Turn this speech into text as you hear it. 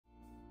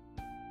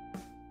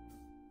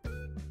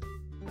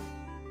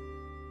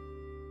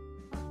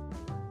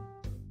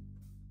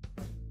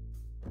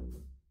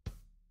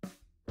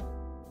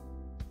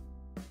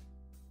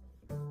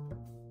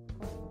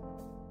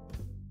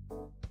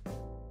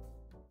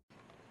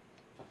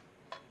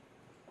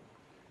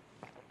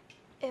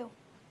Ew.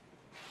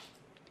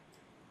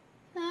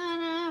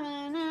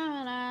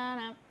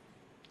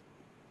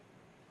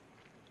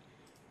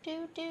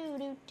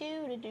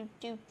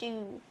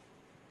 Do.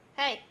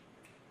 Hey.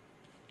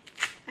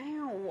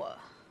 Ow.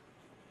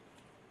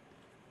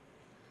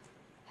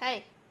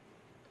 Hey.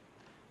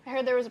 I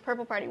heard there was a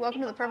purple party.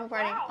 Welcome to the purple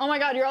party. Oh my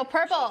god, you're all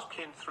purple.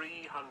 Kin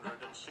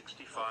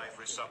 365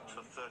 resubbed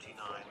for 39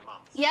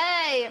 months.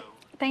 Yay!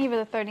 Thank you for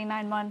the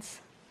 39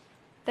 months.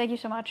 Thank you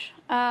so much.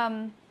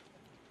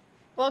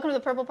 Welcome to the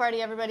purple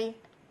party, everybody.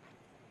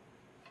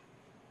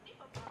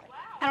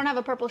 I don't have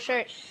a purple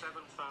shirt.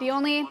 The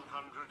only...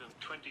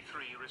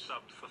 123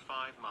 resubbed for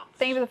 5 months.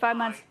 Thank you for the 5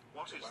 months.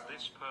 What is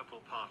this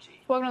purple party?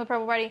 Welcome to the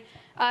purple party.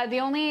 The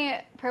only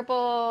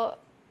purple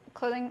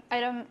clothing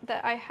item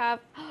that I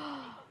have...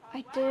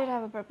 I did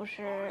have a purple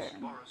shirt.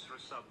 Morris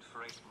resubbed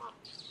for 8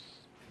 months.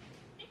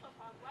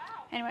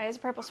 Anyway, it's a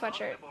purple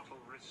sweatshirt. Bottle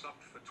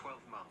resubbed for 12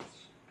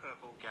 months.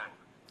 Purple gang.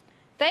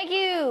 Thank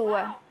you!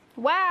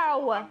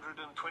 Wow!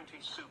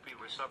 420 soupy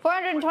resubbed.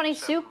 420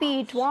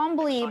 soupy,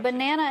 Twombly,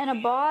 banana in a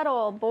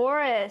bottle,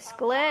 Boris,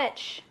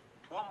 Glitch.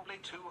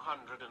 Twombly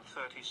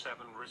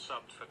 237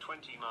 resubbed for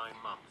 29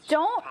 months.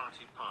 Don't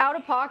Party. out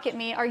of pocket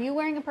me. Are you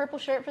wearing a purple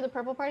shirt for the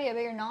purple party? I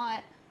bet you're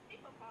not.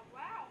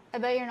 I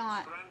bet you're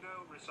not.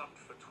 Shrezno resubbed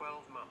for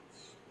 12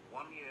 months.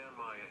 1 year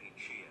Maya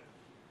each year.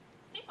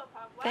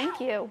 Thank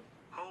you.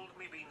 Hold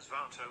Me Beans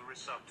Vato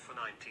resubbed for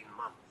 19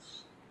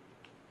 months.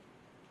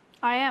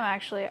 I am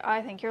actually.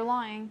 I think you're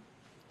lying.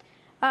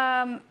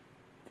 Thank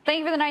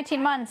you for the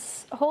 19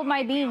 months. Hold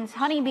My Beans,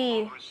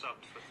 Honeybee.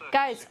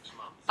 Guys,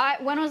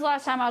 when was the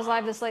last time I was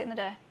live this late in the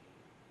day?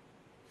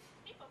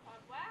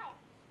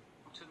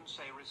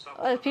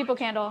 People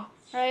Candle,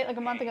 right? Like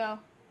a month ago.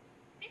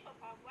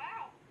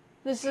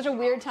 This is such a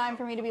weird time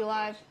for me to be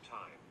live.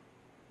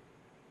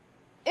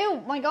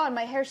 Ew, my god,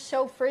 my hair's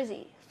so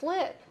frizzy.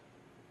 Flip.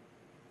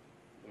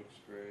 Looks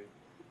great.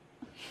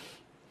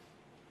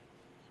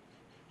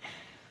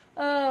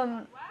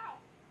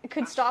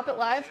 Could stop it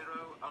live.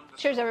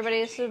 Cheers,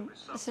 everybody.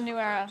 It's a new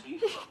era.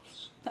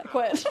 Not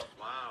quit.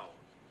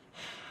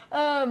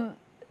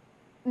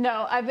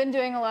 No, I've been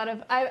doing a lot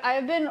of...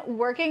 I've been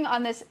working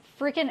on this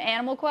freaking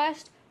Animal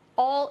Quest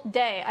all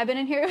day. I've been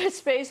in here with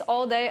Space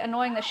all day,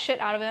 annoying the shit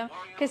out of him,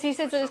 because he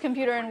sits at his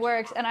computer and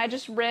works, and I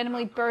just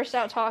randomly burst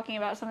out talking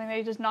about something that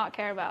he does not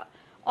care about.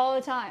 All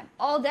the time.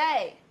 All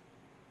day.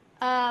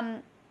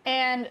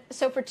 And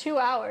so for 2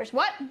 hours...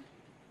 What?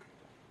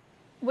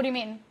 What do you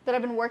mean? That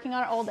I've been working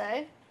on it all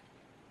day?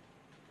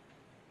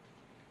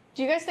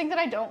 Do you guys think that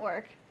I don't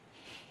work?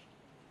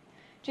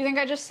 Do you think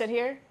I just sit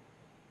here?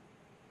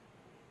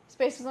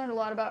 Space has learned a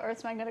lot about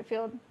Earth's magnetic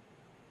field.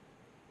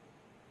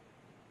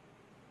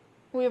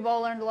 We have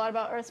all learned a lot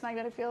about Earth's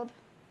magnetic field.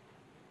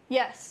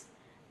 Yes.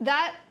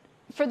 That,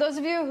 for those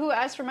of you who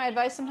ask for my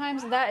advice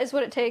sometimes, that is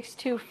what it takes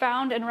to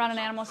found and run an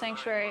animal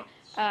sanctuary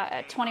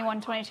at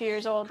 21, 22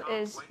 years old,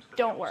 is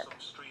don't work.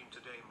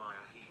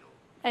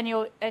 And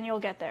you'll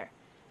get there.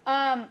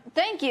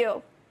 Thank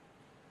you.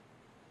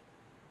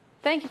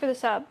 Thank you for the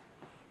sub.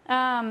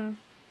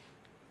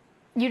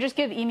 You just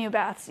give emu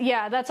baths.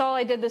 Yeah, that's all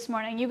I did this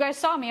morning. You guys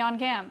saw me on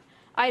cam.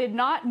 I did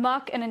not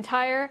muck an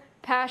entire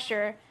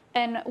pasture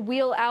and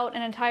wheel out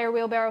an entire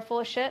wheelbarrow full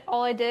of shit.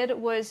 All I did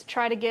was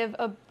try to give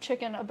a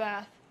chicken a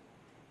bath.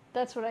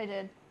 That's what I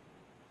did.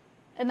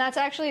 And that's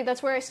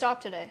where I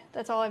stopped today.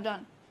 That's all I've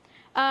done.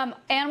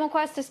 Animal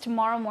Quest is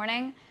tomorrow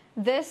morning.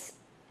 This,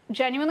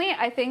 genuinely,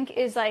 I think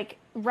is like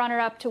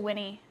runner-up to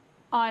Winnie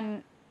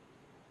on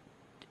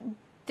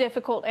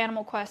difficult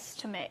Animal Quests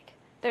to make.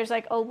 There's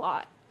like a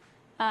lot.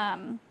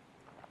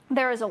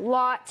 There is a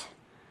lot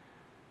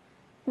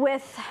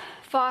with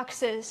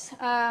foxes.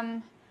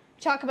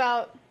 Talk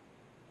about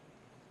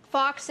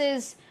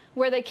foxes,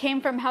 where they came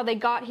from, how they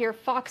got here,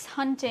 fox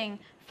hunting,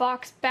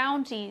 fox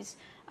bounties,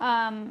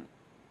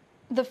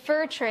 the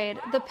fur trade,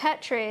 the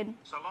pet trade.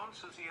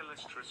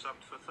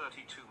 Subbed for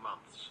 32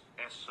 months.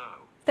 SO.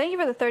 Thank you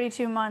for the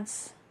 32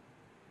 months.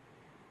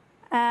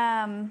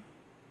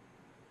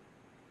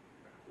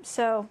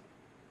 So,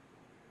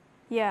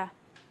 yeah.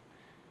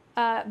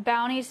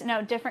 Bounties,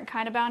 no, different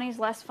kind of bounties,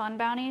 less fun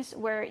bounties,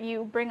 where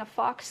you bring a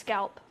fox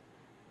scalp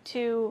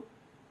to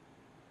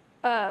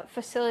a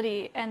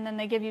facility and then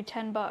they give you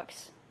 $10.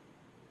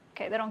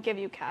 Okay, they don't give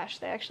you cash.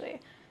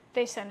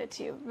 They send it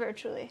to you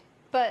virtually.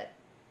 But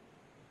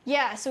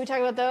yeah, so we talk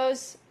about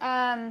those.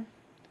 And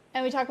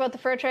we talk about the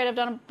fur trade. I've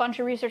done a bunch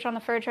of research on the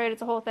fur trade.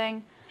 It's a whole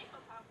thing.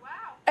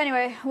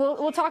 Anyway,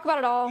 we'll talk about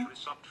it all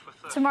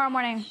tomorrow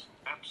morning.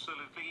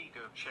 Absolutely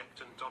ego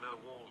checked and Donna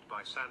walled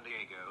by San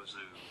Diego Zoo.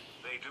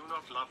 They do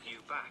not love you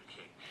back.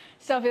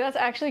 Selfie, that's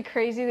actually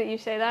crazy that you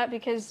say that,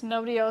 because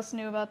nobody else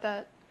knew about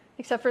that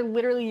except for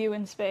literally you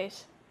in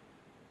Space,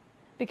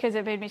 because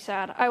it made me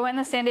sad. I went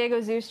in the San Diego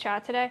Zoo's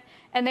chat today,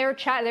 and they were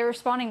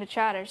responding to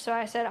chatters. So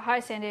I said, "Hi,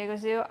 San Diego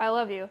Zoo, I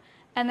love you,"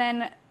 and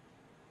then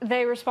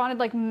they responded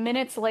like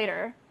minutes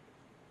later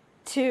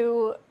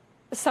to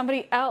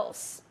somebody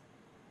else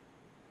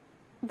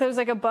that was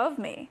like above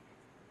me.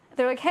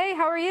 They're like, "Hey,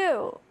 how are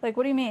you?" Like,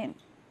 what do you mean?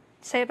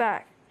 Say it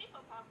back.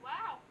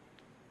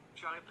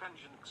 Jai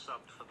Pension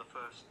subbed for the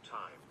first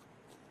time.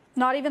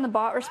 Not even the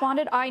bot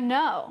responded? I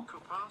know.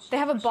 Kupas They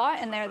have a bot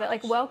in for there that,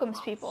 like, 37 welcomes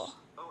months. people.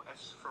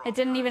 OS Frog It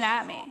didn't even S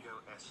at me.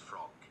 Frog, OS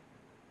Frog.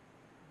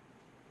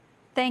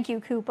 Thank you,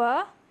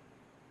 Koopa.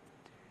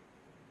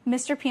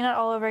 Mr. Peanut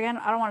all over again.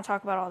 I don't want to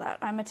talk about all that.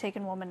 I'm a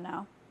taken woman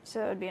now,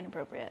 so it would be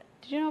inappropriate.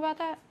 Did you know about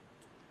that?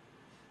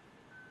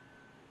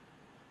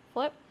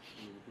 Flip?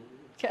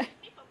 Okay.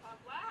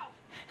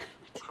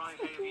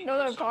 You know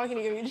that I'm talking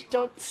to you, you just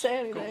don't say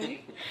anything.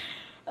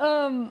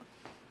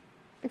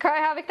 Cry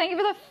Havoc, thank you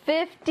for the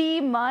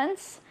 50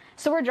 months.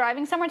 So we're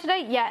driving somewhere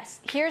today?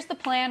 Yes. Here's the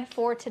plan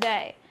for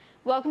today.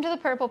 Welcome to the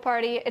Purple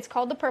Party. It's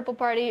called the Purple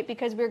Party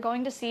because we're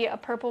going to see a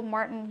Purple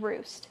Martin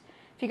Roost.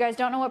 If you guys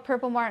don't know what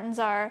Purple Martins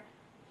are,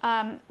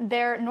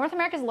 they're North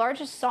America's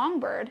largest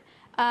songbird.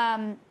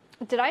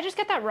 Did I just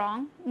get that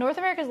wrong? North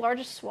America's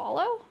largest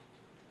swallow?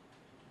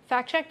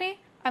 Fact check me.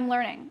 I'm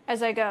learning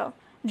as I go.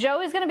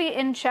 Joe is going to be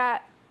in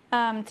chat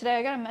today.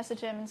 I got to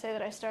message him and say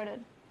that I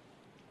started.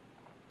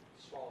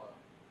 Swallow.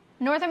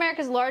 North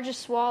America's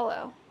largest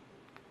swallow.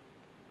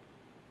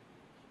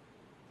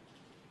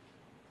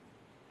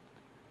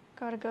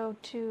 Gotta go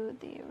to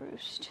the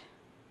roost.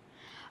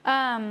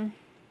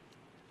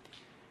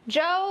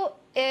 Joe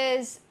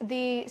is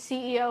the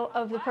CEO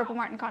of the Purple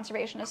Martin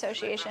Conservation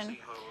Association.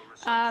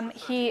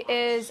 He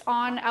is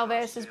on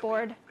Alveus'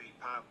 board.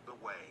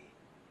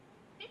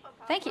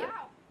 Thank you.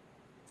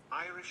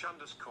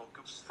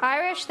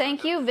 Irish,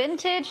 thank you.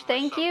 Vintage,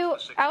 thank you.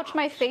 Ouch,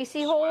 my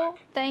facey hole,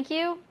 thank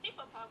you.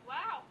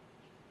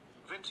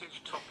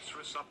 Vintage tops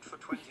resubbed for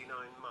 29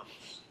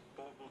 months.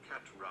 Bauble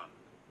Cat Run.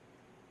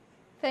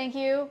 Thank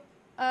you.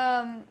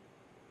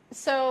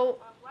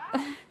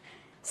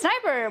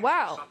 Sniper,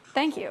 wow,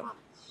 thank you.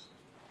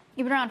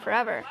 You've been around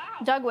forever.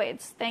 Doug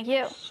Wades, thank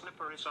you.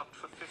 Snipper is up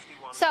for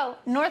 51. So,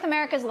 North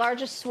America's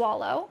largest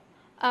swallow.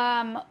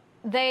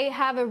 They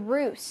have a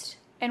roost,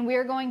 and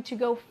we're going to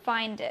go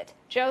find it.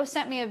 Joe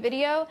sent me a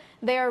video.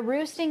 They are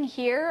roosting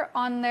here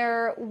on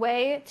their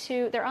way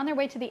to, they're on their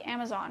way to the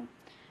Amazon.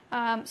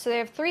 So they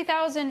have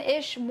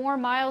 3,000-ish more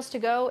miles to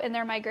go in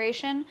their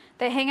migration.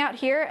 They hang out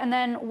here, and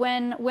then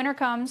when winter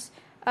comes,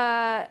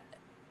 well,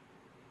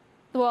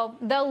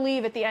 they'll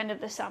leave at the end of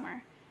the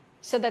summer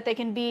so that they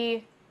can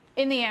be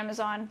in the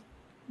Amazon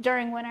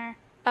during winter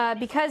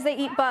because they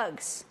eat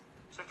bugs.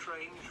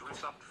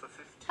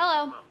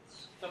 Hello.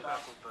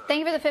 Thank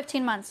you for the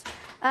 15 months.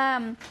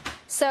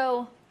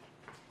 So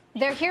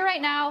they're here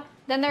right now.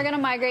 Then they're going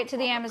to migrate to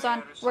the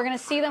Amazon. We're going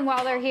to see them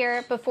while they're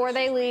here before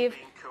they leave.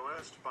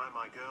 By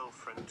my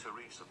girlfriend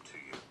Teresa to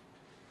you.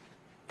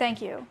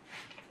 Thank you.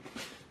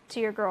 To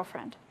your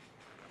girlfriend.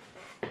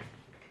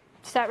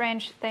 Stat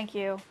range, thank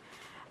you.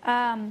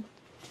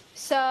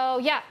 So,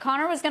 yeah,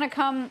 Connor was going to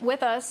come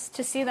with us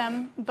to see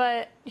them,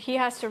 but he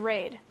has to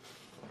raid.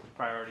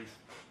 Priorities.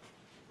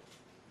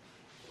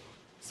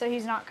 So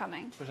he's not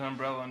coming. There's an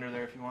umbrella under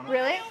there if you want it.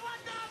 Really?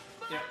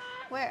 Yeah.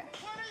 Where?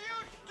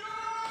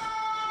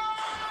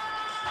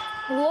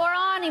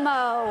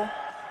 Loranimo.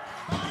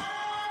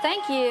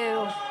 Thank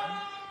you.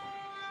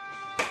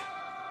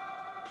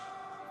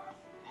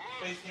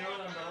 Face, you know what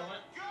umbrella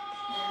went?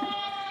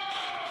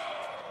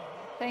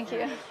 Thank you.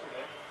 Alright.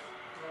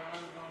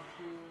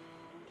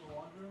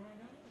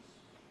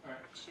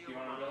 Do you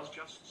want an umbrella?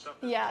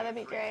 Yeah, that'd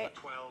be great.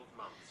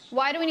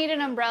 Why do we need an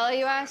umbrella,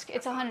 you ask?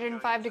 It's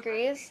 105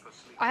 degrees.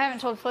 I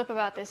haven't told Flip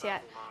about this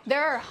yet.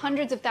 There are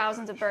hundreds of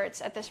thousands of birds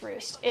at this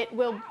roost. It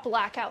will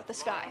black out the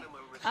sky.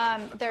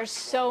 There's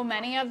so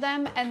many of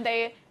them, and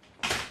they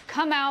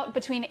come out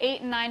between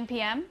 8 and 9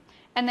 p.m.,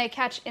 and they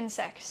catch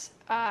insects,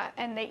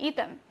 and they eat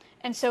them.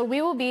 And so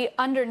we will be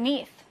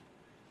underneath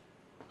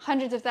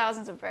hundreds of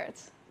thousands of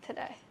birds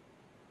today.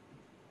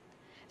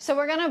 So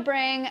we're going to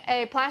bring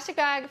a plastic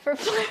bag for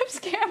Flip's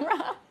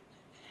camera.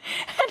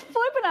 And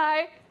Flip and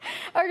I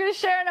are going to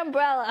share an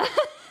umbrella.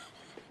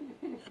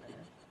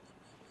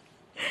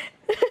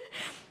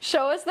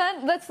 Show us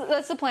then?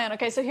 That's the plan.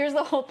 Okay, so here's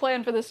the whole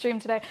plan for the stream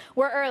today.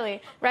 We're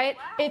early, right?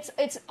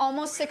 It's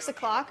almost 6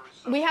 o'clock.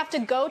 We have to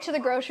go to the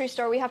grocery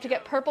store. We have to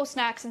get purple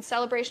snacks in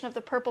celebration of the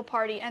Purple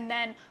Party, and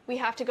then we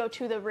have to go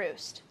to the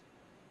roost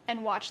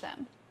and watch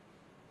them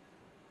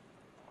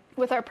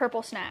with our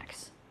purple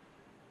snacks.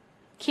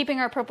 Keeping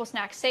our purple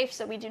snacks safe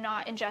so we do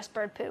not ingest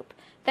bird poop.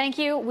 Thank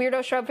you,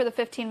 Weirdo Shrub, for the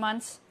 15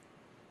 months.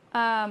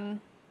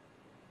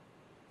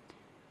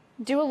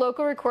 Do a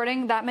local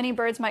recording. That many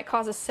birds might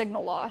cause a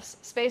signal loss.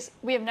 Space,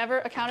 we have never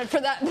accounted for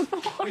that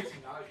before. We do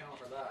not account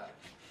for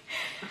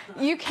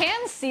that. You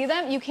can see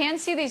them. You can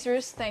see these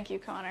roosts. Thank you,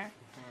 Connor.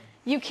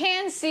 You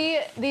can see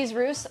these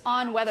roosts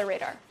on weather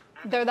radar.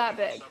 They're that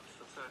big.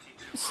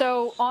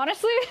 So,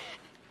 honestly,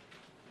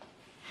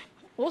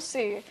 we'll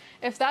see.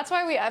 If that's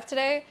why we F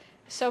today,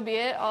 so be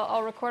it.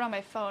 I'll record on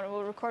my phone.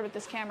 We'll record with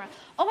this camera.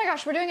 Oh my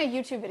gosh, we're doing a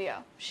YouTube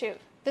video. Shoot.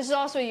 This is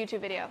also a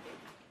YouTube video.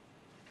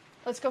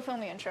 Let's go film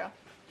the intro.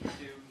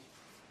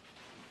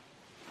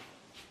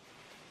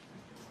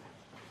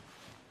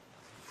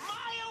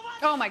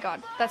 Oh my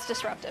god, that's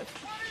disruptive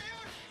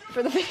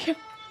for the video.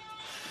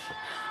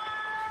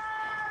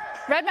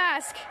 Red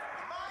mask.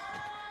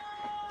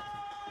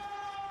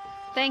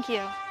 Thank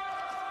you.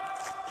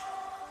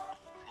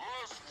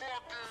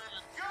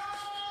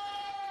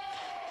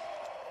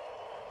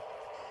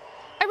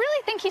 I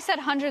really think he said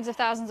hundreds of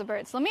thousands of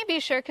birds. Let me be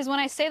sure, because when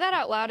I say that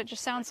out loud, it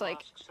just sounds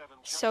like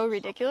so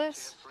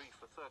ridiculous. For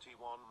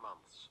 31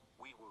 months.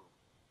 Wee woo.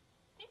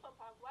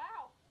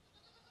 Wow.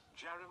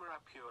 Jarimara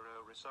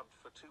Puro resubbed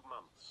for 2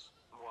 months.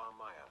 Mwah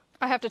Maya.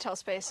 I have to tell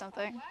Space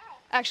something.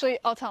 Actually,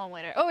 I'll tell him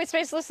later. Oh, wait,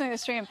 Space listening to the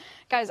stream.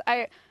 Guys,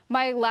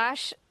 my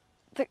lash,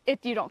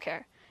 you don't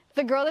care.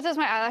 The girl that does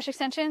my eyelash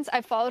extensions,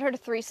 I've followed her to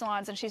 3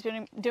 salons, and she's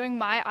been doing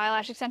my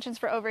eyelash extensions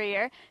for over a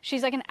year.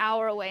 She's like an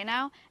hour away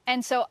now.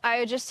 And so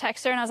I just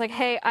text her, and I was like,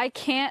 hey, I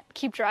can't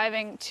keep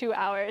driving 2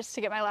 hours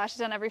to get my lashes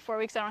done every 4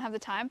 weeks. I don't have the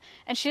time.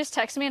 And she just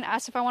texted me and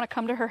asked if I want to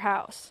come to her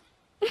house.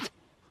 Do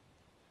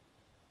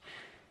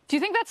you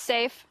think that's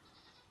safe?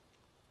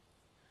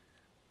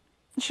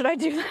 Should I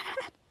do that?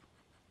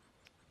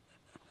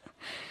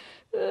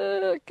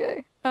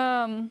 Okay.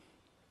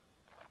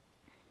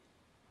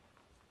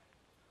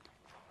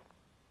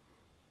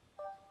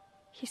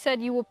 He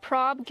said you will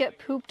get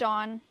pooped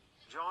on.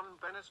 John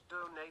Bennett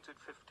donated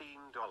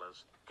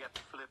 $15. Get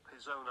Flip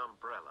his own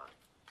umbrella.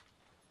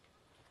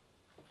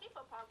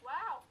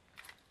 Wow.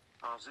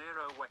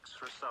 R0 Wex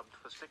resubbed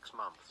for 6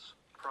 months.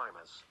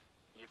 Primus.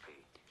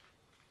 Yippee.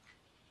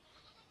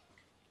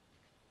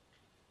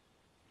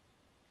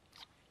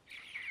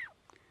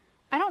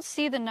 I don't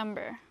see the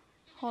number.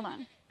 Hold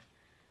on.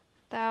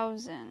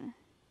 1,000.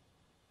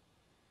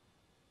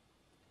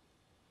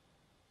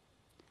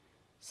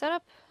 Set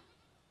up.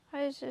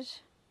 And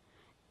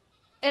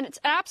it's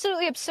an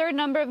absolutely absurd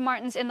number of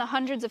Martins in the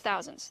hundreds of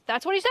thousands.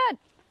 That's what he said.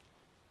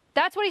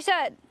 That's what he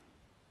said.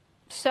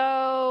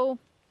 So,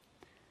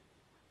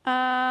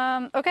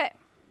 okay.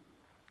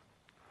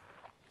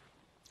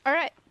 All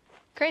right.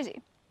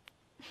 Crazy.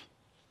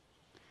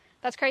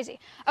 That's crazy.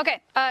 Okay,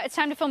 it's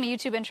time to film a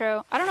YouTube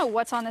intro. I don't know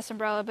what's on this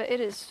umbrella, but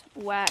it is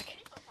whack.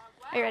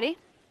 Are you ready?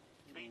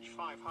 Beach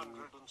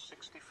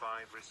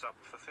 565 resubbed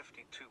for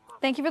 52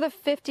 months. Thank you for the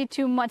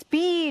 52 months.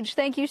 Beej,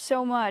 thank you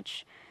so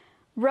much.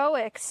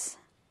 Roix,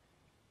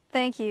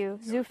 thank you.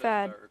 Zufad.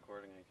 Start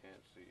recording, I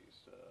can't see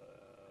stuff.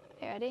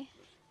 You ready?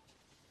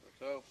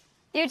 So,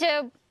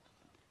 YouTube,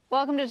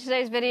 welcome to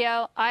today's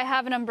video. I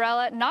have an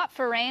umbrella, not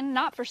for rain,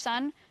 not for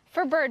sun,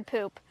 for bird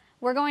poop.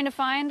 We're going to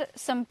find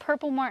some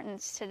purple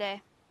martins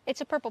today.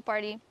 It's a purple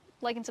party.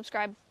 Like and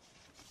subscribe.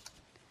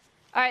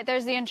 All right,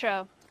 there's the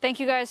intro.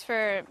 Thank you guys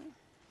for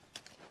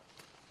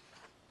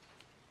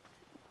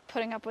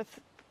putting up with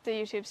the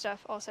YouTube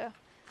stuff also.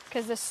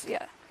 Because this,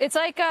 yeah. It's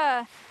like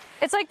the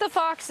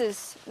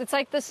foxes. It's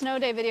like the snow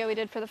day video we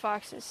did for the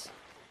foxes.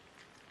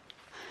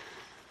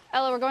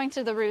 Ella, we're going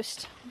to the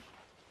roost.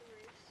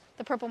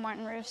 The Purple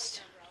Martin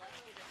Roost.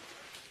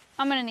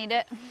 I'm gonna need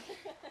it.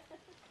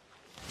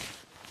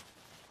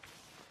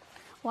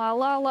 La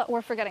la la.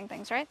 We're forgetting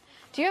things, right?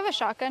 Do you have a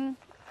shotgun,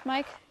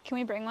 Mike? Can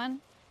we bring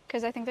one?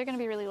 Because I think they're going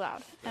to be really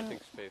loud. I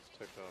think Space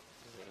took off.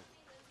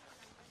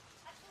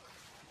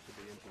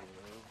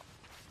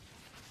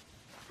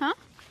 Huh?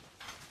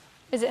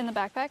 Is it in the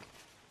backpack?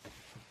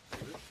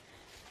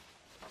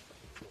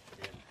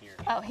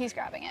 Oh, he's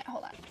grabbing it.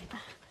 Hold on.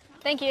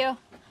 Thank you.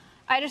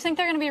 I just think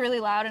they're going to be really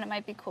loud, and it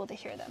might be cool to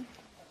hear them.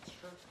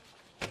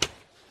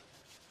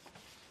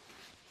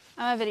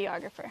 I'm a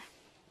videographer.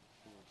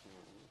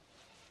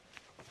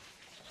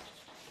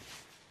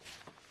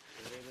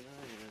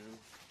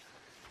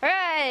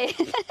 Hooray!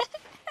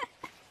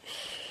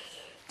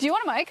 Do you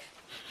want a mic?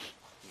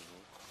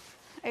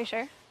 Are you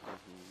sure?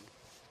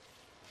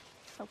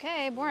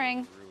 Okay,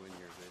 boring. Ruin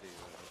your video.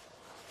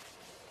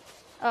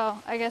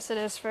 Oh, I guess it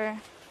is for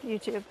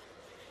YouTube.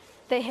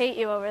 They hate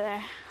you over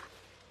there.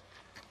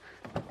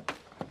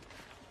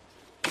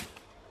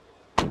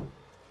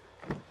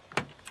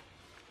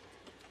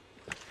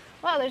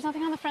 Wow, there's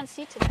nothing on the front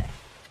seat today.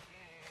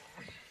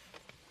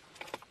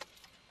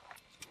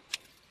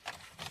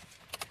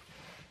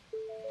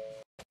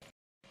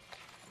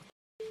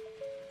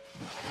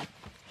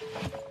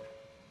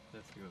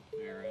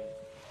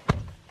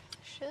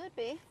 Should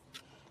be.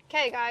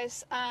 Okay,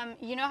 guys,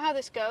 you know how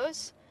this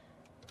goes?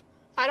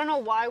 I don't know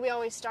why we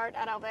always start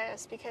at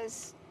Alveus,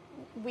 because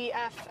we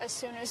F as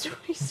soon as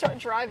we start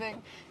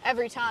driving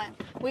every time.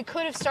 We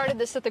could have started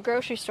this at the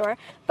grocery store,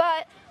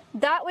 but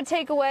that would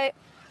take away...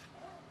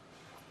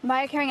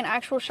 Maya carrying an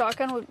actual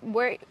shotgun?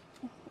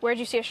 Where'd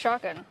you see a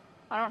shotgun?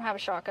 I don't have a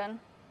shotgun.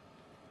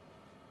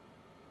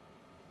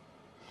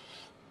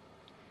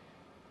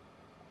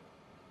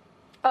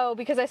 Oh,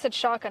 because I said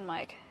shotgun,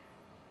 Mike.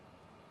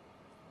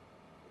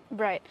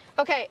 Right.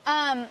 Okay,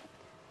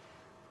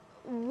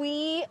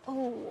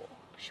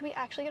 should we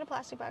actually get a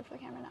plastic bag for the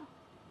camera now?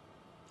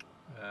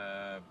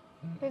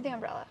 We have the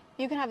umbrella.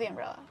 You can have the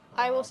umbrella.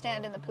 I will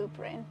stand in the poop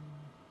rain,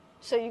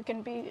 so you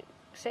can be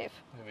safe.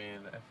 I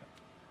mean, if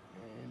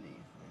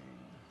anything,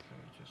 I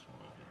just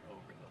want it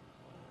over the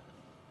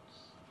lens.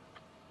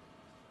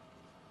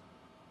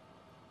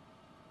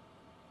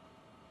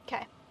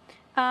 Okay.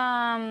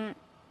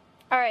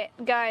 All right,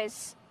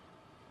 guys.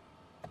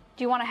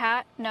 Do you want a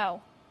hat?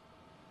 No.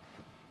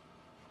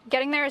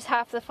 Getting there is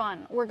half the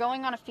fun. We're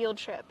going on a field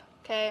trip,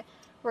 okay?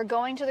 We're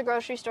going to the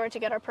grocery store to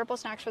get our purple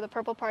snacks for the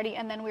purple party,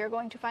 and then we are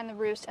going to find the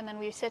roost, and then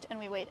we sit and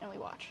we wait and we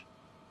watch.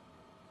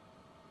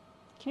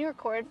 Can you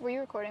record? Were you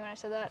recording when I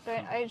said that?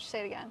 I just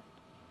say it again.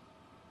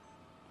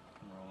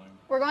 Rolling.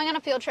 We're going on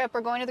a field trip.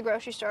 We're going to the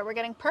grocery store. We're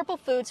getting purple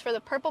foods for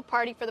the purple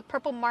party, for the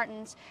Purple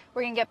Martins.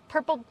 We're going to get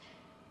purple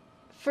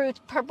fruits,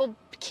 purple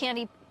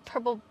candy,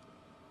 purple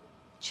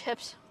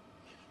chips.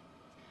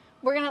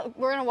 We're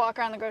gonna walk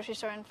around the grocery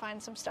store and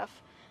find some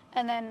stuff,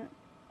 and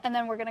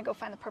then we're gonna go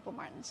find the Purple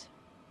Martins.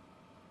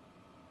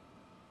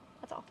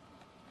 That's all.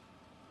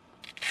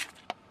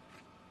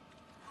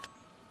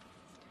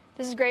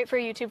 This is great for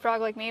a YouTube frog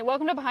like me.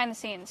 Welcome to Behind the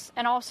Scenes,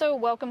 and also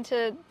welcome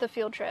to the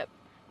field trip.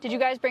 Did you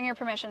guys bring your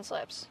permission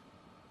slips?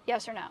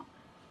 Yes or no?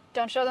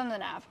 Don't show them the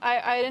nav.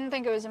 I didn't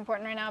think it was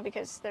important right now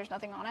because there's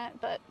nothing on it,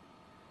 but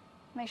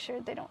make sure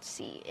they don't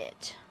see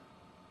it.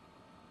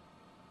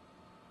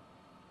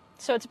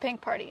 So it's a pink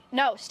party.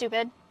 No,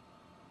 stupid.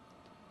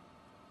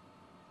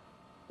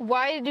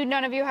 Why do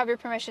none of you have your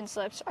permission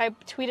slips? I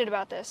tweeted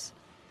about this.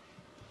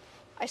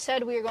 I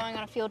said we were going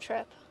on a field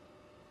trip.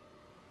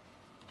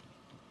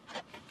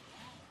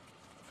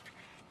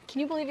 Can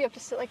you believe you have to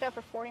sit like that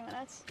for 40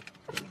 minutes?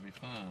 It'll be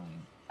fun.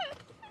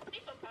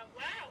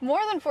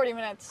 More than 40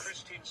 minutes.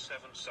 Christine 7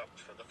 subbed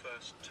for the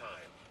first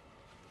time.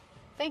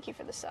 Thank you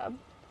for the sub.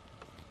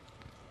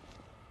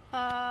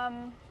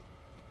 Alright,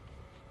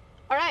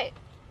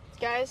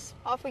 guys,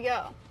 off we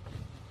go.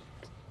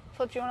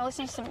 Flip, do you want to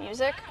listen to some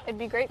music? It'd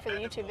be great for the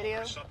YouTube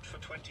video. Subbed for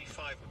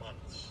 25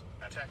 months.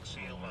 At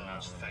Axial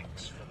Mars,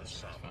 thanks for the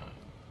sub.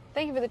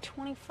 Thank you for the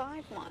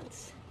 25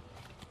 months.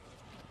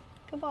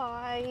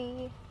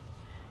 Goodbye.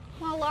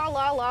 La la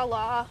la la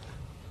la.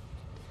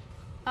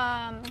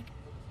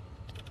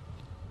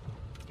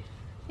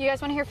 You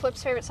guys want to hear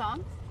Flip's favorite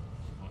song?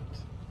 What?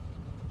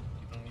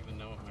 You don't even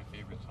know what my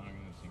favorite song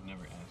is. You've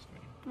never asked me.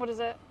 What is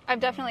it?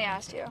 I've definitely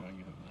asked you. No,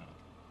 you have not.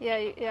 Yeah,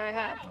 yeah, I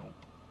have. No.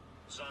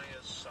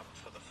 Zaya's subbed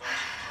for the first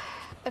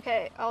time.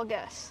 Okay, I'll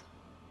guess.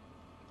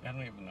 I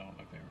don't even know what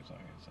my favorite song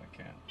is. I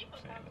can't say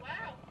that I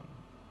have one.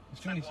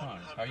 There's too many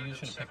songs. How are you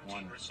just gonna pick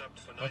one?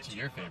 What's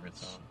your favorite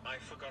song? I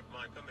forgot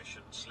my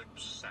permission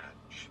slips, Sag.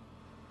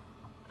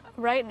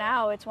 Right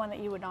now, it's one that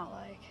you would not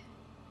like.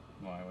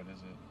 Why? What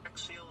is it?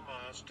 Axial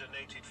Mars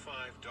donated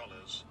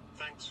 $5.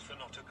 Thanks for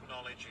not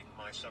acknowledging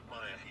my sub.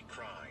 Maya, he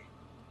cry.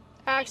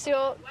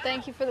 Axial,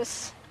 thank you for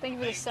this. Thank you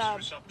for the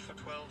sub. Subbed for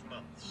 12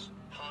 months.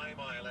 Hi,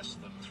 Maya, less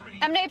than 3.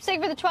 Nape, thank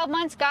you for the 12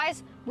 months,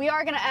 guys. We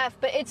are gonna F,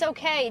 but it's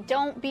okay.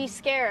 Don't be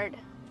scared.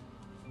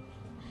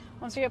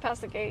 Once we get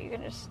past the gate, you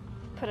can just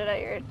put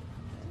it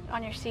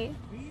on your seat,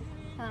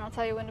 and then I'll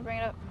tell you when to bring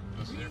it up.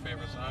 This is your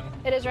favorite song?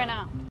 It is right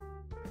now.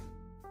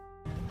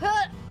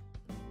 Huh.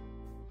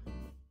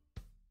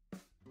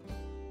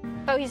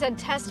 Oh, he said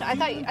test. I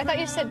thought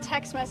you said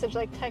text message,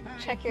 like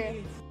check your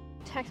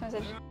text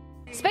message.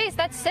 Space,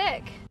 that's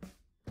sick.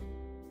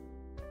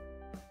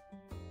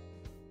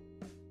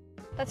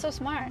 That's so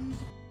smart.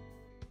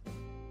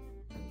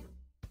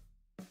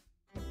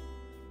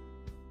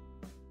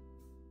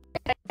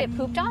 Get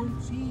pooped on?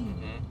 Mm-hmm.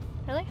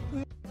 Really?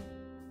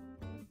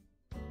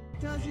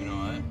 You know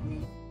what?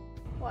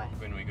 What?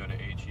 When we go to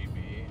HEB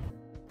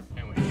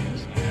and we get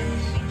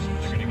snacks,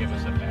 they're gonna give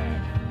us a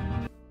bag.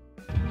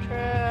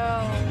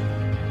 True.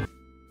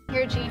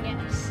 You're a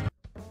genius.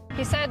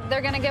 He said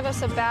they're gonna give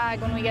us a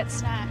bag when we get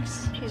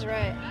snacks. He's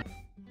right.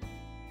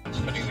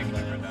 Just putting the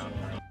camera down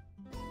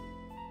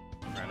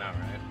right now,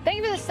 right? Thank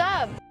you for the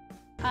sub.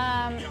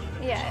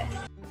 Yeah.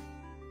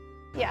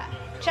 Yeah.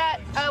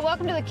 Chat,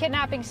 welcome to the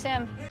kidnapping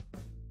sim.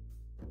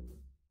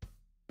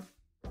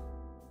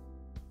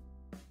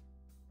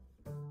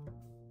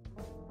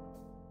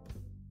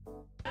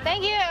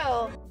 Thank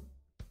you.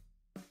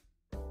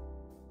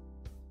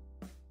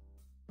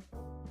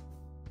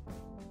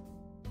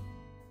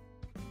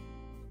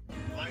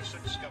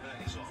 License cover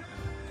is on.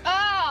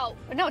 Oh,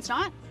 no, it's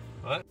not.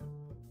 What?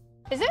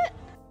 Is it?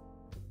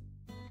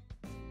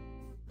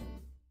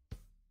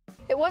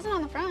 It wasn't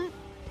on the front.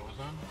 What was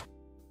on?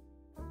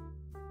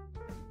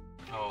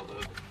 Oh,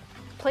 the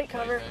Plate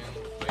cover. thing.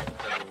 Plate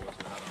cover was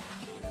not on.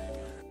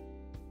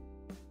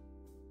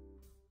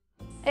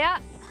 Yeah.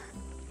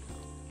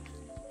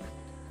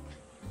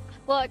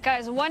 Look,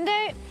 guys, one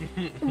day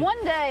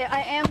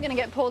I am gonna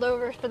get pulled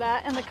over for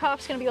that, and the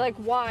cop's gonna be like,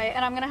 why?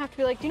 And I'm gonna have to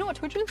be like, do you know what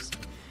Twitch is?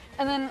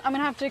 And then I'm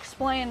gonna have to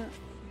explain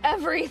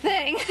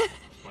everything.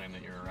 Explain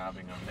that you're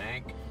robbing a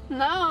bank.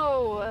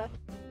 No,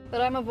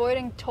 that I'm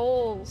avoiding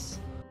tolls.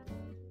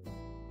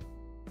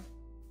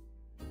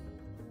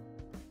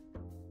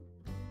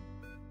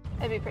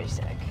 It'd be pretty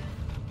sick.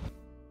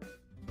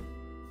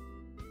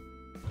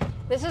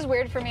 This is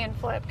weird for me and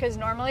Flip, because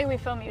normally we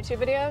film YouTube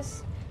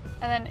videos,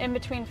 and then in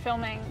between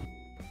filming,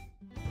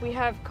 we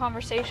have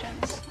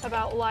conversations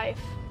about life.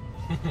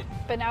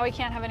 But now we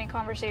can't have any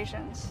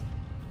conversations.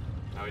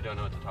 Now we don't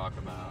know what to talk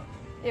about.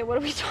 Yeah, what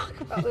do we talk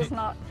about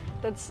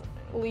that's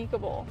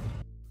leakable?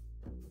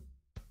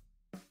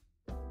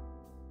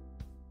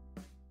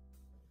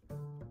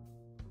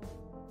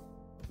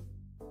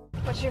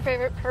 What's your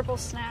favorite purple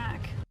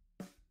snack?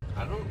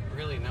 I don't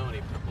really know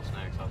any purple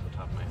snacks off the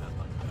top of my head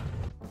like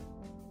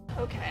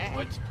that. Okay.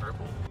 What's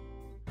purple?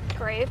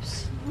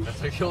 Grapes.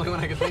 That's like the only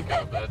one I can think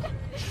of. That's,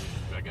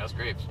 I guess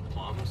grapes.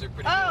 Plums are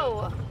pretty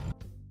Oh!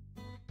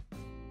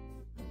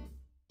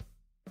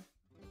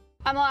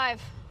 I'm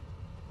live.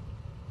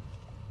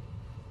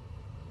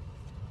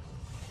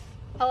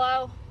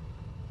 Hello?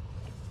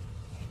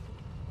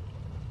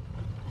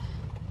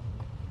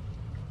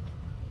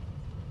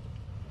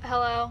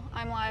 Hello,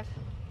 I'm live.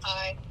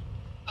 Hi.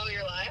 Oh,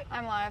 you're live?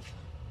 I'm live.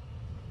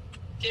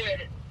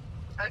 Dude,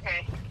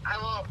 okay. I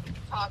won't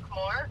talk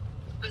more.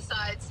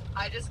 Besides,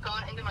 I just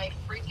got into my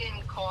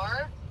freaking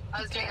car.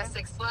 I was doing a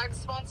Six Flags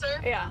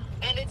sponsor. Yeah.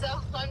 And it's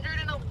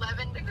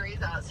 111 degrees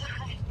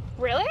outside.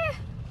 Really?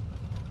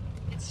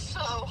 It's so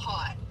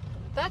hot.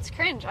 That's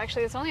cringe.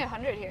 Actually, it's only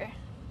 100 here,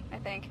 I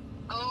think.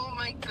 Oh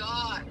my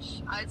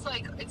gosh.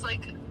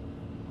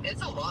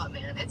 It's a lot,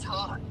 man. It's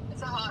hot.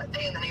 It's a hot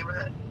day in the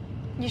neighborhood.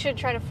 You should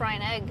try to fry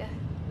an egg.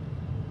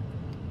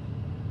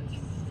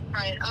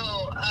 Right.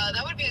 Oh,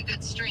 that would be a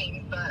good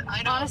stream, but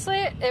I don't...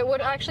 Honestly, it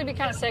would actually be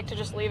kind of sick to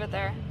just leave it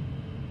there.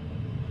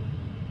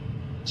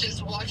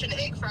 Just watch an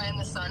egg fry in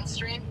the sun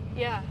stream?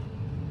 Yeah.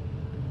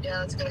 Yeah,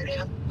 that's a good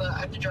idea. But I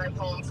have to drive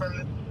home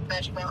from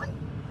Magic Mountain.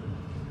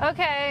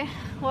 Okay,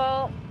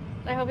 well,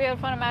 I hope you had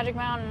fun at Magic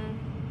Mountain.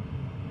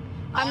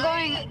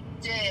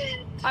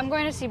 I'm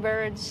going to see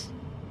birds.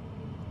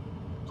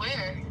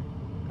 Where?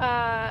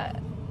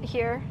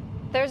 Here.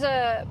 There's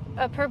a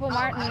Purple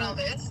Martin. At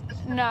Alveus?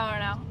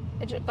 No.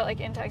 But like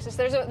in Texas.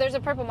 There's a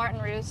Purple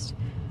Martin Roost.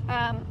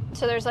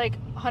 So there's like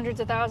hundreds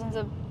of thousands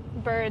of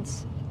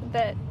birds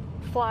that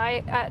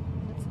fly at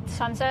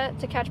sunset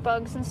to catch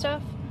bugs and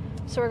stuff.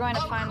 So we're going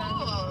to find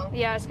them.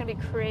 Yeah, it's gonna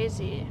be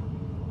crazy.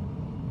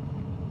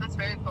 That's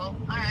very cool. All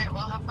right,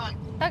 well, have fun.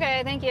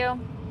 Okay, thank you.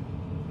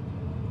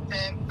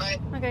 Okay, bye.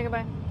 Okay,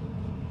 goodbye.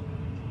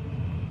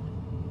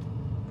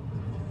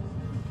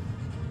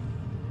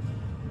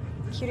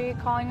 Cutie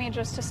calling me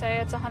just to say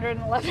it's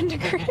 111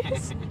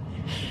 degrees.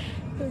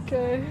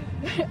 Okay.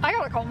 I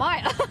gotta call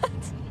mine.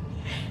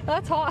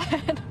 That's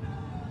hot.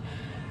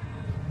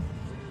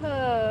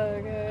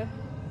 Okay.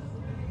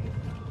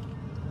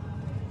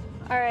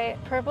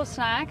 Alright, purple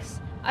snacks.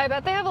 I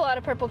bet they have a lot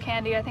of purple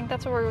candy. I think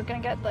that's where we're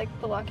gonna get like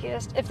the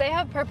luckiest. If they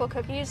have purple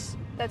cookies,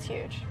 that's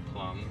huge.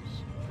 Plums,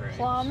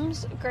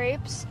 grapes.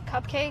 Grapes,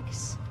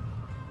 cupcakes,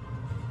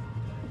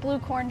 blue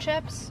corn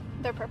chips.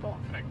 They're purple.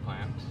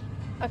 Eggplants.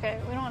 Okay,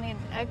 we don't need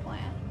an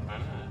eggplant. Why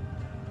not?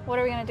 What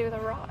are we gonna do with a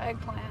raw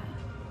eggplant?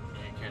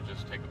 You can't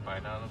just take a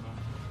bite out of them?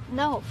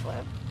 No,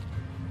 Flip.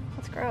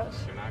 That's gross.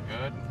 They're not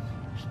good?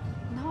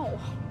 No.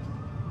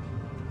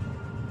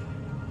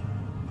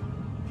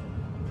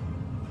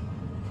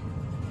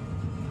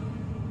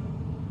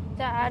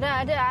 Da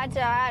da da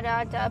da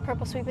da da.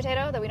 Purple sweet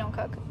potato that we don't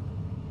cook.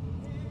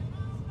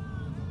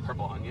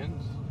 Purple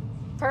onions?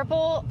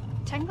 Purple,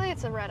 technically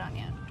it's a red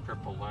onion.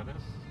 Purple lettuce?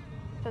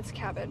 That's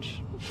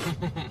cabbage.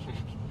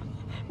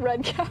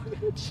 Red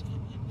cabbage.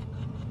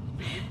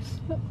 Beets?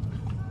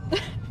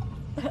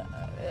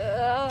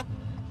 I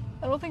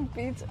don't think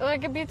beets,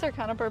 like beets are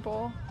kind of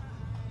purple.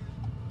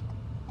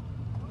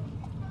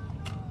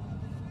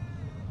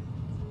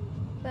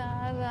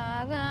 Da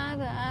da da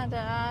da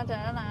da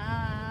da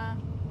da.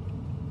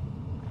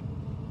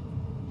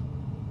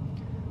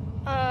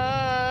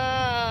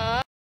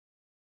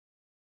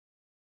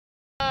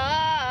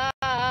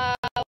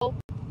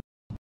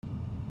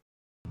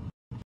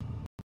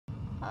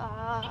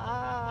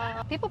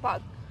 People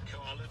pod.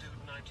 Koala Dude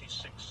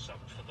 96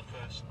 subbed for the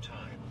first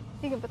time.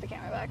 You can put the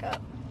camera back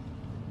up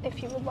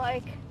if you would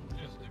like.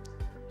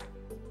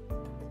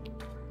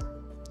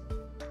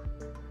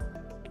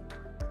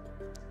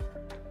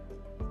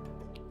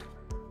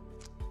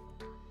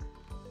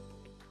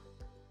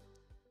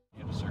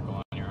 You had a circle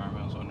on your arm.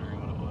 I was wondering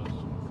what it was.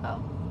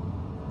 Oh.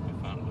 I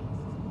found it.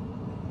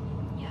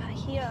 Yeah,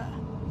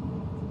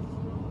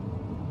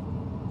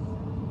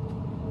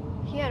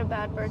 he had a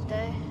bad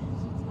birthday.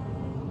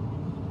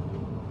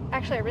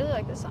 Actually, I really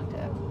like this song too.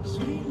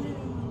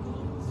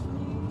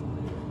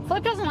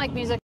 Flip doesn't like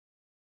music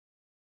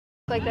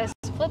like this.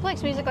 Flip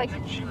likes music like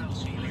Music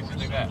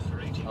like that.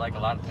 I like a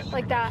lot of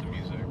Like that.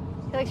 music.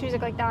 he likes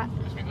music like that.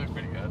 This music's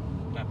pretty good.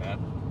 Not bad.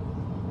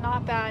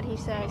 Not bad, he I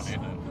don't says. hate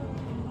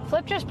it.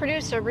 Flip just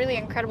produced a really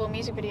incredible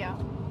music video.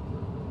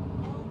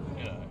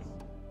 Yeah.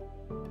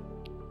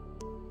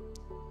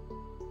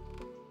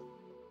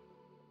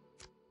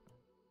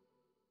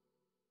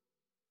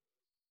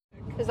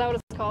 Is that what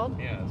it's called?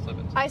 Yeah, slip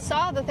it. I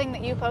saw the thing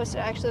that you posted.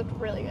 It actually looked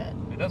really good.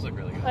 It does look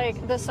really good.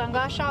 Like, the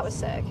sunglass shot was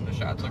sick. The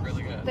shots look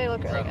really good. They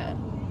look really Incredible.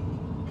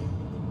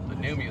 good. The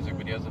new music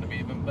video's gonna be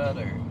even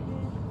better.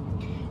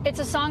 It's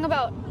a song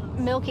about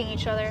milking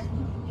each other.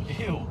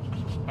 Ew.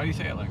 How do you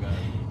say it like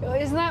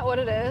that? Isn't that what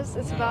it is?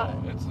 It's No, about...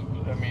 it's,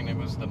 I mean, it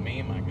was the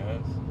meme, I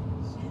guess.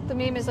 The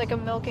meme is like a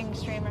milking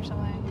stream or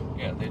something.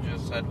 Yeah, they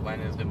just said, when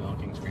is the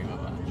milking stream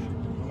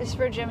event? It's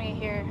for Jimmy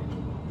here.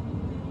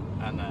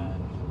 And then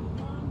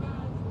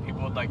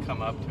people would like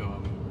come up to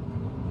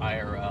him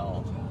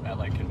IRL at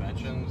like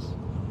conventions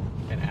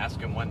and ask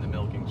them when the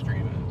milking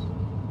stream is.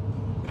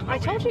 I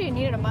told you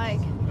needed a mic.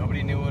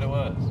 Nobody knew what it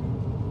was.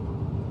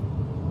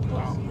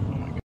 Well, Oh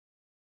my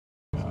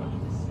god.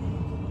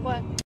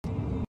 what?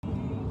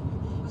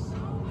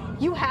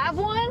 You have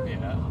one?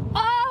 Yeah.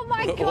 Oh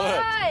my What?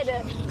 god!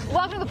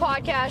 Welcome to the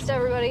podcast,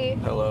 everybody.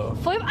 Hello.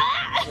 Flip.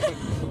 Ah!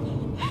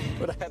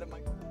 But I had a mic.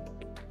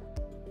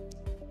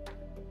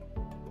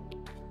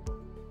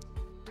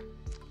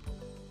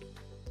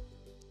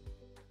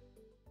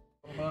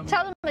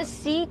 Tell them a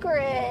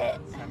secret.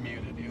 I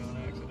muted you on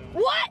accident.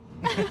 What?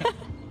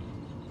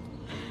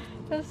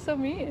 That's so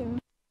mean.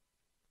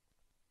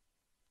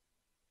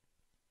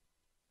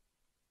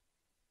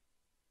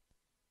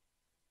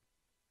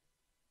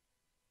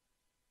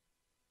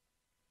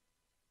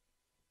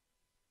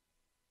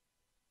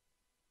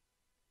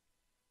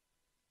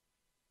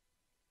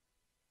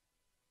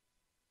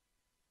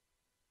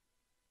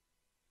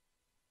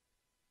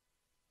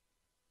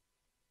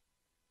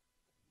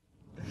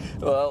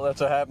 Well, that's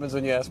what happens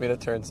when you ask me to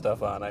turn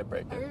stuff on. I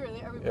break it. Are we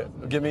really? Are we Yeah.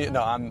 both? Give me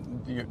no.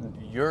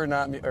 You're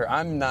not. Or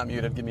I'm not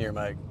muted. Give me your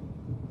mic.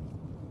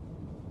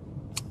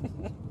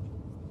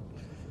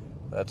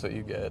 That's what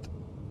you get.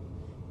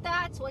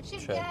 That's what you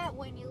Check. get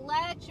when you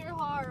let your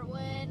heart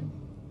win.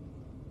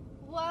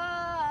 Whoa.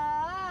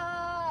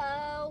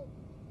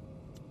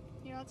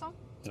 You know that song?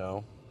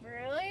 No.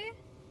 Really?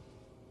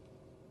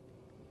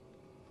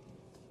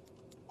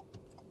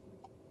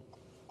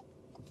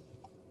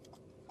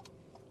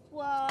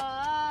 Whoa.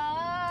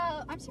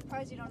 I'm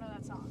surprised you don't know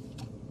that song.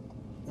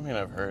 I mean,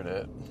 I've heard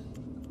it,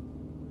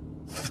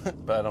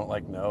 but I don't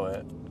like know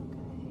it.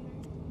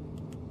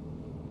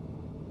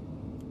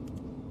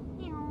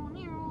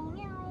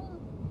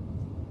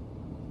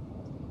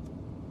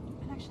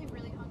 I'm actually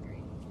really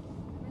hungry.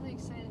 I'm really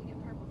excited to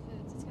get Purple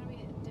Foods. It's gonna be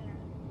at dinner.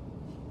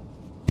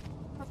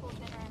 Purple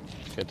dinner.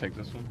 Okay, take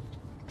this one.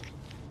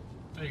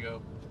 There you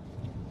go.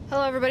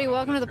 Hello, everybody.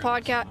 Welcome to the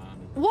Turn this podcast. on.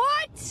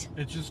 What?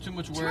 It's just too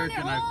much Turn work, it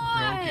and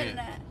I broke it.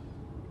 on.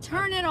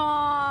 Turn it I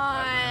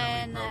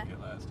on. literally broke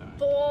it last time.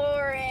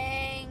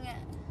 Boring.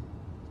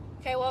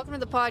 Okay, welcome to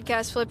the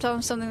podcast. Flip, tell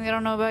them something they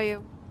don't know about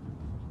you.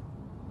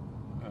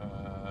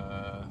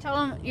 Tell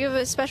them you have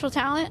a special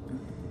talent.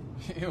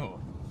 Ew.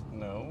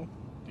 No.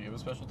 Do you have a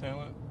special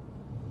talent?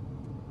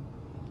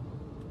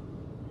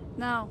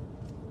 No,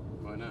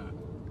 Why not?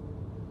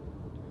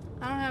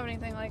 I don't have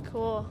anything like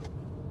cool.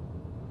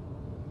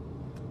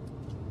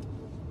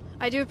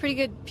 I do a pretty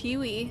good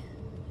Pee-wee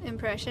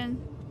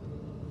impression.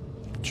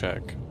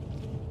 Check.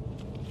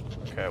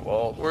 Okay,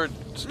 well, we're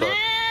stuck.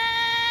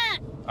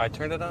 I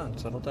turned it on.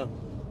 Settle down.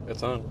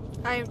 It's on.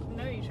 I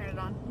know you turned it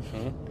on.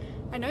 Hmm?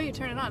 I know you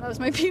turned it on. That was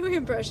my Pee-wee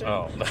impression.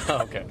 Oh,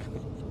 okay.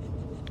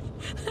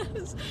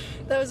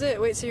 That was it.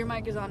 Wait, so your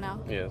mic is on now?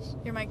 Yes.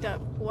 You're mic'd up.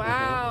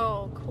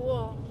 Wow,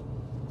 cool.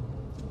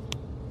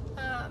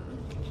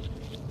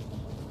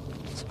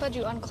 Just glad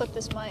you unclipped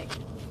this mic.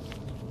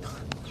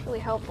 It's really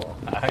helpful.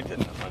 I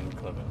didn't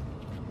unclip it.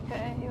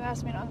 Okay, you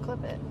asked me to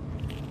unclip it.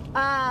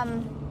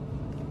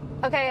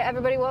 Okay,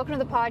 everybody, welcome to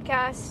the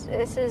podcast.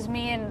 This is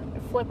me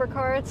and Flipper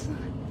Cards.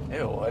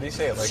 Ew, why do you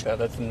say it like that?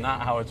 That's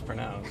not how it's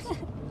pronounced.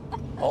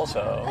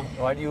 Also,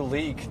 why do you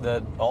leak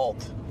the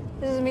alt?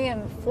 This is me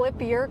and Flip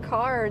Your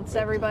Cards,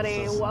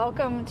 everybody. This is-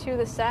 Welcome to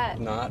the set.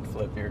 Not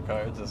flip your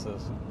cards. This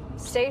is.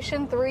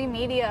 Station 3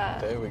 Media.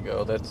 There we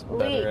go. That's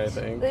better, I Leaked.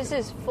 think. This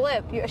is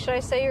Flip. Should I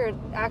say your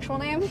actual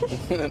name?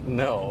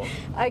 No.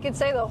 I could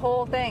say the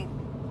whole thing.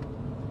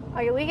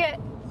 I could leak it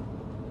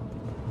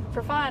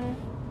for fun.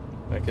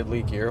 I could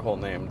leak your whole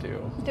name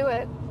too. Do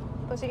it,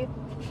 pussy.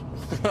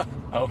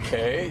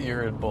 Okay,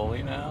 you're a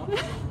bully now.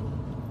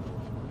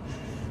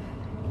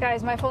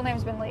 Guys, my full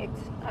name's been leaked.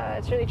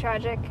 It's really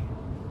tragic,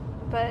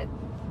 but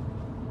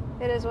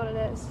it is what it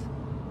is.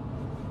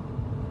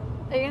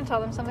 Are you gonna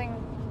tell them something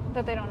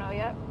that they don't know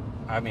yet?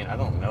 I mean, I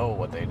don't know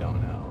what they don't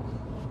know.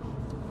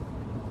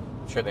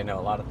 I'm sure they know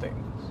a lot of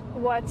things.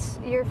 What's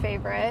your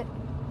favorite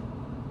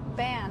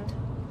band?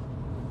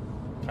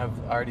 I've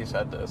already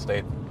said this.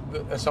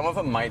 Some of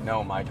them might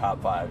know my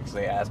top 5 because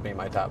they asked me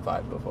my top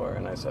 5 before,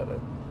 and I said it.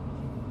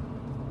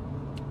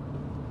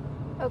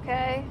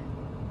 Okay.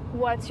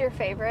 What's your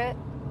favorite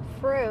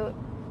fruit?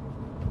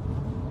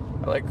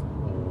 I like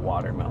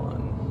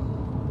watermelon.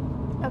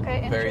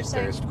 Okay, Very interesting.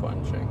 thirst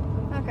quenching.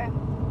 Okay,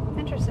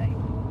 interesting.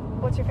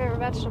 What's your favorite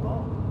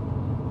vegetable?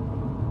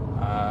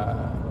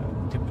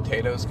 Do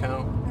potatoes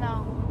count?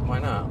 No, Why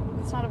not?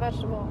 it's not a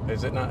vegetable.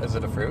 Is it not? Is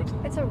it a fruit?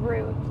 It's a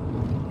root.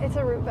 It's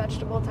a root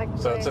vegetable,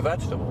 technically. So it's a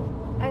vegetable.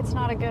 It's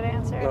not a good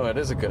answer. No, it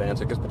is a good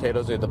answer because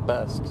potatoes are the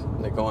best.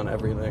 They go on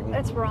everything.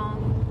 It's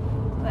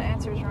wrong. The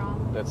answer's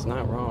wrong. That's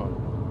not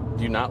wrong.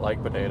 Do you not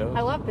like potatoes?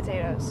 I love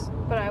potatoes,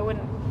 but I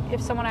wouldn't.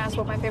 If someone asked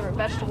what my favorite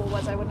vegetable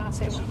was, I would not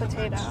say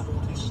potato.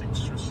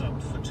 46 for a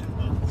sub for 2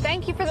 months.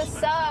 Thank you for the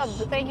sub.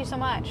 Thank you so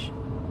much.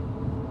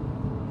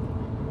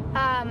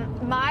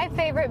 My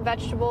favorite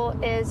vegetable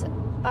is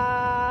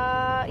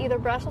either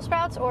Brussels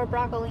sprouts or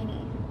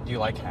broccolini. Do you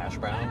like hash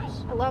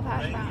browns? I love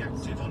hash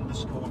browns. Radioactive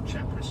 _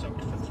 chat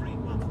resubbed for 3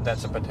 months.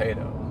 That's a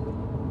potato.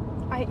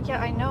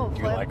 I know. Do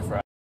you Flip. like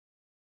fried?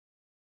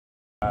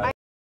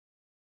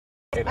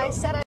 I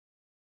said I.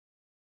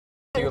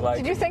 Do you like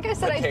Did you think I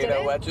said I potato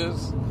didn't?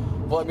 wedges?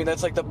 Well, I mean,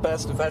 that's like the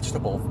best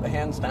vegetable,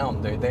 hands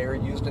down. They are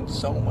used in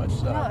so much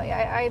stuff. No,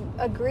 I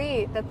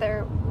agree that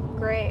they're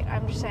great.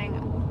 I'm just saying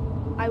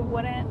I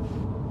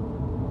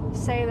wouldn't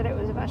say that it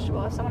was a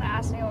vegetable. If someone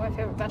asked me what my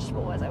favorite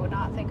vegetable was, I would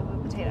not think of a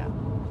potato.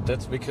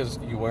 That's because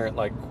you weren't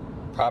like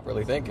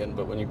properly thinking,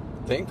 but when you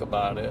think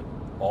about it,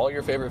 all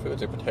your favorite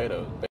foods are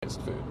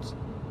potato-based foods.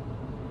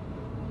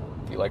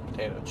 If you like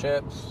potato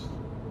chips...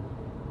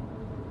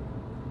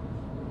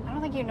 I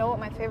don't think you know what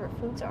my favorite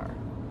foods are.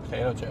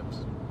 Potato chips.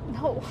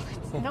 No,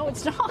 no,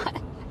 it's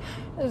not.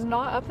 It's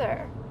not up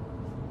there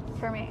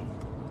for me.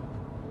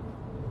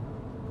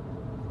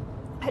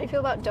 How do you feel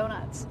about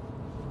donuts?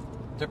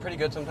 They're pretty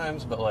good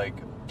sometimes, but like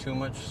too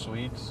much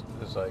sweets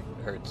is like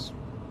hurts.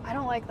 I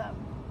don't like them.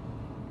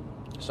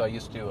 So I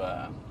used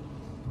to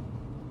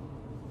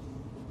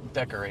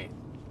decorate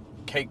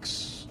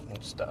cakes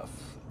and stuff,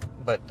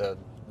 but the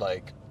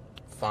like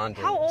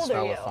fondant How old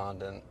smell are you? of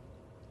fondant.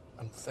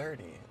 I'm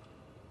 30.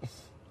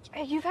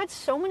 Hey, you've had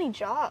so many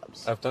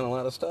jobs. I've done a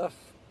lot of stuff.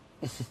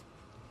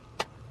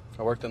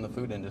 I worked in the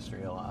food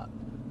industry a lot.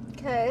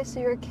 Okay,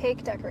 so you're a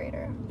cake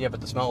decorator. Yeah,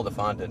 but the smell of the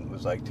fondant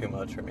was like too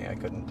much for me. I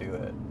couldn't do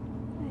it.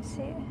 I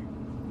see.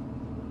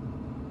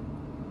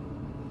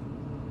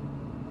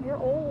 You're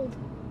old.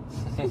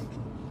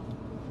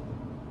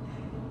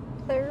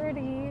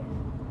 30.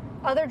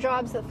 Other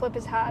jobs that Flip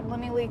has had, let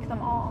me leak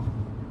them all.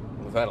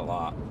 We've had a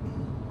lot.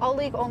 I'll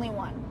leak only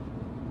one.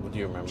 Would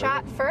you remember?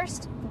 Chat,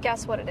 first,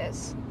 guess what it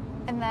is.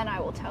 And then I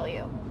will tell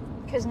you.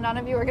 Because none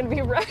of you are going to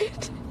be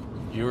right.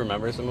 You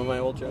remember some of my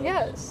old jokes?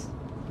 Yes.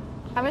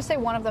 I'm going to say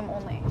one of them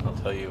only. I'll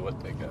tell you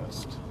what they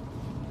guessed.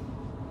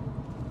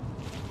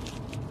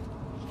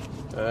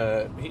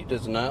 He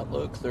does not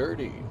look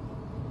 30.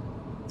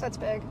 That's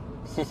big.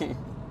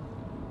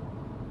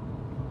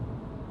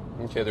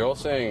 Okay, they're all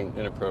saying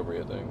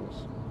inappropriate things.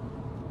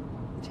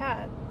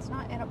 Chat, it's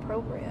not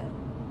inappropriate.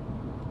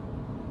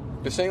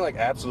 They're saying like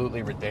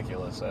absolutely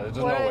ridiculous. There's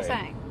What no are way. they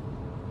saying?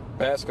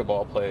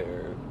 Basketball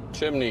player,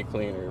 chimney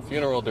cleaner,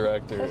 funeral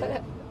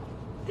director.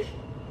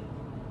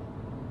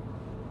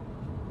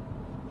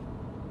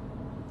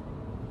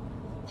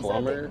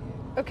 Plumber.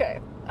 Okay.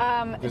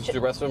 Because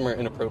the rest of them are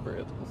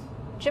inappropriate.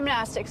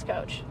 Gymnastics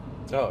coach.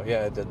 Oh,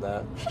 yeah, I did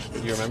that. Do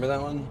you remember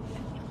that one?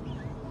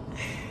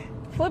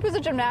 Flip is a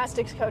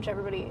gymnastics coach,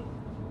 everybody.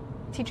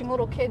 Teaching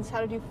little kids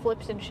how to do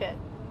flips and shit.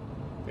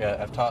 Yeah,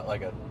 I've taught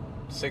like a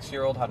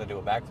 6-year-old how to do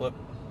a backflip.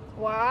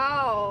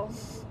 Wow.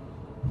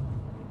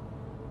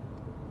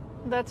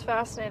 That's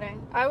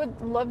fascinating. I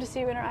would love to see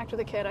you interact with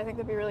a kid. I think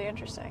that'd be really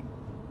interesting.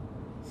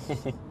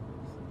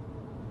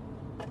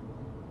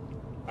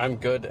 I'm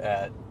good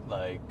at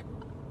like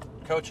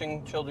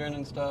coaching children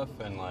and stuff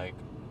and like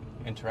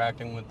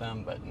interacting with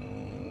them, but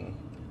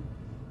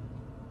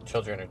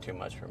children are too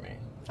much for me.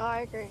 Oh,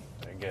 I agree.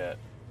 I get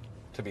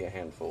to be a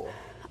handful.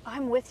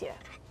 I'm with you.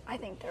 I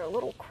think they're a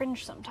little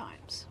cringe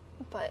sometimes,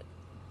 but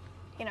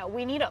you know,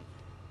 we need them.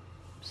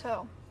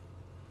 So,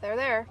 they're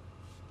there.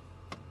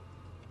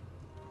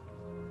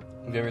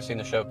 Have you ever seen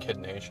the show Kid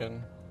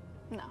Nation?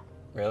 No.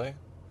 Really?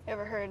 You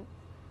ever heard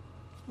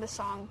the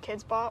song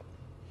Kids Bop?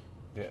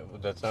 Yeah, well,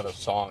 that's not a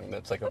song,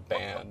 that's like a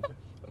band.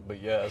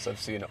 But yes, I've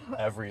seen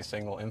every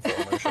single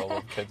infomercial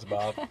of Kids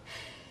Bop.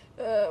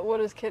 What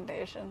is Kid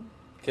Nation?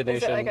 Kid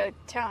Is it Nation. like a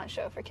talent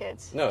show for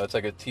kids? No, it's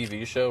like a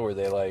TV show where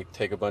they like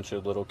take a bunch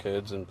of little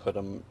kids and put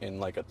them in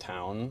like a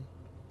town,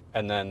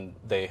 and then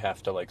they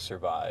have to like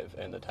survive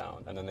in the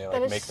town, and then they like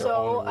That is make their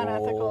so own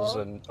unethical. rules.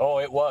 And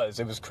it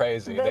was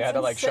crazy. They That's had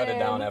to like shut it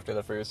down insane. after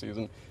the first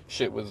season.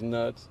 Shit was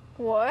nuts.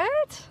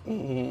 What?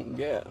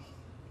 Yeah,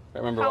 I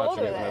remember How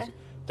watching old it. were When I was,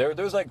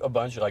 there was like a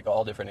bunch of like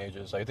all different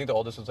ages. I think the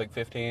oldest was like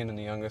 15, and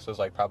the youngest was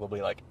like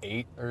probably like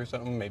 8 or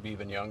something, maybe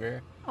even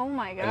younger. Oh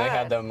my god. And they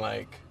had them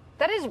like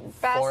That is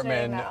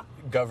fascinating foreman,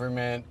 though.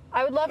 government.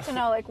 I would love to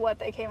know like what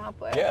they came up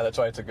with. Yeah, that's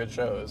why it's a good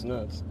show. It's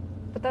nuts.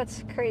 But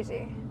that's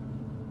crazy.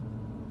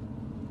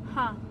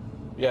 Huh.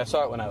 Yeah, I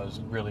saw it when I was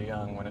really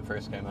young, when it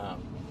first came out.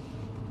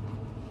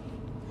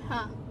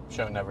 Huh.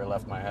 Show never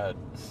left my head.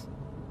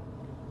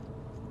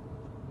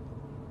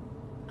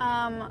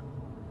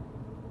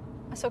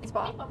 So Kids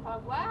Bop.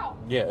 Wow.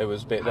 Yeah, it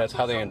was. That's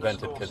how they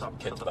invented Thunderstorms up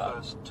Kids for the Bop.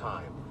 first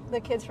time. The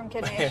kids from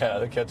Kid Nation. Yeah,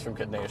 the kids from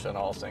Kid Nation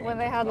all singing. When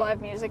they Kids had Bop.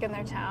 live music in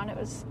their town, it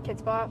was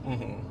Kids Bop.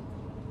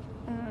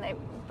 Mm-hmm. And then they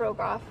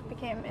broke off,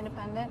 became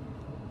independent.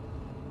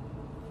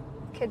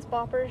 Kids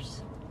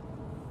Boppers.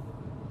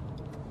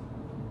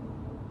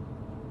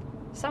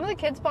 Some of the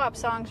Kids Bop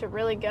songs are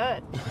really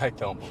good. I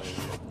don't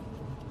believe it.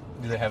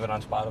 Do they have it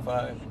on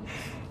Spotify?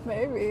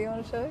 Maybe. You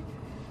want to check?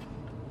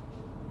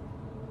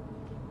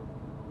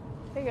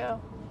 There you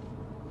go.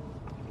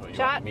 Oh, you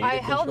Chat, want me I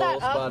to held control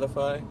that up.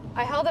 Spotify?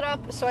 I held it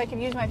up so I could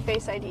use my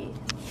Face ID.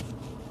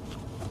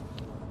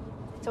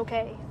 It's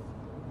okay.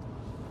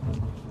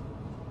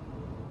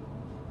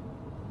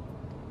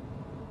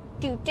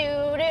 Do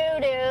do do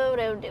do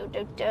do do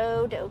do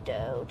do do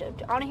do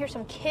do. I want to hear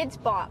some Kids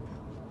Bop,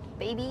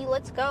 baby.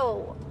 Let's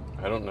go.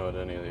 I don't know what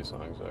any of these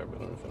songs are,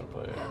 but I'm just gonna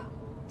play it.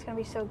 It's gonna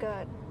be so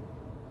good.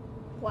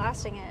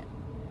 Blasting it.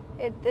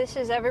 This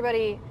is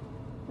everybody.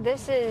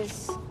 This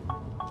is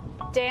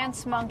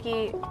Dance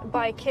Monkey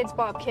by Kids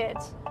Bob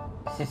Kids.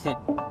 They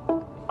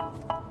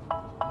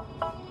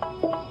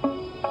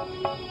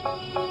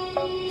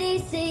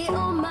say,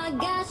 oh my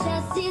gosh,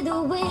 I see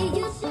the way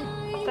you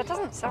shine. That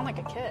doesn't sound like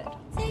a kid.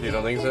 You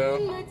don't think so?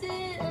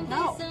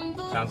 No.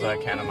 Sounds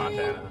like Hannah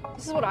Montana.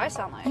 This is what I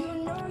sound like.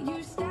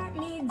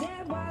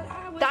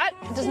 That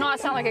does not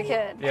sound like a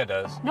kid. Yeah, it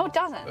does. No, it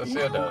doesn't. Let's see,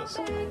 it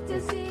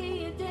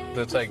does.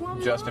 That's like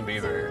Justin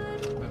Bieber.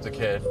 It's a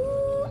kid.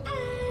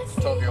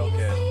 12-year-old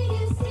kid.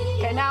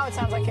 Okay, now it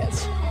sounds like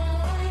kids.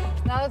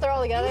 Now that they're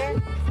all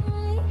together,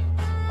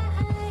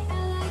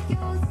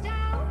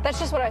 that's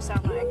just what I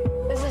sound like.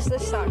 This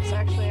sucks,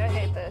 actually. I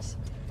hate this.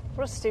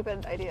 What a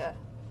stupid idea.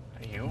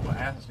 You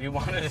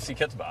wanted to see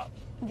Kids Bop.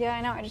 Yeah,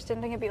 I know. I just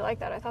didn't think it'd be like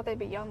that. I thought they'd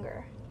be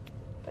younger.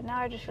 But now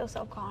I just feel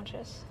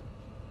self-conscious.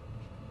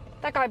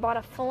 That guy bought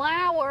a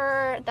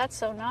flower. That's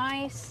so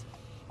nice.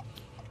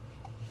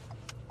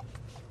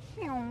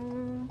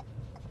 Meow.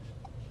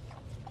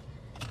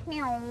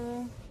 Meow.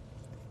 I'm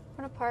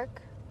gonna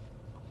park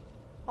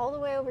all the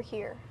way over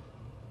here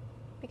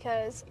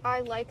because I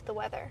like the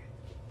weather.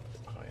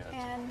 Oh, yeah,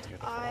 And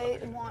beautiful I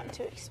weather. want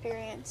to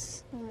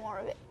experience more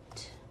of it.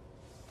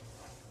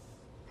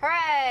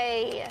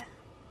 Hooray!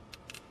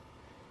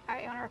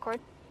 Alright, you wanna record?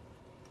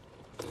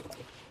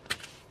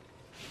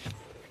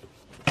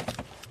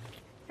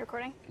 You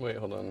recording? Wait,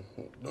 hold on.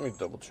 Let me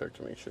double check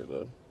to make sure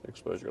the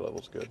exposure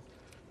level's good.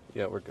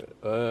 Yeah, we're good.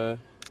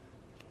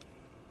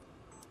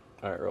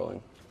 Alright,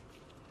 rolling.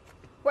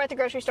 We're at the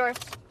grocery store.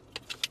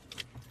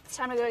 It's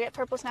time to go get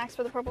purple snacks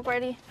for the purple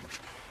party.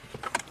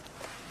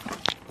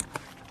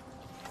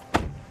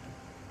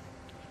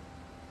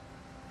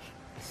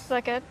 Is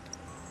that good?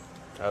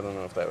 I don't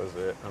know if that was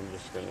it. I'm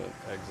just gonna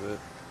exit.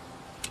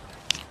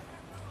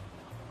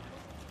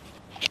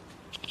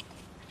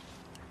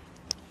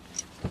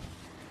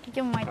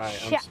 Give him my Alright,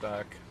 I'm check.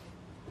 stuck.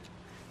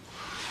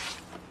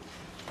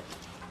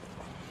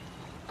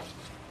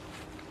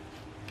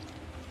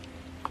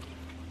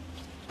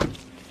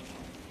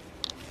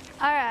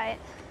 Alright.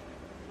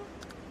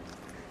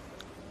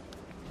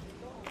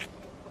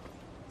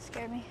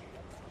 Scared me.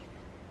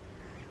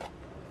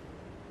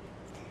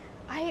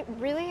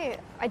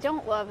 I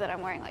don't love that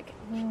I'm wearing like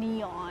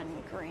neon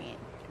green.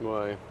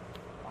 Why?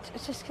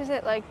 It's just because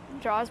it like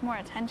draws more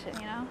attention,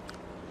 you know?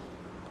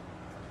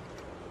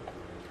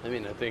 I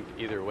mean, I think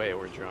either way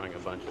we're drawing a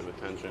bunch of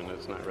attention.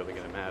 It's not really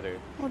gonna matter.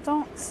 Well,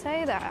 don't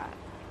say that.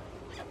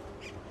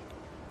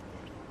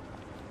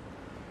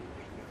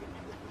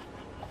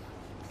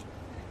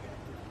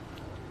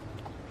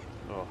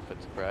 Oh,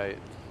 it's bright.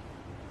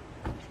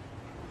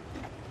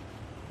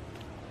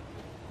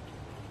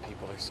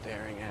 People are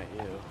staring at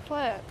you.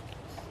 Flip.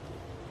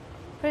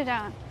 Put it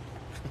down.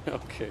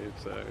 Okay,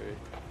 sorry.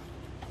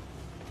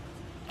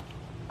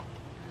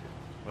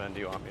 When do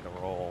you want me to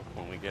roll?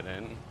 When we get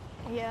in?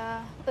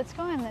 Yeah, let's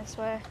go in this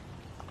way.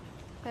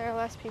 There are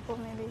less people,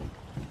 maybe.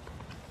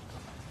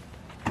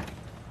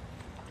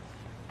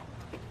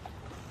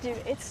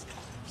 Dude, it's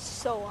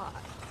so hot.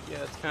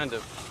 Yeah, it's kind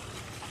of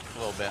a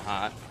little bit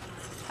hot.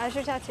 How's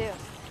your tattoo?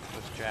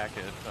 This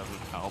jacket doesn't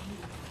help.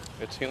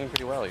 It's healing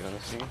pretty well, you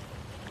wanna see?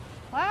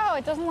 Wow,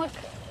 it doesn't look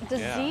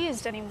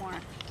diseased anymore.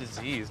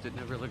 Diseased? It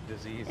never looked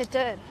diseased. It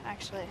did,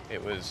 actually.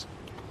 It was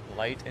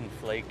light and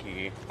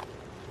flaky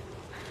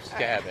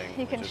scabbing,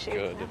 You can which is shoot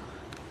good. now.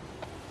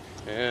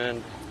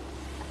 And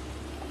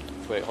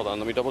wait, hold on,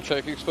 let me double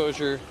check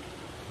exposure.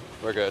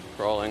 We're good,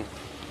 rolling.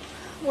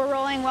 We're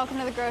rolling. Welcome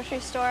to the grocery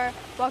store.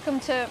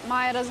 Welcome to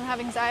Maya Doesn't Have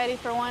Anxiety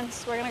for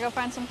once. We're gonna go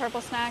find some purple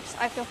snacks.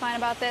 I feel fine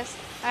about this.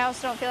 I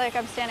also don't feel like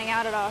I'm standing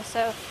out at all,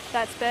 so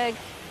that's big.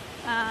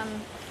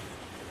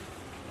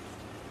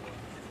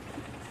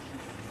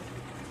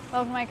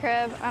 Welcome to my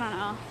crib. I don't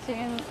know. So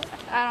I don't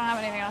have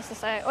anything else to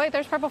say. Oh, wait,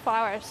 there's purple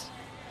flowers.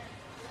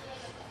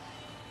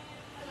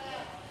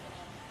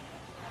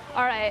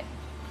 All right.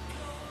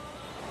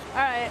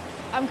 All right.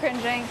 I'm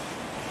cringing.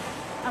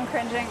 I'm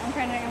cringing. I'm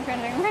cringing. I'm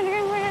cringing. I'm cringing.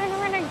 I'm cringing. I'm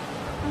cringing.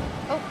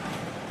 Oh.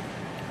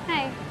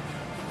 Hey.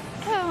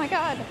 Oh my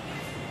God.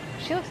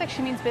 She looks like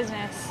she means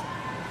business.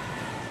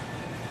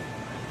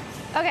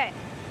 Okay.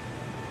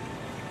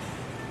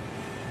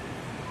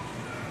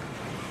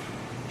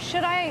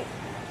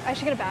 I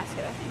should get a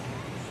basket, I think.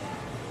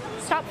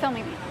 Stop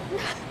filming me.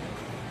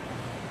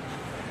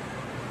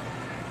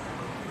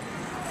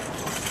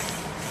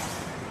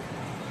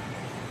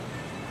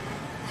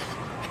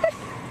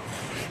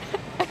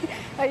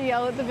 I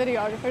yell at the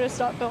videographer to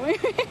stop filming me.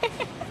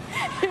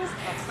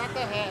 That's not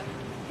the hat.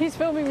 He's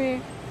filming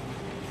me.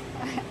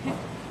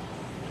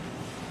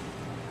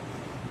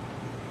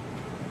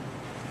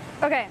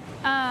 Okay,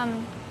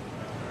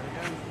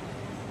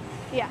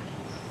 yeah.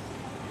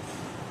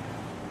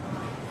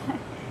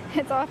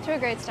 It's off to a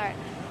great start.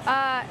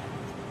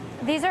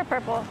 These are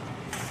purple,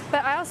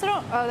 but I also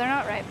don't, oh, they're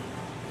not ripe.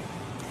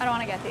 I don't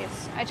want to get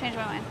these. I changed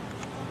my mind.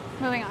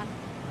 Moving on.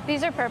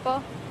 These are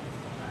purple.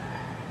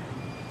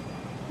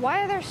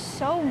 Why are there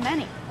so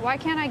many? Why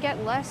can't I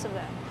get less of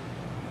them?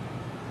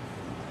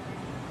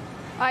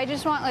 I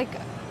just want like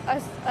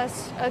a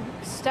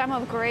stem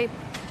of grape.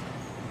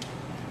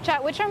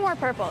 Chat, which are more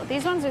purple?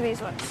 These ones or these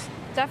ones?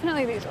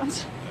 Definitely these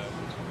ones.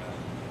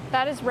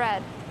 That is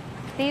red.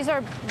 These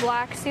are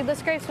black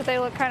seedless grapes, but they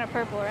look kind of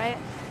purple, right?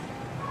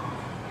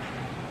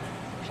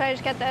 Should I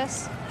just get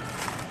this?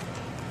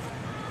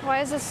 Why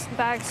is this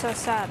bag so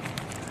sad?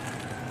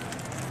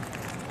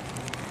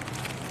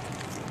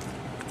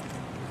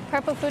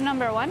 Purple food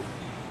number 1. All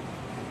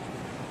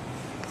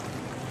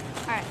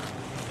right.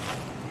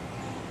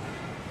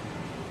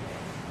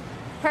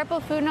 Purple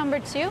food number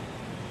 2.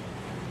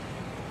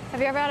 Have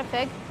you ever had a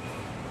fig?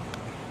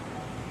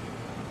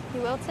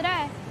 You will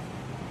today.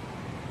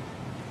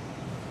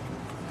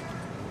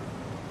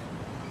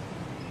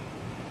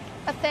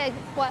 A fig,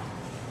 what?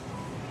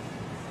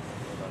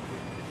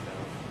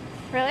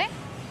 Really?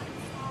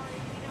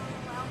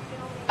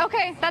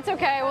 Okay, that's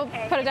okay. We'll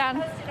put it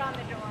down.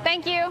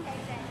 Thank you.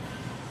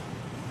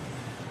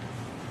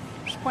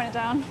 Just point it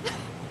down.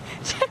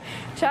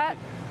 Chat,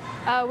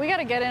 we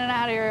gotta get in and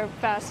out of here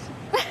fast.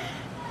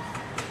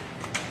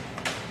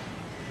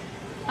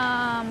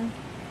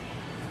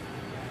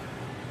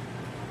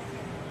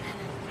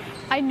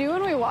 I knew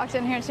when we walked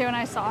in here too, and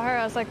I saw her,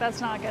 I was like,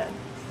 that's not good.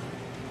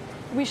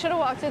 We should have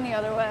walked in the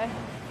other way.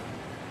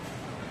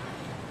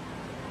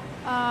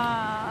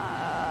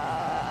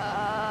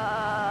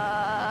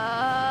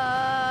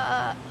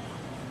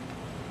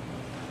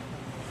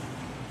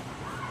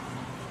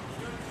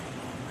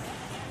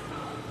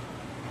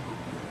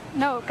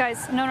 No,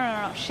 guys,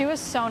 no. She was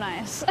so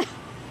nice.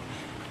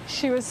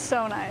 She was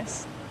so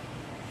nice.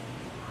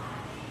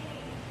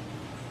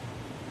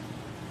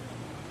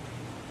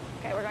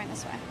 Okay, we're going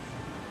this way.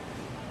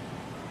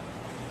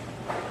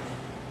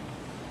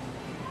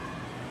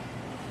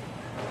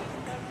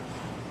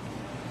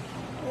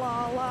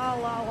 La la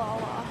la la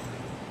la.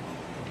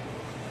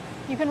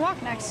 You can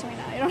walk next to me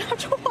now. You don't have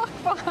to walk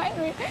behind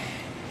me.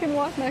 You can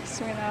walk next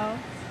to me now.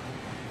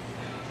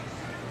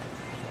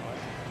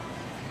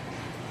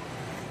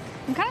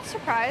 I'm kind of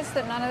surprised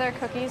that none of their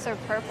cookies are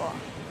purple.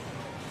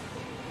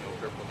 No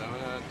purple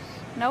donuts.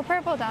 No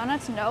purple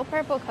donuts, no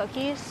purple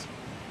cookies.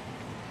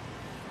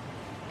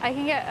 I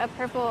can get a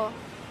purple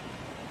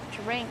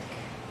drink.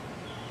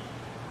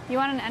 You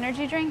want an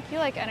energy drink? You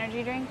like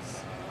energy drinks?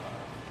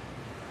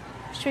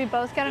 Should we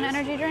both get an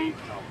energy drink?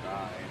 I'll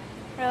die.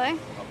 Really?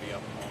 I'll be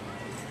up all night.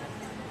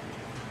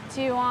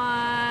 Do you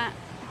want...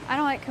 I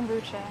don't like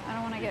kombucha. I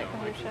don't want to get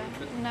don't like kombucha.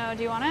 kombucha? No,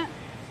 do you want it?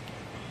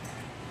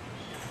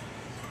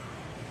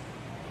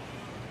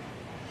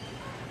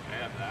 I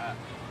have that.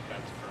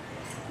 That's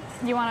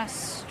purple. You want a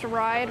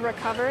Stride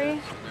Recovery? Never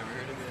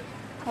heard of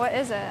it. What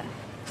is it?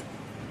 It's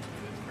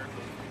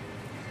purple.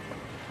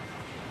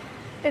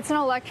 It's an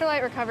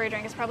electrolyte recovery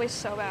drink. It's probably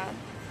so bad.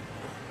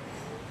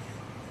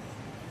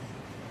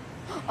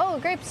 Oh,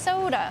 grape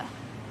soda.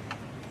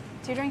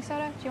 Do you drink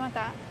soda? Do you want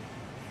that?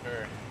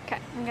 Sure. Okay,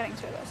 I'm getting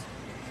 2 of those.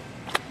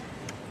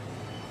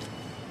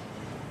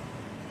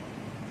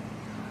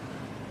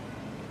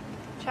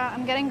 Chat,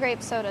 I'm getting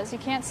grape sodas. You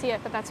can't see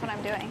it, but that's what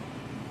I'm doing.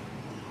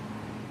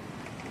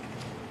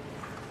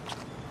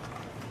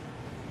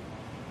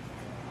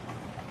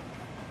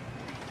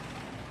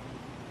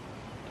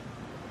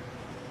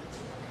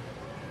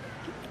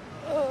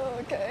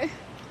 Okay.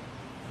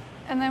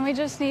 And then we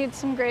just need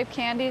some grape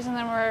candies, and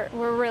then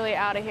we're really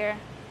out of here.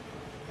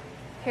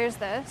 Here's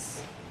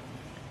this.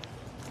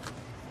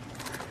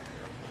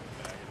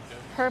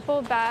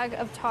 Purple bag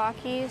of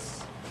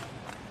Takis.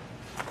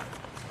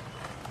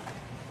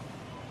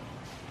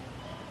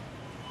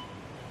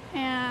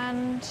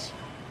 And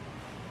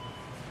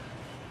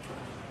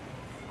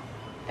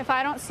if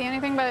I don't see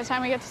anything by the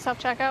time we get to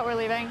self-checkout, we're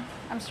leaving.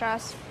 I'm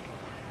stressed.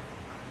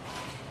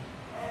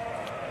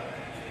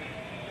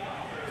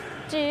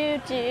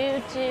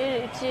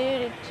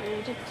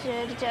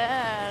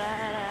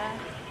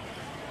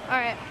 All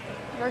right,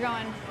 we're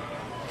going.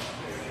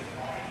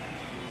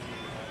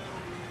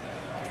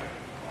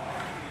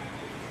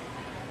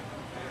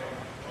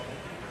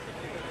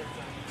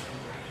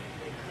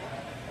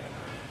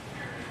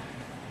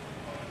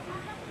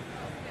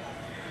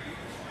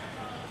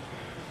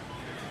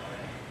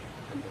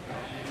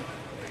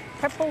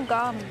 Purple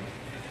gum.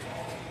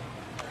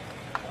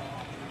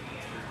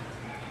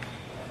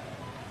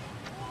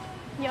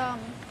 Yum.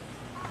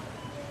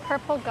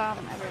 Purple gum,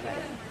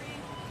 everybody.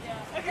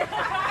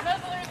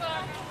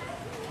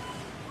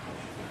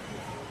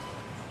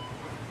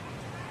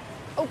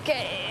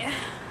 Okay.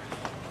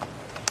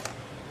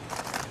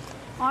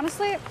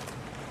 Honestly,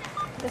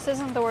 this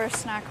isn't the worst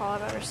snack haul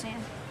I've ever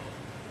seen.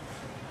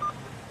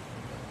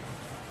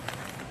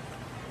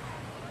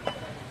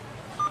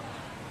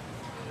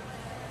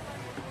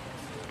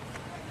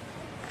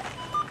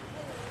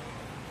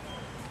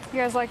 You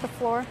guys like the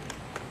floor?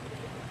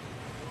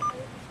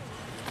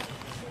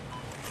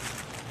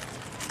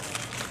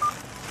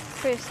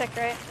 Pretty sick,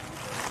 right?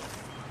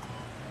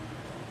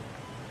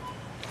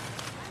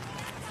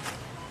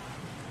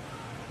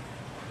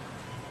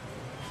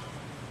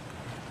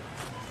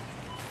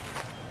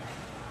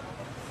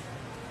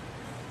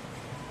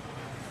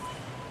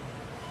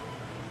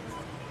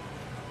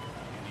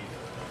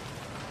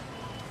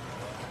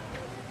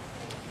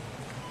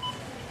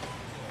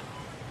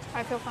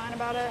 I feel fine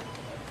about it.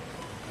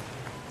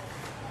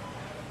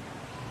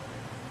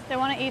 They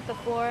want to eat the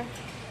floor.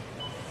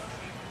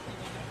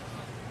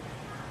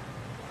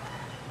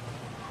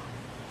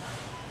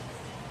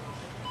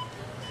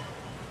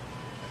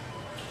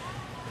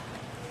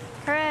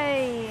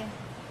 Hooray!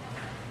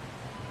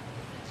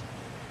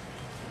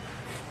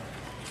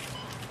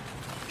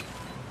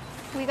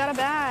 We got a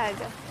bag.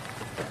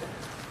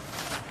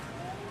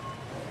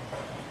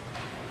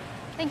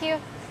 Thank you.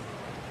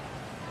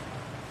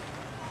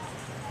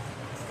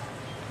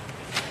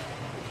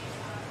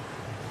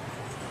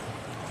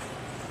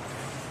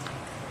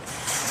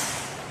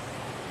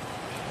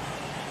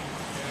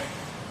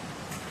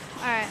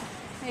 All right,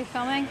 are you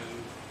filming?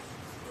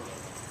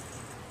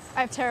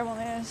 I have terrible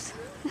news.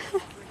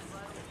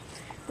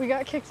 We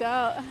got kicked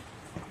out.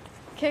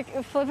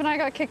 Flip and I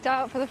got kicked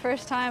out for the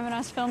first time in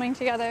us filming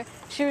together.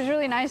 She was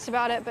really nice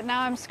about it, but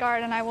now I'm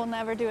scarred and I will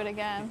never do it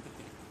again.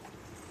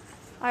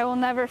 I will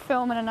never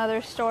film in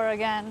another store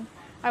again.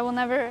 I will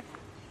never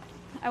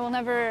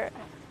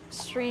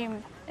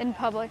stream in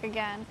public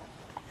again.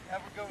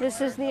 This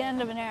is the end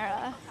of an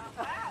era.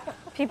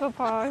 People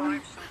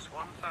pog.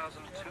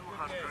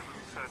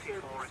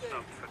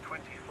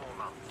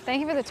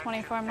 Thank you for the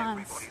 24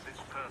 months.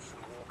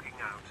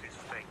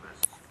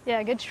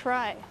 Yeah, good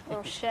try,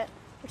 little shit.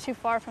 We're too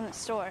far from the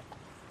store.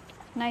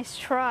 Nice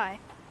try.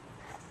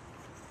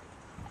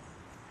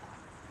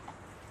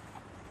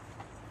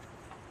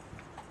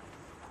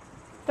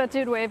 That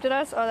dude waved at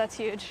us? Oh, that's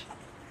huge.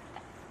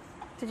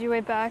 Did you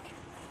wave back?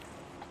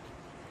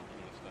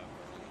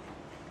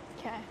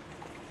 Okay.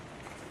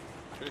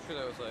 Pretty sure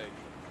that was like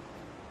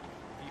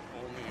the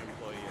only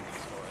employee in the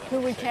store. Who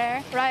would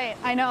care? Right,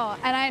 I know.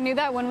 And I knew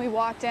that when we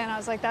walked in. I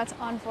was like, that's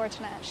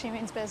unfortunate. She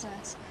means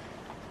business.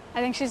 I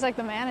think she's like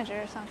the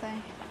manager or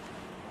something.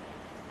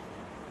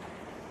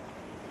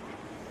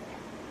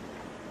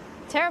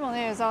 Terrible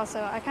news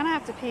also. I kind of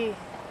have to pee.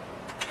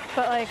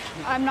 But like,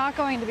 I'm not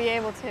going to be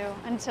able to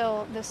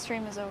until this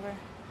stream is over.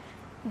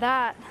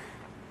 That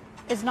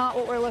is not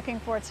what we're looking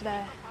for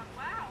today.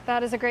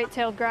 That is a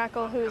great-tailed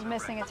grackle who is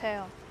missing a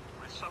tail.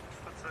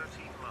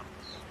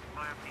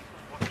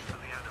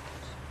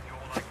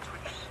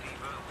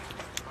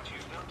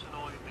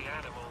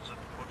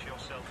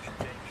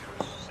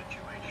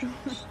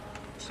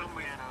 Some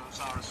weirdos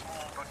are a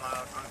small but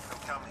loud group who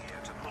come here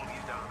to pull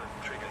you down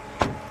and trigger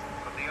you.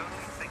 But the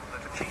only thing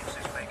that achieves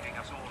is making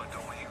us all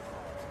adore you.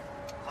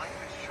 Life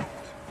is short.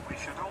 We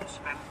should all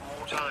spend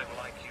more time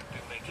like you do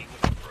making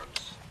a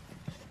difference.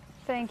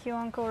 Thank you,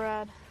 Uncle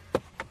Red.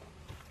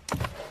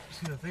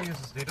 See, the thing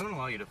is they don't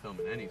allow you to film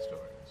in any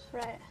stores.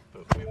 Right.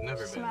 But we've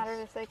never Just been. matters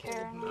if they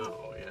care.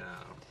 No,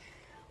 yeah.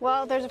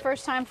 Well, there's a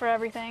first time for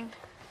everything.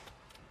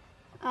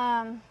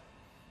 All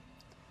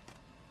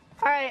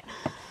right.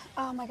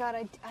 Oh my God,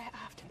 I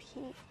have to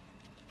pee.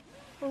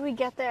 When we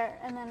get there,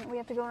 and then we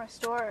have to go in a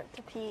store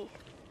to pee,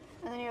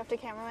 and then you have to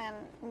cameraman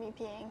me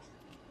peeing.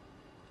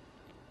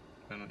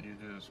 Why don't you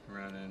just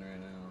run in right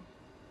now?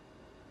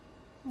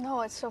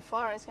 No, it's so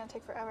far. It's gonna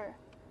take forever.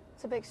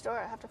 It's a big store.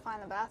 I have to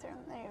find the bathroom.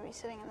 Then you're gonna be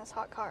sitting in this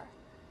hot car,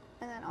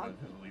 and then I'll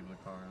just leave the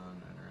car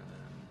on, enter, and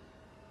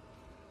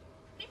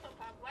then.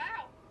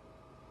 Wow.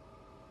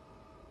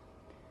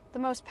 The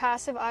most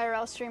passive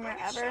IRL streamer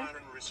ever.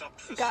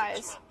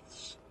 Guys,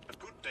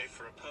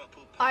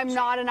 I'm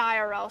not an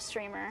IRL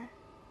streamer.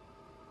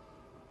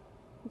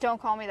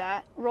 Don't call me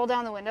that. Roll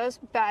down the windows.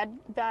 Bad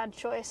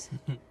choice.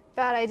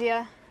 Bad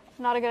idea.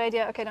 Not a good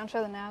idea. Okay, don't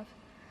show the nav.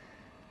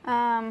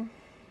 Wow.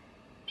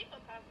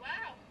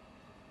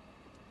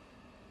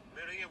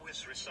 Maria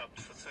was resubbed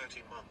for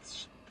 30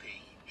 months.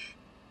 Peach.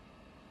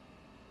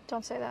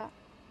 Don't say that.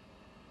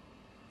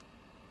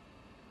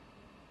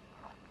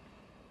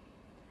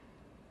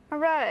 All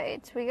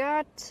right, we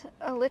got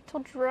a little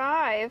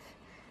drive.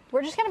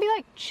 We're just gonna be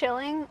like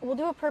chilling. We'll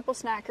do a purple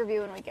snack review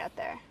when we get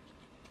there.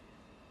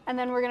 And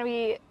then we're gonna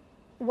be,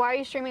 why are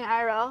you streaming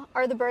IRL?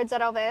 Are the birds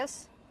at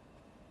Alveus?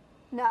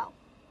 No.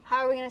 How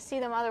are we gonna see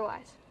them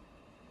otherwise?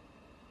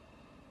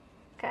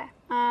 Okay,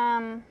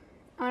 I'm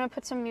gonna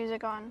put some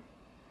music on.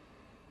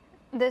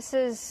 This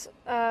is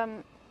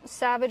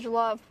Savage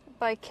Love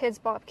by Kids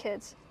Bop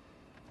Kids.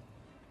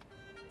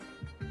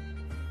 I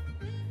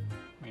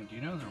mean, do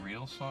you know the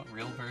real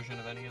version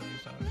of any of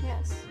these songs?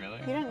 Yes. Really?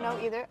 You didn't know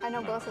either? I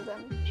know both of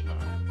them. No.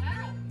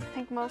 I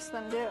think most of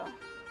them do.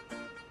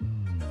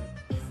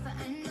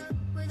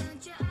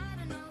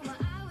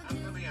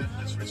 Maria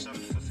was resubbed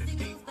for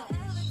 15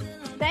 months.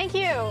 Thank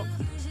you.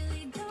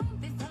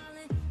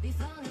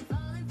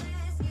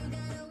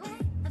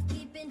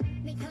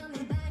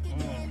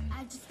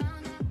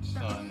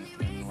 Sun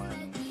and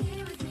Len.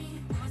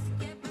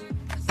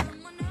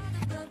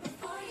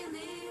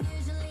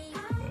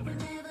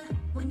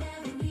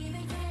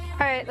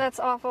 Alright, that's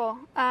awful.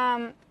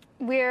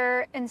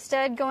 We're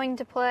instead going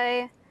to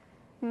play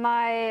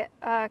my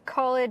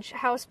college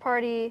house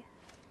party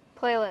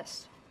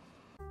playlist.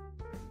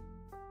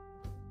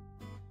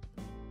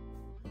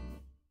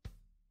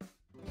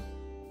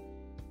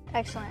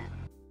 Excellent.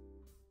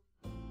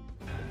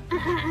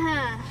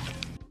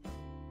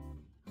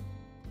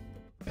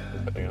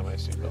 putting on my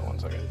seatbelt. 1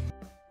 second.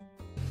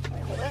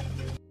 Hold it.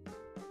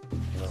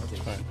 No, it's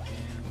fine.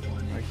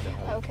 Like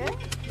that. Okay.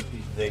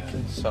 They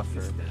can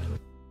suffer.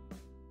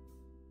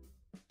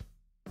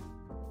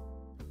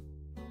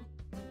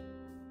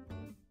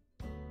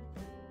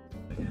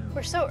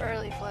 We're so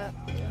early, Flip.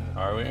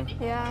 Are we?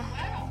 Yeah.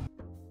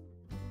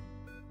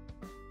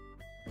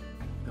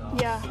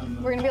 Yeah,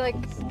 we're gonna be like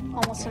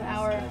almost an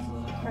hour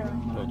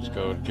early. Let's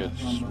go get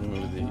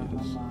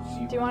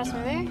smoothies. Do you want a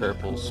smoothie?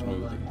 Purple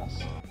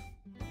smoothies.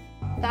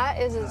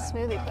 That is a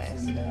smoothie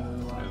place. Is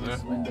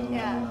it?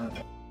 Yeah.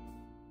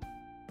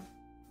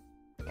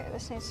 Okay,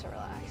 this needs to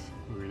relax.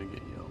 We're gonna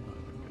get yelled at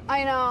again.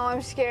 I know,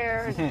 I'm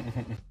scared.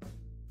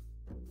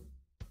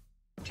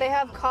 They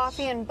have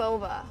coffee and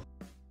boba.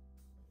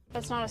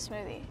 That's not a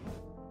smoothie.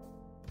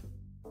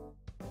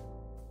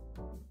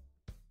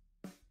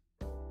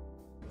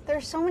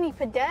 There's so many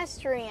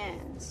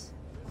pedestrians.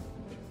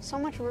 So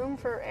much room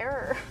for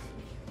error.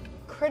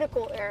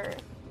 Critical error.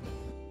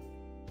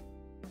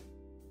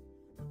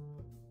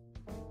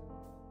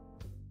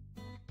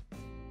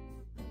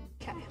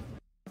 Okay.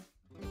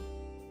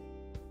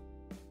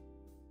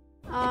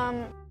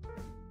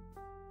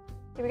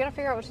 We gotta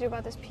figure out what to do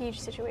about this Peach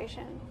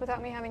situation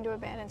without me having to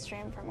abandon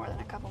stream for more than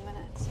a couple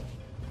minutes.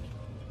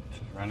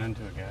 Just run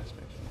into a gas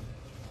station.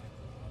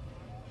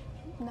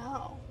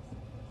 No.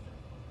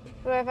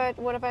 What if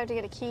I have to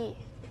get a key?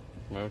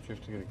 Why would you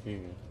have to get a key?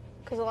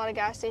 Because a lot of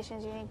gas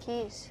stations you need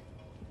keys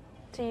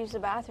to use the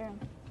bathroom.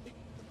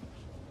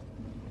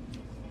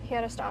 He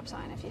had a stop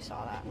sign if you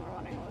saw that and were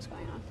wondering what was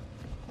going on.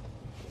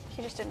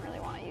 He just didn't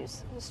really want to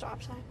use the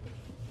stop sign.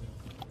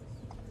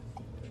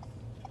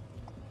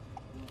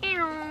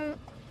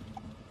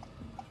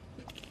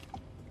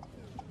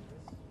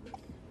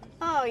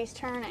 Oh, he's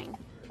turning.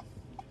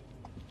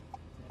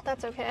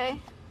 That's okay.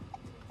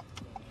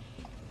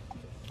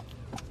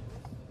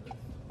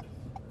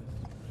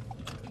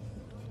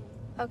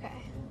 Okay.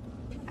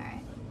 All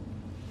right.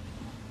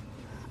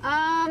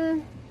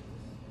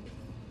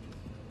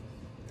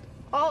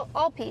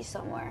 I'll pee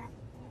somewhere.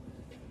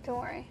 Don't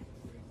worry.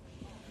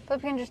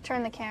 But we can just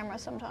turn the camera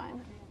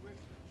sometime.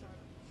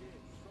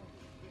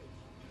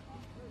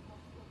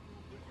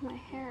 My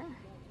hair.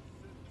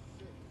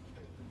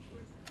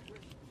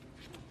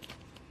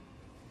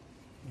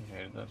 You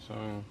hated that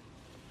song?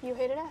 You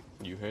hated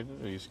it? You hated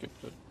it or you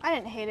skipped it? I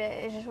didn't hate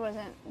it. It just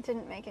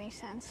didn't make any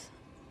sense.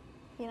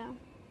 You know?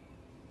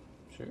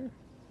 Sure.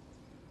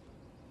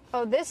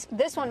 Oh, this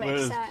one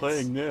makes sense. It's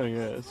playing now,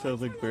 yeah. It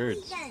sounds like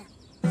birds.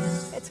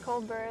 It's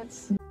called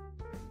Birds.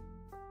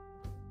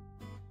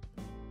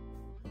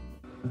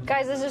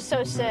 Guys, this is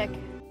so sick.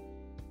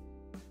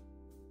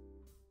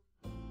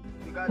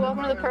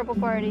 Welcome to the Purple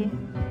Party.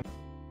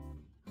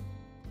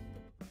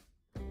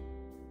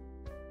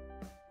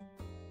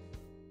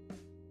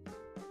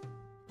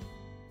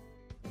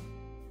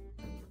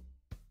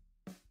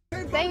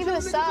 Thank you for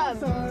the sub.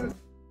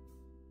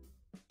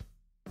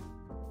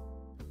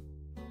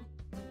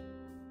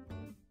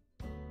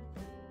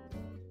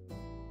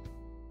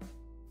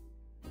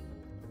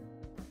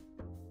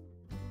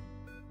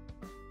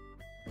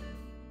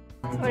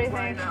 What do you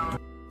think?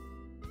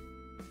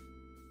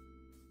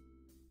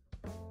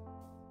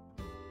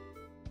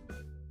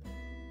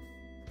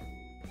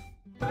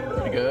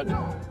 Pretty good?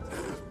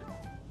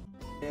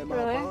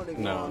 Really?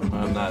 No,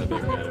 I'm not a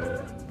big fan of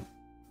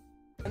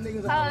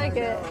it. I like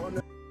it.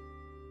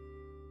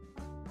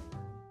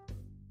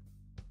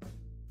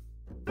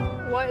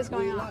 What is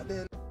going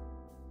on?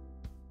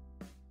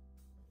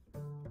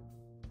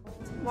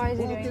 Why is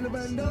he doing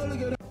this?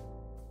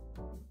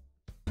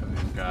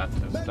 We've got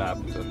to stop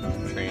the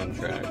train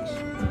tracks.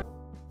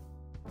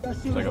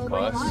 It's like a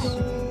bus. I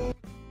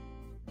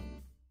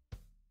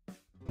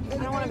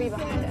don't want to be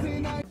behind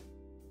him.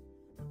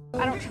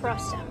 I don't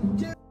trust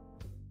him.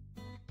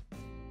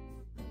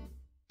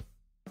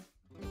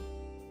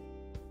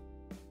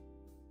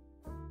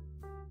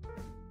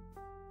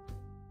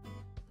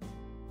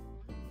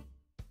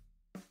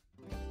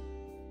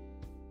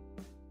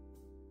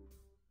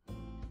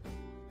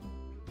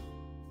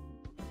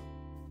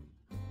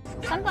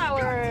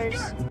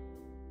 Sunflowers.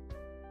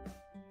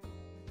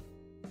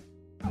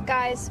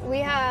 Guys, we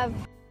have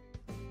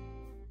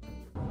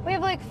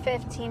like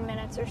 15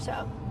 minutes or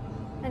so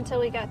until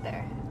we get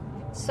there.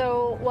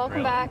 So welcome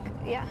Really? back.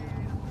 Yeah.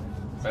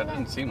 That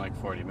didn't seem like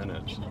 40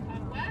 minutes.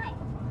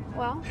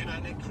 Well,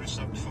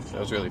 That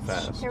was really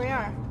fast. here we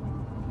are.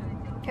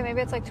 Okay,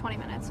 maybe it's like 20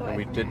 minutes away. And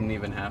we from didn't here.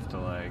 even have to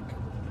like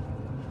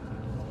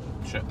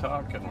shit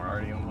talk and we're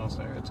already almost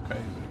there. It's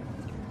crazy.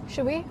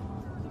 Should we?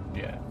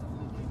 Yeah.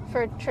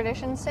 For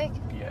tradition's sake?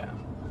 Yeah.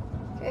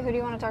 Okay, who do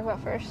you want to talk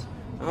about first?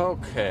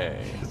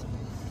 Okay.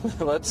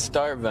 Let's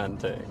start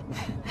venting.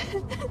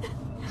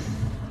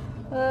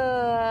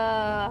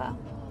 I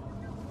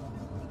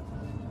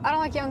don't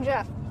like Young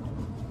Jeff.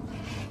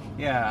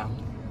 Yeah.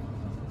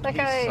 That He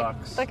guy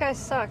sucks. That guy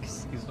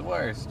sucks. He's the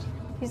worst.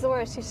 He's the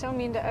worst. He's so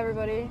mean to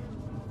everybody.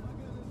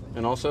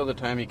 And also the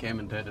time he came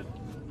and did an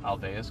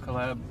Alveus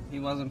collab, he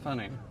wasn't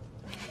funny.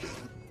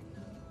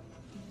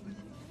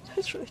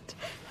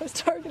 I was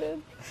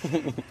targeted.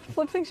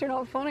 Flip thinks you're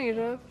not funny,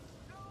 Jeff.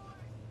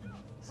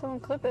 Someone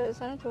clip it,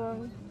 send it to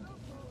him.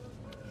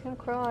 He's gonna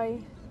cry.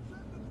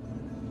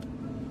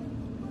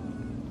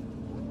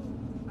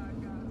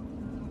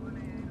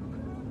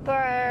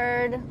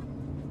 Bird.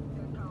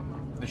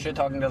 The shit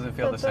talking doesn't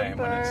feel the That's a same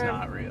when it's bird.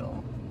 not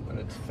real. When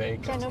it's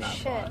fake, Yeah, it's no not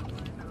shit.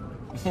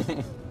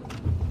 fun.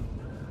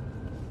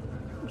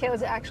 Okay,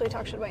 let's actually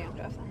talk shit about Young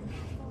Jeff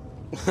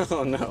then.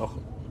 Oh no.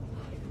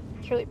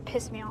 He really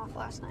pissed me off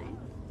last night.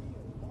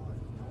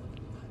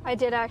 I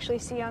did actually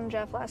see Young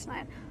Jeff last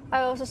night.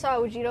 I also saw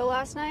Ujito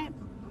last night.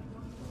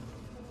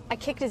 I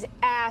kicked his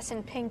ass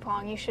in ping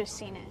pong. You should have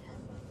seen it.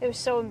 It was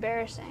so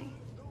embarrassing.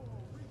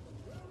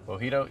 Well,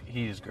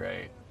 he's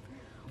great.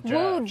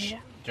 Wooj.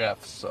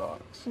 Jeff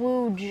sucks.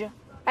 Wooj.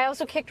 I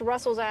also kicked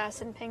Russell's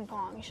ass in ping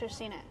pong. You should have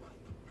seen it.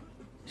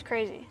 It's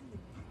crazy.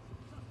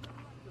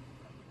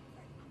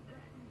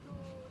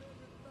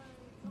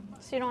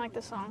 So you don't like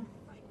this song?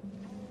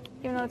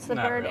 Even though it's the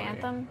Not bird really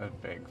anthem? a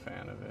big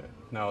fan of it.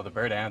 No, the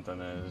bird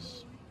anthem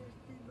is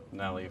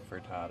Nelly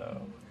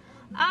Furtado.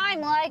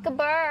 I'm like a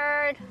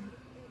bird.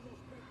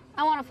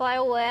 I want to fly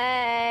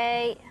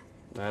away.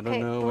 I don't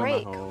Okay, know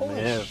brake. where my home Holy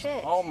is.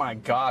 shit. Oh my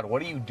god,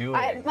 what are you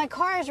doing? My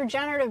car has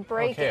regenerative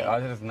braking. Okay,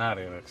 that is not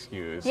an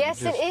excuse.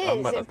 Yes, I'm it is.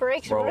 about to It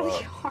brakes throw really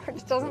up. hard.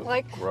 It doesn't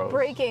like Gross.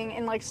 braking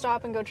in like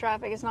stop and go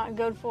traffic. It's not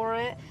good for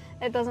it.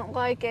 It doesn't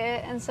like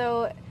it, and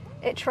so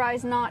it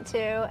tries not to,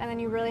 and then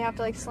you really have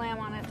to like slam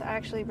on it to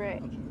actually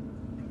brake.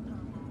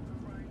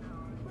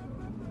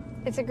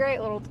 It's a great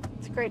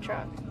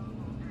truck.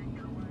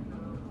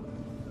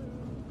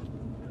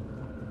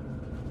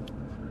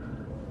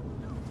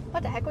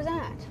 What the heck was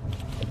that?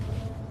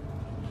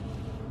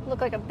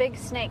 Looked like a big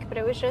snake, but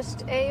it was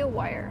just a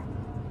wire.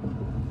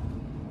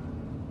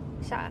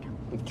 Sad.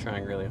 I'm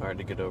trying really hard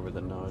to get over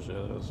the nausea.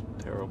 That was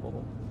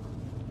terrible.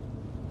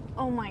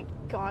 Oh my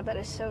god, that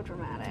is so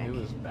dramatic. It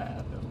was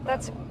bad. It was a bad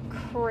That's one.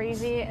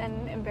 crazy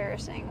and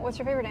embarrassing. What's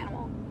your favorite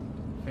animal?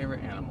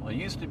 Favorite animal? It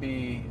used to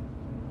be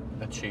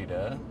a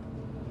cheetah.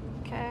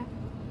 Okay.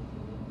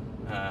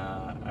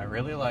 I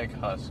really like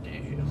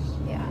huskies.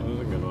 Yeah. That was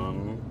a good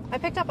one. I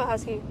picked up a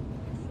husky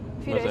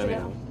a few What does days that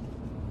ago. mean?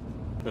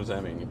 What does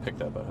that mean? You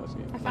picked up a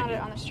husky? I found it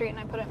on the street and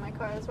I put it in my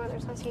car. That's why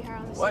there's husky hair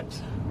on the What?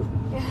 seat.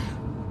 Yeah.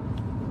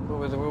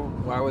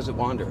 Why was it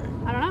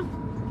wandering? I don't know.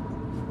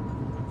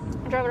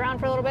 I drove around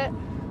for a little bit,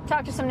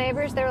 talked to some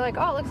neighbors. They were like,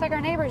 oh, it looks like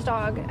our neighbor's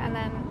dog. And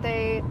then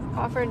they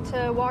offered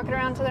to walk it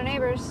around to their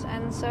neighbors.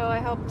 And so I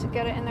helped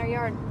get it in their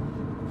yard.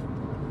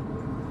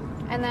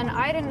 And then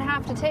I didn't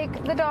have to take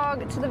the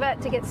dog to the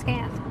vet to get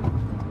scanned.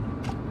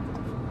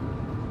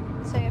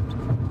 Saved.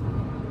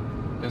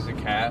 There's a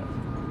cat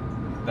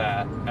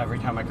that every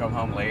time I come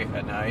home late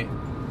at night,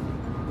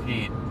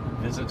 he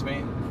visits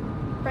me.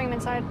 Bring him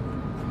inside.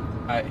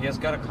 He has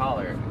got a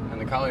collar,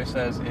 and the collar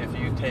says, if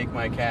you take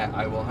my cat,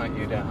 I will hunt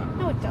you down.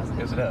 No, it doesn't.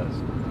 Yes, it does.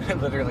 It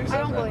literally says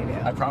don't that. believe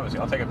you. I promise you.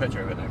 I'll take a picture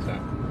of it next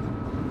time.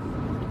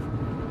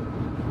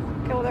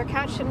 Okay, well, their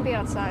cat shouldn't be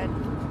outside.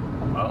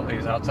 Well,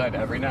 he's outside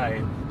every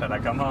night that I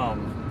come home,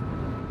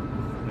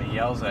 and he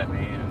yells at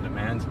me and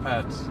demands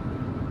pets.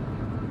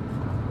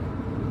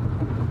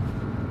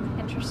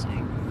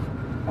 Interesting.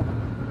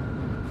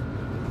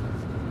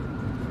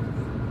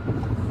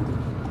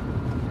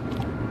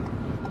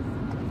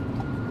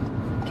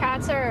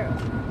 Cats are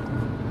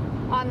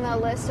on the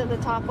list of the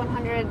top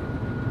 100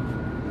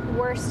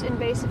 worst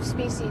invasive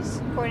species,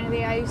 according to the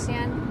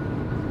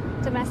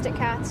IUCN. Domestic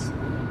cats.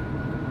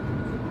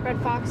 Red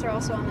fox are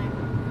also on there.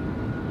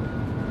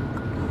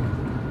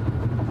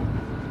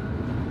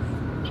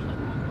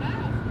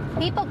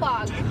 People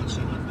bog.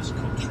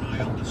 _phosphate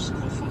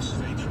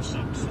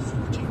subbed for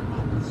 14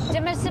 months.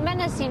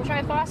 Dimethylmethane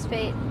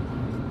triphosphate.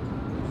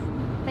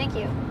 Thank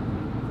you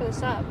for the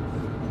sub.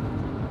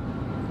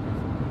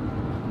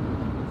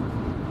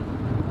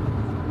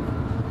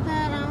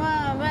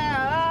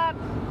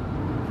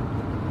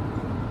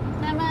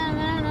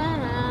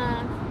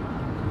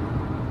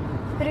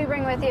 Who do you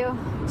bring with you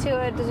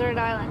to a deserted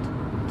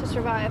island to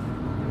survive?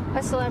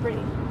 A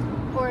celebrity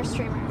or a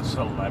streamer?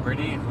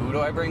 Celebrity? Who do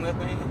I bring with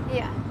me?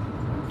 Yeah.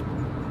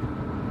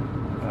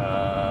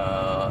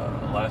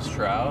 Les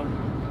Stroud.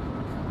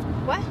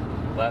 What?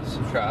 Les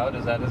Stroud,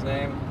 is that his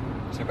name?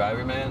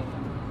 Survivor Man?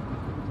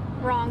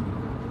 Wrong.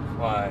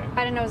 Why?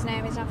 I didn't know his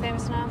name. He's not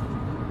famous enough.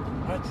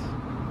 What?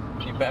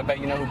 I bet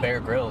you know who Bear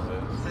Grylls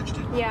is.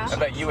 Yeah. I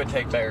bet you would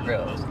take Bear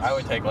Grylls. I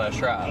would take Les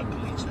Stroud.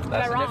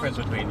 That's the wrong? difference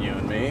between you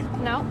and me.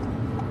 No.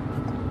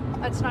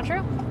 That's not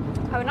true.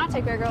 I would not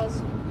take Bear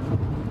Grylls.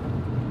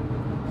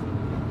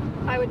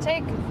 I would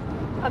take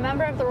a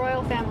member of the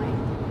royal family.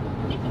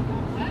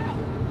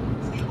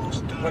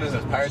 What is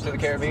this, Pirates of the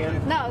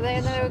Caribbean? No, they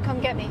would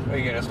come get me. Are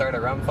you going to start a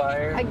rum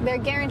fire? They're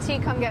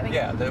guaranteed come get me.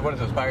 Yeah, what is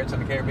this, Pirates of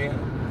the Caribbean?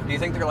 Do you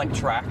think they're like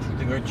tracked?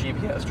 They're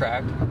GPS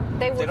tracked?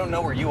 They don't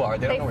know where you are.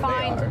 They don't know where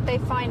they are. They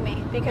find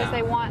me because No.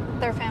 they want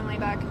their family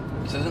back.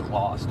 This isn't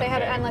Lost. They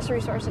had okay? endless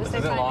resources. This They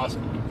isn't find Lost.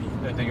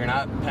 me. You're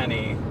not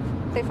Penny.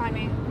 They find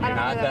me. I You're don't know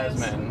not who that is.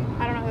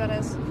 Desmond. I don't know who that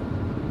is.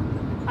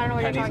 I don't know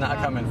what Penny's you're talking not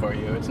about. coming for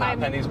you. It's not I'm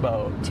Penny's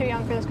boat. Too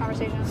young for this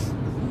conversation.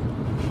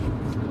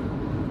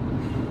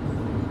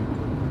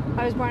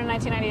 I was born in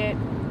 1998.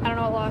 I don't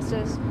know what Lost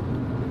is.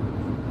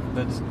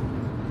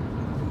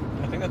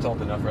 I think that's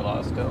old enough for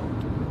Lost still.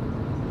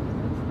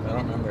 I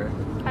don't remember.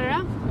 I don't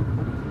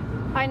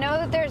know. I know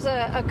that there's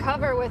a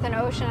cover with an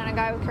ocean and a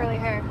guy with curly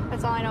hair.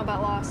 That's all I know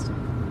about Lost.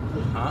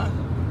 Huh?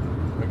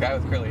 The guy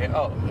with curly hair.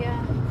 Oh,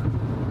 Yeah.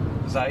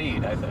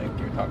 Zaid, I think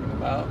you're talking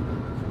about.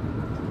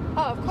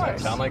 Oh, of Does that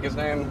course. sound like his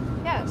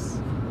name? Yes.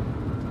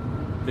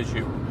 Did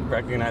you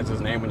recognize his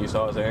name when you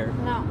saw his hair?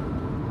 No.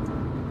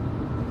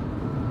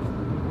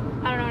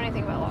 I don't know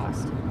anything about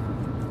Lost.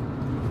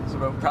 It's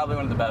probably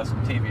one of the best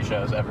TV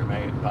shows ever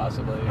made,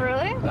 possibly.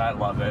 Really? I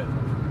love it.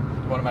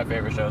 One of my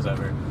favorite shows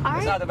ever.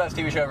 It's not the best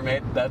TV show ever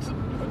made. That's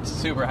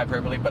super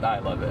hyperbole, but I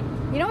love it.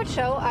 You know what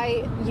show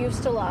I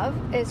used to love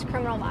is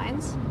Criminal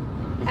Minds,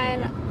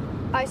 and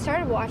I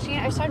started watching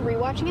it. I started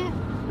rewatching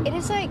it. It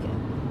is like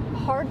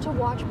hard to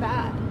watch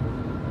bad.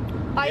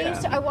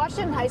 I watched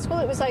it in high school.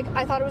 It was like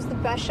I thought it was the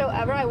best show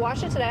ever. I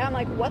watched it today. I'm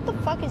like, what the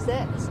fuck is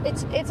this?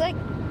 It's like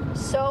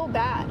so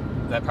bad.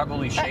 That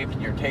probably shaped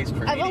your taste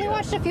for I've media. only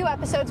watched a few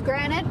episodes.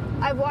 Granted,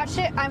 I've watched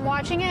it. I'm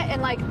watching it in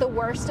like the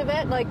worst of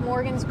it. Like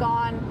Morgan's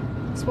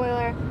gone.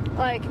 Spoiler.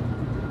 Like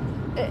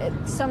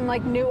some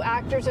like new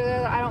actors are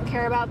there that I don't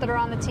care about that are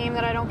on the team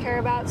that I don't care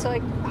about. So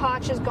like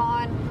Hotch is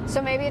gone.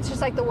 So maybe it's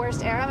just like the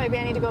worst era. Maybe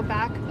I need to go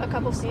back a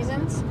couple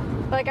seasons.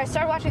 But, like I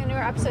started watching the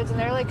newer episodes and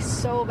they're like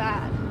so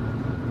bad.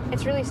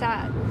 It's really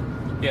sad.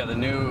 Yeah,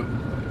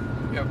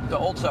 the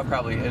old stuff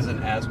probably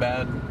isn't as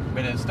bad,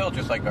 but it's still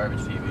just like garbage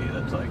TV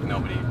that's like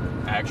nobody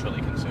actually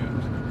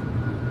consumes.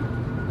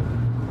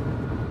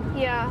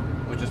 Yeah.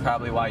 Which is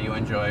probably why you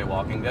enjoy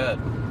Walking Dead.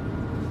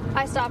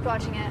 I stopped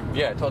watching it.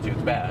 Yeah, I told you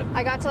it's bad.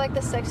 I got to like the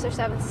 6th or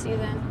 7th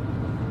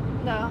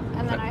season, though,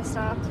 and then I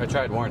stopped. I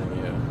tried warning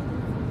you.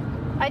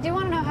 I do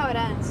want to know how it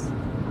ends.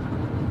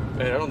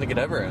 I don't think it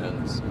ever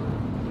ends.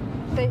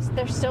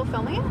 They're still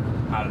filming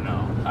it? I don't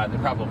know.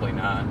 Probably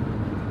not.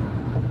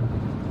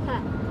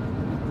 Huh.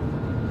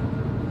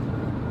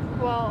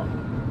 Well,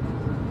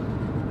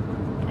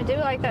 I do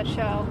like that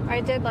show.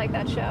 I did like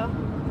that show.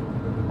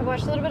 I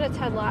watched a little bit of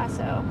Ted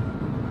Lasso.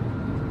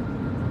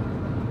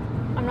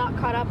 I'm not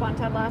caught up on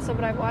Ted Lasso,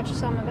 but I've watched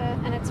some of it,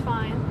 and it's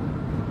fine.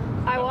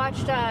 I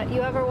watched,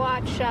 you ever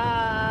watch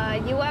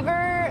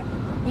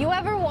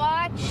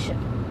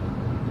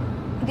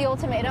The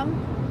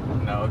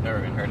Ultimatum? No, I've never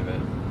even heard of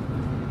it.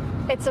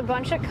 It's a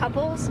bunch of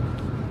couples,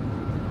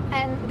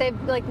 and they're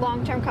like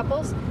long-term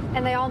couples,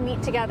 and they all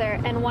meet together,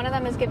 and one of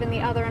them is giving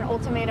the other an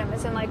ultimatum,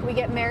 as in like, we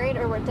get married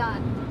or we're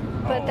done.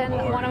 But then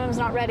Lord. one of them's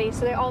not ready,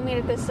 so they all meet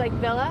at this like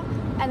villa,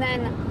 and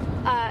then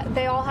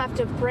they all have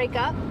to break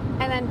up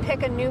and then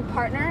pick a new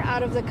partner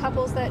out of the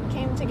couples that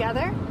came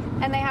together,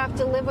 and they have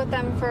to live with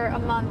them for a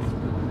month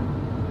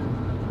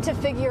to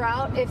figure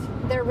out if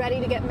they're ready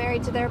to get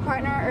married to their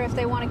partner or if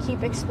they want to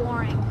keep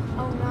exploring.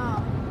 Oh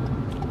no.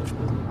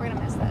 We're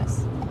gonna miss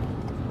this.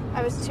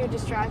 I was too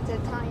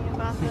distracted telling you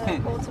about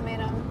the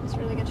ultimatum. It's a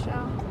really good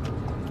show.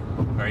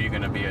 Are you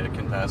going to be a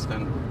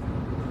contestant?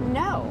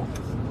 No.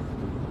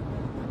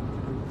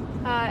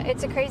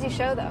 It's a crazy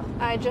show, though.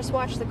 I just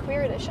watched the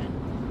queer edition.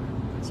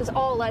 So it's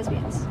all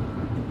lesbians.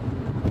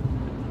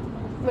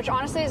 Which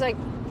honestly is like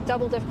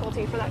double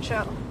difficulty for that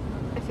show,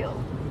 I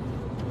feel.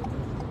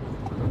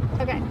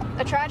 Okay.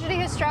 A tragedy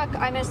has struck.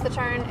 I missed the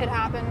turn. It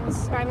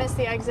happens. Or I missed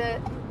the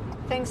exit.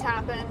 Things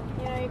happen.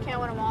 You know, you can't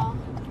win them all.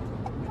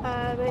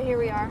 But here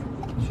we are.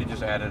 She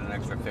just added an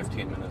extra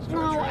 15 minutes to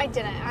No, our trip. I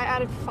didn't. I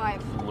added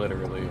 5.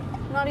 Literally.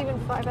 Not even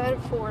 5. I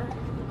added 4.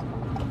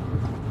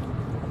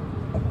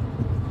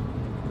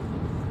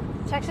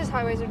 Texas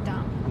highways are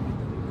dumb.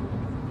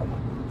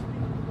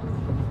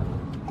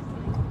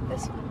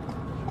 This one.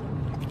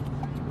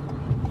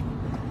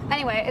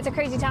 Anyway, it's a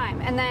crazy time.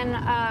 And then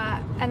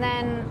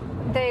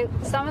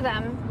some of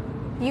them,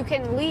 you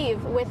can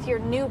leave with your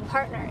new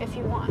partner if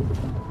you want,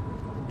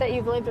 that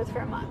you've lived with for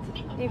a month.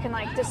 You can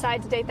like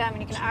decide to date them,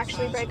 and you can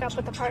actually break up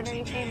with the partner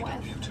you came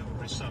with.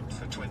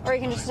 Or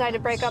you can just decide to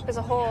break up as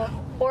a whole,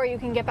 or you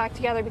can get back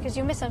together because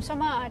you miss them so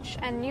much,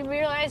 and you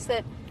realize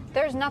that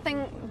there's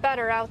nothing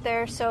better out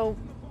there, so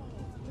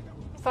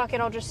fuck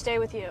it, I'll just stay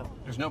with you.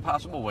 There's no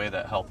possible way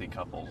that healthy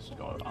couples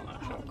go on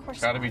that show. Of course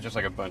It's got to not. be just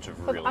like a bunch of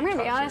Look, really I'm going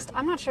to be toxic- honest,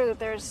 I'm not sure that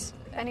there's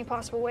any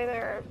possible way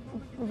there are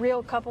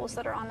real couples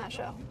that are on that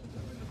show.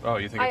 Oh,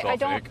 you think it's all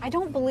fake? I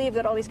don't believe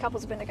that all these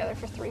couples have been together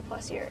for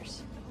 3+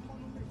 years.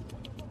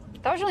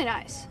 That was really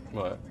nice,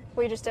 What?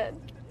 what you just did.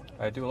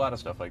 I do a lot of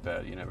stuff like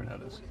that. You never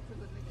notice.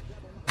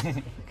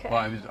 Okay.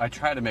 Well, I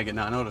try to make it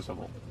not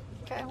noticeable.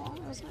 Okay, well,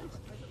 that was nice.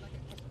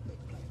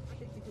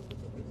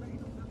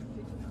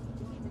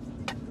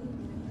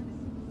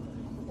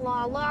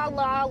 La la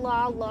la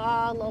la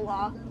la la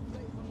la.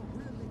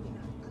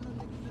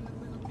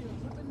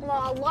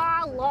 La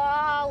la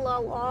la la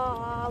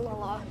la la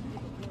la.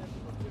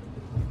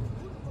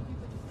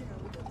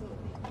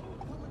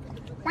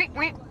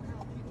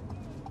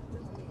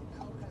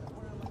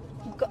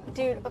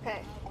 Dude,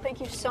 okay. Thank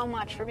you so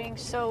much for being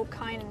so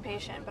kind and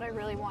patient, but I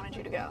really wanted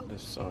you to go.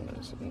 This sun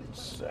is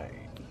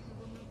insane.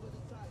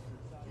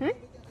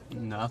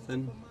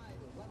 Nothing.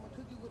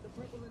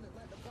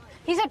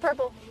 He said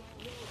purple.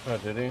 Oh,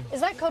 did he?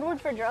 Is that code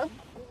word for drug?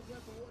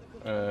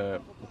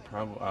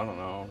 Probably, I don't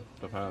know.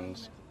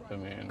 Depends. I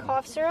mean...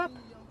 Cough syrup?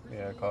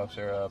 Yeah, cough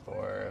syrup,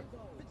 or...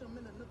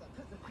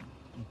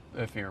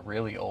 If you're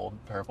really old,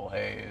 purple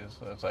haze.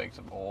 That's like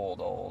some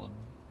old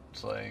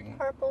slang.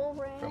 Purple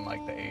rain. From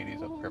like the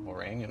 80s of Purple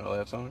Rain. You know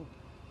that song?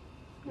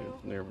 No.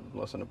 You ever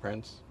listen to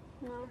Prince?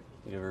 No.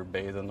 You ever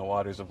bathe in the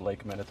waters of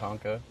Lake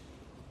Minnetonka?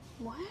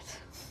 What?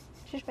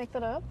 Did you just make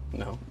that up?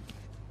 No.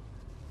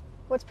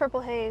 What's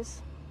purple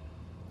haze?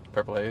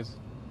 Purple haze?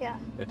 Yeah.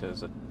 It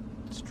is a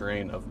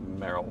strain of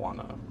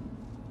marijuana.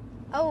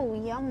 Oh,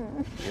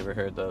 yum. You ever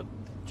heard the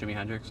Jimi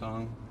Hendrix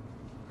song,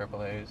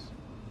 Purple Haze?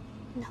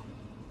 No.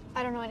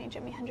 I don't know any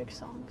Jimi Hendrix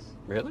songs.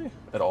 Really?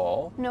 At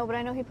all? No, but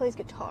I know he plays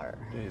guitar.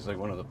 Yeah, he's like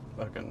one of the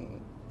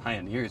fucking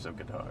pioneers of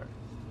guitar.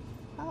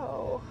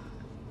 Oh.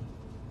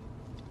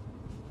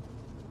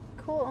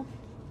 Cool.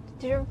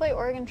 Did you ever play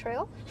Oregon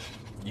Trail?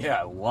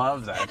 Yeah, I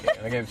love that game.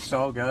 That game's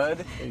so good.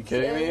 Are you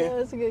kidding me? Yeah,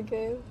 it's a good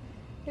game.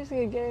 It's a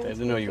good game. I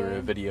didn't know you were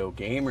a video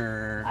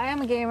gamer. I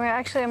am a gamer.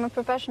 Actually, I'm a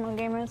professional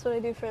gamer. That's what I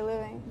do for a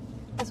living.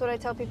 That's what I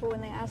tell people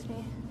when they ask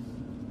me.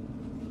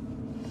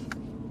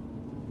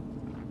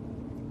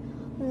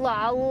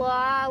 La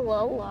la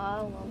la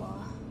la la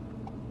la.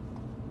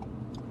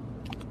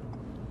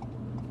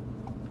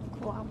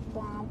 Blah,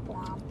 blah,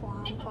 blah,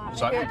 blah, blah.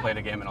 So I haven't played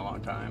a game in a long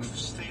time.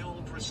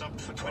 Steel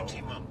resubbed for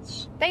 20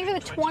 months. Thank you for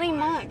the 20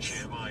 months.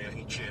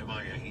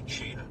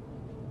 Cheer.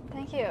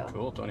 Thank you.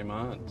 Cool, 20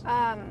 months.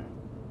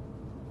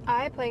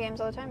 I play games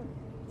all the time.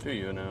 Do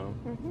you know?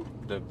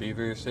 Mm-hmm. The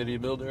Beaver City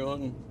Builder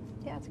one?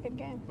 Yeah, it's a good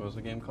game. What was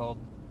the game called?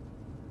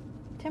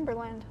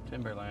 Timberland.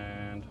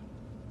 Timberland.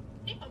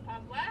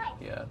 Wow.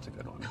 Yeah, it's a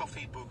good one.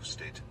 Coffee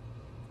boosted.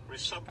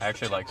 Resubbed I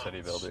actually for 2 like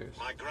City months. Builders.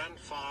 My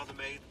grandfather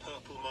made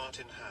Purple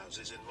Martin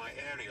houses in my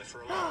area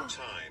for a long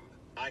time.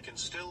 I can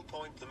still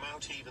point them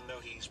out even though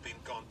he's been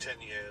gone 10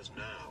 years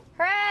now.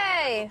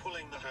 Hooray!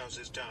 Pulling the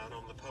houses down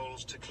on the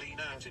poles to clean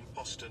out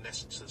imposter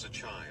nests as a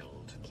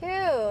child.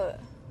 Cute.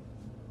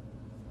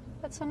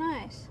 That's so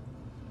nice.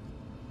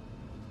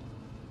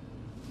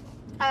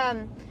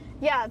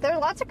 Yeah, there are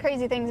lots of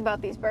crazy things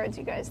about these birds,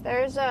 you guys.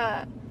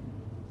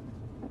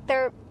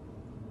 Their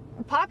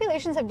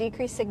populations have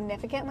decreased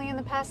significantly in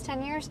the past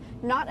 10 years.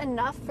 Not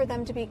enough for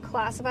them to be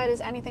classified as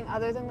anything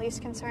other than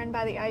least concern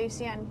by the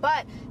IUCN.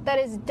 But that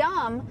is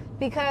dumb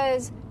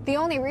because the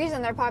only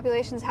reason their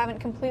populations haven't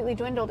completely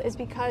dwindled is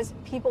because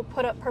people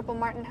put up Purple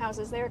Martin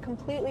houses. They are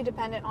completely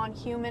dependent on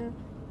human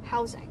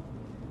housing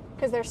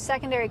because they're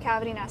secondary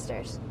cavity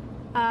nesters.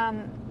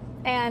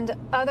 And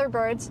other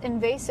birds,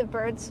 invasive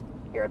birds,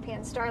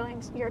 European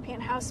starlings, European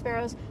house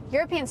sparrows.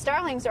 European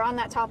starlings are on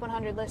that top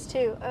 100 list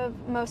too of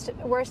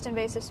worst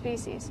invasive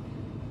species.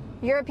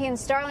 European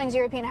starlings,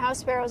 European house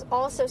sparrows,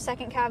 also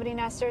secondary cavity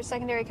nesters,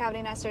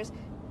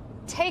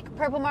 take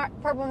Purple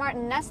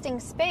Martin nesting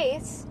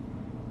space,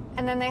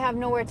 and then they have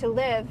nowhere to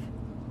live,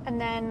 and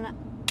then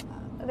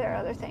there are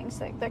other things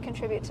that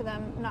contribute to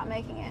them not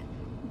making it.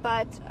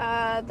 But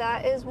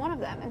that is one of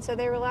them, and so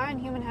they rely on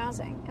human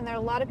housing, and there are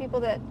a lot of people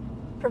that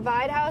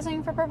provide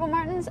housing for Purple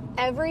Martins.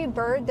 Every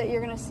bird that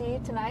you're going to see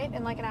tonight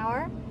in like an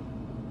hour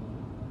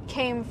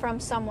came from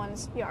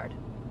someone's yard.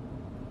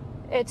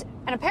 And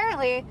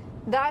apparently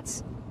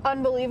that's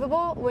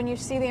unbelievable. When you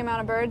see the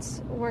amount of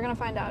birds, we're going to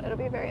find out. It'll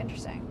be very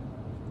interesting.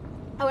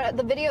 Oh,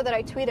 the video that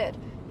I tweeted,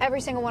 every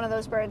single one of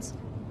those birds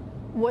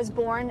was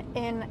born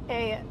in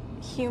a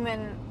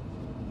human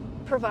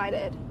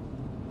provided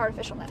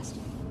artificial nest.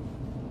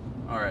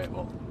 All right,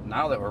 well,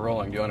 now that we're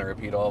rolling, do you want to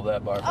repeat all of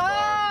that bar for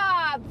bar?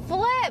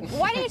 Flip!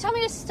 Why didn't you tell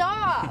me to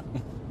stop?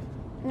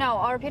 No,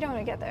 I'll repeat it when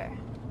we get there.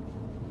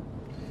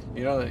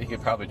 You know that you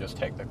could probably just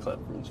take the clip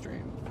from the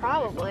stream.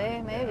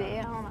 Probably, maybe,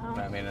 I don't know.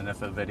 I mean, and if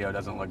the video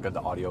doesn't look good,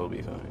 the audio will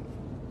be fine.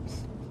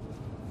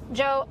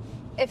 Joe,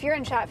 if you're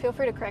in chat, feel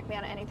free to correct me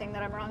on anything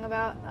that I'm wrong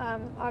about.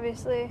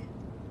 Obviously,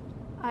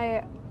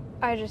 I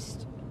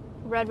just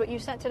read what you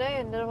sent today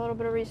and did a little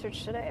bit of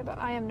research today, but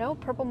I am no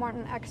Purple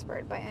Martin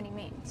expert by any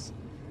means.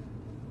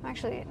 I'm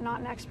actually not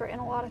an expert in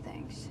a lot of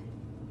things.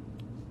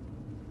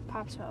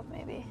 Pop Smoke,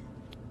 maybe.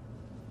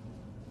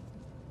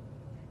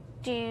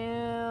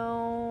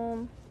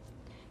 Do.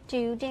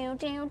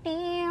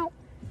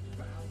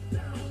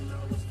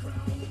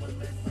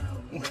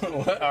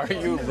 What are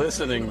you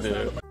listening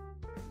to?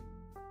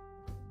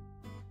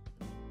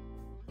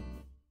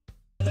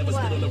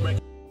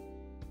 What?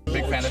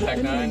 Big fan of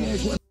Tech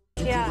 9?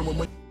 Yeah.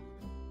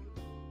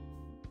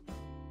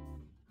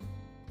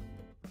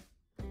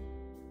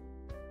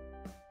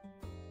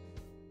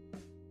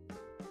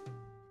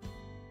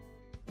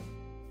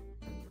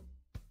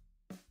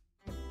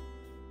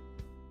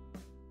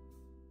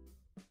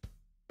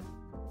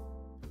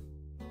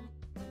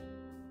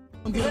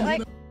 Is it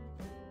like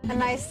a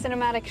nice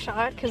cinematic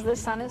shot because the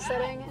sun is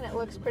setting and it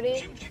looks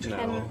pretty? No.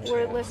 And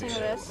we're listening to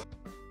this.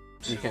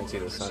 You can't see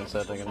the sun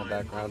setting in the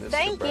background. It's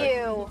Thank so bright.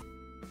 you.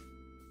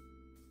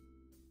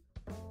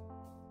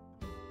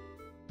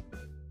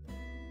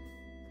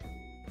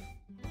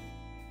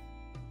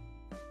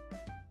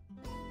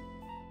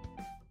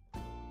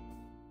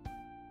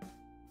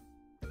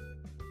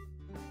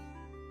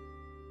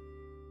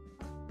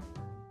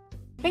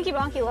 Pinky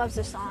Bonky loves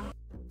this song.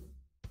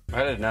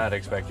 I did not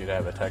expect you to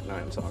have a Tech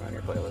 9 song on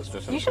your playlist.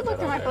 Just You should look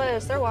through my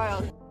playlist. They're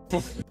wild.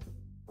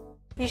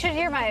 You should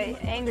hear my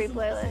angry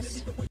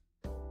playlist.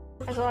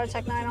 There's a lot of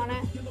Tech 9 on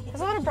it.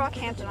 There's a lot of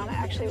Brockhampton on it,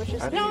 actually, which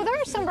is... No, there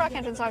are some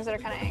Brockhampton songs that are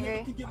kind of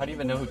angry. How do you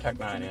even know who Tech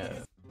 9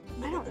 is?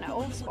 I don't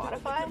know.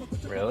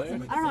 Spotify? Really? I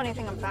don't know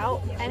anything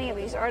about any of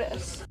these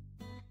artists.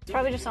 It's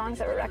probably just songs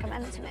that were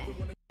recommended to me.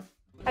 I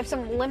have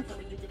some Limp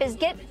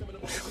Bizkit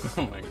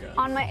Oh my god.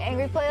 on my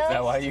angry playlist. Is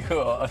that why you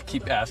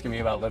keep asking me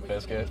about Limp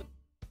Bizkit?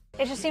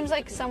 It just seems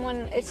like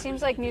it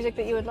seems like music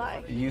that you would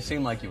like. You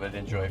seem like you would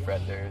enjoy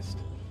Fred Durst.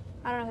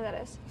 I don't know who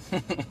that is.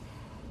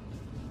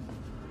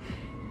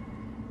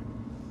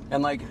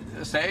 And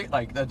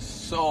like, that's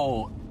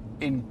so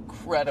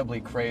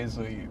incredibly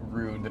crazy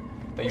rude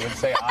that you would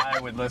say I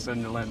would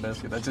listen to Limp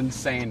Bizkit. That's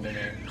insane to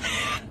me.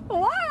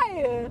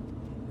 Why?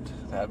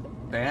 That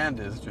band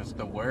is just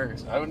the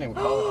worst. I wouldn't even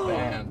call it a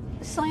band.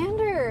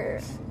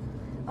 Slander.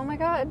 Oh my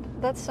god,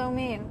 that's so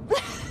mean.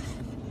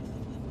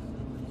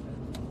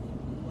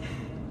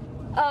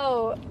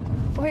 Oh,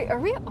 wait, are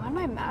we on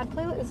my Mad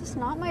playlist? Is this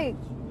not my...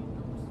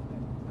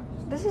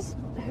 This is...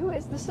 Who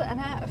is this?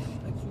 NF.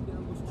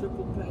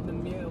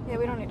 Yeah,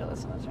 we don't need to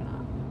listen to this right now.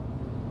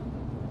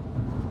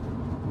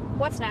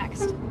 What's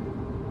next?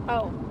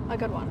 Oh, a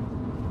good one.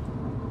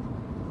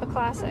 A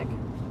classic.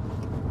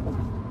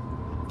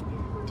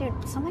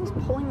 Dude, something's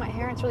pulling my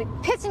hair. It's really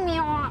pissing me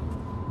off.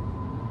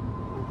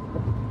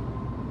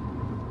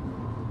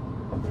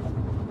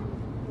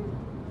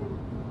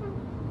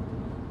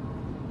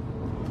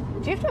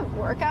 Do you have to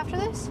work after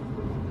this?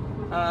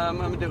 I'm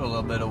gonna do a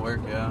little bit of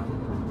work, yeah.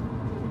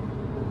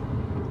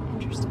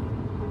 Interesting.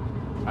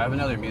 I have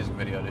another music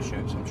video to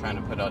shoot, so I'm trying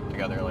to put out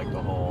together like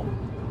the whole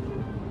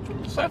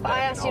What if I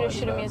asked you to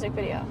shoot a music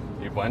video?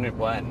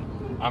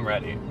 When? I'm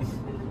ready.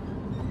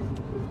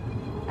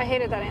 I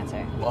hated that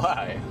answer.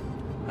 Why?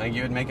 I think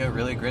you would make a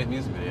really great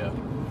music video.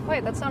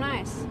 Wait, that's so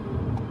nice.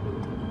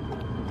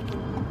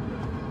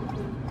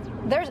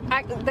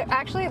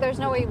 There's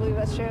no way you believe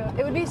that's true.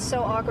 It would be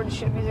so awkward to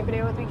shoot a music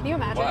video with me. Can you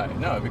imagine? Why?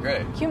 No, it'd be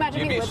great. Can you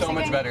imagine You'd me be so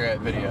much lip-syncing? better at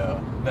video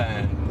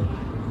than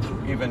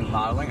even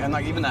modeling. And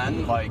like even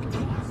then, like,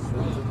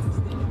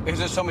 it's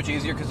just so much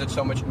easier because it's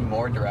so much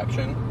more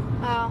direction.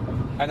 Oh.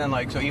 And then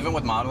like, so even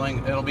with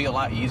modeling, it'll be a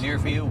lot easier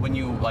for you when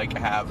you like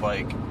have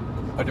like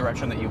a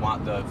direction that you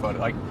want the photo.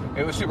 Like,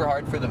 it was super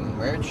hard for the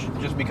merch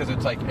just because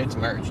it's like, it's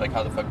merch. Like,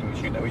 how the fuck do we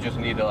shoot that? We just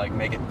need to like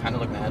make it kind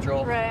of look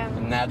natural. Right.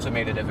 And that's what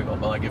made it difficult.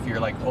 But like, if you're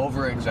like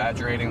over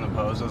exaggerating the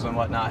poses and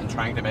whatnot and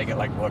trying to make it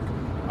like look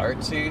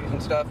artsy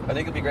and stuff, I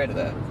think it'd be great at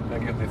that. I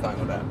think you'll be fine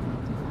with that.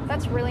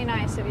 That's really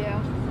nice of you.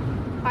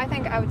 I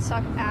think I would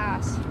suck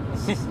ass.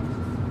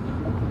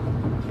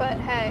 But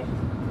hey.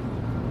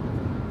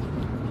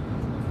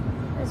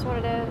 It's what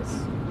it is.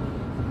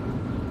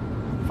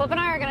 Flip and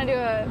I are gonna do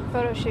a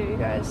photo shoot, you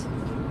guys.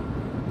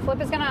 Flip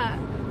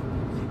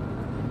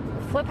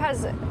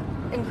has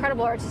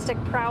incredible artistic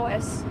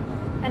prowess,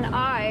 and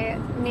I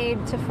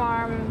need to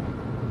farm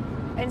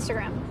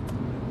Instagram.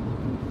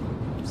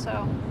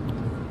 So,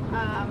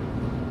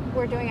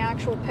 we're doing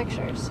actual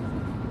pictures.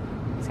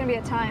 It's gonna be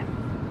a time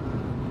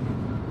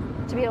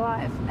to be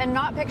alive. And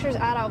not pictures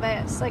at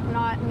Alveus, like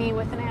not me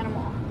with an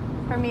animal,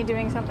 or me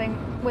doing something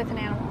with an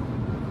animal.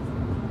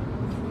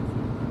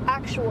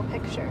 Actual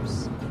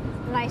pictures.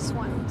 Nice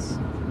ones.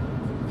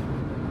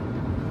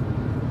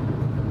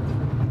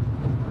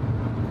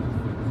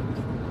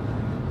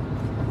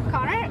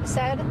 Connor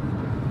said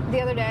the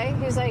other day,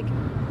 he was like,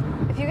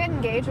 if you get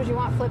engaged, would you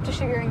want Flip to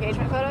shoot your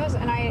engagement photos?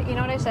 And you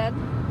know what I said?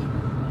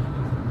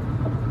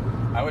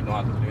 I wouldn't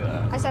want to do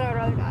that. I said I would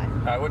rather die.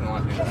 I wouldn't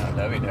want to do that.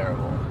 That'd be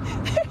terrible.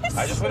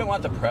 I just wouldn't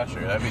want the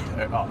pressure. That'd be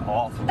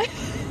awful.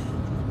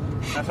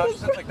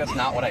 That's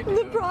not what I do.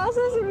 The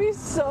process would be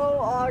so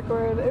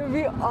awkward. It would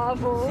be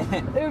awful.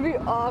 It would be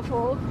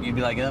awful. You'd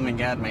be like, oh my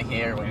god, my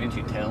hair, why didn't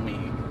you tell me?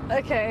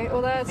 Okay,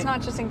 well that's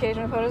not just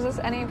engagement photos, it's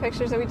any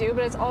pictures that we do,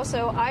 but it's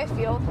also, I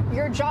feel,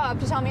 your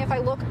job to tell me if I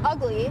look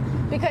ugly,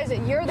 because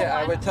you're the one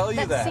I would tell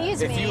you that.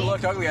 sees If me. you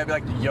look ugly, I'd be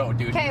like, yo,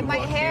 dude, Okay, you my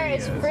look hair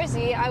hideous. is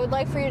frizzy, I would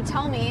like for you to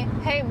tell me,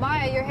 hey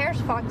Maya, your hair's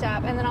fucked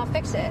up, and then I'll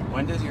fix it.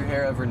 When does your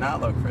hair ever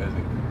not look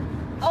frizzy?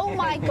 Oh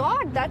my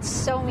god, that's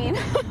so mean.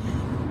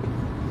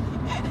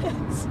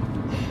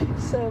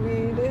 So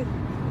mean.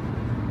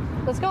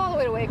 Let's go all the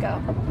way to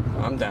Waco.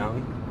 I'm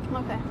down.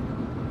 Okay.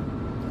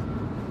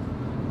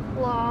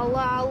 La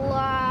la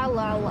la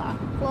la la.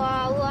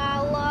 La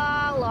la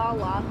la la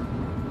la.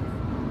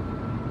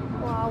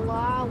 La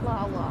la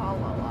la la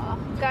la la.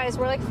 Guys,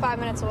 we're like 5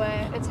 minutes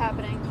away. It's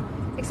happening.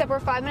 Except we're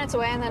 5 minutes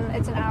away and then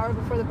it's an hour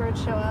before the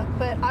birds show up.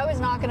 But I was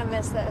not gonna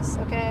miss this,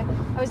 okay?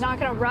 I was not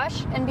gonna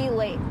rush and be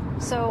late.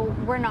 So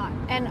we're not.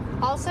 And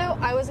also,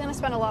 I was gonna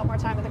spend a lot more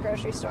time at the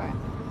grocery store.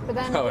 But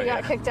then we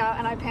got kicked out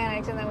and I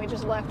panicked and then we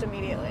just left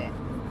immediately.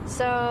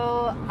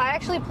 So I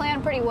actually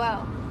planned pretty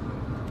well.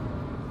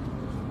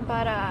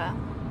 But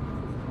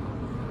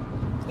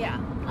yeah,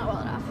 not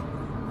well enough.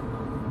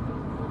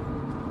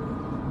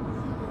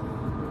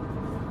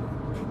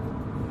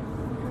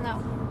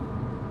 No.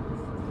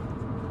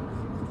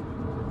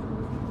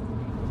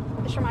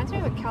 This reminds me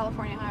of a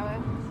California highway.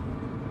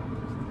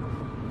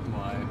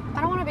 Why?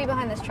 I don't want to be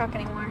behind this truck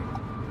anymore.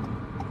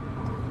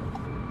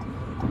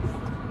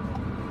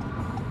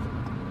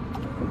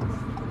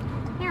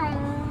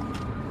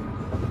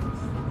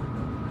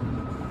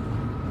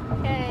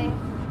 Yay.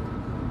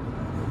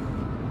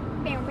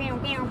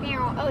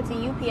 Oh, it's a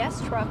UPS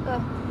truck.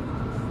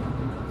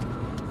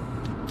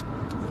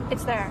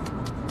 It's there.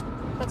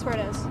 That's where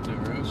it is. The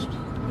roost?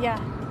 Yeah.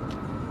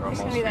 We're It's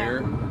almost gonna be there.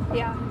 here.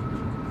 Yeah.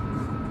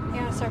 You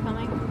want to start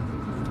filming?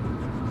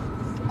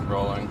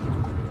 Rolling.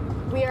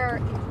 We are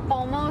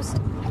almost...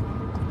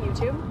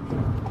 YouTube?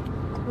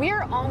 We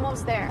are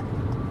almost there.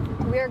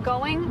 We are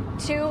going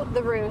to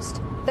the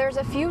roost. There's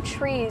a few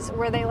trees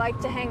where they like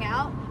to hang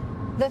out.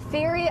 The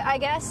theory, I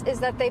guess, is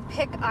that they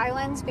pick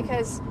islands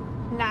because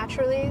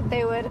naturally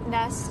they would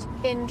nest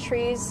in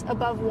trees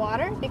above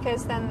water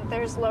because then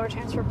there's lower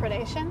chance for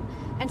predation.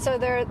 And so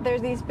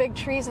there's these big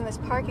trees in this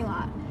parking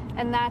lot,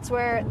 and that's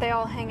where they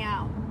all hang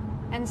out.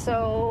 And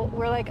so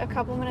we're like a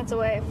couple minutes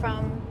away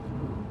from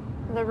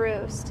the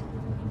roost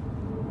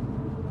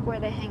where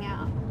they hang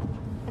out.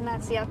 And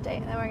that's the update.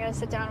 And then we're going to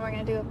sit down and we're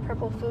going to do a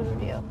purple food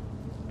review,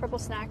 purple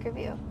snack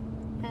review.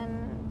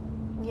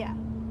 And yeah,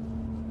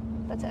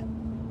 that's it.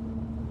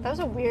 That was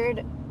a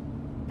weird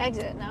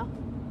exit, no?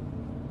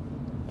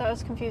 That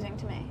was confusing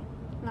to me.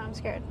 Now I'm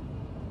scared.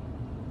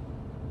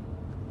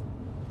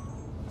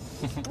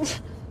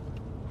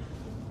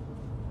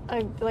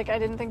 I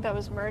didn't think that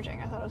was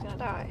merging. I thought I was gonna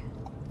die.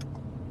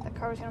 That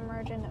car was gonna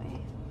merge into me.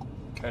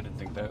 I didn't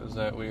think that was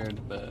that weird,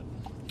 but...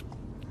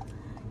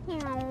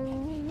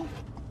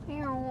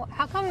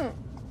 How come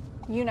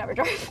you never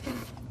drive?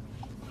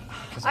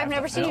 I've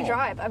never seen you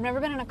drive. I've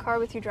never been in a car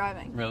with you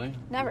driving. Really?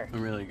 Never. I'm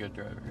a really good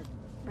driver.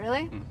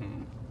 Really? Mm-hmm.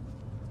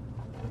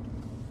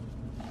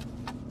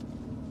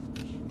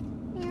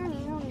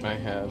 I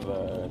have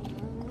a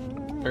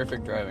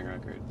perfect driving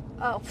record.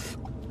 Oh.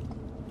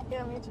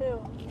 Yeah, me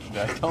too.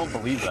 I don't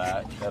believe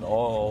that at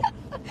all.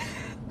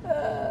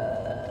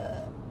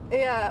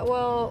 Yeah,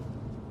 well,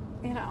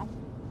 you know.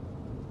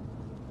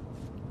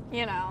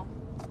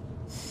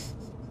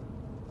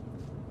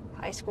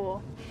 High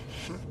school.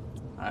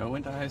 I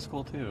went to high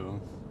school too.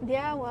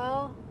 Yeah,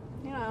 well,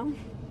 no,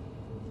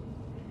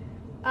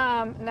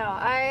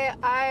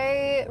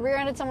 I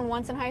rear-ended someone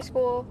once in high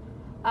school.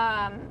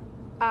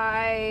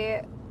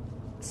 I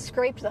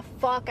scraped the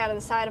fuck out of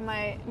the side of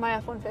my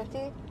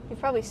F-150. You've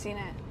probably seen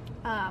it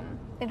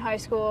in high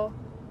school.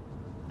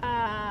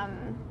 I've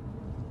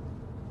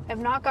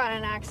not gotten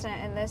in an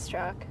accident in this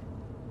truck.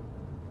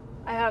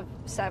 I have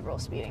several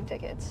speeding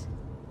tickets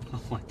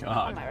Oh my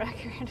god. on my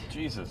record.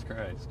 Jesus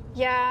Christ.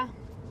 Yeah,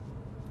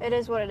 it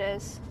is what it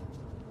is.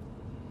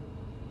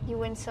 You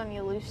win some,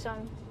 you lose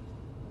some.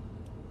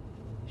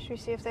 Should we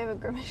see if they have a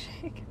grimace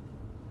shake?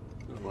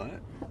 What?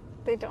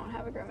 They don't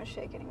have a grimace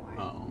shake anymore.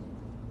 Oh.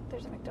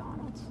 There's a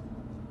McDonald's.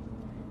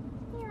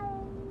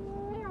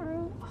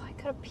 Oh, I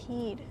could have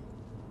peed.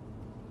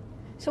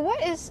 So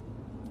what is...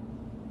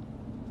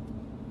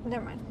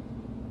 Never mind.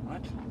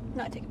 What?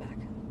 No, I take it back.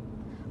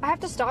 I have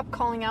to stop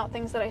calling out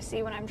things that I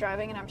see when I'm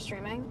driving and I'm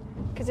streaming.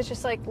 Because it's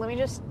just like, let me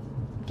just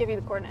give you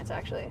the coordinates,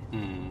 actually.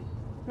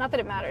 Not that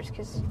it matters,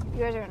 because you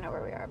guys are going to know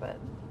where we are, but...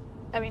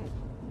 I mean,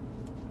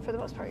 for the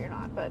most part, you're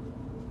not, but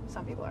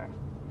some people are.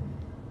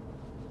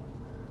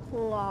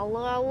 La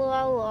la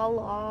la la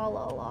la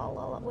la la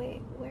la.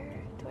 Wait,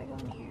 where do I go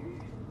in here?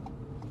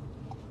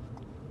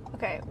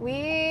 Okay,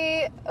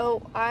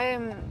 oh,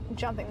 I'm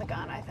jumping the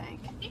gun, I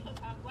think.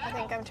 I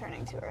think I'm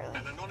turning too early.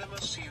 An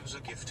anonymous user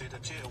gifted a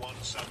tier 1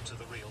 sub to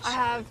the real I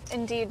have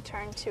indeed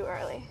turned too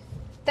early.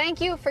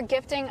 Thank you for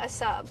gifting a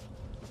sub.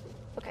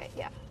 Okay,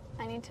 yeah.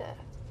 I need to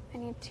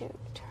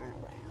turn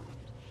around.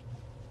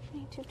 I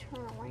need to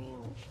turn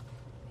around.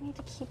 I need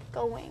to keep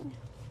going.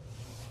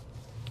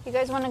 You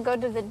guys want to go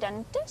to the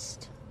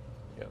dentist?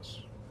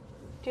 Yes.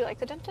 Do you like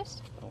the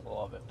dentist? I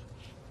love it.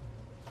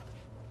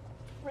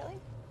 Really?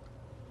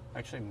 I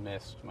actually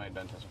missed my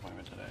dentist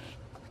appointment today.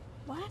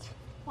 What?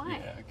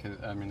 Why? Yeah, because,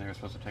 I mean, they were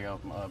supposed to take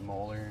out a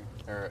molar,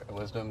 or a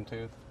wisdom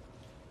tooth.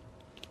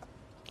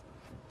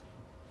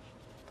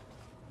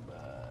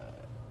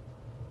 But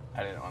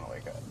I didn't want to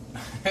wake up.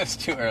 It's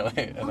too early.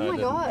 And Oh my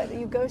god,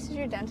 you ghosted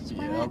your dentist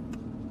appointment?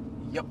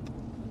 Yep.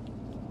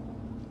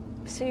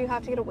 So you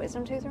have to get a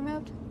wisdom tooth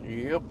removed?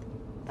 Yep.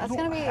 That's I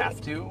gonna don't be...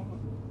 have to,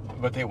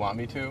 but they want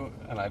me to,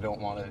 and I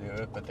don't want to do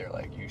it, but they're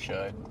like, you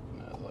should.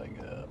 And I was like,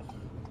 ugh.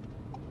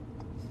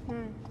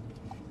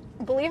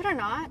 Believe it or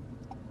not,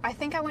 I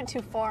think I went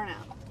too far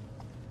now.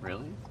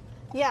 Really?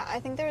 Yeah, I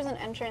think there was an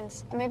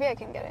entrance. Maybe I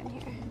can get in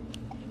here.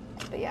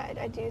 But yeah,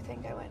 I do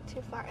think I went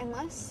too far.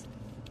 Unless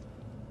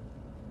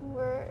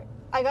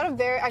I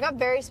got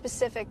very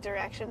specific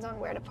directions on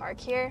where to park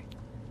here.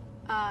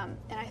 And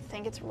I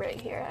think it's right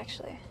here,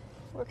 actually.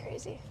 We're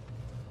crazy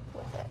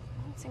with it.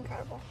 It's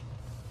incredible.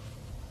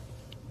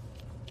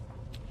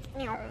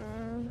 Well,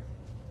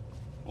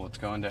 let's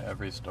go into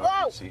every store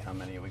Whoa! and see how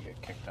many we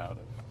get kicked out of.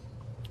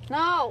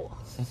 No!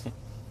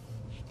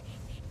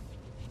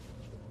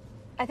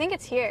 I think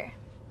it's here.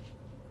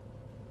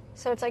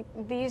 So it's like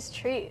these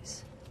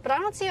trees. But I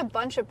don't see a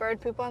bunch of bird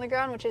poop on the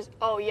ground, which is,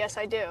 oh, yes,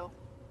 I do.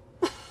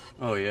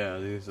 Oh yeah,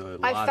 there's a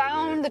lot I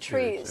found of it. the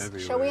trees.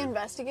 It's Shall we everywhere.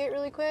 investigate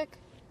really quick?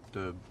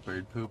 The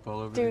bird poop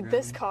all over the Dude, ground?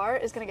 this car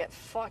is gonna get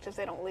fucked if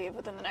they don't leave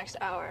within the next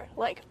hour.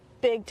 Like,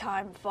 big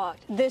time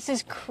fucked. This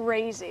is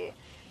crazy.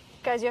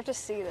 Guys, you have to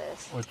see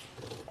this.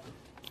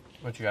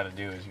 What you gotta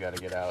do is you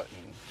gotta get out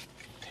and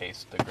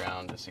taste the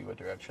ground to see what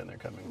direction they're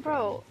coming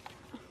Bro,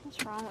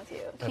 what's wrong with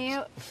you? Can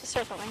you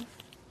start filming?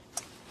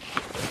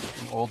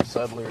 from. An old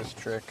settler's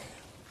trick.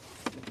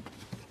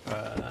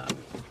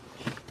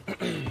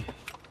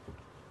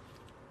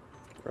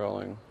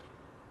 Rolling.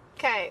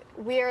 Okay,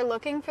 we are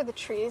looking for the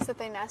trees that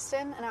they nest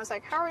in, and I was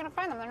like, how are we gonna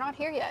find them? They're not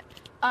here yet.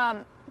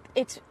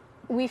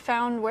 We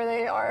found where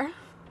they are.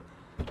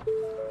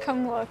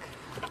 Come look.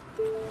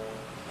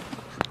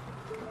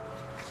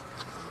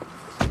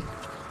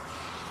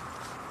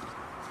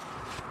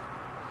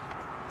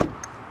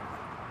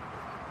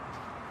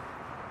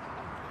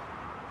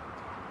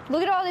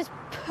 Look at all this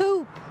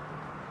poop.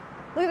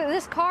 Look at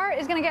this car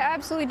is gonna get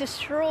absolutely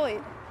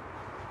destroyed.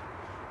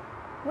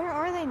 Where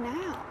are they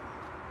now?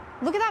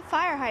 Look at that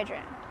fire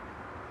hydrant.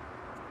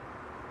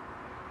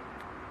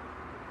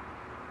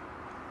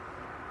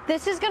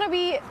 This is gonna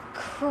be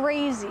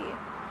crazy.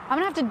 I'm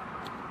gonna have to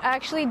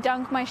actually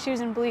dunk my shoes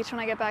in bleach when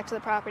I get back to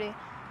the property.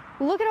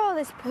 Look at all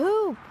this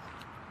poop.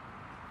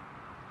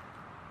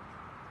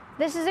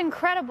 This is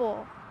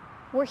incredible.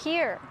 We're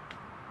here.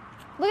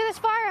 Look at this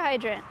fire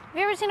hydrant. Have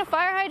you ever seen a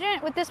fire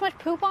hydrant with this much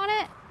poop on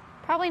it?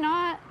 Probably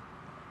not.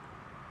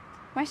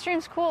 My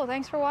stream's cool.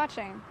 Thanks for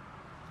watching.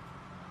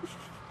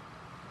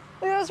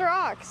 Look at those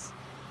rocks.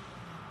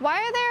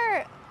 Why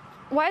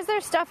is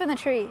there stuff in the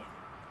tree?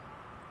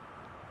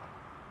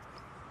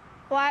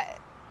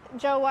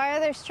 Joe, why are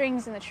there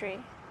strings in the tree?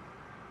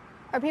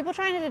 Are people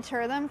trying to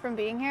deter them from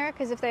being here?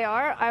 Because if they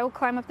are, I will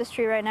climb up this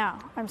tree right now.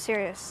 I'm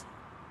serious.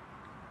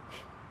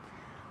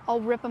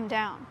 I'll rip them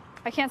down.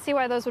 I can't see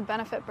why those would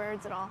benefit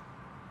birds at all.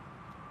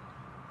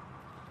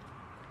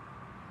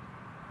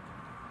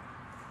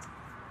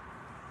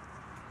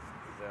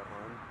 Is that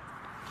one?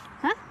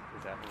 Huh?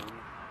 Is that one?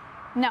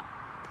 No.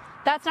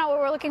 That's not what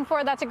we're looking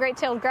for. That's a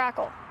great-tailed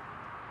grackle.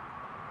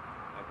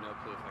 I have no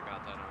clue if I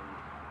got that on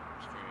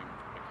stream.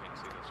 I can't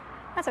see the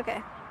screen. That's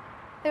okay.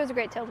 It was a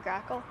great-tailed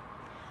grackle.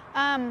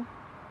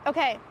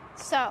 Okay,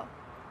 so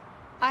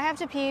I have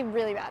to pee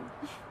really bad.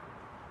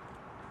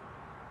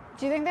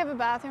 Do you think they have a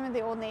bathroom at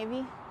the Old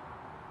Navy?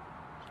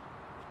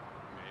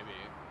 Maybe.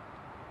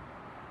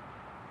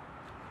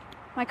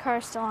 My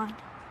car's still on. You want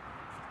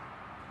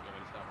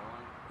me to stop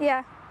rolling?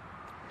 Yeah.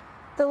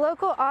 The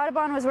local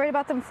Audubon was worried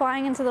about them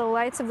flying into the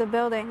lights of the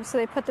building, so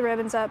they put the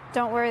ribbons up.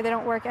 Don't worry, they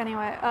don't work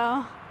anyway.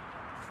 Oh.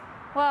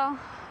 Well,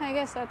 I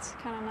guess that's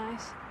kind of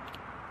nice.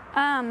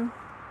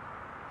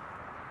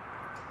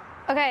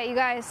 Okay, you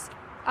guys,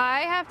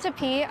 I have to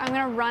pee. I'm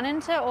gonna run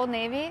into Old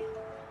Navy,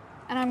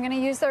 and I'm gonna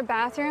use their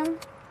bathroom.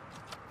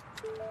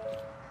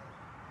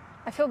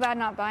 I feel bad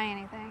not buying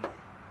anything.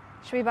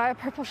 Should we buy a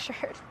purple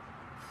shirt?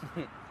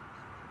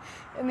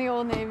 In the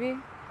Old Navy?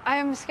 I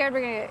am scared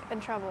we're gonna get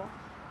in trouble.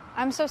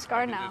 I'm so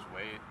scarred You can now. just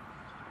wait.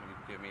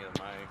 You give me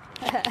the mic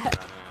and run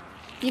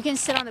in. You can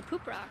sit on the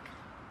poop rock.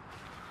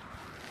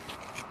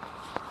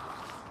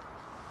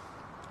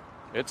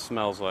 It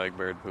smells like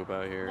bird poop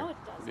out here. No, it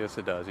doesn't. Yes,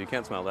 it does. You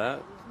can't smell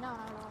that? No,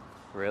 not at all.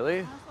 Really?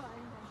 I don't smell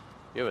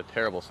anything. You have a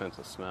terrible sense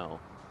of smell.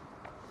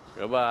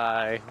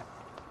 Goodbye.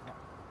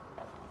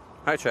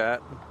 Hi,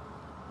 chat. Oh,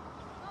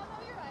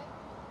 no, you're right.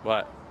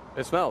 What?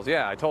 It smells.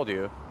 Yeah, I told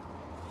you.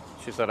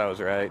 She said I was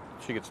right.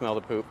 She could smell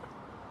the poop.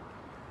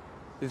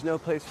 There's no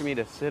place for me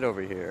to sit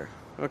over here.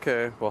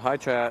 Okay, well, hi,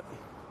 chat.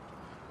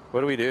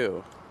 What do we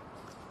do?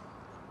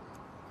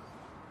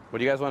 What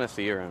do you guys want to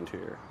see around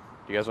here?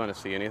 Do you guys want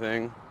to see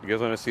anything? Do you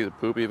guys want to see the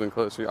poop even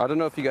closer? I don't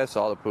know if you guys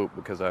saw the poop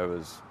because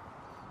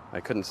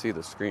I couldn't see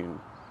the screen.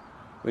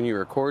 When you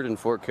record in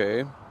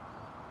 4K,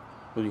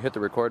 when you hit the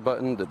record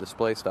button, the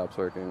display stops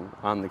working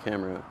on the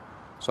camera.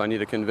 So I need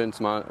to convince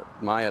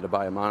Maya to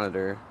buy a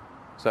monitor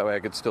so that way I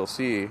could still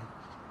see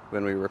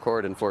when we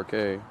record in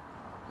 4K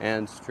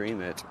and stream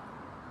it.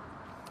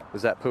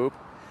 Is that poop?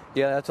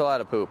 Yeah, that's a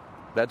lot of poop.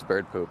 That's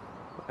bird poop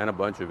and a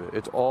bunch of it.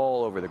 It's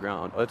all over the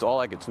ground. It's all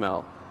I could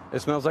smell. It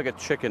smells like a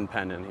chicken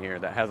pen in here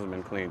that hasn't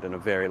been cleaned in a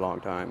very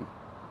long time.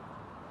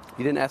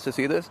 You didn't ask to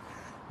see this?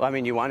 Well, I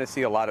mean, you want to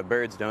see a lot of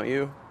birds, don't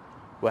you?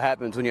 What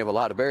happens when you have a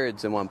lot of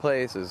birds in one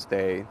place is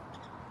they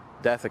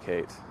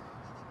defecate.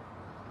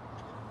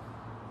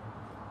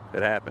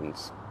 It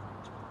happens.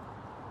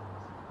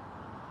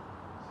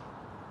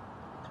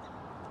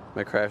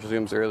 My crash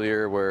zooms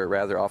earlier were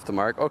rather off the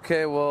mark.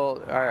 Okay,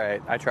 well, all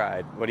right, I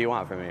tried. What do you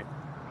want from me?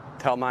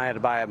 Tell Maya to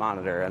buy a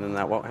monitor, and then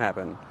that won't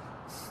happen.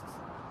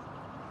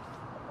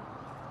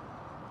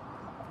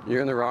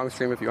 You're in the wrong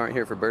stream if you aren't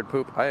here for bird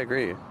poop. I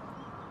agree.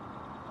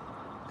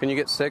 Can you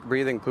get sick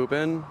breathing poop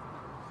in?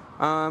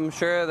 I'm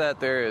sure that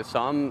there is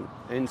some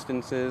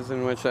instances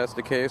in which that's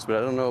the case, but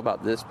I don't know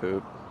about this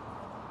poop.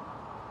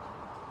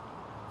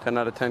 10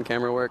 out of 10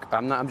 camera work.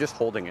 I'm just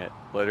holding it,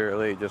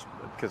 literally, just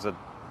because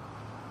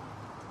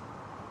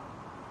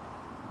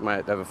I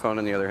have a phone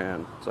in the other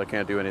hand, so I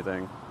can't do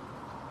anything.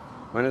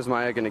 When is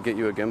Maya going to get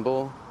you a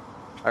gimbal?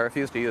 I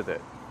refuse to use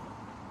it.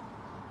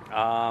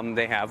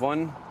 They have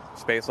one.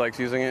 Space likes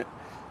using it.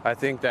 I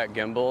think that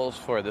gimbals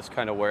for this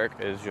kind of work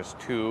is just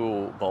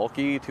too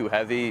bulky, too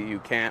heavy. You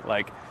can't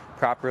like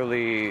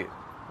properly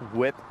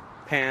whip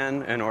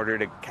pan in order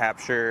to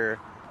capture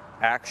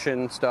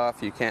action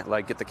stuff. You can't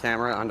like get the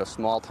camera onto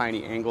small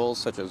tiny angles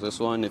such as this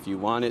one if you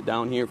want it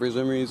down here for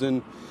some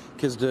reason,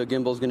 because the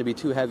gimbal is going to be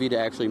too heavy to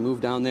actually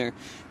move down there.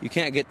 You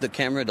can't get the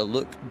camera to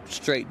look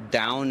straight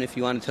down if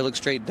you want it to look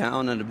straight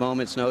down at a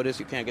moment's notice.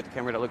 You can't get the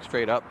camera to look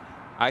straight up.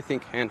 I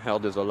think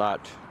handheld is a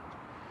lot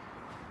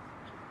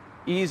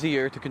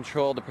easier to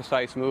control the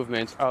precise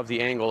movements of the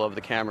angle of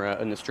the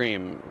camera in the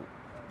stream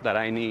that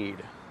I need.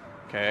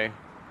 Okay?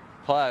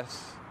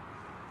 Plus,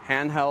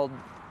 handheld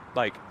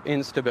like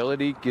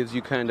instability gives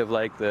you kind of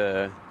like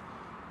the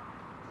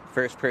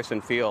first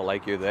person feel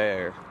like you're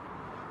there.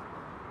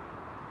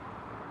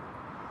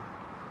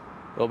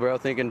 Little bro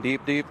thinking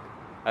deep.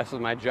 This is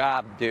my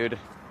job, dude.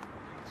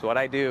 It's what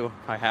I do.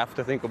 I have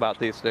to think about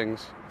these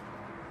things.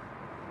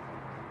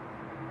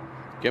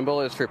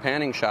 Gimbal is for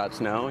panning shots,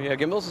 no? Yeah,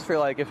 gimbals is for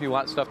like if you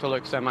want stuff to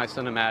look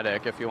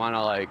semi-cinematic, if you want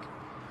to like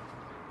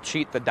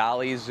cheat the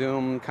dolly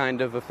zoom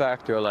kind of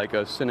effect or like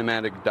a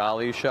cinematic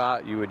dolly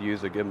shot, you would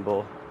use a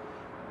gimbal.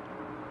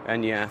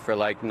 And yeah, for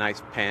like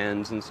nice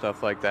pans and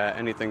stuff like that,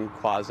 anything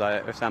quasi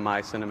or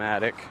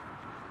semi-cinematic.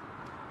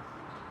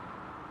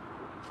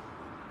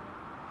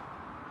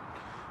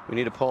 We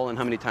need a poll on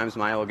how many times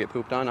Maya will get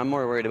pooped on. I'm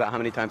more worried about how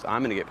many times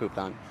I'm going to get pooped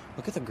on.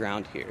 Look at the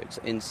ground here. It's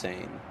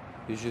insane.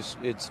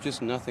 It's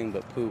just nothing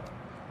but poop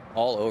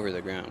all over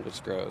the ground. It's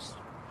gross.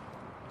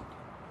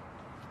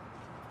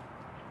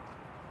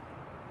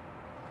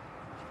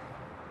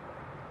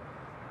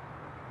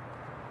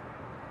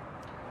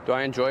 Do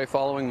I enjoy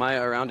following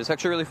Maya around? It's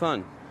actually really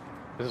fun.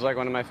 This is like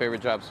one of my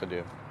favorite jobs to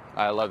do.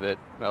 I love it.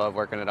 I love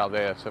working at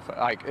Alveus.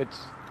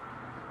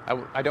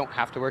 I don't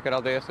have to work at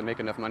Alveus to make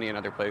enough money in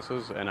other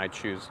places, and I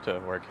choose to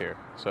work here.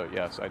 So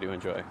yes, I do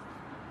enjoy.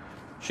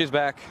 She's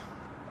back.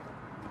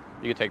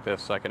 You can take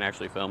this so I can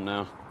actually film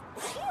now.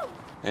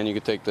 And you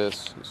can take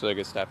this so they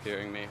can stop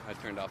hearing me. I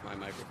turned off my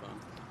microphone.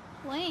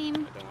 Lame.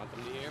 I don't want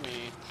them to hear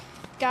me.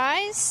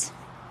 Guys?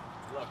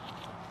 Look.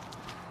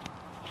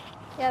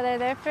 Yeah, they're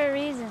there for a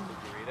reason. Did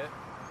you read it?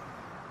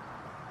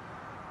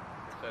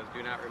 It says,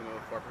 do not remove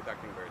for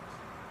protecting birds.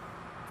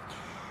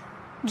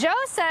 Joe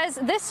says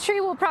this tree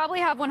will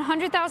probably have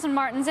 100,000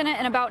 martins in it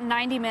in about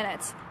 90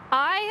 minutes.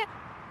 I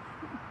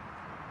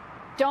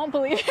don't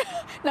believe you.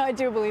 No, I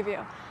do believe you.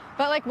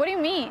 But like, what do you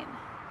mean?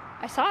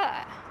 I saw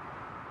that.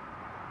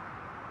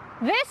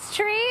 This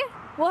tree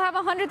will have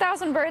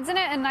 100,000 birds in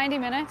it in 90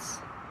 minutes.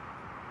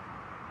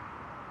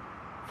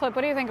 Flip,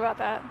 what do you think about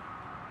that?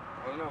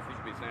 I don't know if we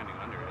should be standing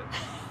under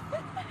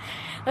it.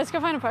 Let's go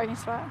find a parking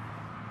spot.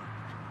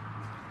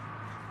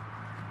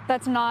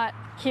 That's not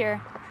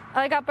here.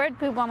 I got bird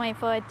poop on my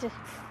foot. Gross.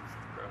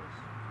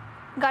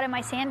 Got in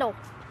my sandal.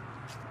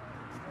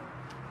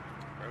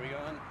 Where are we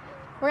going?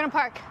 We're gonna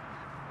park.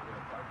 We're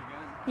gonna park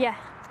again? Yeah.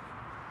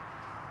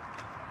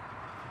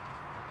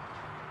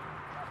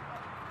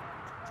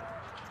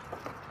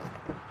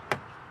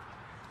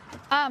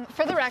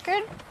 For the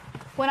record,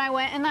 when I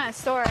went in that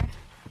store,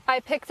 I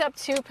picked up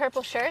 2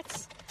 purple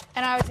shirts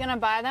and I was gonna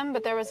buy them,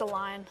 but there was a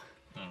line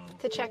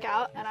to check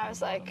out, and I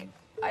was like,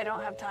 I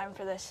don't have time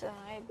for this, and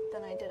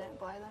then I didn't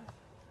buy them.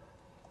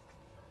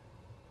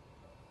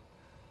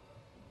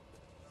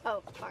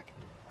 Oh, fuck.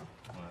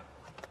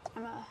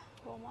 I'm a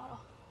role model.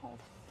 Hold.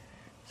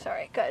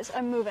 Sorry, guys,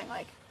 I'm moving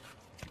like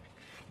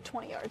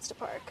 20 yards to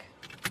park.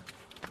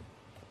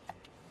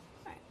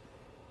 Alright.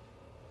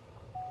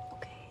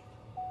 Okay.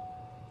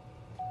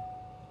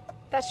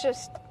 That's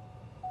just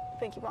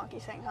Pinky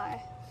Bonky saying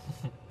hi.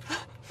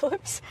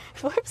 Flip's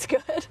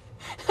good.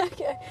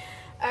 Okay.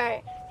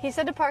 Alright. He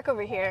said to park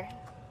over here.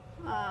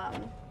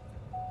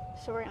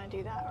 So we're gonna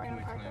do that. We're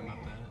gonna park over here.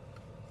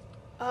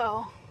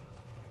 Oh.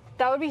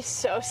 That would be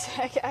so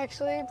sick,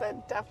 actually,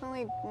 but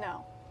definitely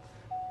no.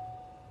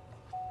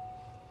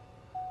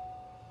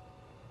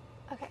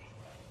 Okay.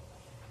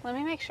 Let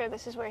me make sure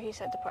this is where he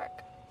said to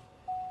park.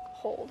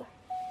 Hold.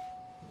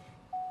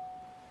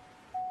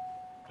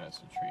 That's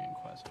the tree in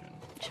question.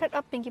 Shut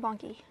up, Pinky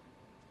Bonky.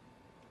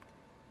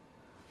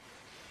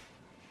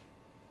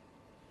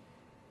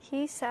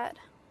 He said.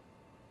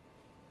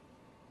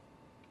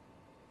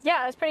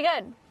 Yeah, that's pretty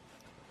good.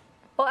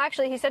 Well,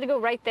 actually, he said to go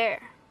right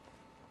there.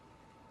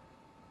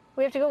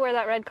 We have to go where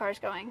that red car's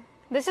going.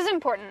 This is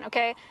important,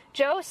 okay?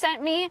 Joe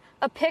sent me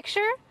a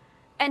picture,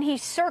 and he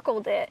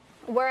circled it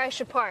where I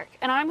should park.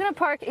 And I'm going to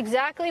park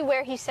exactly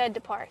where he said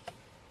to park.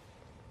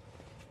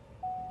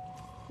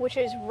 Which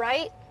is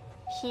right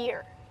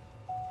here.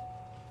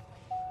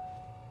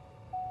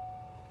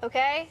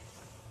 Okay?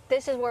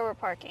 This is where we're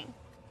parking.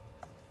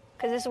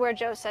 Because this is where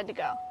Joe said to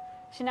go.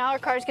 So now our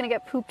car's going to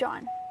get pooped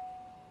on.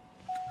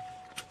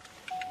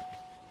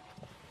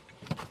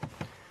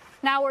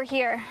 Now we're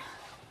here.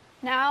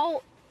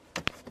 Now...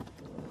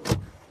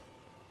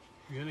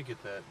 You're gonna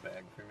get that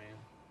bag for me?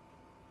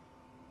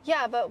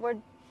 Yeah, but we're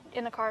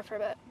in the car for a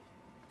bit,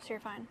 so you're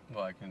fine.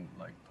 Well, I can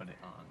like put it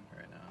on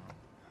right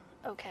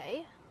now.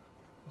 Okay.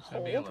 It's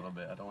gonna be a little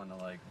bit. I don't want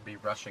to like be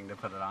rushing to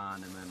put it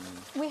on and then.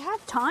 We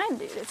have time,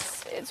 dude.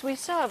 It's we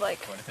still have like.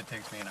 What if it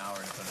takes me an hour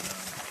to put it on?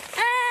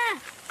 Ah!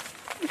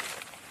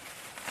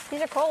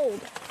 These are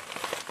cold.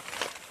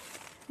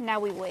 Now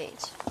we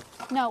wait.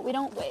 No, we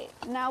don't wait.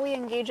 Now we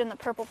engage in the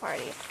purple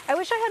party. I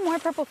wish I had more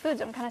purple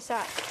foods. I'm kind of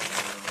sad.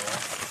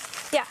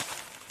 Yeah.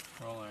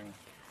 Rolling.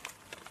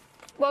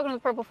 Welcome to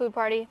the purple food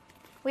party.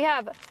 We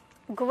have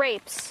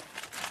grapes,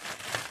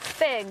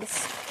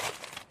 figs,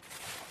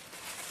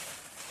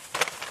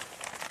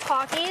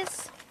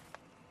 Pockies,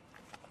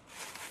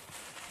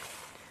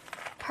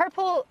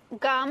 purple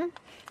gum,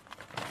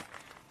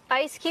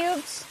 ice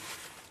cubes,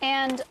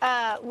 and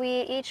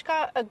we each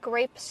got a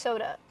grape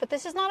soda. But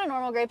this is not a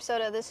normal grape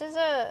soda. This is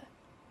a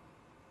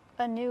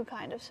new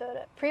kind of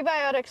soda.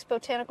 Prebiotics,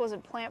 botanicals,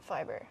 and plant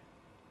fiber.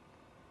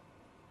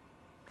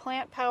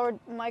 Plant-powered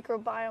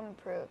microbiome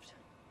improved.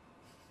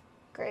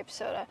 Grape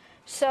soda.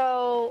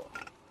 So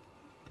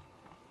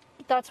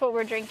that's what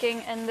we're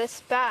drinking, and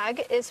this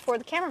bag is for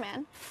the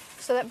cameraman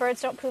so that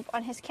birds don't poop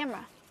on his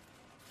camera.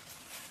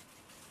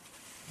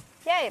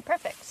 Yay,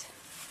 perfect.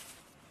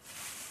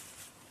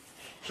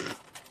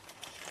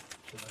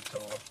 That's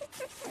all.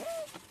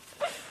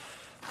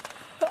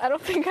 I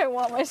don't think I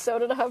want my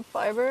soda to have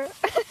fiber.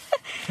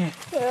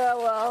 Yeah,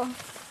 well.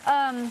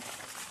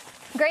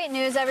 Great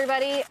news,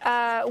 everybody.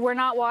 We're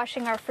not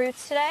washing our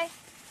fruits today,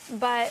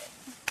 but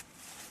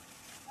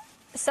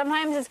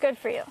sometimes it's good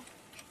for you.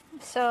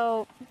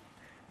 So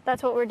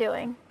that's what we're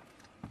doing.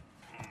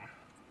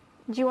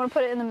 Do you want to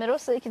put it in the middle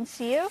so they can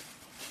see you?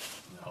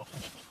 No.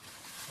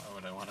 Why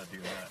would I want to do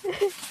that?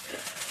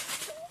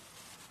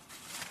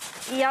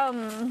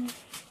 Yum.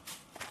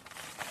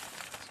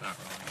 It's not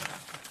rolling yet.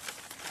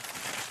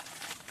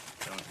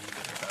 Don't eat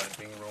it without it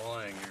being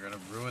rolling. You're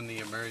gonna ruin the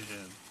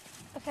immersion.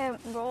 Okay,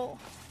 roll.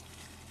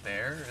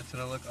 There? It's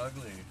gonna look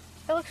ugly.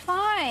 It looks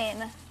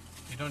fine.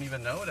 You don't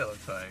even know what it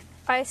looks like.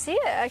 I see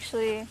it,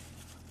 actually.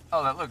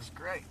 Oh, that looks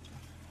great.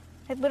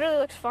 It literally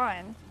looks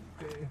fine.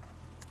 Okay.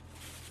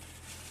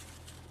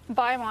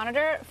 Buy a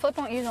monitor? Flip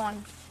won't use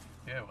one.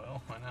 Yeah,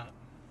 well, why not?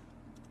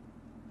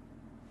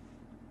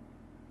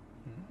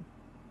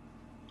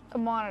 A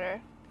monitor.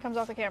 Comes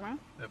off the camera.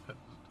 It puts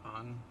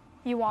on.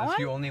 You want That's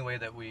one? the only way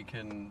that we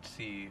can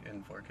see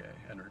in 4K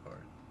and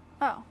record.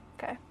 Oh,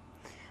 okay.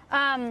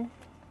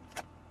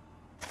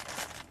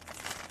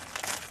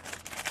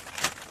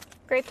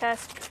 Grape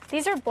test.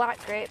 These are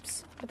black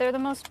grapes, but they're the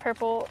most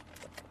purple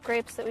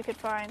grapes that we could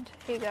find.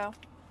 Here you go.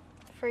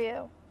 For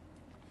you.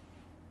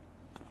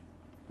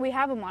 We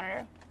have a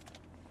monitor.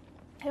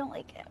 I don't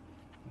like it.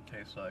 It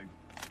tastes like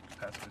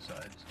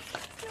pesticides.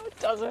 No, it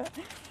doesn't.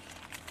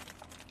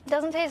 It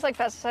doesn't taste like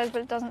pesticides,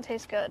 but it doesn't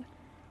taste good.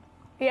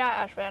 Yeah,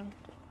 Ashman.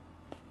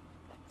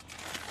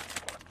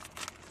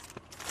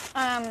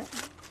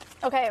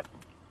 Okay.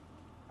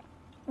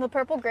 The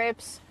purple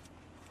grapes,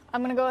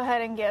 I'm gonna go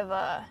ahead and give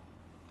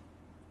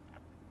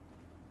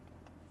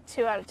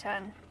 2 out of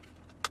 10.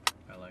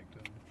 I liked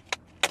them.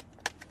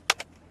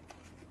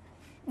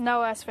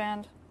 No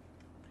S-Band.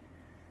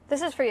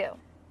 This is for you.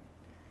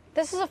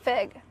 This is a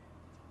fig.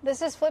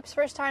 This is Flip's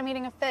first time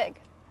eating a fig.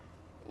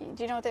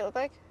 Do you know what they look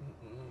like?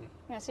 Mm-mm.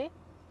 You wanna see?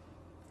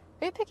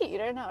 Are you a picky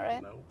eater? No,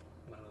 right? Nope,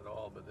 not at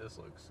all, but this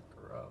looks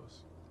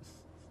gross.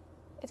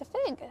 It's a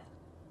fig.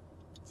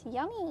 It's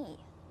yummy.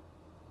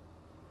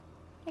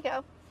 Here you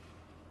go.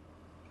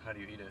 How do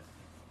you eat it?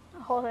 The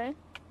whole thing.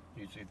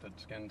 You just eat the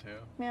skin too?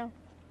 Yeah.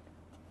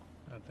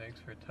 Oh, thanks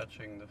for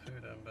touching the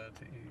food I'm about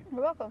to eat.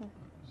 You're welcome.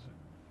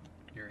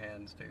 Your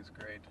hands taste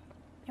great.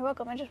 You're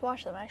welcome. I just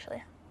washed them,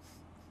 actually.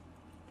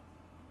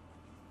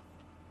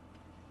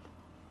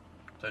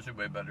 It's actually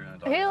way better than I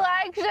thought. He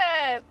likes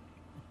it!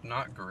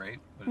 Not great,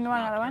 but it's You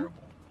want not another one?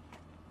 terrible.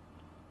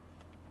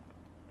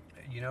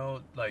 You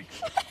know, like,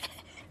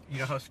 you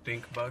know how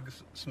stink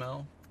bugs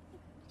smell?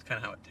 It's kind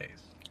of how it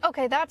tastes.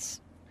 Okay,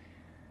 that's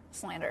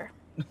slander.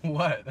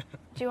 What?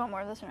 Do you want more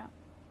of this or no?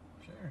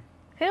 Sure.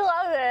 He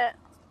loves it.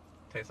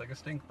 Tastes like a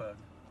stink bug.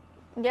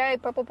 Yay,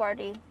 purple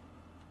party.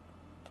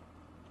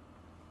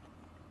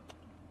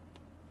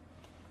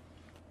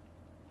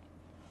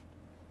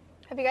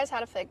 Have you guys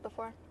had a fig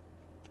before?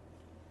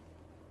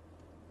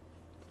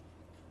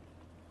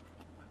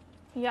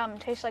 Yum,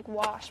 tastes like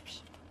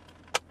wasps.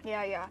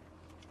 Yeah.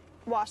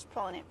 Wasps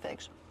pollinate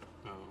figs.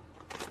 Oh.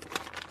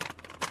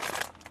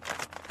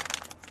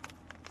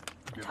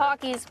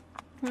 Talkies.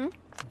 Have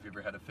you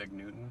ever had a fig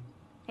Newton?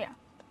 Yeah.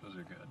 Those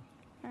are good.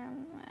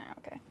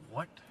 Okay.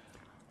 What?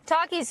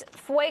 Takis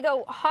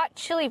Fuego hot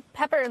chili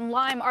pepper and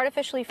lime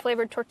artificially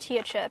flavored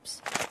tortilla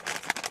chips.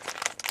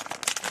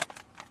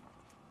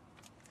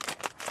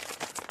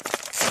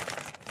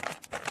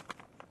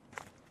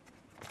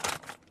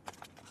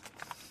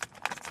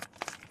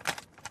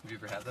 Have you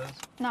ever had those?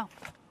 No.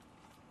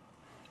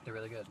 They're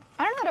really good.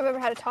 I don't know that I've ever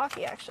had a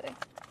Taki, actually.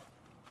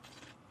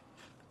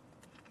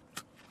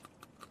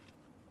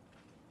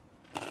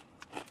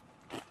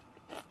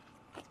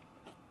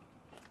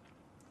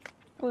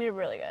 These are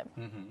really good.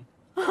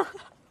 Mm-hmm.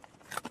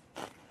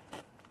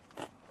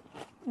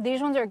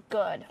 These ones are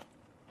good.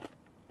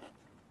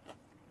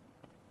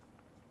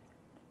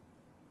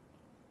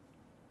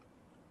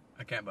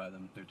 I can't buy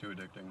them. They're too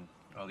addicting.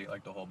 I'll eat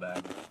like the whole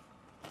bag.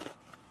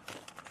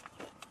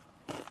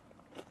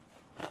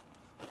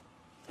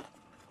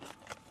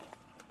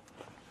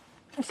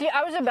 See,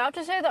 I was about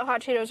to say that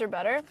hot Cheetos are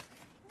better,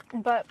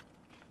 but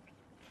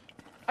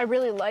I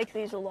really like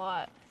these a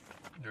lot.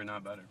 They're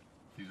not better.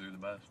 These are the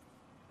best.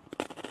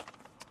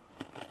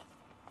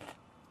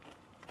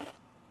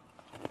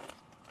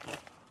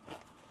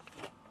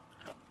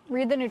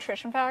 Read the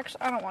nutrition facts.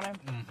 I don't want to.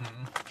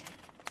 Mm-hmm.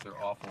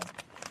 They're awful.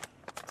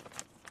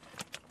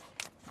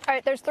 All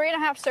right, there's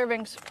 3.5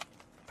 servings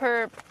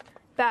per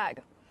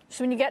bag.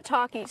 So when you get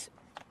Takis,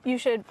 you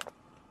should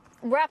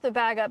wrap the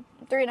bag up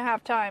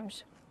 3.5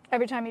 times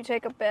every time you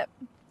take a bit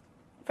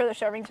for the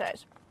serving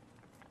size.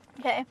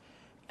 Okay,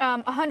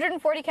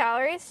 140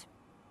 calories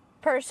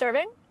per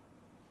serving,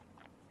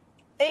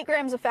 8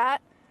 grams of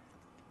fat,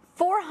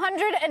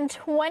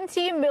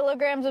 420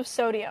 milligrams of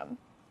sodium,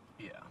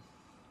 Yeah.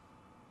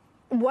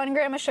 1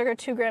 gram of sugar,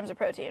 2 grams of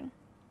protein.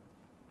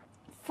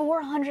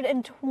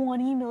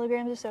 420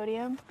 milligrams of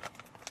sodium?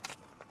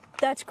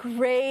 That's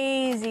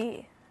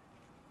crazy.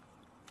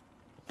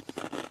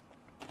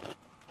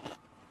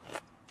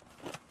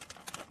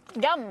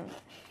 Yum.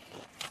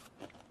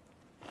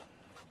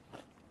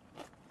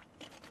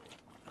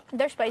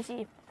 They're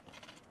spicy.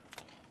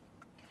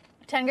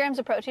 10 grams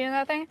of protein in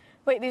that thing?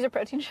 Wait, these are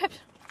protein chips?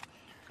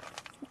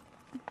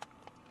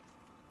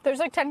 There's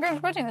like 10 grams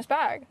of protein in this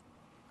bag.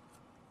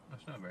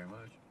 That's not very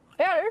much.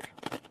 Yeah, it is.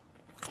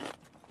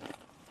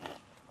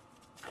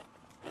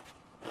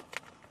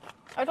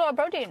 That's a lot of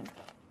protein.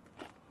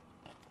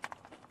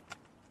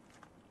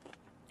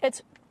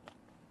 It's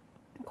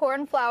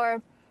corn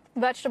flour,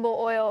 vegetable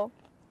oil,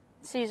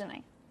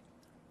 seasoning.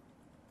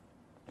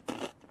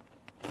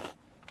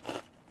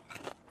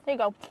 There you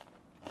go.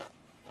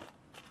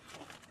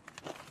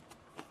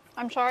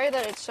 I'm sorry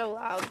that it's so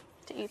loud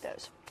to eat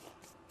those.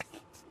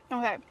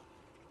 Okay.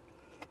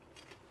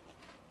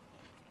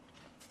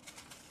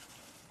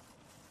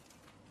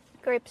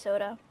 Grape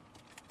soda.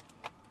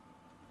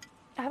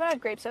 I haven't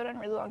had grape soda in a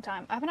really long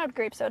time. I haven't had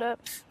grape soda.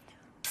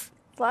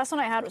 The last one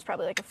I had was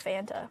probably like a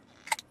Fanta.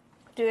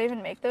 Do they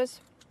even make those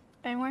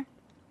anymore?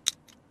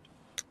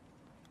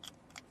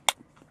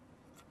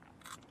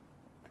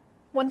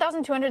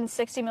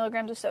 1,260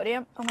 milligrams of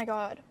sodium. Oh my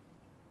god.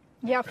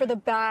 Yeah, for the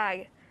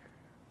bag.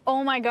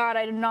 Oh my god,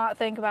 I did not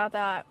think about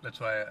that. That's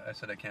why I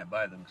said I can't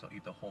buy them, because I'll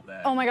eat the whole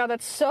bag. Oh my god,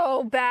 that's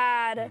so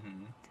bad.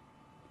 Mm-hmm.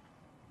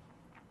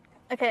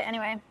 Okay,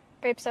 anyway.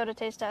 Grape soda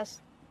taste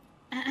test.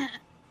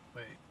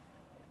 Wait.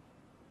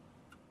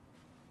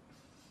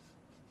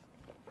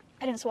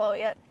 I didn't swallow it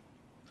yet.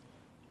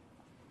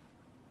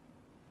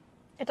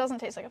 It doesn't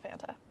taste like a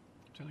Fanta.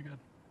 It's really good.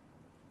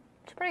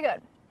 It's pretty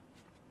good.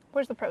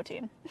 Where's the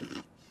protein?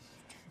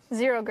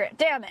 0 grams.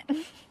 Damn it.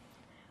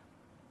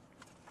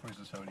 Where's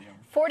the sodium?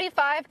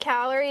 45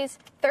 calories,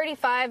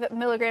 35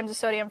 milligrams of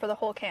sodium for the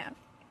whole can.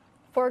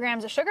 4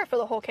 grams of sugar for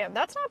the whole can.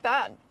 That's not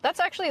bad. That's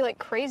actually like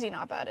crazy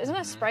not bad. Isn't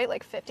a Sprite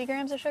like 50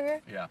 grams of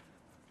sugar? Yeah.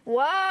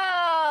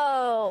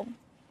 Whoa!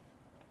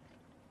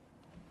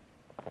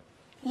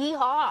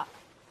 Yeehaw.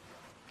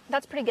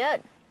 That's pretty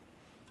good.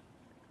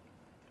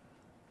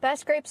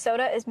 Best grape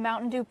soda is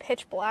Mountain Dew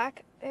Pitch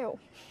Black. Ew.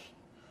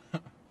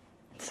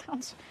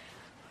 Sounds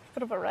a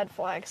bit of a red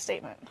flag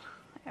statement,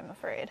 I'm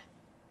afraid.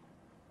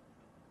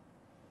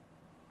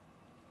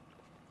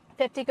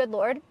 50, good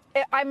lord.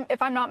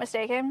 If I'm not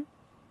mistaken,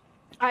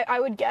 I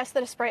would guess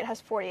that a Sprite has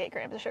 48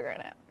 grams of sugar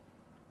in it.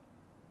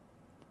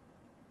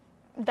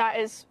 That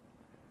is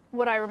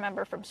what I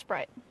remember from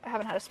Sprite. I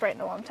haven't had a Sprite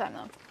in a long time,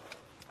 though.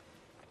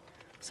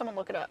 Someone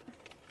look it up.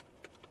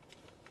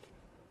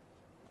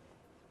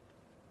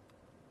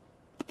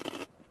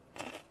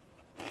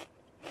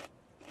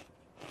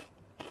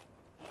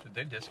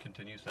 Did they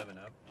discontinue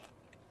 7-Up?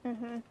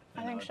 Mm-hmm.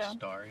 I think so. Now it's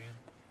Starry?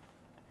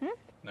 Hmm?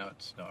 Now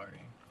it's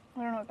Starry.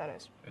 I don't know what that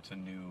is. It's a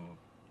new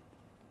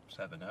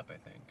 7-Up,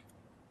 I think.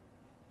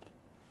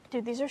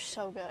 Dude, these are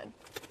so good.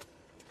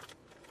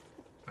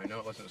 I know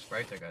it wasn't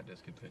Sprite that got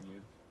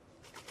discontinued.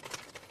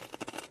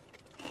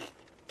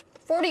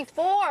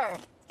 44!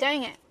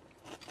 Dang it.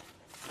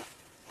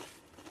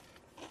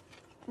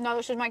 No,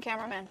 this is my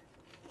cameraman.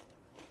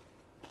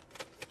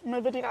 My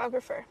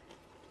videographer.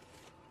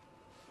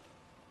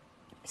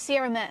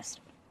 Sierra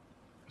Mist.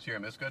 Sierra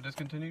Mist got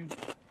discontinued?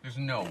 There's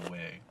no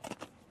way.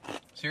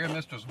 Sierra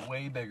Mist was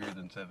way bigger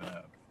than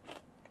 7-Up.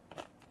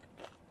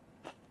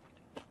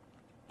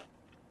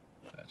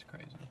 That's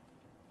crazy.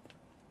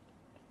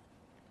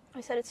 I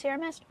said it's Sierra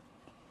Mist?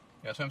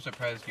 Yeah, so I'm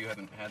surprised you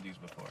haven't had these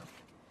before.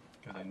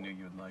 Because I knew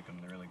you would like them.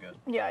 They're really good.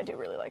 Yeah, I do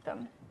really like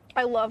them.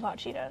 I love hot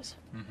Cheetos.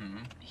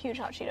 Mm-hmm. Huge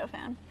hot Cheeto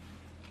fan.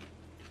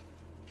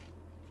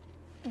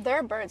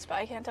 They're birds, but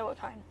I can't tell what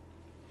kind.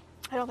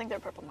 I don't think they're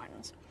Purple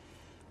Martins.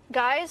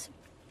 Guys,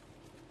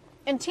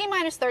 in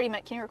T-minus 30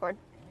 minutes, can you record?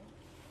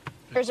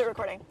 Or is it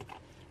recording?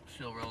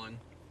 Still rolling.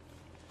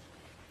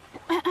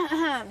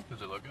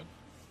 Does it look good?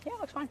 Yeah,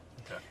 looks fine.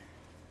 Okay.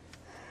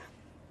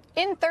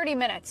 In 30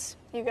 minutes,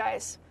 you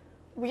guys,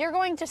 we are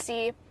going to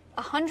see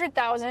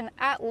 100,000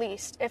 at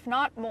least, if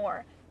not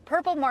more,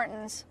 purple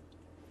martins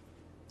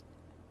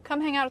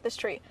come hang out at this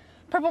tree.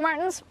 Purple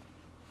martins,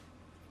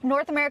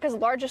 North America's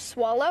largest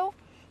swallow.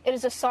 It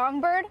is a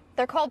songbird.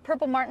 They're called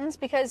purple martins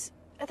because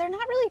they're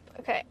not really,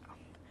 okay,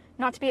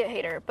 not to be a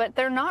hater, but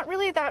they're not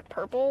really that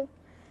purple.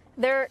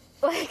 They're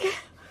like,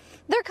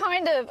 they're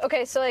kind of,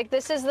 okay, so like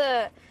this is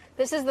the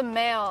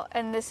male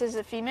and this is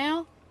the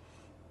female.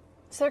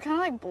 So they're kind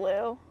of like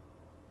blue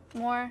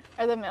more,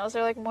 or the males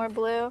are like more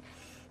blue.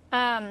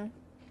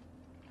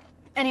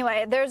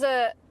 Anyway, there's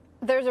a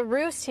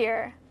roost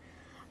here,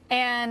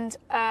 and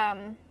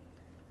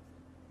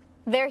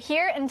they're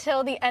here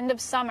until the end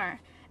of summer,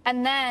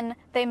 and then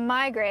they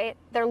migrate.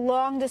 They're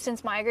long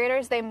distance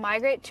migrators. They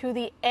migrate to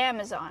the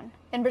Amazon.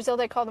 In Brazil,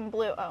 they call them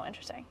blue. Oh,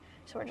 interesting.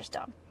 So we're just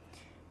dumb.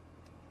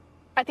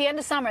 At the end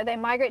of summer, they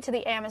migrate to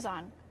the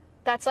Amazon.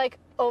 That's like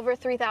over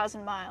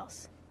 3,000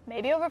 miles,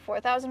 maybe over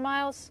 4,000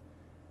 miles.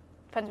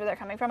 Depends where they're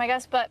coming from, I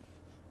guess, but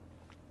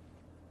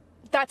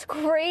that's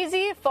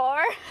crazy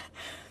far.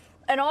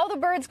 And all the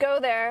birds go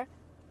there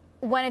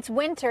when it's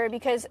winter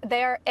because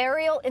they are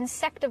aerial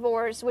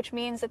insectivores, which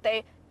means that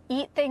they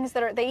eat things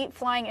they eat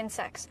flying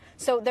insects.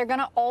 So they're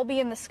gonna all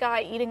be in the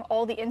sky eating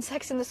all the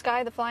insects in the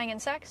sky, the flying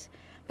insects.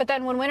 But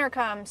then when winter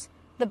comes,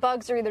 the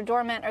bugs are either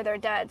dormant or they're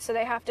dead. So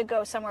they have to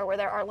go somewhere where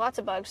there are lots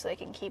of bugs so they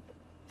can keep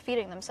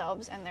feeding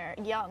themselves and their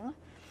young.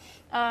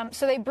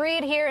 So they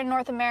breed here in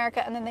North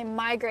America and then they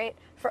migrate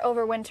for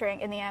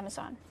overwintering in the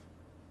Amazon.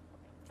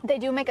 They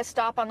do make a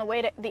stop on the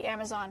way to the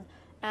Amazon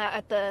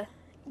at the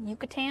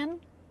Yucatan.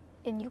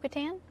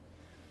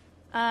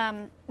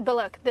 But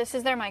look, this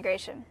is their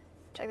migration.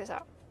 Check this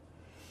out.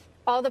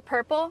 All the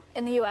purple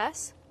in the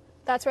US,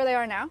 that's where they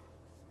are now.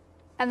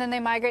 And then they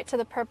migrate to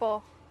the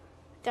purple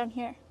down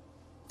here.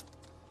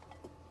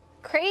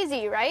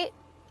 Crazy, right?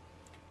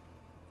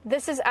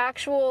 This is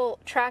actual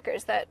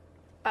trackers that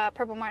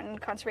Purple Martin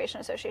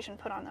Conservation Association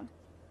put on them.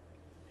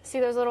 See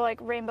those little like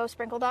rainbow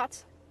sprinkle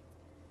dots?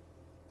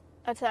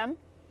 That's them.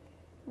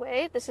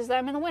 Wait, this is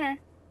them in the winter.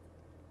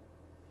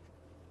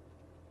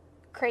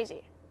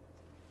 Crazy.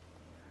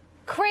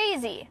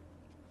 Crazy.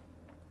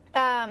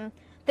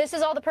 This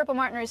is all the Purple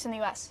Martin Roosts in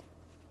the US.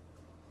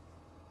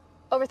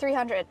 Over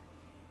 300.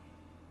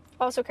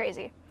 Also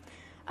crazy.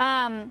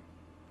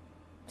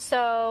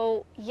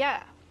 So,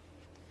 yeah.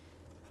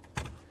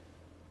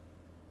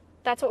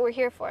 That's what we're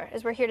here for,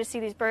 is we're here to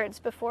see these birds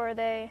before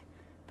they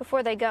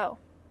go.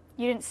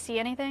 You didn't see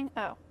anything?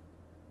 Oh.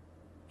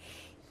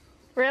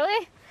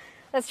 Really?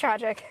 That's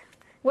tragic.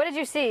 What did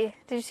you see?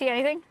 Did you see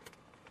anything?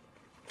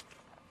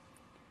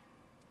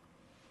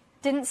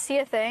 Didn't see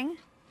a thing?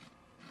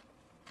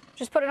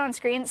 Just put it on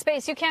screen.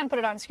 Space, you can put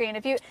it on screen.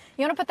 If you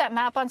want to put that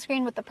map on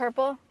screen with the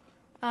purple,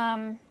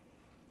 so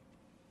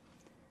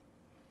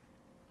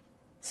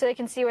they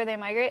can see where they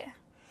migrate.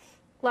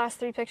 Last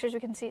 3 pictures we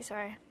can see,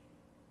 sorry.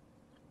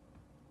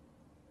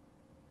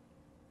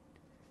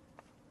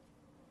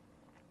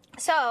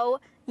 So,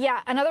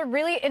 yeah, another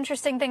really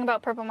interesting thing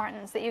about purple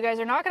martins that you guys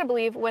are not going to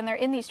believe when they're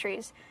in these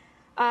trees.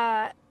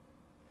 Their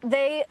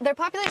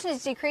population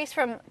has decreased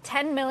from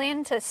 10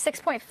 million to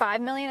 6.5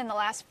 million in the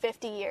last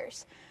 50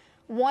 years.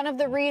 One of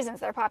the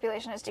reasons their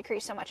population has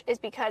decreased so much is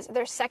because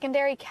they're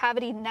secondary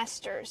cavity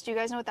nesters. Do you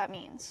guys know what that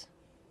means?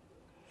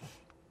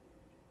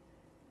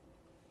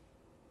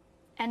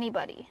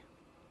 Anybody?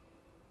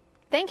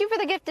 Thank you for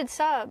the gifted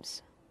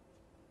subs.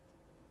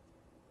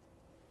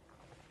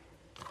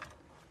 I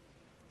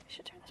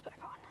should turn this back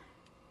on.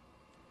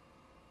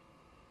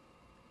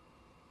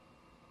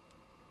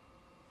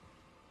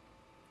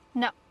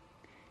 No.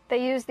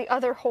 They use the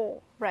other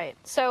hole, right?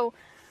 So,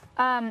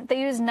 they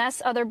use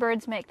nests other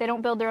birds make. They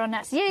don't build their own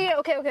nests. Yeah,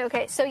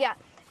 okay. So, yeah,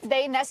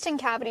 they nest in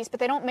cavities, but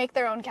they don't make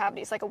their own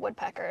cavities like a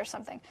woodpecker or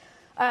something.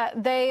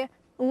 They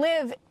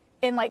live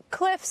in, like,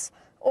 cliffs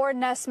or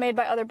nests made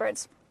by other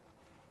birds,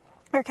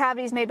 or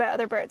cavities made by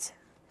other birds.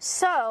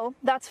 So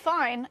that's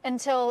fine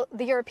until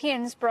the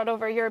Europeans brought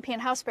over European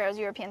house sparrows,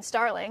 European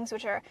starlings,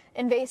 which are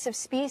invasive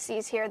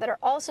species here that are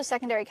also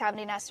secondary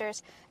cavity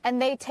nesters,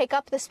 and they take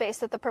up the space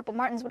that the purple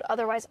martins would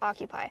otherwise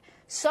occupy.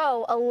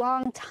 So a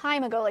long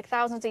time ago, like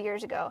thousands of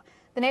years ago,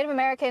 the Native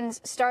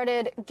Americans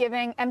started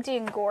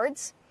emptying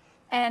gourds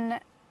and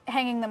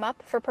hanging them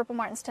up for purple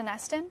martins to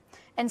nest in.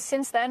 And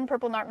since then,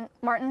 purple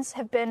martins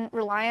have been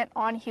reliant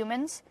on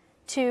humans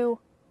to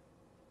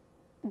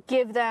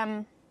give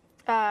them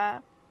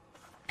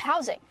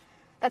housing.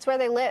 That's where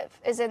they live,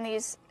 is in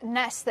these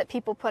nests that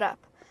people put up,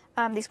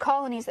 these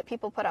colonies that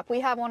people put up.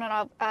 We have one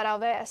at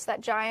Alveus,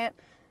 that giant,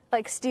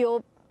 like,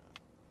 steel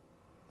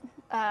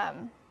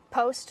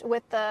post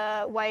with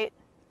the white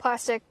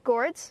plastic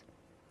gourds.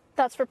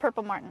 That's for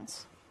purple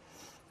martins.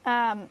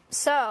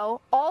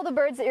 So all the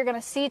birds that you're going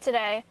to see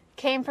today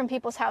came from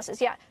people's houses.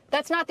 Yeah,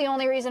 that's not the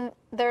only reason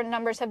their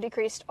numbers have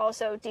decreased.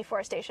 Also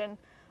deforestation,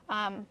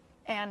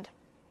 and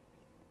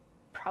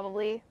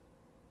probably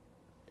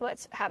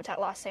what's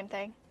habitat loss, same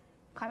thing.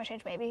 Climate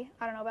change, maybe.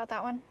 I don't know about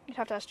that one. You'd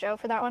have to ask Joe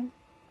for that one.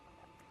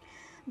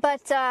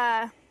 But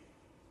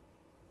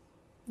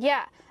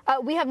yeah,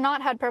 we have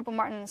not had purple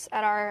martins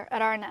at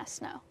our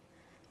nest, no,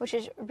 which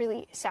is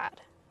really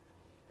sad.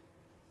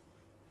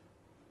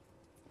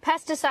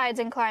 Pesticides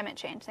and climate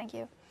change, thank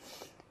you.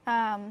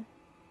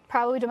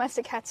 Probably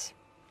domestic cats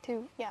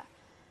too, yeah.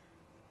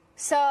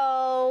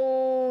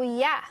 So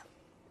yeah,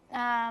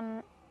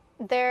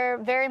 they're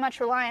very much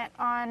reliant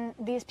on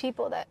these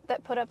people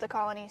that put up the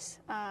colonies,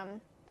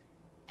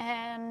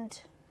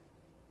 and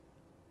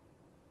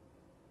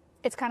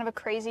it's kind of a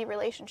crazy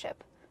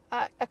relationship,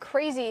 a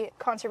crazy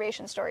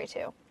conservation story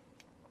too,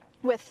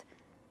 with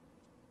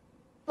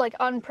like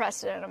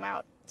unprecedented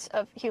amounts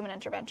of human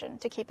intervention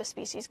to keep a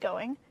species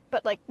going,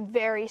 but like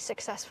very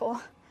successful,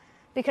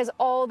 because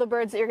all the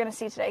birds that you're going to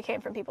see today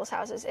came from people's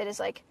houses. It is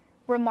like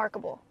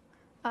remarkable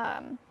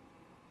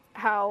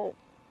how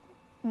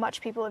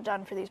much people have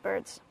done for these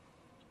birds.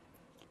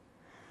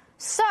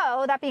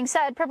 So that being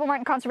said, Purple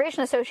Martin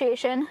Conservation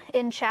Association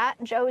in chat,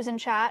 Joe is in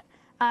chat.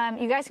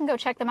 You guys can go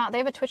check them out. They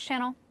have a Twitch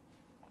channel,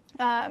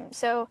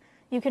 so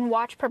you can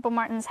watch purple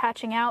martins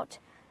hatching out.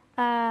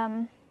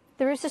 The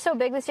roost is so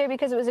big this year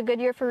because it was a good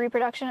year for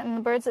reproduction, and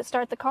the birds that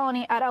start the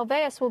colony at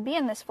Alveus will be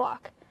in this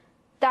flock.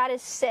 That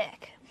is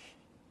sick.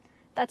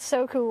 That's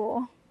so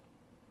cool.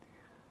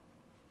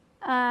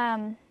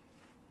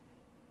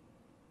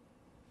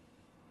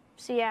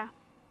 So yeah.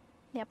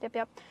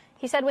 Yep.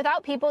 He said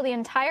without people, the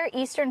entire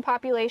eastern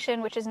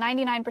population, which is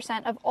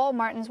 99% of all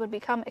martins, would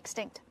become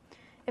extinct.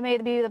 It may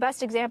be the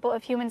best example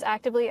of humans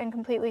actively and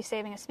completely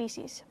saving a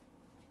species.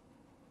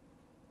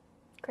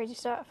 Crazy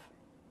stuff.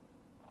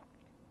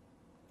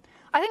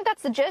 I think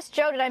that's the gist.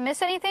 Joe, did I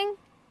miss anything?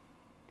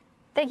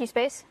 Thank you,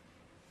 Space.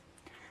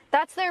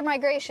 That's their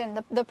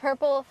migration. The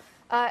purple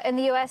in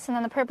the US and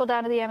then the purple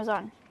down to the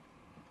Amazon.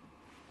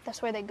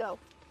 That's where they go.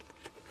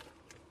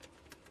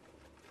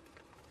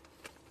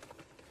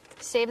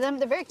 Save them.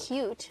 They're very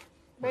cute.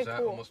 Very Was that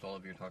cool. almost all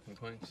of your talking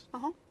points?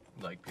 Uh-huh.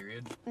 Like,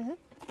 period? Mm-hmm.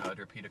 I would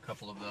repeat a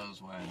couple of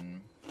those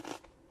when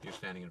you're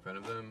standing in front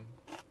of them.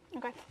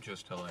 Okay.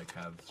 Just to, like,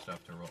 have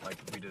stuff to roll. Like,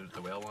 we did with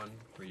the whale one,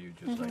 where you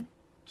just, like,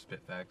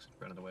 spit facts in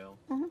front of the whale.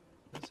 Mm-hmm.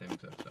 The same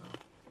exact style.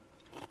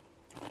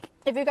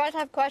 If you guys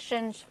have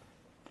questions,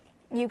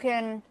 you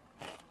can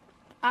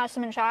ask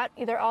them in chat.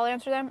 Either I'll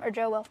answer them or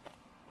Joe will.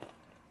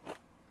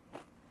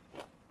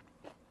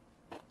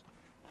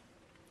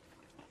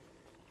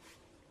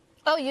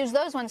 Oh, use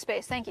those ones,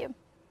 Space. Thank you.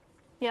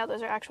 Yeah,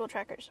 those are actual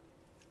trackers.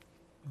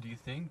 Do you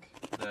think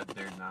that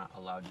they're not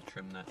allowed to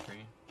trim that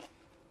tree?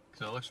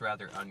 Because it looks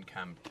rather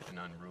unkempt and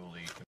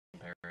unruly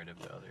comparative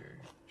to other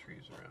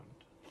trees around,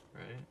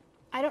 right?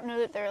 I don't know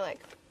that they're like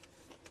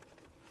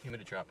You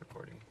made a drop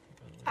recording.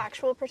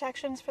 actual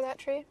protections for that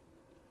tree,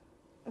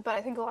 but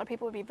I think a lot of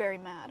people would be very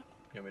mad.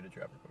 You made a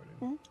drop recording.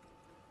 Mm-hmm.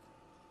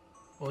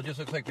 Well, it just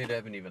looks like they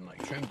haven't even,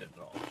 like, trimmed it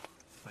at all.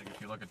 Like, if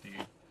you look at the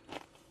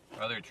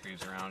other trees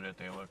around it,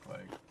 they look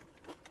like...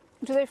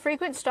 Do they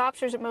frequent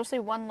stops, or is it mostly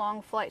one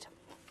long flight?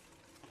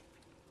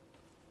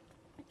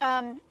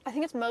 I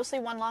think it's mostly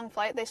one long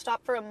flight. They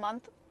stop for a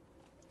month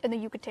in the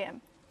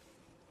Yucatan.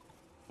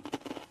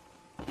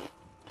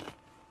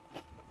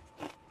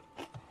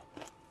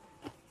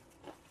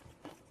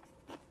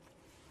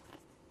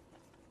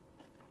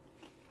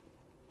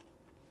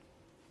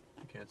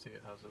 You can't see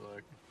it. How's it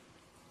look?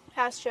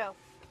 Ask Joe.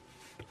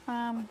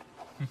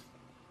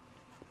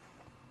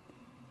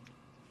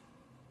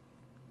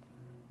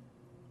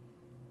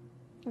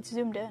 It's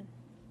zoomed in.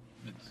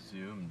 It's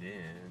zoomed in.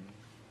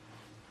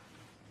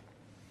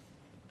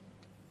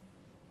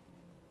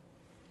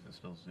 Is it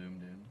still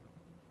zoomed in?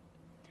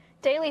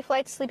 Daily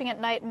flights, sleeping at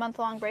night,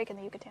 month-long break in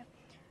the Yucatan.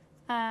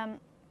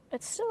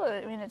 It's still,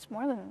 I mean, it's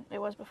more than it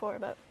was before,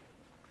 but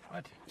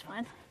What? it's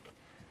fine.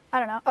 I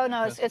don't know. Oh,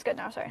 no, it's good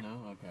now, sorry.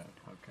 No? Okay.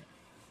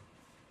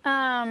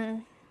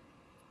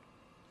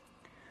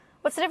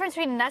 What's the difference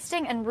between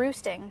nesting and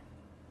roosting?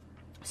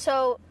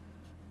 So,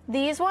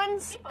 these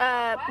ones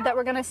that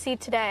we're going to see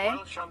today...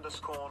 Welsh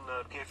Underscorn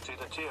gifted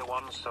a tier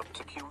 1 sub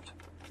to Cute.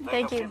 They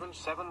Thank have you. given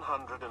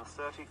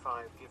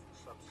 735 gift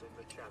subs in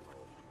the channel.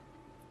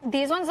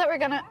 These ones that we're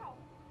going to...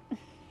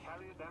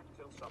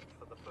 Caryodactyl sub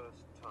for the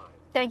first time.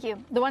 Thank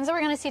you. The ones that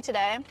we're going to see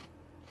today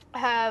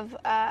have...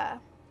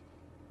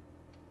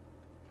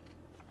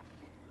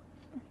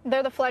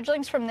 they're the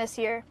fledglings from this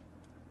year.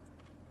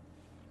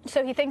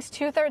 So he thinks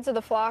 2/3 of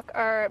the flock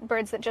are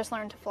birds that just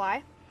learned to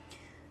fly.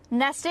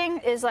 Nesting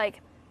is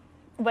like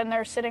when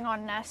they're sitting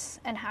on nests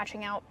and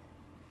hatching out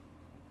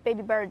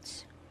baby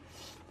birds.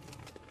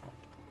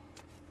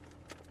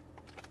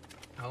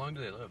 How long do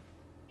they live?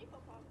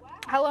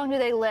 How long do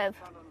they live?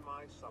 Shannon,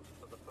 my sub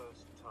for the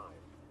first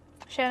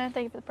time. Shannon,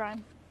 thank you for the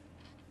prime.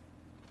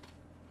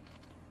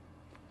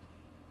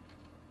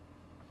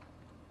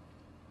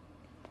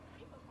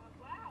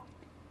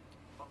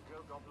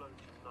 Bongo Goblin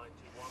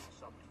 91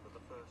 sub for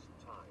the first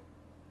time.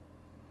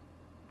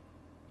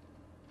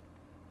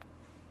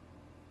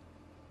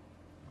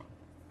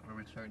 Are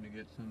we starting to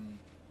get some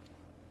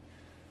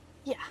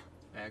Yeah,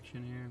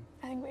 action here?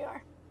 I think we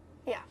are.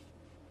 Yeah,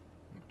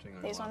 I'm seeing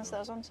a these lot ones, of-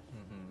 those ones,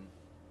 Mhm.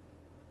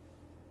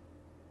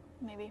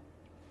 maybe.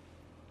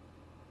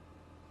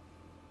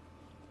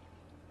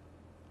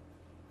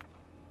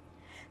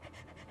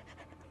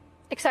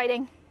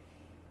 exciting.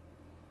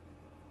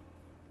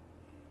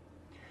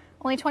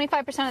 Only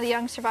 25% of the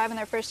young survive in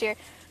their first year.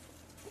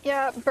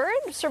 Yeah, bird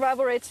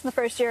survival rates in the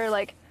first year are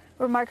like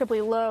remarkably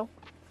low.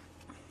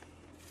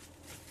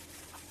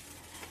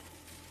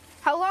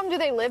 How long do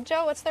they live,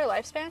 Joe? What's their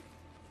lifespan?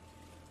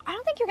 I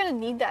don't think you're gonna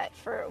need that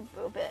for a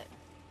little bit.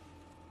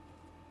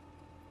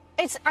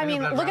 It's, I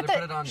mean, look at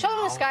the, show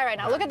them the sky right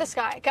now. Look at the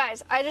sky.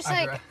 Guys, I just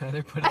like,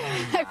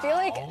 I feel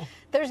like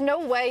there's no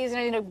way he's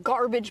gonna need a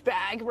garbage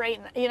bag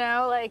right now, you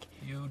know, like.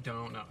 You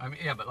don't know. I mean,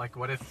 yeah, but like,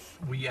 what if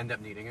we end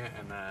up needing it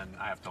and then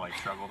I have to like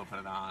struggle to put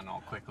it on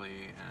all quickly?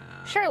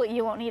 And... Surely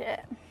you won't need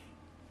it.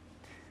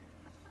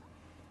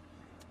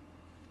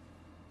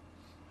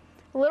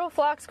 Little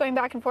flocks going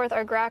back and forth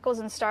are grackles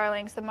and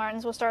starlings. The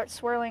martins will start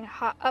swirling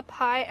up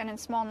high and in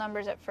small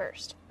numbers at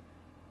first.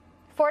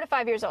 4 to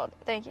 5 years old.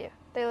 Thank you.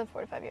 They live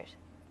 4 to 5 years.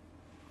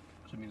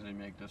 So it means they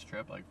make this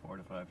trip like 4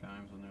 to 5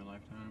 times in their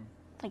lifetime?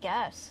 I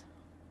guess.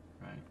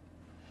 Right.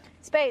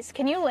 Space,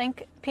 can you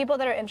link people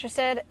that are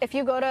interested? If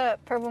you go to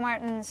Purple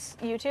Martin's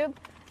YouTube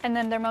and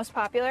then they're most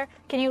popular,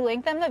 can you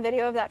link them the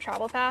video of that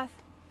travel path?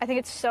 I think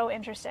it's so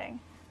interesting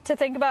to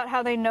think about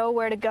how they know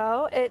where to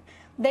go.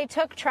 They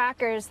took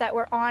trackers that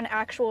were on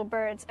actual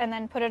birds and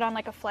then put it on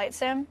like a flight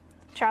sim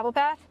travel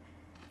path.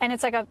 And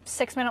it's like a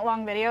 6-minute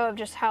long video of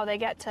just how they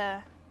get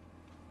to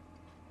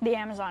the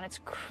Amazon.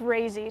 It's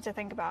crazy to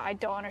think about. I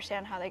don't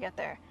understand how they get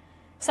there.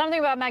 Something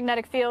about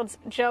magnetic fields.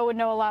 Joe would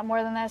know a lot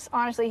more than this.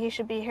 Honestly, he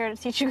should be here to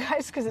teach you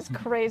guys because it's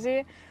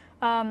crazy.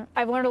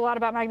 I've learned a lot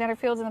about magnetic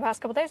fields in the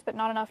past couple days, but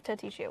not enough to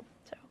teach you.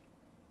 So.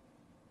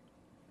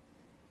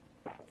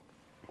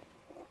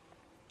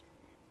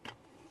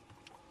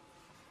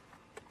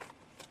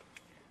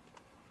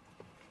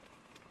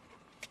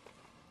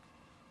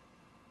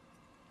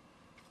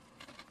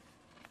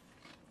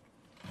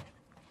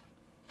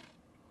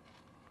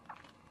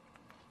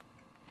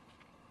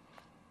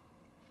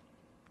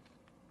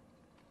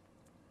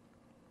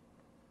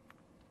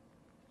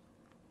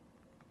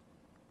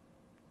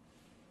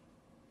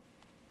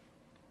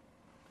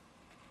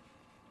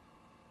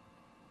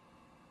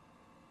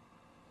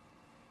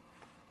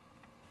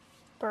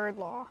 Bird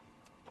law.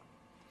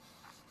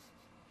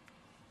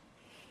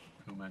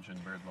 Who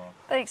mentioned bird law?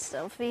 Thanks,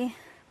 Sophie.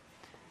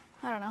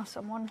 I don't know,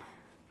 someone.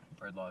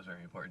 Bird law is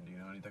very important. Do you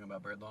know anything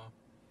about bird law?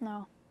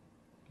 No.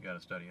 You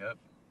gotta study up.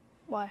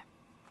 Why?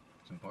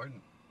 It's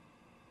important.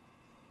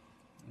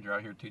 You're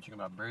out here teaching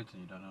about birds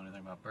and you don't know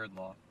anything about bird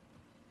law.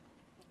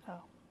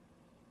 Oh.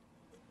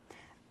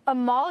 A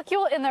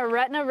molecule in the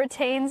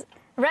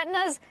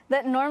retinas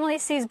that normally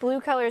sees blue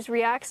colors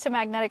reacts to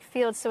magnetic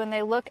fields, so when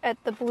they look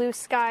at the blue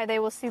sky, they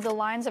will see the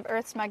lines of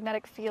Earth's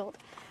magnetic field.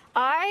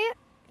 I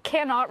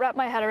cannot wrap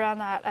my head around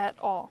that at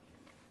all.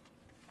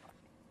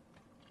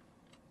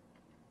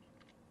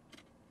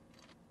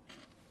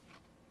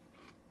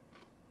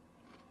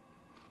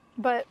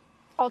 But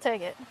I'll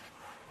take it.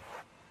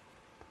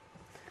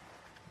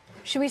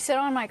 Should we sit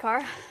on my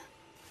car?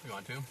 You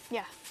want to?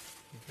 Yeah.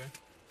 Okay.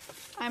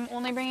 I'm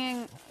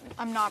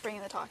not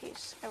bringing the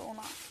Takis. I will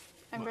not.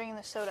 I'm bringing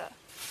the soda.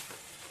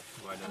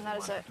 Why doesn't And that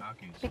you is want it. the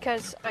Takis?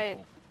 Because They're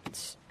purple.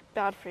 it's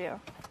bad for you.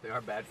 They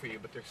are bad for you,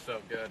 but they're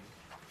so good.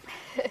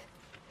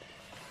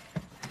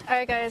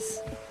 Alright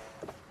guys.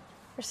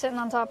 We're sitting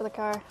on top of the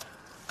car.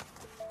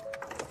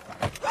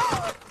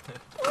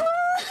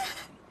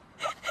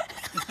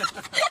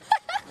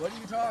 What are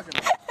you talking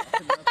about?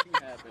 Nothing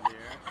happened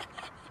here.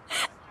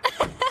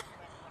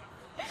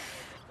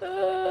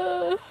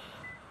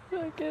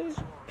 Okay.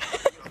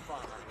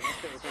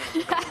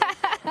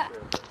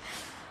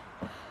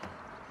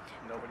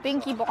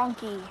 Binky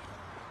bonky.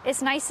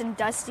 It's nice and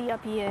dusty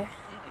up here.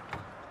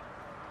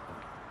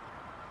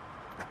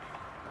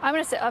 I'm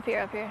gonna sit up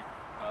here. Up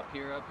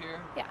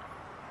here? Yeah.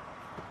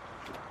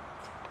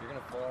 You're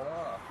gonna fall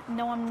off.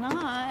 No, I'm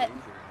not.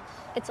 Dangerous.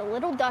 It's a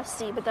little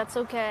dusty, but that's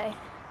okay.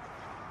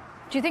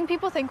 Do you think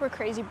people think we're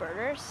crazy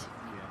birders?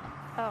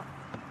 Yeah.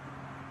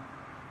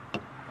 Oh.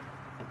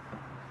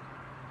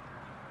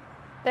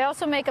 They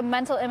also make a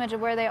mental image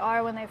of where they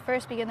are when they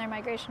first begin their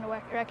migration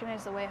to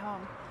recognize the way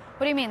home.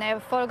 What do you mean? They have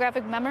a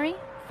photographic memory?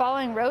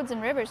 Following roads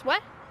and rivers?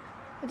 What?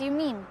 What do you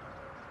mean?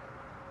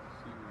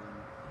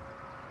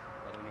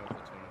 I don't know if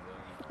it's one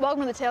of those.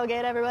 Welcome to the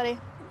tailgate, everybody.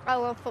 I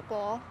love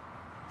football.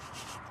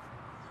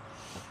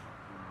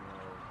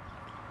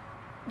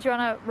 Do you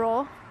want to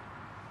roll?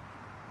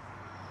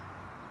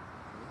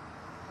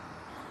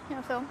 You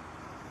want to film?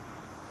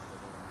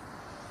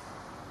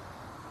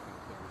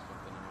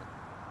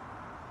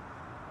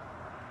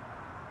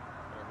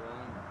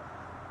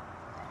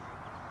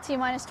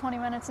 T-minus 20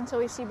 minutes until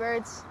we see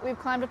birds. We've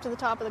climbed up to the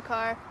top of the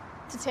car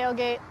to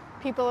tailgate.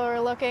 People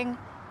are looking,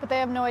 but they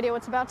have no idea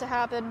what's about to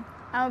happen.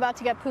 I'm about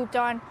to get pooped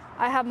on.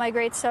 I have my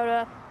great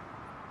soda.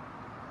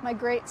 My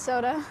great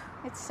soda.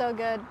 It's so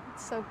good.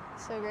 It's so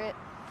great.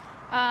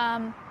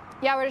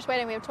 Yeah, we're just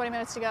waiting. We have 20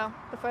 minutes to go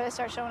before they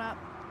start showing up.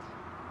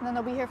 And then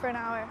they'll be here for an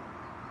hour.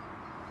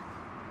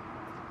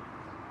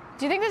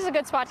 Do you think this is a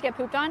good spot to get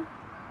pooped on?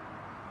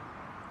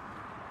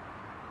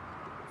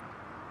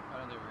 I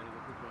don't think we're gonna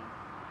get pooped on.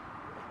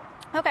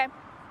 Okay.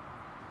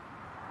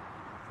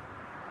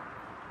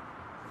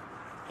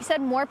 He said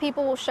more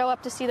people will show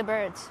up to see the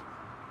birds.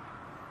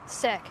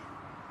 Sick.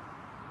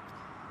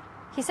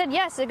 He said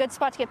yes, a good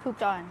spot to get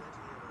pooped on.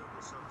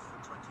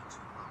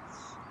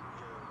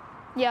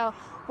 Yo,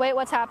 wait,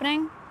 what's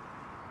happening?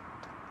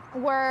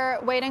 We're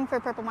waiting for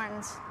Purple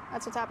Martins.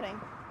 That's what's happening. Are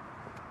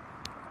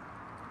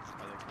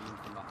they coming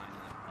from behind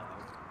that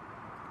cloud?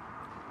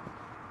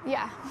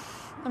 Yeah,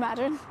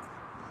 imagine.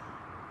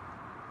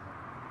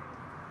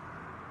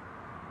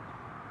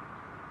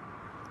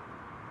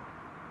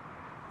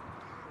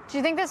 Do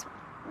you think this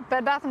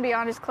Bed Bath &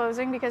 Beyond is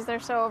closing because they're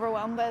so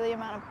overwhelmed by the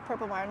amount of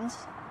Purple Martins?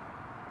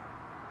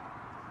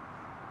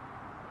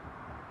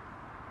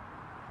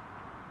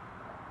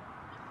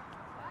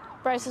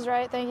 Bryce is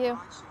right, thank you.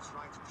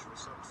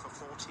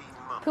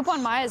 Poop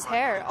on Maya's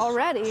hair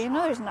already?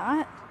 No, there's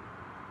not.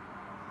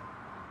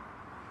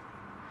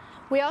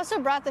 We also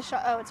brought the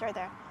oh, it's right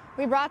there.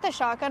 We brought the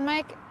shotgun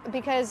mic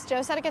because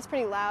Joe said it gets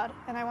pretty loud,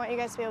 and I want you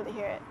guys to be able to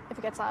hear it if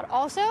it gets loud.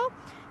 Also,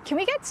 can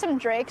we get some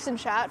Drakes in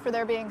chat for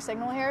there being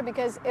signal here?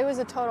 Because it was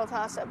a total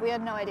toss-up. We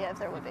had no idea if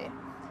there would be.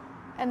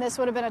 And this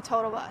would have been a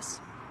total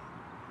bust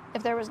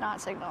if there was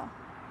not signal.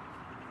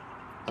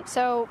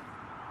 So,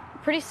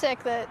 pretty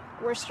sick that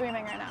we're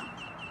streaming right now.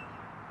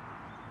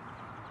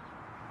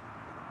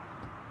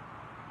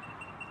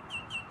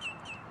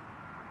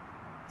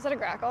 Is that a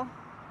grackle?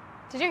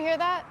 Did you hear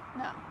that?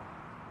 No.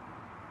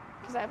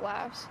 Because I have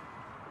labs.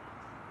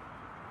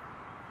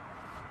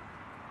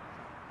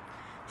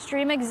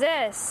 Stream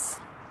exists.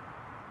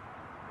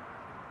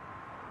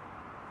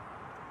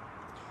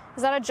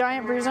 Is that a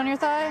giant bruise on your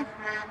thigh?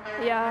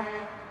 Yeah.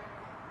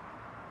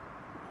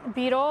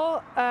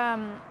 Beetle,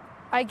 I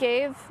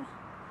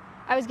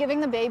was giving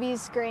the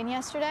babies grain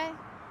yesterday,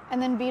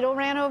 and then Beetle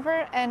ran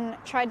over and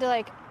tried to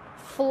like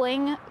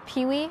fling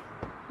Pee-wee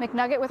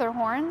McNugget with her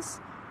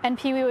horns, and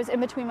Pee-wee was in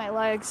between my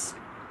legs,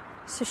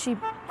 so she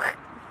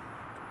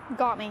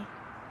got me.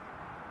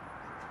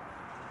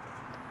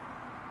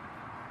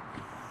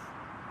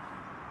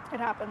 It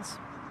happens.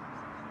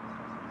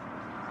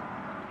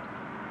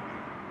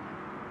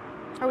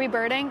 Are we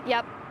birding?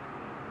 Yep.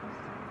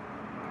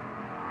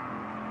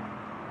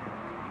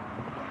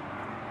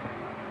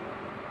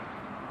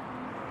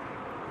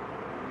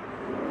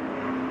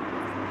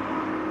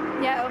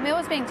 Yeah, oatmeal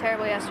was being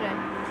terrible yesterday.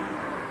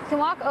 You can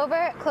walk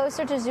over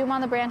closer to zoom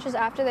on the branches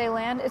after they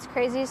land. It's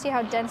crazy to see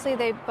how densely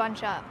they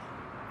bunch up.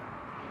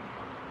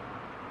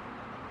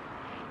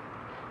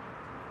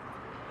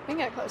 We can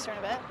get closer in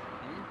a bit.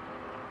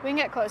 We can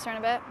get closer in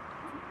a bit.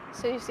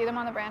 So you see them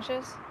on the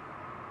branches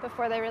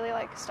before they really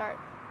like start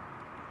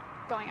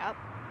going up.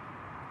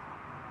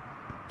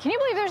 Can you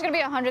believe there's gonna be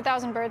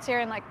 100,000 birds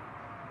here in like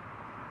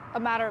a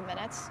matter of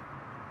minutes?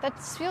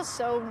 That feels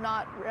so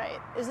not right.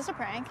 Is this a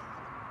prank?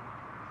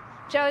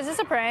 Joe, is this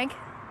a prank?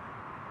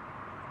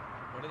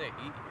 What do they eat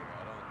here?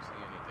 I don't see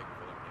anything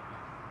for them to eat.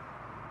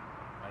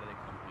 Why do they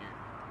come here?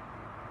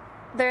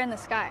 They're in the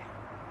sky.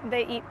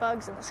 They eat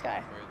bugs in the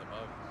sky. Where are the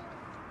bugs?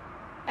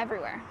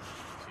 Everywhere.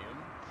 See them?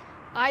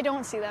 I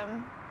don't see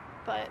them,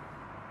 but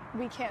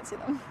we can't see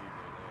them.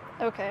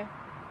 Okay.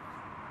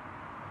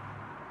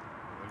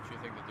 Wouldn't you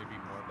think that there'd be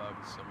more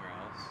bugs somewhere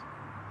else?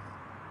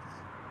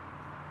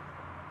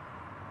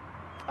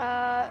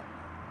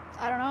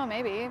 I don't know,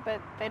 maybe, but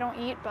they don't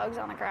eat bugs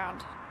on the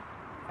ground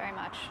very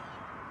much.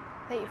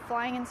 They eat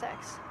flying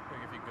insects.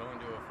 Like if you go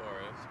into a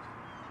forest,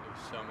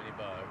 there's so many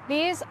bugs.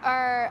 These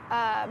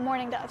are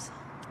mourning doves.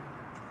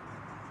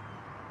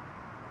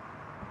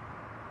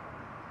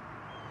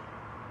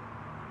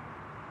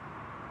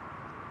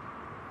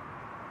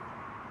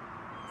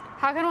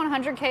 How can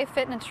 100K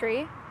fit in a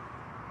tree?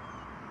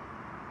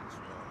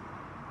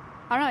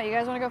 I don't know, you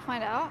guys want to go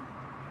find out?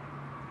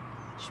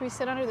 Should we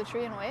sit under the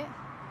tree and wait?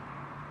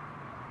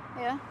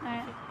 Yeah?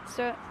 Alright, let's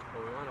do it.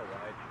 Well, we want a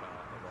wide shot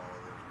of all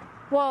of them.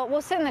 Well,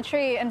 we'll sit in the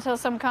tree until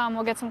some come,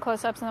 we'll get some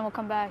close-ups, and then we'll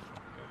come back.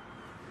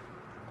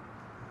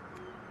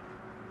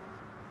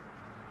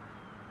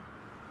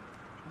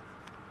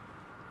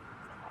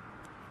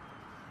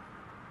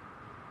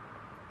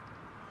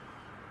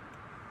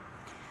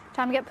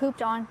 Time to get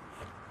pooped on.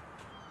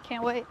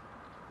 Can't wait.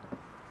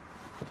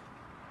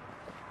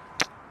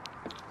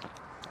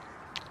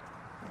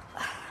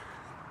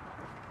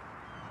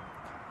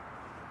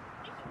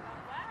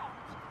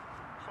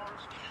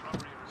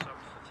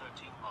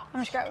 I'm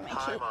just grabbing my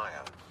key.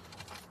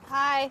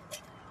 Hi.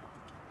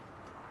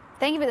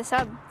 Thank you for the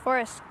sub,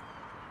 Forrest.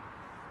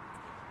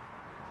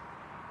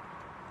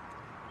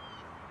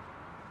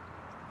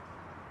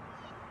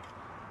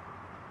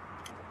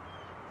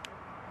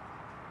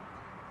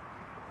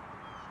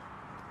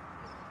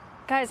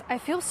 Guys, I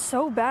feel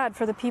so bad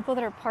for the people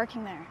that are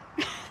parking there.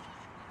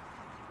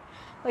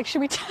 Like, should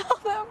we tell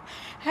them,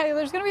 hey,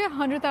 there's gonna be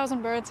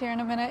 100,000 birds here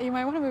in a minute. You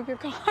might want to move your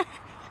car.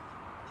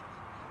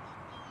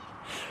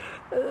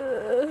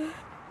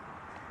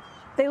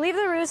 They leave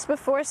the roost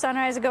before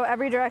sunrise and go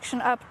every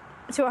direction up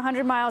to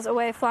 100 miles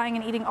away, flying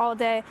and eating all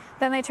day.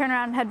 Then they turn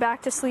around and head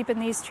back to sleep in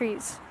these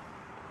trees.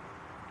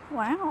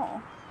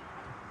 Wow.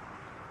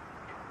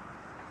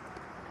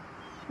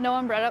 No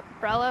umbrella,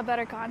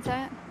 better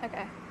content?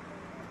 Okay.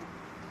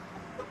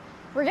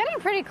 We're getting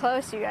pretty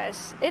close, you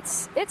guys.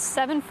 It's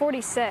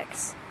 7:46. Starts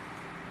at 8.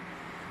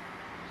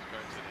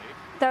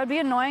 That would be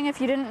annoying if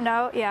you didn't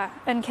know, yeah,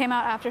 and came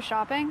out after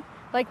shopping.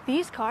 Like,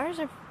 these cars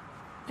are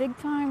big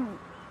time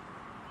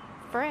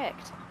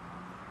fricked.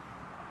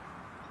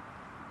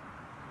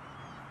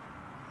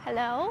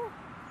 Hello?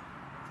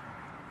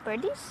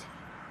 Birdies?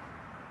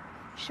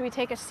 Should we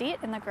take a seat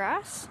in the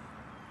grass?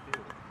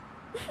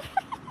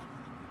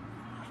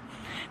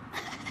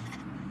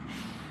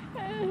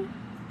 Can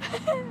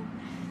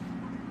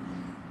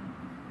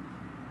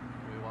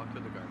we walk to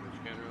the garbage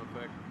can real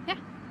quick? Yeah.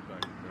 So I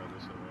can throw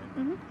this away.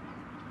 Mm-hmm.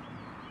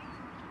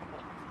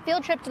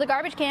 Field trip to the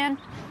garbage can.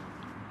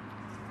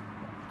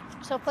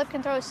 So Flip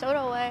can throw his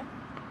soda away.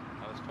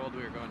 I was told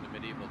we were going to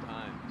medieval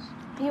times.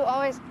 You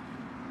always...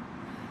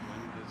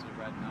 When does the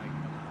red knight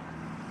come out?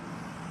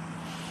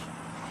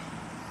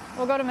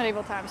 We'll go to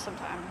medieval times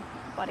sometime,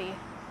 buddy.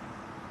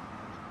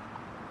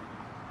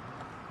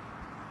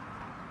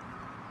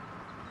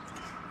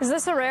 Is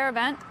this a rare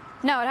event?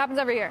 No, it happens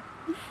every year.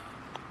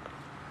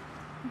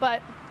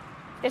 But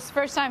it's the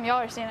first time y'all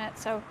are seeing it,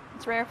 so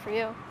it's rare for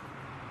you.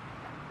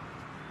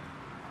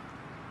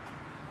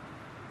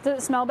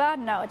 Does it smell bad?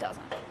 No, it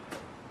doesn't.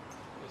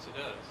 Yes, it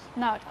does.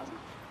 No, it doesn't. It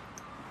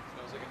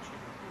smells like a chicken.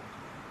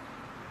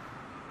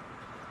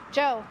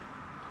 Joe,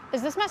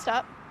 is this messed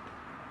up?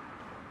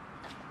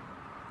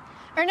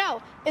 Or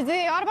no, is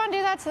the Audubon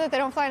do that so that they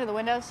don't fly into the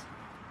windows?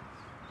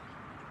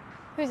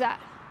 Who's that?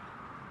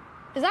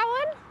 Is that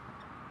one?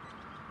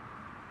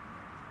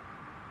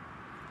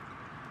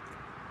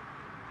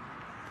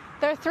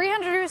 There are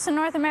 300 roosts in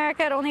North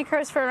America. It only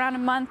occurs for around a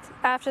month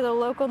after the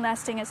local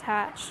nesting is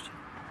hatched.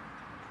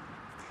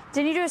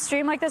 Didn't you do a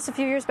stream like this a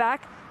few years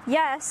back?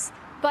 Yes,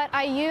 but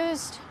I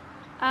used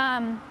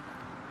a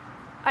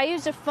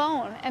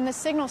phone and the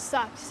signal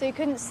sucked, so you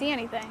couldn't see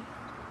anything.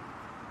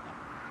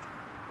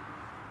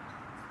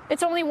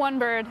 It's only one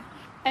bird,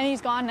 and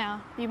he's gone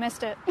now. You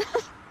missed it.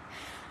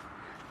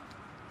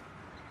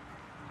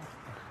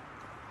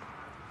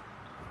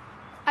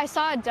 I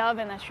saw a dove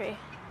in the tree.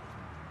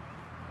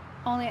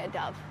 Only a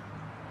dove.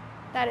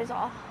 That is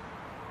all.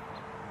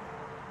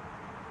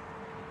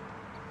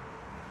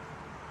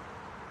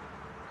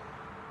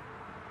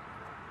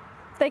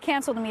 They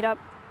canceled the meetup.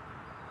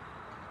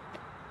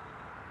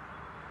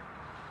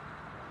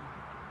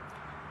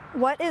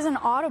 What is an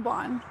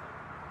Audubon?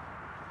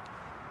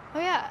 Oh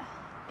yeah,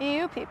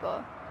 EU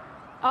people.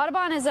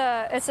 Audubon is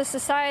it's a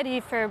society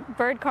for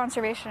bird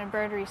conservation and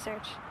bird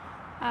research.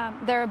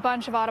 There are a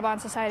bunch of Audubon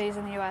societies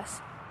in the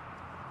US.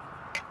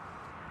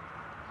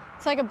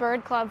 It's like a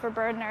bird club for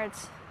bird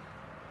nerds.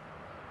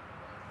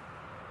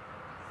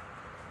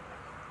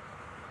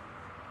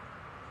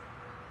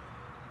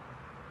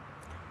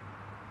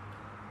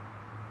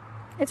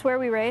 It's where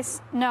we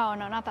race? No,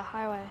 not the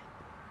highway.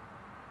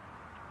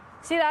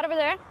 See that over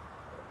there?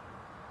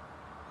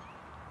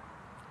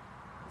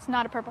 It's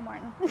not a Purple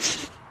Martin.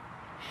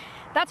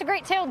 That's a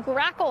great-tailed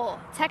grackle,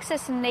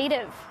 Texas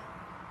native.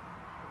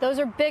 Those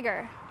are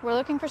bigger. We're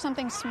looking for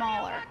something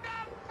smaller.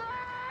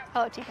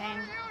 Hello, T-Pain.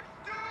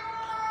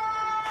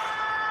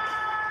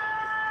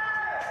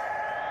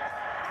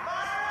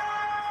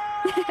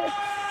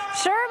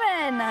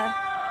 Sherman!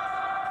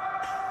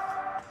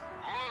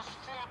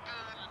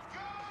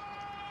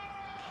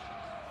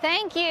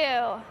 Thank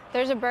you.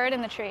 There's a bird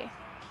in the tree.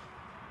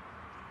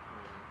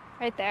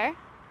 Right there.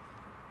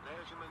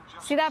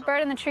 See that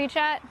bird in the tree,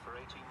 chat?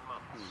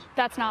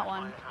 That's not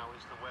one.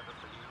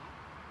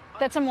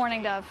 That's a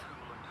mourning dove.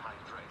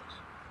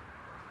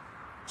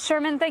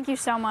 Sherman, thank you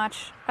so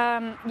much.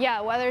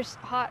 Yeah, weather's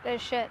hot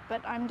as shit,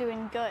 but I'm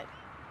doing good.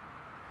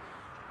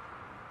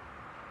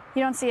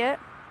 You don't see it?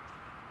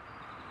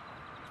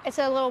 It's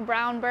a little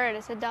brown bird.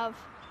 It's a dove.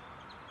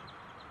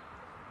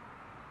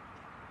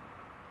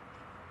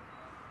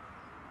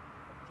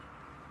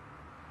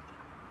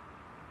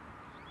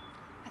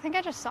 I think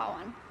I just saw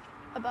one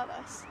above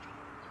us.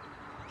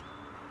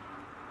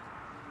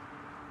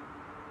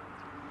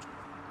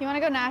 You want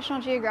to go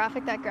National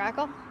Geographic that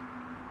grackle?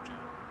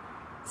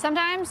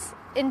 Sometimes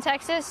in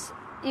Texas,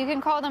 you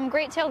can call them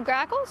great-tailed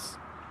grackles,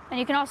 and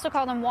you can also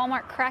call them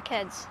Walmart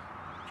crackheads.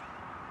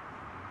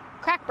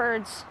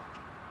 Crackbirds,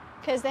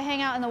 because they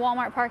hang out in the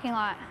Walmart parking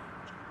lot,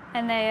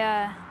 and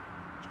they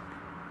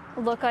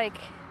look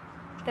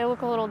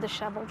a little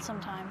disheveled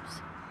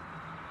sometimes.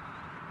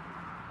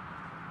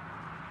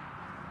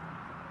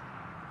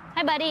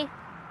 Hi, buddy.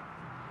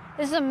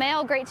 This is a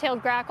male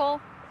great-tailed grackle.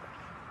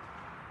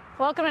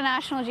 Welcome to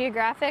National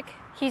Geographic.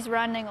 He's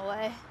running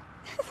away.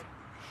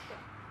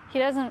 He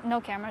doesn't,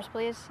 no cameras,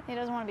 please. He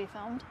doesn't want to be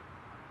filmed.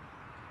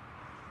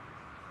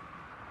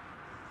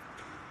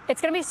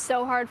 It's going to be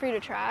so hard for you to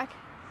track,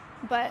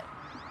 but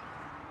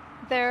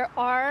there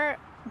are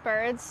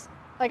birds,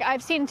 like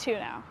I've seen 2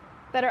 now,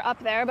 that are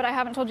up there, but I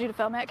haven't told you to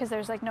film it because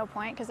there's like no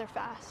point because they're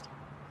fast.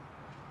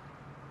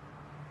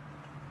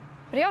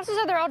 But he also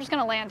said they're all just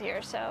going to land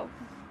here, so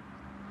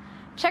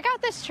check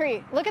out this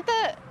tree. Look at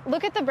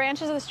the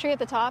branches of this tree at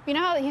the top. You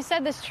know how he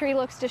said this tree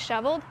looks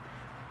disheveled?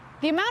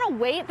 The amount of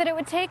weight that it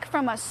would take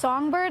from a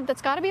songbird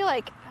that's got to be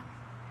like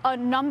a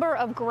number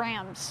of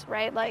grams,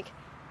 right? Like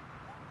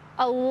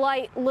a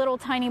light little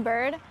tiny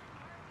bird,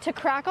 to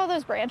crack all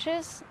those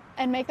branches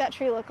and make that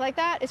tree look like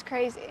that is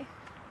crazy.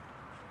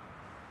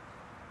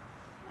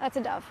 That's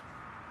a dove.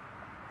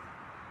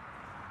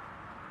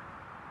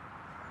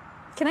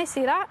 Can I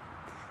see that?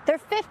 They're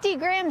 50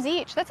 grams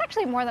each. That's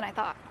actually more than I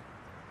thought.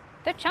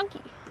 They're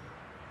chunky.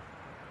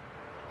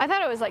 I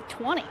thought it was like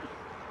 20.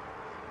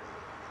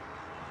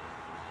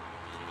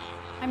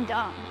 I'm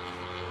dumb.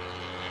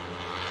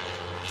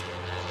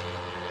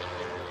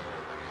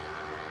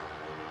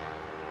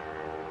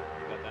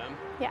 Got them?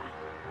 Yeah.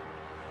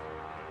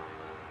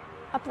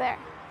 Up there.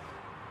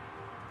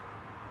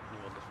 You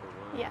want this for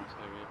one Yeah.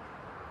 second?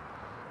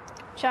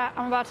 Chat,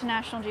 I'm about to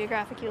National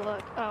Geographic you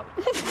look. Oh.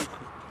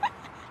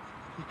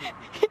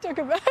 He took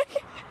it back. You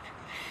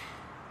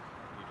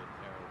did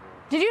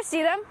terrible. Did you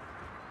see them?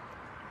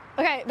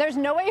 Okay, there's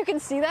no way you can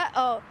see that.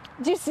 Oh,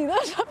 do you see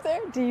those up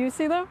there? Do you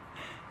see them?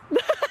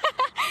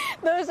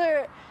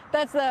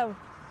 That's them.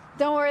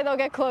 Don't worry, they'll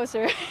get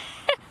closer.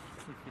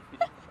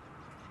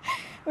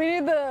 we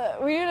need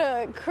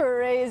a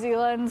crazy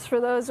lens for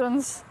those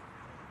ones.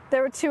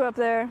 There were 2 up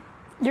there.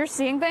 You're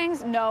seeing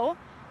things? No.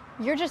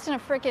 You're just in a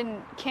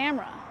freaking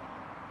camera.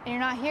 And you're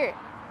not here.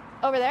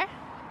 Over there?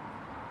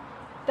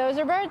 Those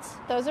are birds?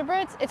 Those are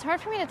birds? It's hard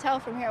for me to tell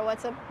from here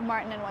what's a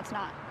martin and what's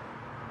not.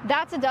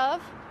 That's a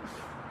dove.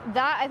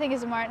 That, I think,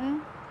 is a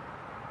martin.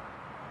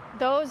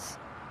 Those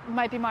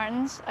might be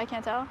martins. I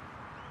can't tell.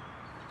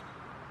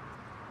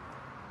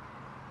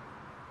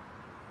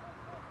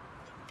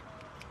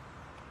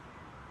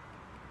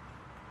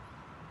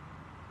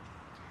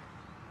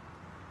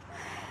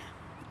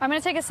 I'm going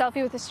to take a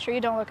selfie with this tree.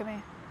 Don't look at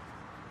me.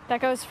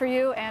 That goes for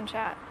you and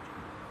chat.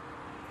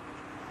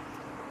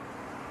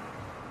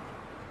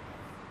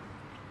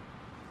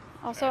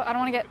 Also, I don't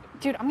want to get...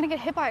 Dude, I'm going to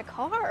get hit by a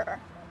car.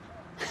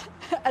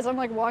 As I'm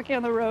like walking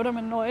on the road, I'm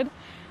annoyed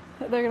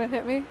that they're going to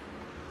hit me.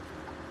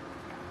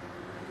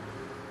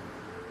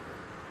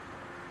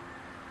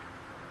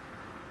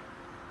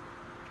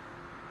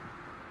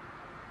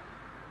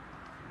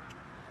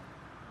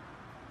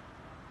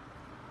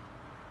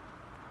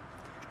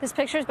 This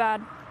picture's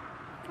bad.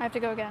 I have to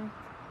go again.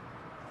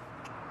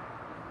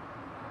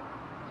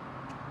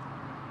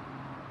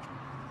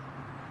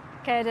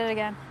 Okay, I did it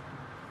again.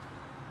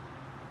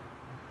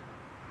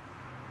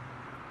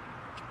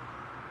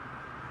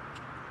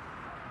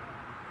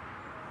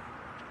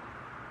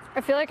 I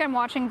feel like I'm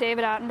watching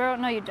David Attenborough.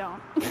 No, you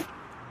don't.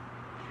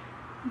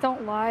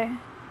 Don't lie.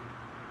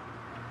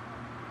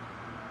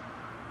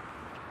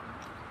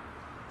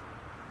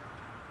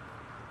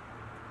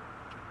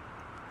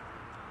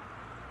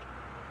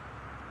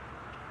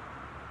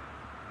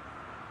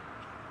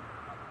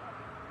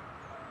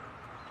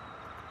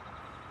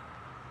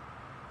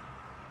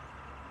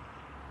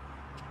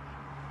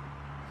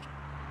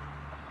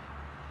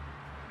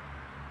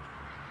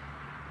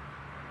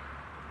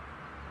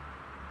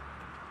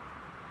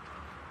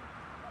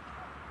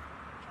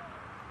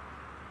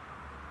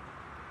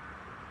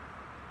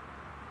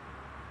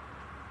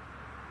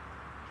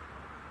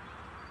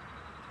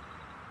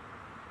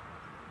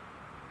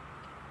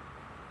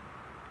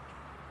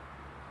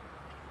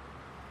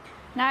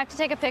 Now I have to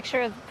take a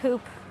picture of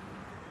poop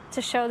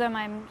to show them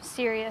I'm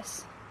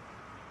serious.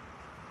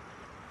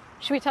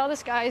 Should we tell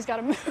this guy he's got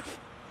to move?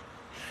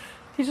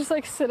 He's just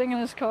like sitting in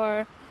his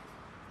car.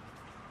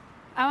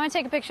 I want to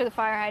take a picture of the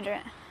fire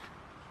hydrant.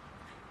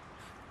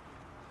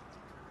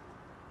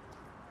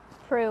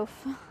 Proof.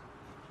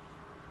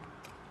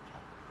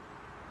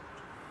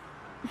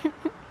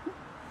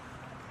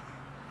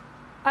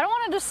 I don't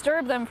want to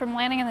disturb them from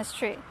landing in this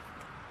tree.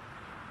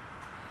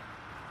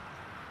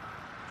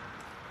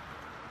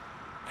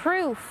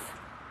 Proof.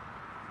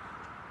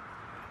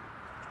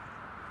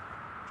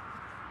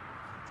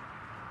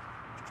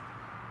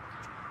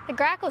 The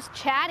grackle's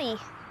chatty.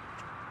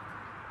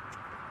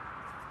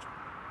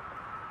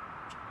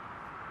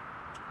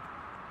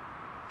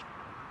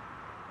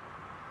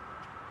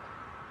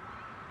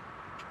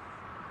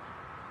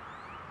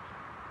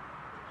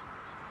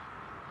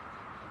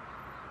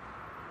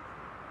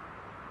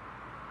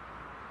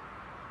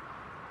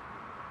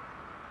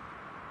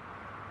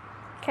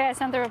 Okay, I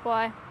sent the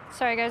reply.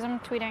 Sorry guys, I'm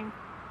tweeting.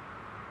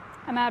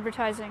 I'm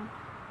advertising.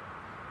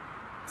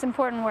 It's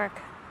important work.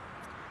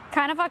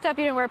 Kind of fucked up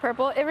you didn't wear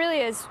purple. It really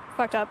is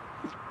fucked up.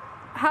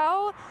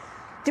 How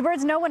do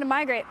birds know when to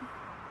migrate?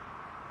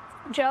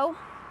 Joe?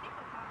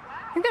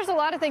 I think there's a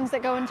lot of things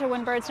that go into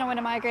when birds know when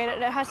to migrate.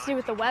 It has to do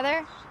with the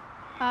weather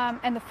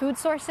and the food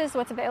sources,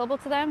 what's available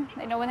to them.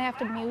 They know when they have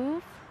to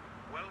move.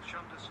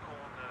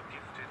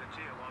 Gifted a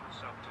tier 1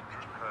 sub to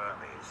Drew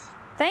Hermes.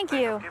 Thank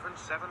They you. have given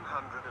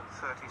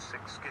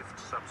 736 gift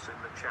subs in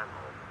the channel.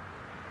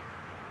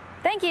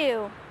 Thank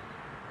you.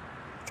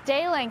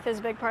 Day length is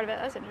a big part of it.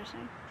 That's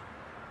interesting.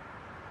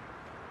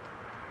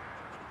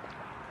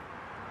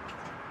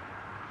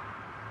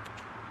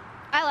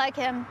 I like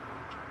him.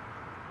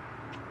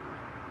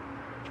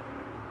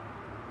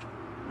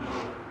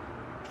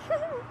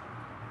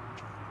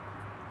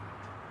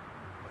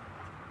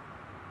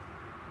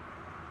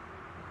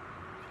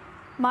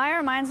 Maya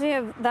reminds me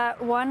of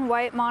that one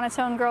white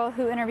monotone girl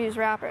who interviews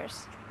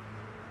rappers.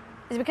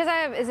 Is it because I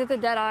have, is it the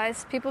dead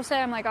eyes? People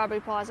say I'm like Aubrey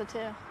Plaza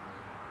too.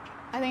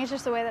 I think it's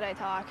just the way that I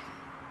talk.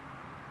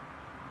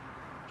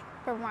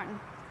 Purple Martin.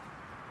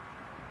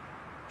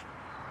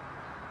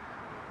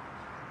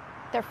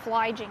 They're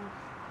flying.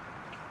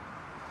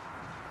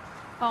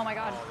 Oh my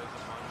god.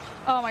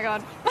 Oh my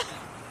god.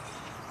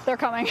 They're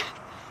coming.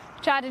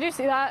 Chad, did you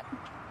see that?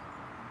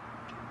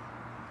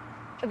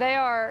 They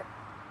are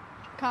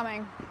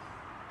coming.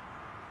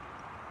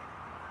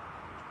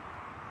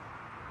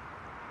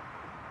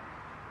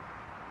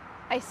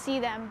 I see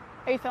them.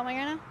 Are you filming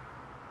right now?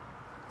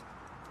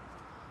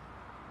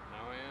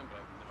 Now I am, but I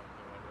have no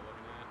idea what we're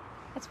looking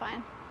at. It's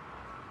fine.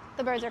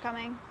 The birds are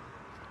coming.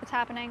 It's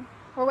happening.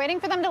 We're waiting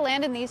for them to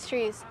land in these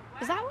trees.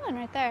 Is that one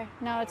right there?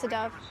 No, it's a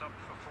dove.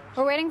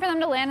 We're waiting for them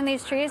to land in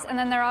these trees, and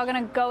then they're all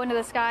gonna go into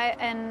the sky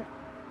and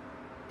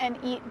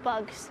eat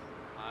bugs.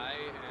 I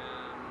am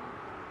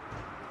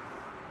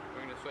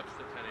going to switch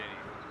to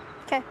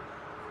 1080. Okay.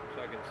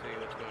 So I can see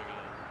what's going on.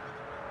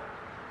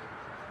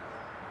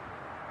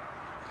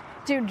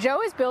 Dude,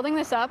 Joe is building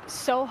this up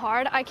so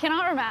hard. I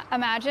cannot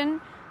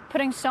imagine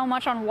putting so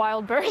much on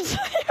wild birds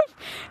I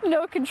have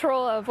no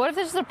control of. What if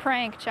this is a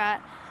prank,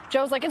 chat?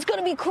 Joe's like, it's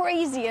gonna be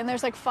crazy, and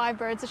there's like 5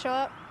 birds that show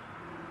up.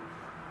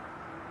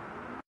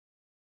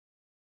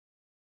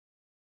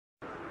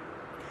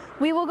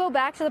 We will go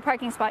back to the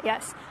parking spot,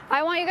 yes.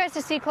 I want you guys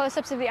to see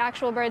close-ups of the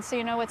actual birds so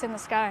you know what's in the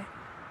sky.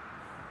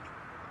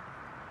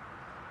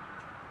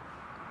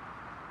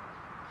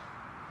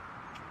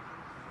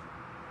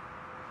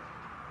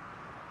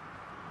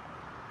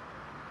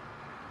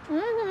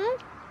 Mm-hmm.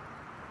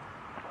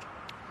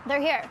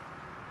 They're here.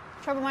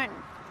 Purple Martin.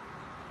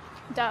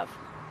 Dove.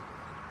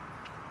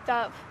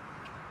 Dove.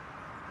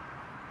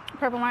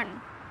 Purple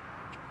Martin.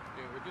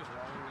 Yeah, we're just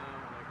rolling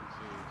now, and I can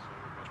see, so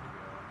we're good to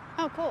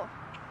go. Oh, cool.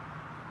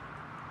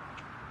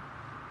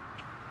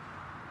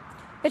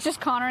 It's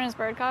just Connor in his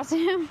bird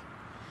costume.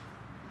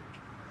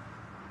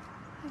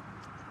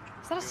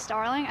 Is that a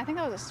starling? I think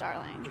that was a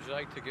starling. Would you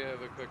like to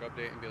give a quick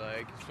update and be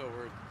like, so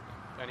we're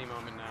any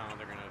moment now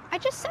they're gonna. I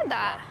just said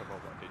that. Talk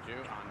about what? Did you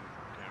on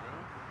camera?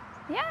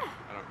 Yeah.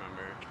 I don't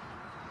remember.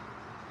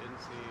 Didn't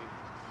see.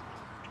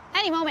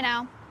 Any moment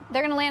now,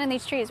 they're gonna land in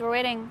these trees. We're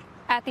waiting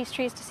at these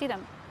trees to see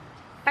them.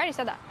 I already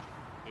said that.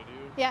 Did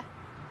you? Yeah.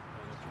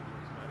 Oh, this one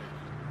looks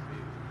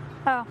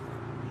better. Oh.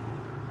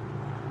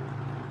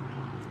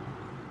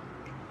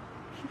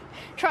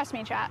 Trust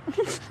me, chat.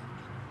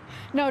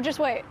 No, just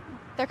wait.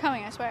 They're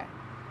coming, I swear.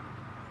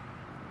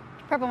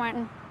 Purple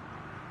Martin.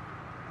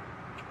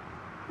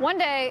 One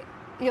day,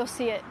 you'll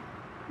see it.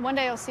 One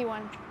day you'll see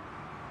one.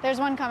 There's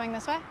one coming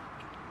this way.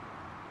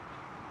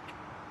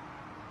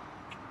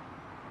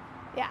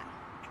 Yeah.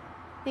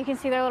 You can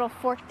see their little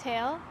forked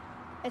tail.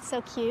 It's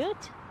so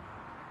cute.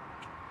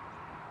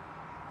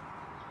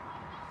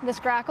 This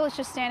grackle is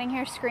just standing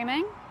here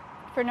screaming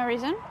for no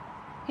reason.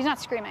 He's not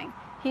screaming.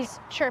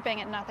 He's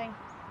chirping at nothing.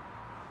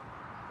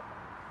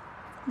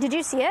 Did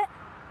you see it?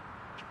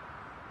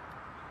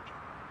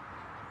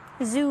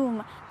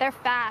 Zoom. They're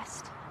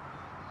fast.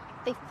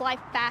 They fly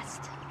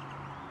fast.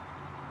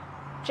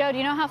 Joe, do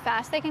you know how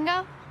fast they can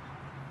go?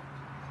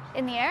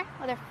 In the air?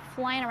 While they're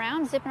flying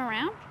around, zipping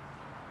around?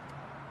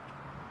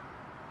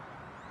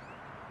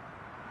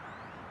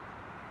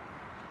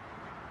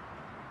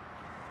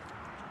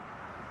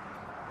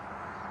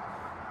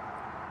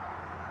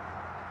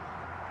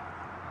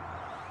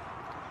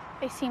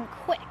 They seem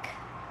quick.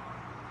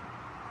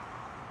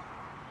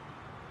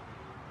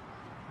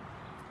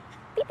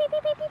 Beep, beep,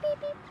 beep, beep, beep, beep,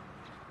 beep.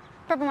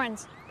 Purple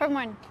Martins. Purple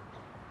Martin.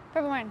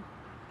 Purple Martin.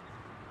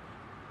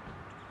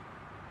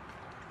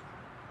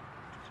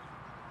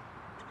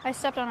 I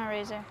stepped on a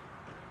razor.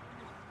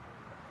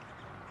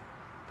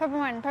 Purple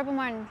Martin. Purple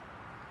Martin.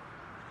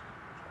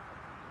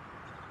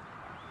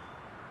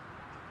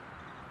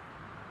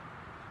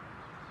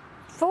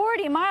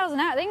 $40 miles an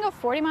hour. They can go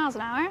 40 miles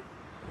an hour?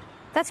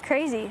 That's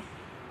crazy.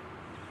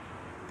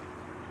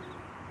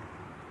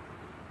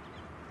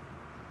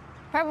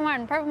 Purple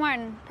Martin, Purple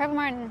Martin, Purple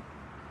Martin.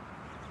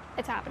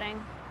 It's happening.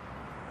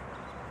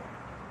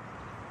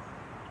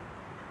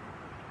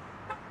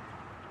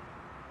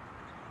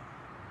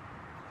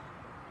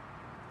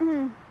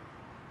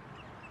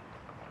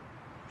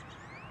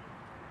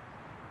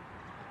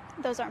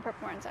 Those aren't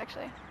Purple Martins,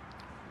 actually.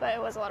 But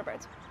it was a lot of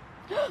birds.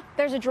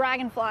 There's a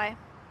dragonfly.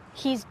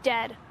 He's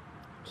dead.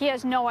 He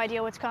has no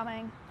idea what's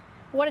coming.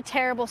 What a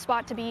terrible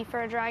spot to be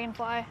for a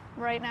dragonfly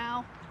right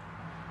now.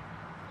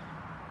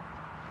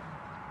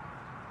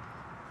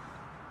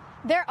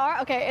 There are,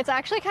 okay, it's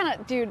actually kind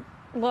of, dude,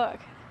 look.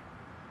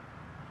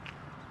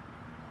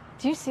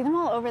 Do you see them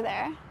all over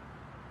there?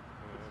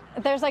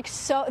 There's like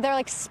they're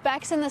like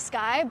specks in the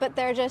sky, but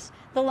they're just,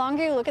 the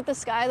longer you look at the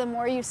sky, the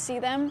more you see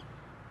them.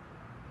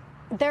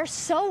 They're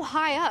so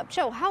high up.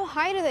 Joe, how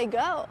high do they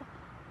go?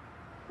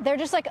 They're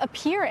just like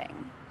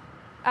appearing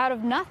out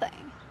of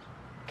nothing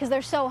because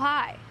they're so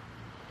high.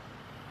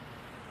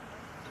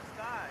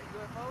 The sky,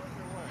 UFOs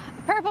or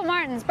what? Purple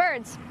Martins,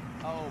 birds.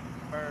 Oh,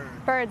 birds.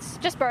 Birds,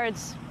 just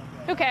birds. Okay.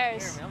 Who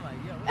cares? I'm like,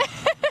 yo.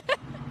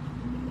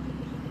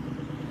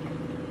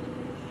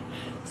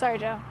 Sorry,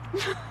 Joe.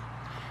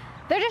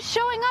 They're just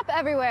showing up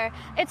everywhere.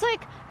 It's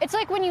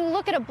like when you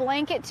look at a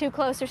blanket too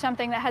close or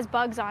something that has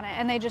bugs on it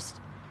and they just,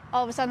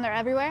 all of a sudden they're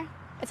everywhere.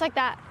 It's like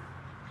that.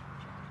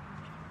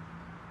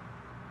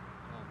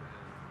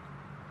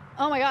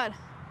 Oh my God.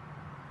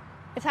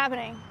 It's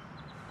happening.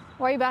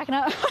 Why are you backing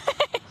up?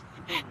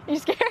 You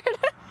scared?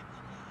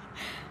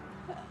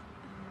 They're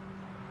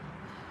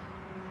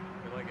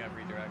like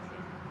every direction.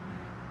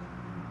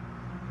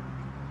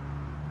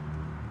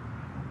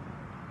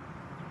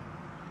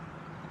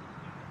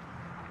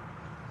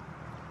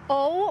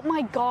 Oh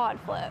my God,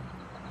 Flip.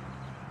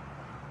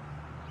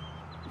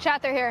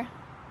 Chat, they're here.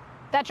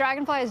 That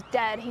dragonfly is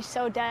dead. He's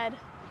so dead.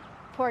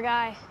 Poor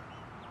guy.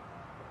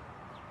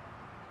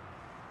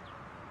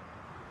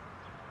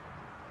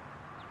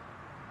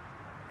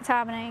 It's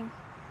happening.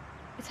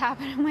 It's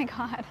happening. Oh my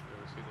God.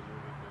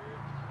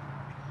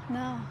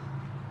 No.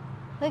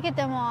 Look at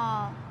them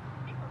all.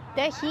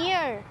 They're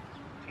here.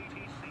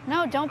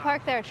 No, don't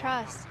park there.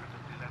 Trust.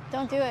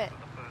 Don't do it.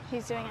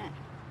 He's doing it.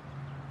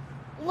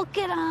 Look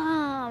at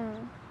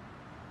him.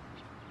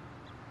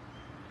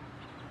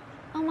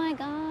 Oh my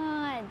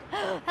God.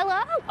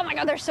 Hello. Oh my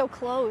God, they're so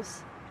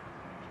close.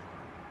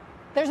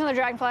 There's another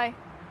dragonfly.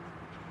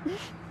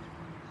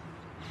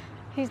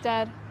 He's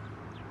dead.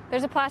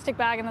 There's a plastic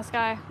bag in the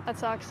sky. That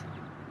sucks.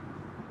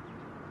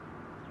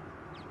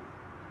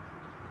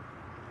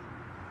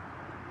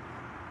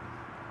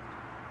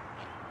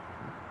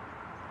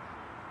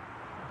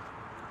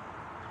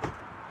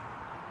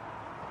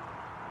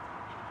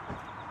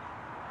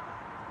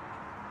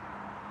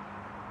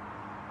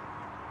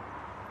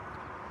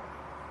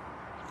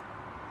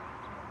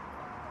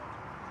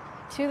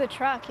 To the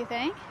truck, you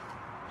think?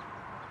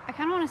 I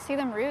kind of want to see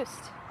them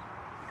roost.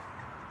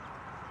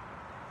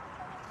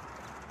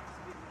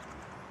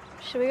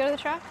 Should we go to the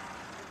truck?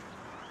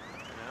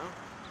 No?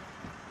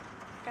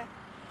 Okay.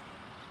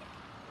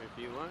 If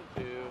you want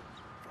to.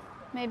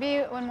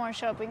 Maybe when more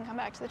show up, we can come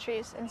back to the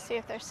trees and see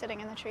if they're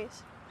sitting in the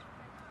trees.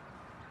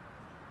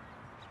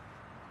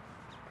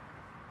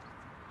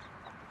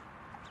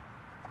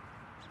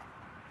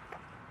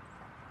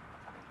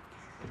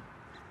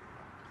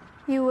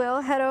 You will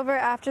head over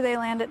after they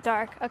land at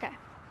dark. Okay.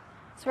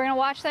 So we're gonna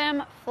watch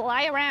them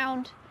fly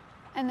around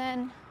and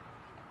then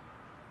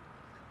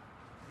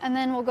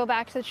we'll go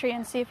back to the tree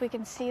and see if we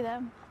can see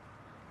them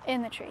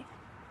in the tree.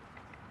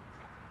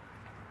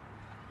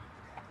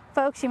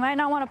 Folks, you might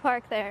not want to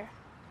park there.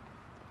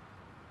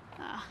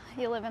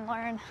 You live and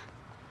learn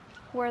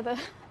where the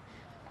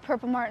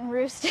Purple Martin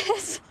Roost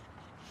is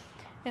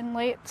in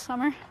late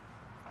summer.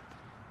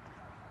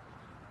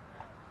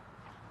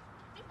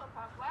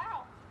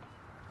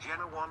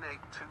 Jenna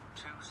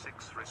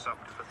 18226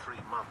 resubbed for 3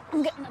 months.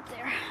 I'm getting up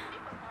there.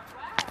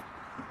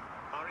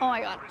 Oh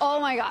my God.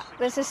 Oh my God.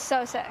 This is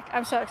so sick.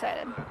 I'm so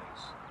excited.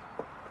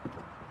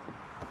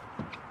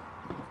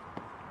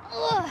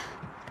 Ugh.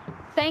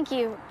 Thank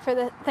you for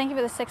the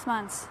 6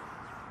 months.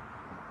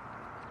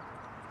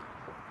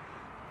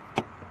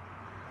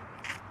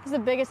 This is the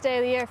biggest day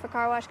of the year for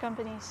car wash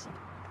companies.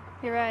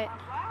 You're right.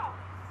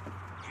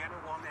 Jenna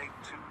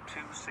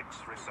 18226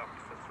 resubbed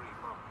for 3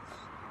 months.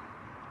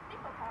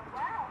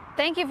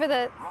 Thank you for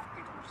the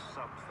Rocket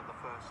sub for the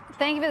first time.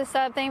 Thank you for the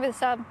sub. Thank you for the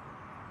sub.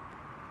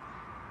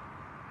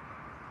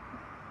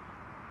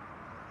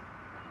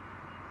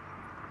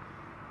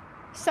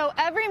 So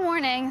every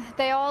morning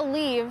they all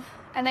leave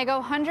and they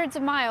go hundreds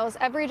of miles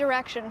every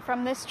direction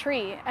from this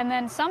tree, and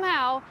then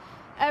somehow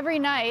every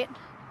night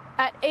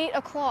at 8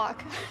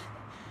 o'clock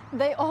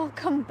they all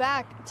come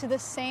back to the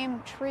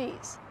same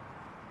trees.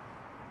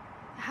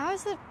 How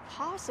is that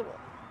possible?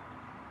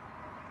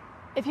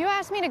 If you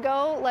asked me to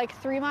go like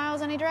 3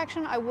 miles any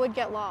direction, I would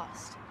get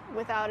lost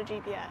without a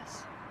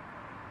GPS.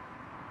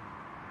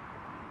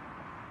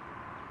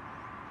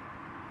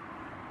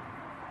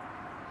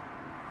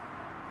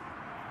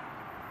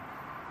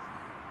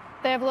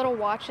 They have little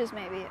watches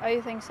maybe. Oh,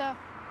 you think so?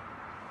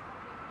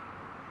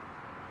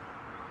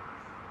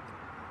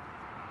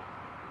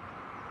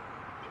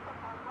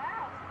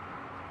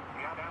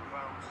 We had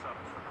Alveus sub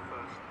for the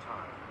first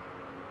time.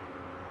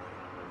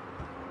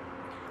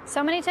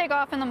 So many take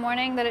off in the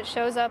morning that it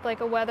shows up like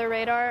a weather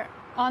radar,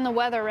 on the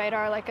weather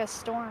radar, like a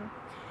storm.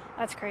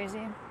 That's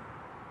crazy.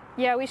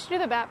 Yeah, we should do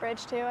the Bat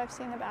Bridge too. I've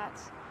seen the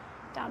bats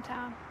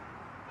downtown.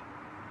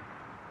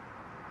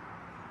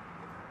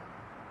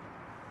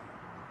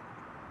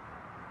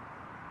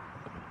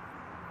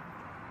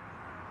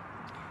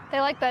 They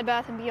like Bed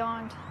Bath &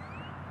 Beyond.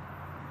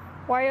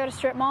 Why are you at a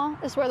strip mall?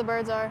 This is where the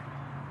birds are.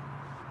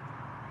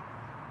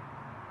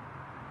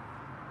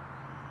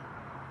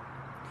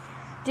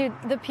 Dude,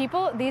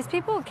 these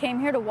people came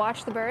here to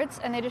watch the birds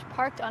and they just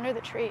parked under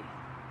the tree.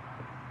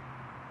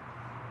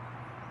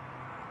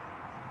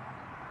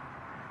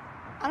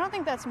 I don't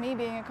think that's me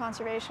being a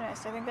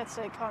conservationist. I think that's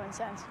like common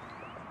sense.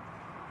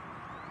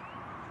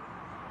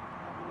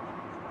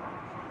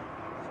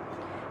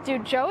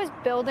 Dude, Joe is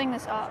building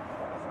this up.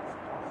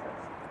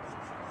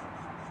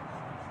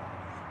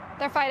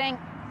 They're fighting.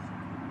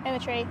 In the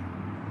tree.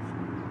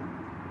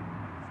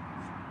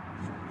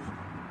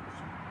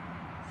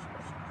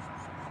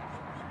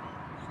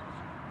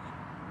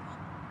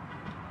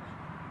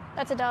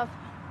 That's a dove.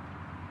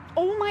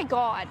 Oh my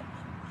god.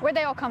 Where'd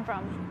they all come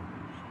from?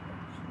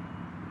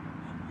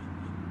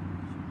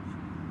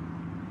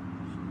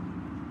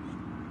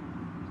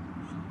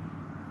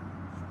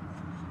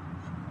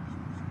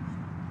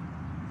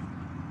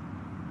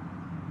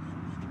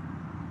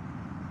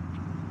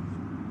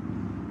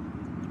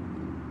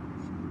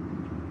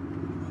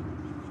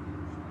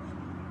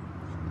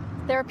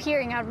 They're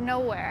appearing out of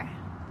nowhere.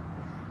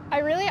 I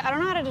don't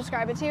know how to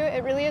describe it to you.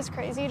 It really is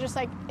crazy. Just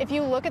like, if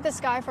you look at the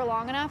sky for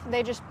long enough,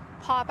 they just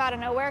pop out of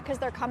nowhere because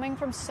they're coming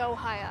from so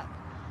high up.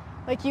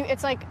 Like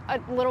it's like a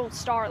little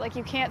star. Like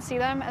you can't see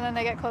them, and then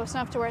they get close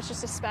enough to where it's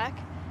just a speck.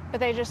 But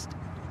there's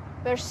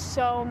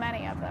so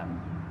many of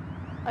them.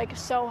 Like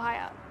so high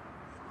up.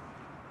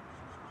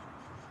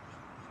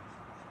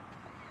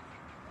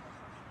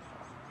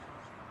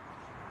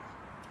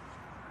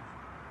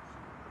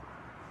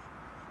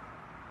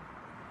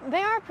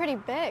 They are pretty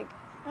big.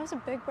 That was a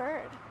big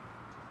bird.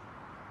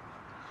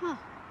 Huh.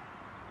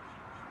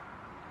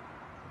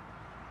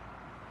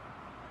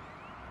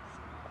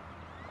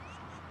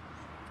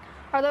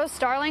 Are those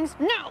starlings?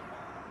 No!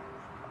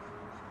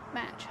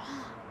 Match.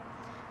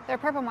 They're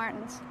purple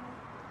martins.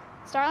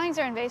 Starlings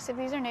are invasive.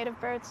 These are native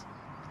birds.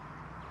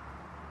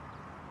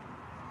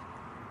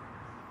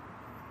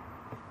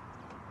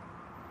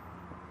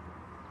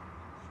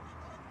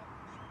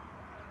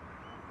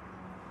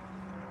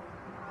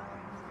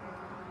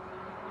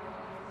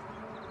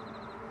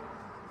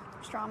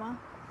 Drama.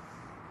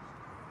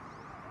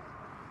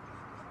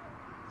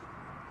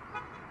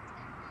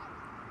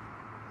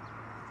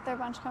 There are a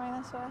bunch coming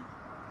this way.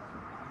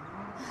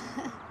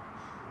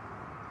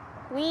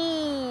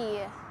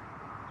 Wee.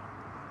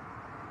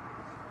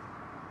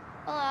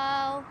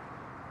 Hello.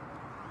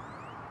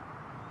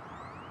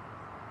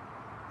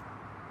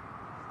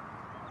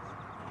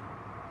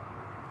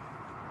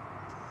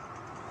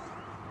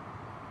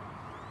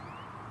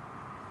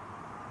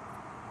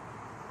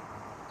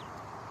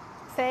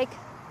 Fake.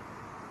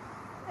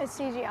 It's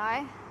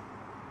CGI.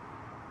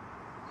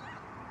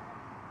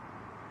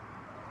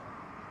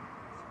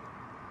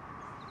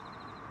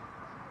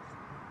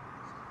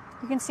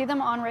 You can see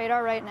them on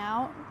radar right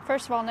now.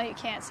 First of all, no, you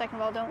can't. Second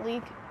of all, don't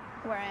leak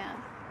where I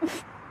am.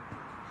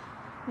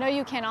 No,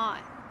 you cannot.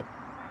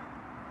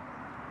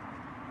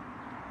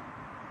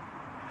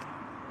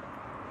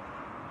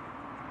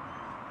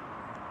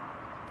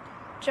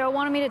 Joe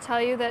wanted me to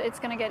tell you that it's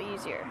going to get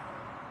easier.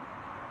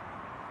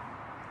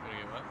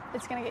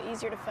 It's going to get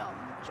easier to film.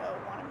 Joe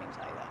wanted me to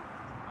tell you that.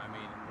 I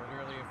mean,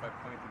 literally, if I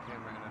point the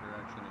camera in a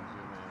direction and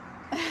zoom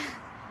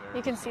in,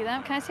 you can see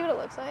them? Can I see what it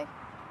looks like?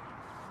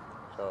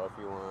 So if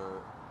you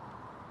want...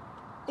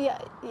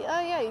 Yeah,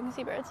 yeah, you can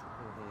see birds.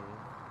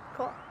 Mm-hmm.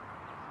 Cool.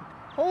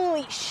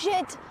 Holy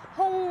shit!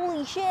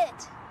 Holy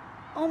shit!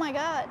 Oh my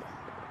god.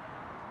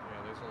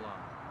 Yeah, there's a lot.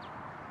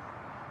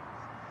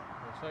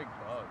 Looks like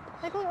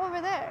bugs. Like, look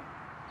over there.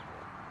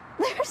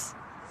 There's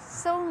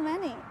so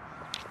many.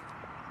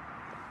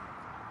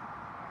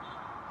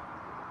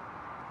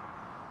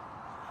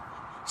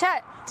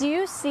 Chat, do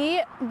you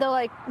see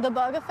the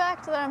bug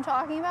effect that I'm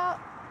talking about?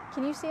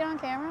 Can you see it on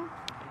camera?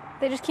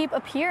 They just keep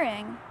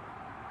appearing.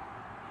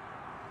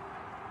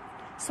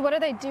 So what are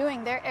they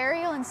doing? They're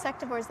aerial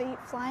insectivores. They eat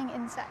flying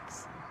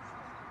insects.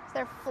 So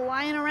they're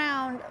flying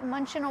around,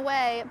 munching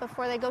away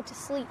before they go to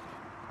sleep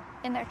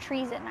in their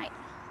trees at night.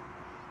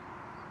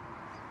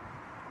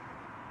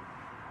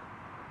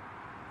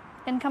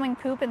 Incoming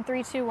poop in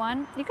 3, 2,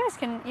 1. You guys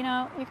can,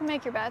 you can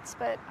make your bets,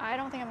 but I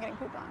don't think I'm getting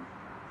pooped on.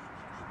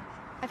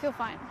 I feel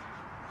fine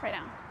right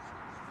now.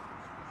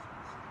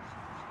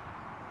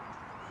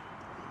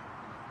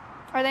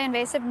 Are they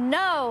invasive?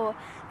 No,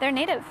 they're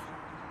native.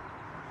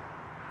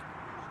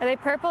 Are they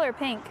purple or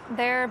pink?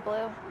 They're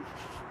blue.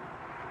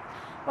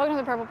 Welcome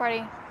to the purple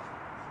party.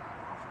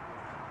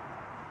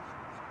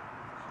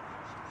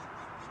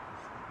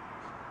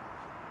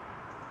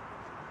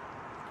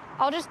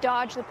 I'll just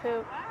dodge the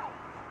poop.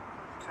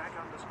 Tag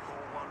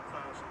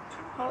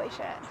 _1,212 Holy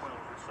shit.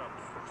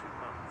 subs for 2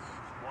 months.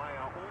 Why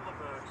are all the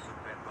birds at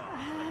bedbar?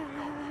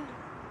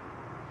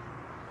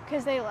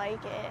 Because they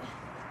like it.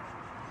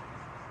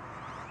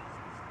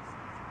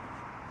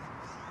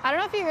 I don't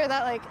know if you hear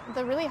that,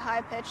 the really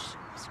high pitch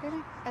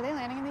screaming. Are they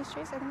landing in these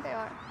trees? I think they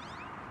are.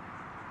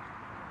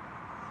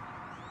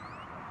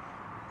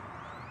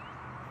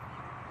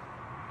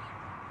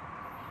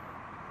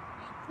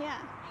 Yeah.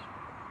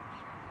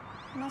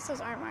 Unless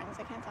those aren't martins,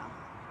 I can't tell.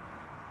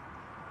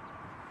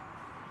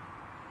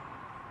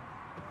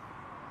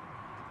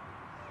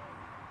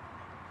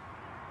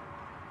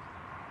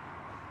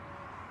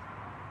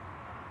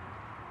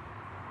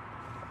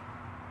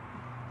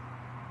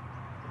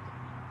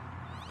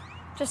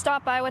 Just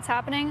stop by. What's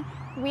happening?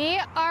 We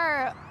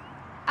are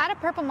at a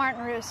Purple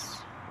Martin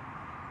Roost.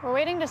 We're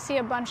waiting to see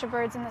a bunch of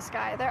birds in the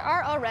sky. There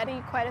are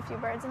already quite a few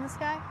birds in the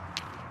sky,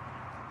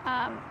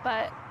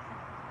 but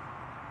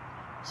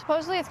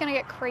supposedly it's gonna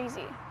get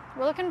crazy.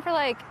 We're looking for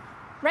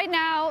Right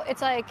now,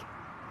 it's like,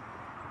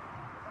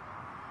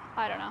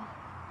 I don't know,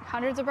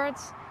 hundreds of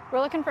birds? We're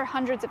looking for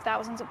hundreds of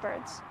thousands of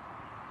birds.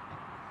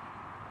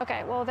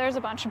 Okay, well, there's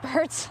a bunch of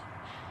birds.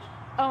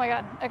 Oh my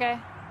god, okay.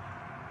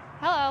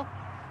 Hello.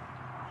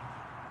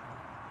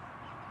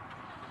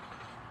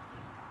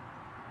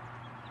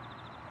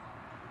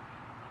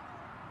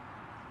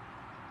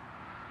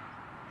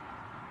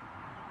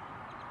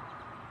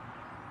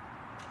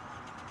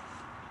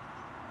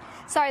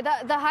 Sorry,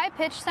 the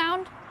high-pitched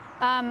sound,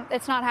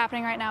 it's not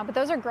happening right now, but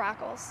those are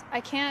grackles.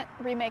 I can't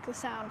remake the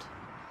sound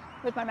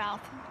with my mouth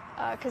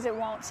because it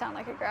won't sound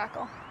like a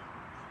grackle.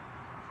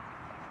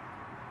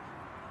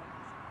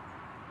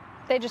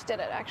 They just did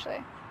it,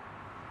 actually.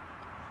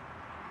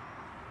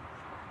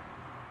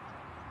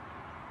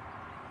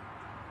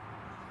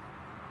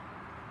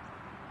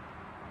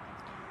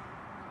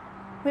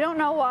 We don't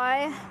know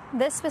why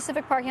this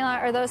specific parking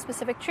lot or those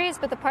specific trees,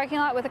 but the parking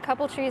lot with a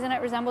couple trees in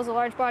it resembles a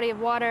large body of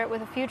water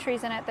with a few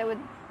trees in it that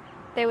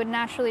they would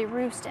naturally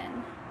roost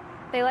in.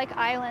 They like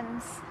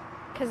islands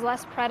because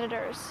less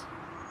predators,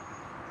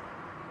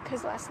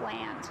 because less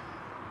land.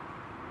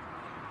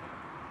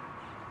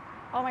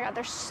 Oh my god,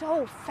 they're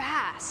so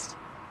fast.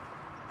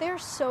 They're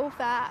so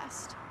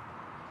fast.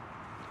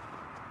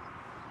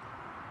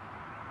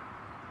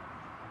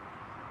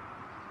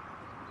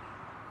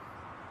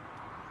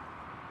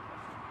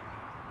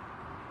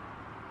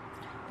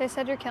 They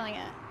said you're killing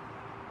it.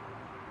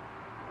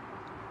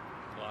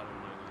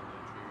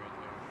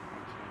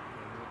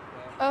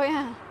 Oh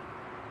yeah.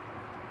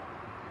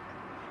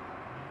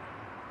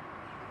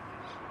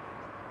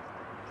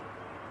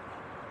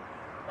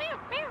 Meow,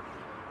 meow.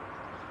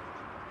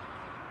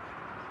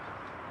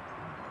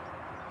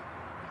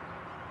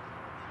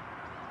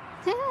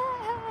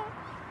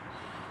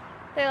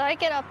 They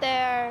like it up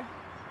there.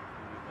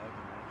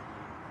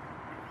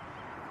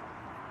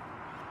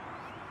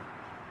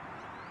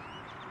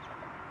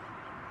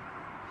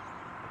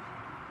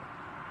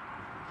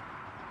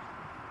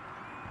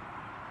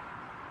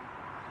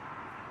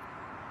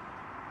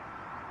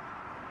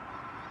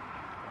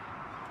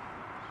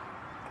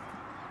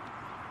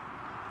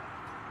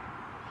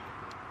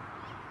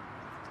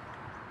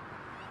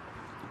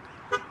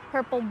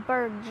 Purple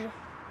bird.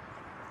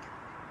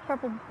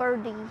 Purple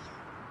birdie.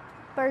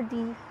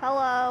 Birdie.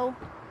 Hello.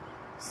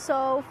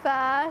 So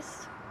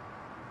fast.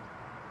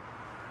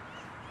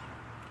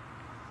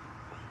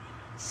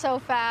 So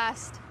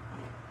fast.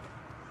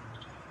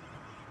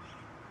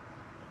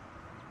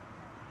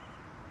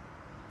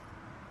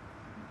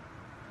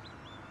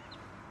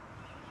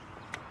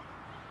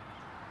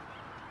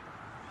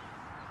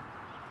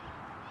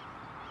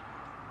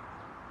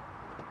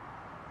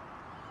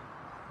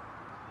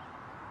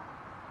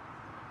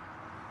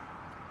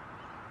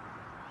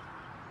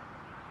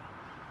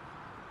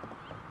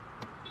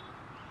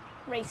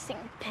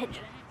 Racing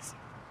pigeons.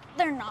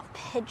 They're not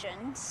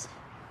pigeons.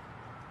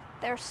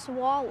 They're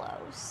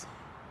swallows.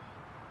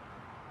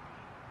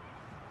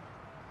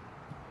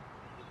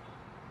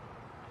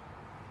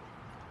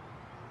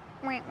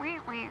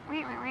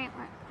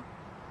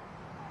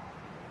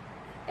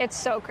 It's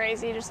so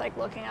crazy just like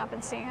looking up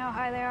and seeing how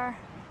high they are.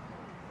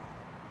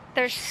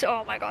 There's so,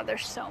 oh my god,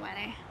 there's so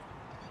many.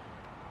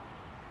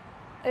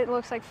 It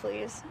looks like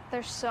fleas.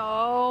 There's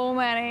so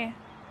many.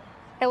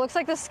 It looks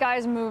like the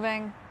sky's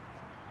moving.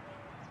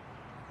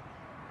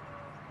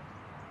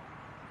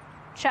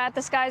 Chat,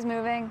 the sky's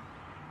moving.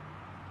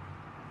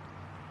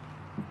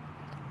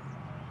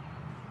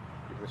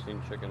 You ever seen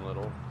Chicken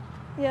Little?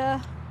 Yeah.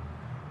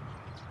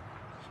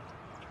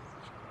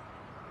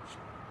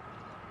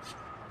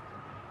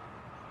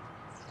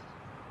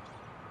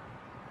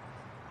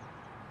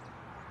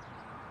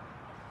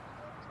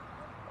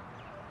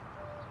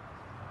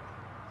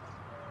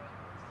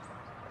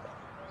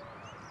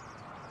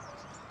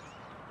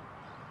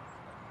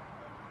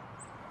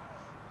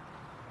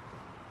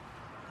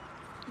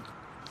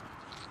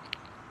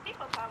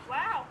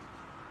 Wow.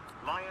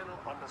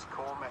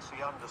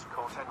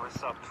 Lion_Messi_10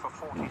 resubbed for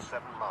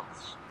 47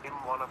 months. In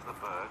one of the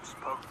birds,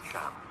 Poke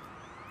Chan.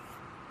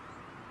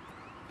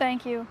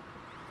 Thank you.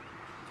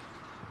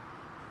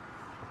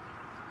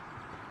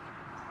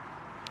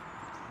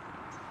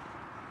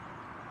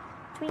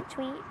 Tweet,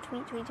 tweet,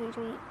 tweet, tweet, tweet,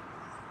 tweet.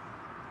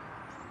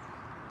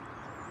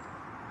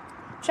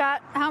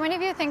 Chat, how many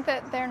of you think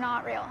that they're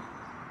not real?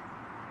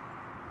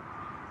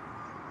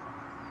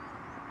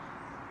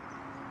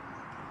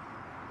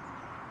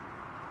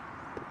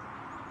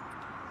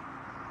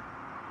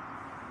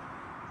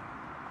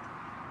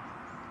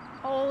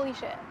 Holy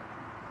shit.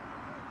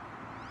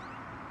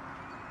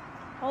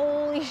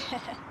 Holy shit.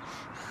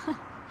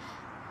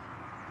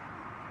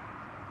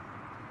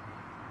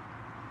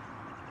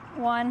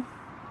 One.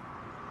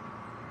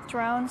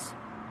 Drones.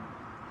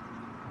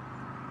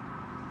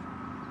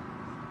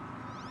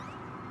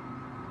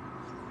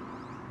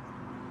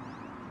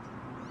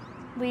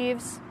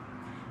 Leaves.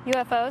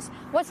 UFOs.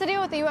 What's the deal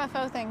with the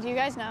UFO thing? Do you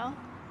guys know?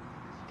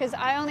 Because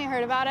I only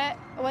heard about it.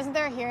 Wasn't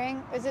there a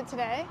hearing? Is it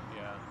today?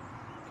 Yeah.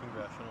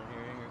 Congressional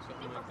hearing or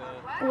something like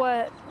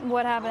that.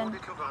 What happened?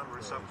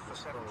 Resubbed for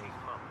 17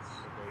 months.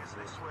 Is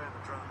this where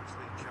the drones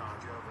lead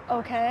charge over?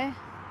 Okay.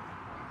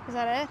 Is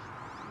that it?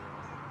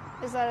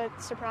 Is that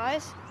a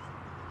surprise?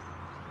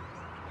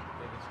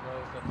 They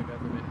disclosed that the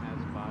government has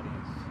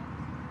bodies.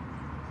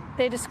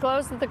 They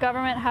disclosed that the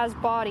government has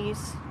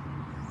bodies.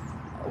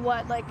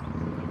 What, like?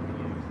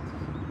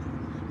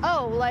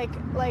 Oh,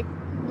 like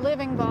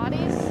living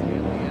bodies?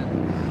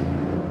 Aliens.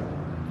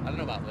 I don't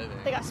know about living.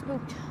 They got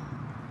spooked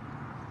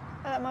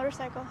by that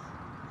motorcycle.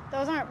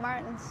 Those aren't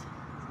Martins.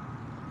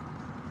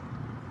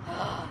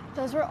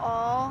 Those were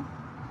all,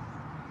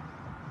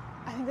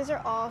 I think those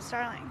are all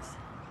Starlings.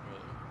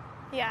 Really?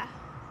 Yeah.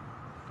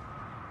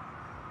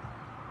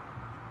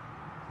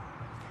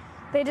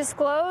 They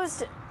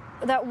disclosed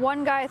that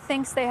one guy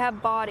thinks they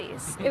have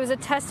bodies. It was a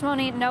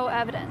testimony, no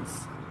evidence.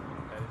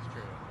 That is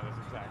true. That is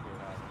exactly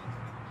what happened.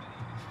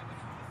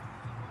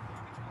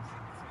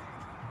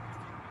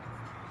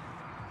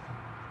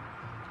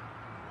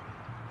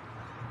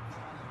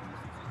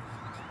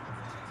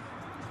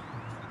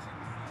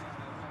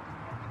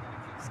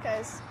 This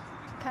guy's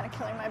kind of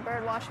killing my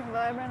bird watching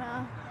vibe right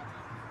now,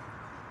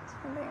 if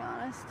I'm being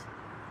honest.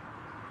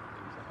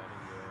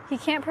 He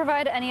can't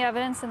provide any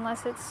evidence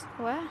unless it's,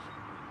 what?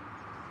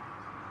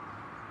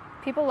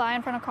 People lie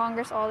in front of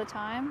Congress all the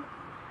time.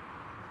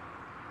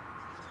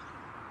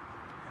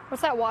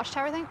 What's that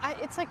watchtower thing?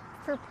 It's like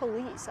for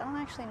police. I don't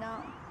actually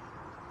know.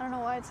 I don't know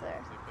why it's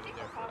there.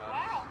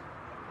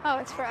 Oh,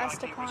 it's for us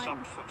to He was climb.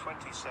 up for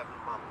 27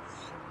 months.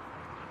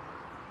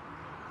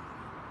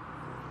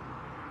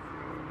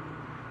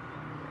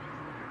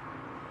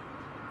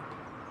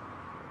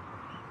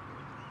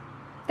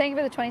 Thank you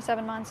for the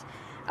 27 months.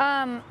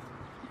 Hot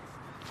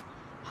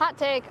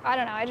take, I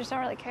don't know, I just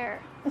don't really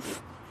care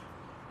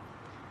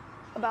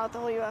about the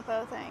whole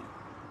UFO thing.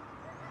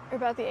 Or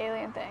about the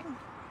alien thing.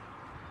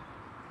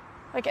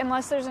 Like,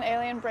 unless there's an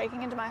alien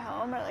breaking into my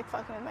home or like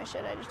fucking with my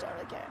shit, I just don't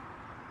really care.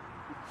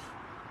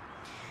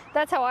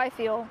 That's how I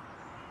feel.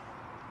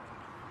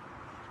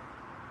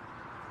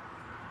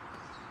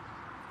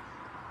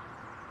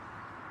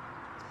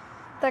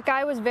 That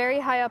guy was very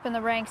high up in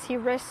the ranks. He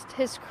risked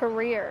his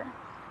career.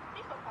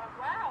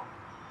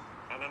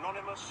 An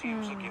anonymous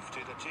user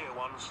gifted a tier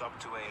 1 sub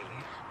to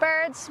Alien.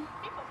 Birds.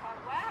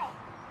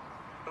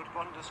 But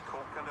Wonders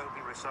Cork and Obi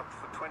resubbed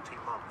for 20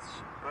 months.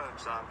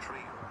 Birds aren't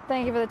real.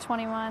 Thank you for the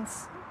 20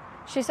 months.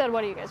 She said,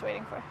 what are you guys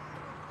waiting for?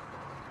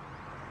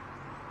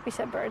 We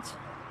said birds.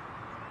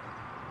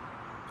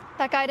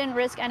 That guy didn't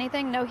risk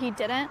anything? No, he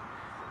didn't.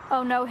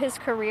 Oh no, his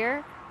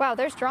career? Wow,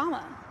 there's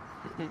drama.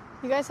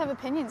 You guys have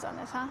opinions on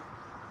this, huh?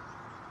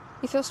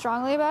 You feel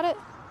strongly about it?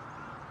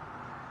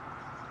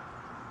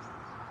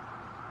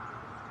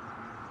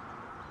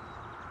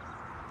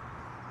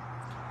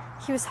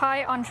 He was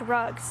high on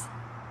drugs.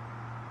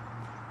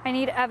 I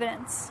need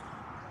evidence.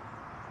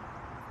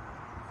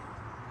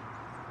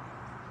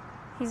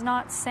 He's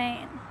not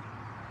sane.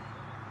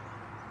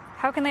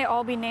 How can they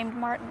all be named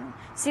Martin?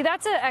 See,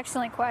 that's an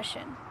excellent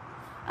question.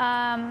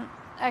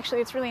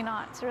 Actually, it's really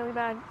not. It's a really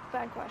bad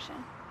question.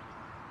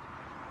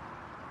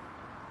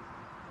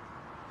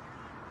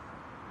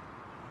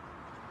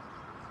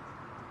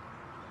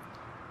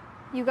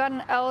 You got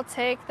an L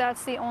take,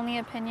 that's the only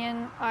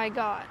opinion I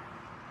got.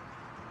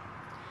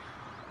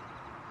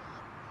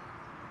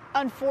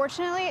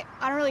 Unfortunately,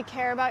 I don't really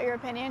care about your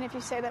opinion if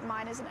you say that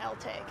mine is an L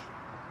take.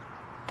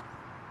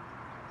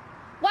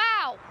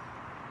 Wow!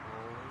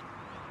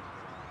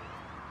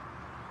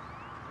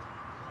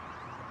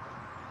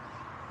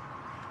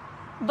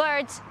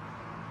 Birds.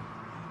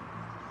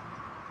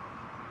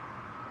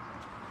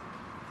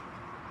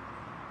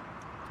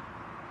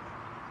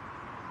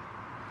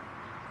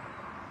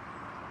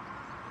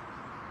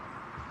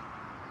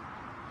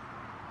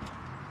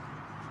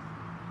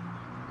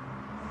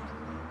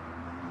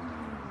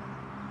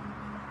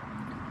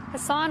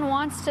 Hassan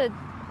wants to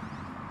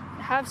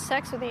have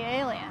sex with the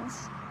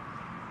aliens.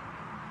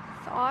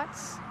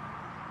 Thoughts?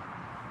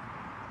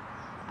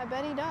 I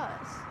bet he does.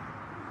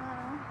 I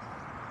don't know.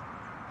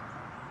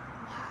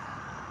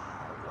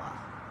 Wow.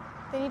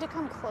 They need to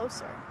come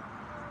closer.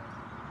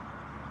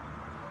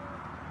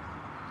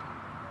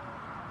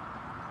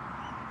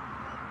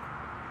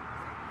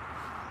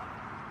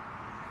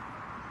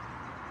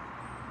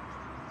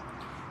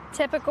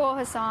 Typical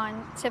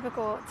Hassan.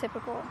 Typical.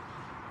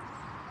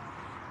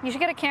 You should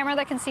get a camera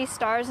that can see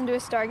stars and do a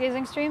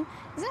stargazing stream.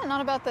 Isn't it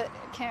not about the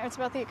camera? It's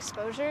about the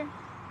exposure.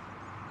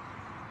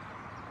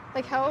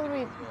 Like how would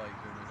we? It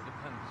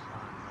depends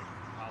on like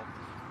how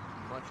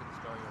much of the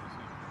star you want to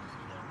see. If you want to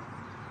see that.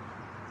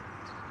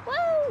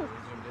 Woo!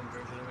 The zoomed in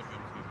version of it, you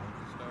want to see a bunch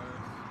of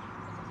stars.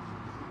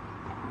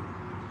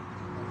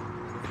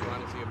 If you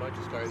want to see a bunch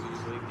of stars, you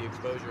just leave the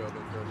exposure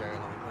open for a very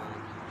long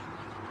time.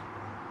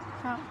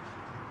 Oh.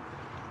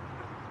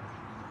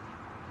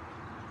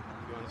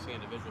 If you want to see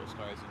individual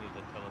stars, you need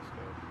the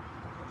telescope.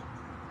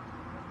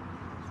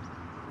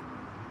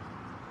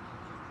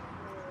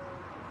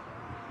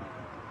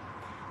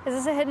 Is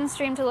this a hidden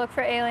stream to look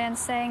for aliens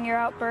saying you're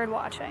out bird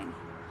watching?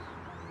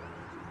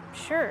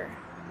 Sure.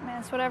 I mean,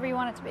 it's whatever you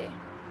want it to be.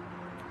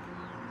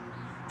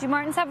 Do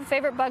Martins have a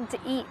favorite bug to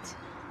eat?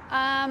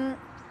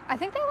 I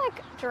think they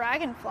like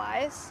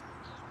dragonflies.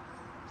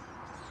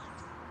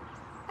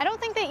 I don't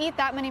think they eat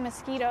that many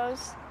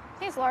mosquitoes.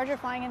 These larger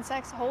flying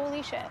insects,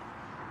 holy shit.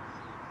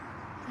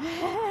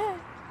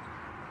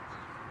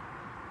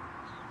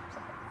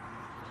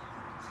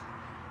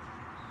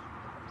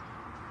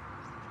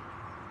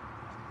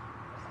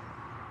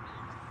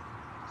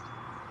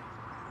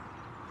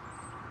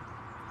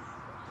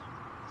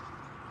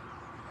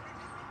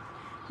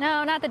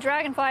 No, not the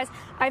dragonflies.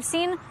 I've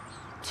seen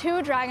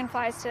 2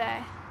 dragonflies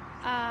today,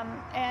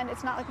 and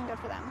it's not looking good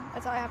for them.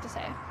 That's all I have to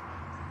say.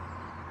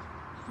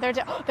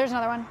 There's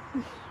another one.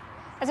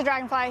 That's a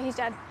dragonfly. He's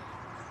dead.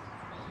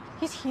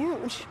 He's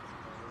huge.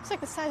 It's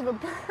like the size of a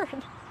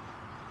bird.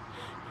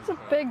 It's a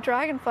big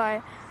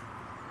dragonfly.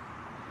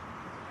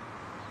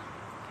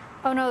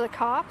 Oh no, the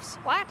cops?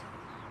 What?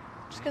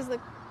 Just because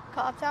the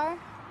cop tower?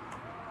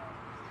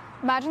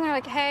 Imagine they're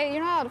like, hey,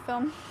 you're not allowed to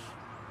film.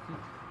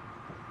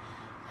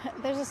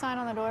 There's a sign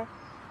on the door.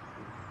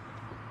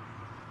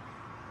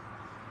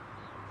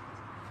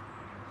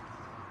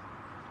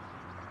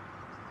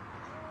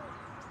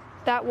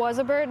 That was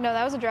a bird? No,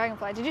 that was a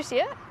dragonfly. Did you see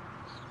it?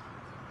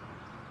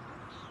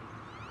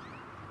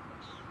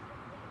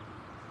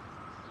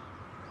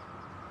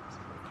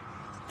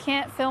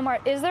 Can't film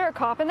art. Is there a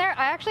cop in there?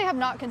 I actually have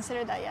not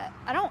considered that yet.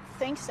 I don't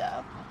think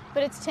so.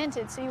 But it's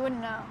tinted, so you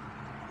wouldn't know.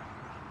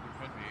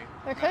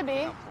 There could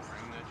be.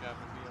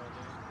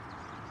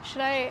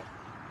 Should I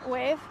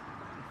wave?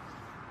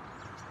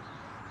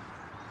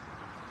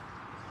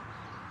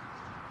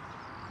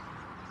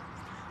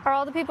 Are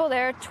all the people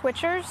there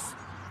Twitchers?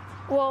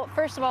 Well,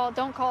 first of all,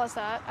 don't call us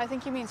that. I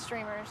think you mean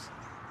streamers.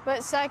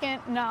 But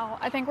second, no.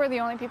 I think we're the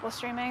only people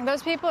streaming.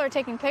 Those people are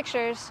taking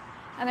pictures,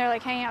 and they're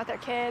like hanging out with their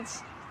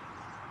kids.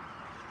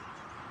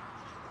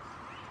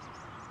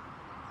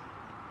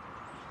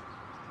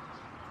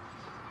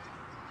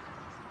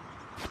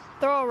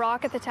 Throw a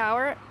rock at the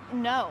tower?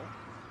 No.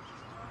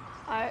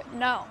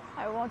 No,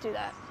 I won't do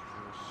that.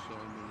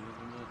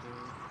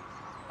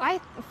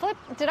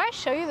 Did I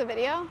show you the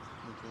video?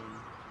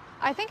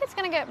 I think it's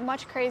gonna get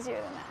much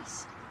crazier than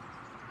this.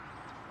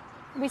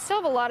 We still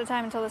have a lot of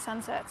time until the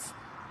sun sets.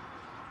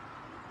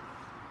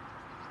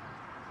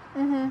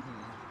 Mm-hmm.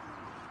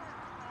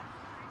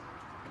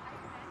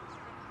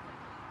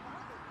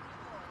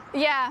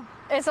 Yeah,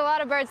 it's a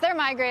lot of birds. They're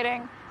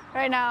migrating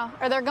right now,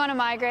 or they're gonna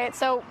migrate,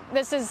 so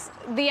this is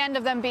the end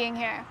of them being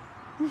here.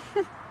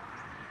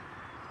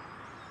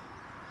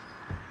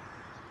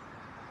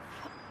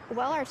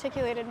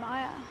 Well-articulated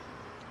Maya.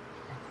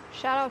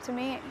 Shout out to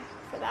me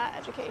for that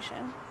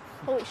education.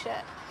 Holy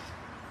shit.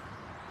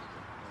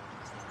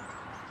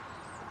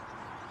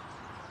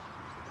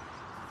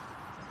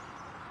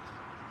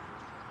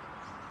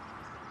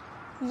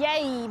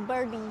 Yay,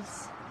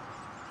 birdies.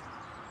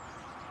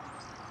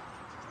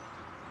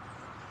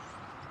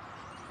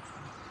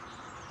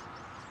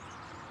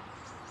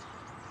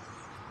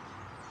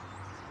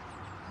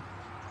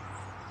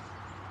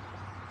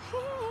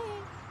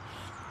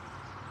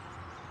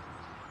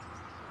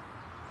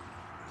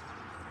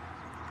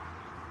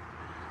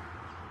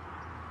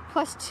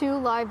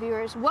 +2 live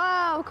viewers.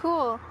 Wow,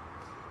 cool.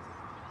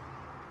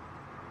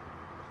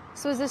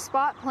 So is this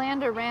spot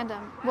planned or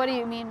random? What do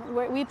you mean?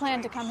 We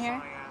plan to come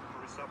here.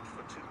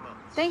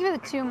 Thank you for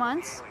the 2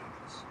 months. The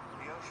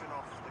ocean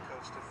off the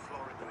coast of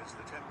Florida is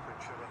the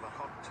temperature of a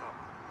hot tub.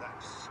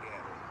 That's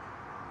scary.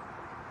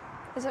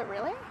 Is it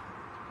really?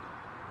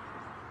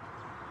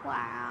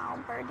 Wow,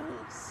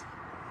 birdies.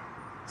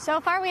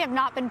 So far we have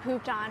not been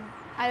pooped on.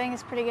 I think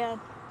it's pretty good.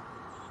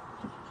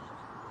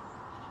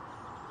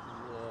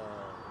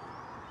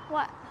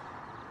 What?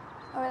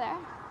 Over there?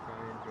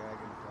 Giant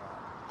dragonfly.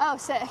 Oh,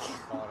 sick.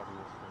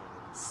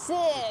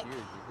 Sick. Huge.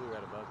 He flew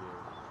right above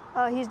you.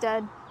 Oh, he's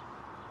dead.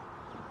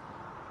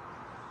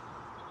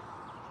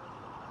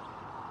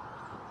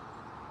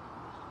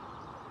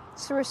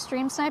 So we're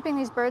stream sniping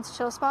these birds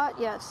chill spot?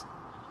 Yes.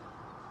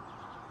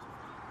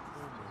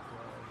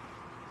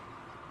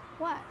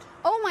 What?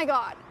 Oh my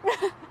god.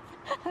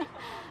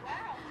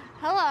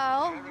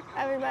 Hello,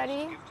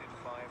 everybody. Gifted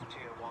 5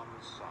 tier 1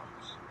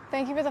 subs.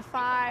 Thank you for the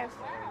 5. Just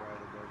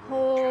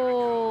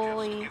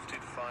Holy.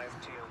 gifted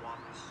 5 tier 1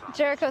 subs.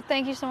 Jericho,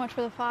 thank you so much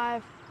for the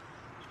 5.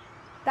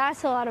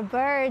 That's a lot of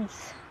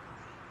birds.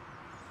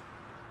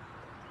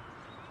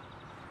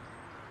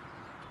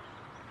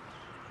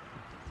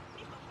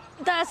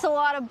 That's a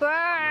lot of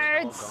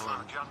birds.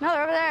 No,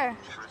 they're over there.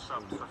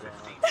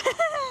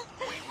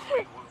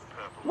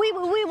 Wee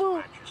woo, wee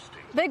woo.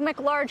 Big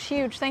McLarge,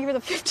 huge. Thank you for the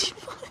 15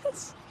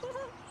 months.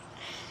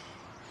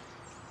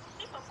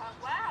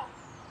 Wow.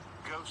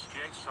 Ghost J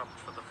subbed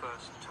for the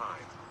first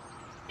time.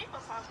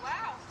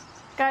 Wow.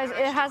 Guys,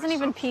 it hasn't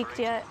even peaked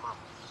yet.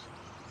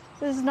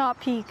 This is not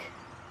peak.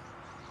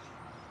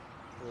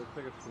 It looks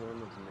like a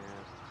swarm of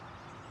gnats.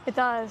 It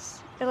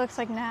does. It looks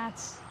like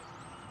gnats.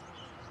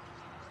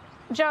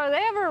 Joe, do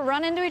they ever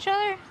run into each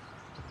other?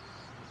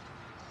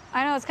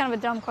 I know it's kind of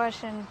a dumb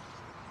question,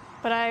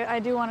 but I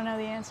do want to know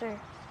the answer.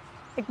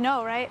 Like,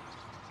 no, right?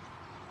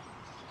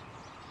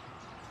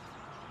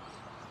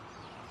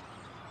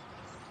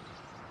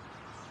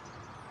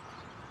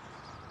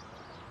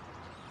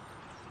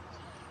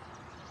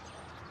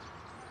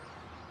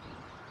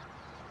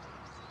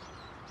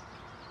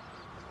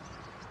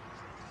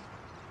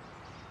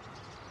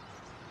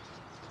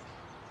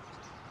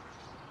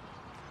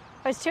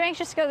 was too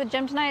anxious to go to the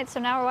gym tonight, so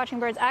now we're watching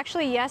birds.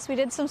 Actually, yes, we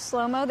did some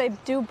slow-mo. They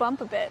do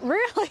bump a bit.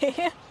 Really?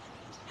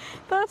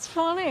 That's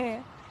funny.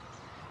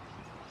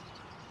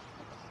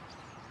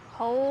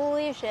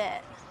 Holy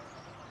shit.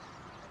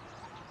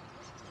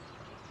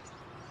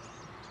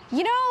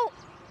 You know,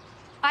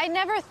 I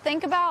never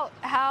think about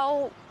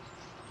how,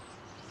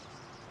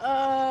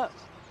 I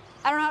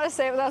don't know how to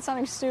say it without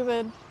sounding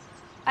stupid.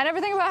 I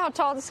never think about how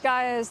tall the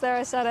sky is. There,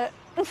 I said it.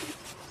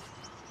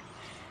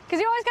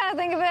 Because you always kind of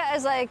think of it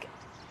as like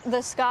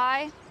the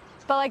sky,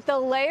 but like the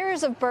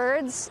layers of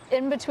birds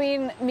in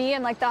between me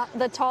and like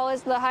the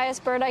tallest, the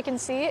highest bird I can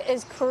see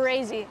is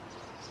crazy.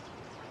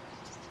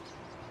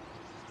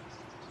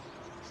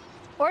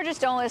 Or just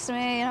don't listen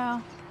to me, you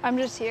know. I'm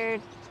just here.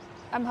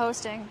 I'm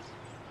hosting.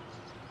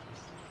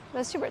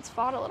 Those two birds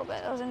fought a little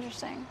bit. That was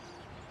interesting.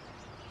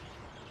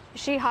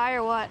 Is she high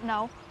or what?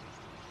 No.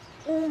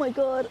 Oh my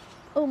god.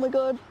 Oh my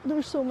god.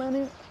 There's so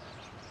many.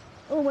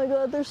 Oh my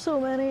god, there's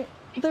so many.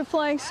 They're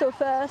flying so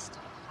fast.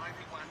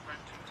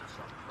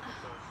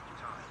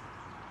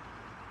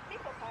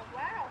 People go,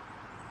 wow.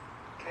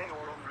 Okay, all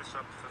on this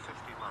up for 50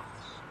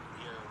 months.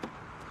 Yeah.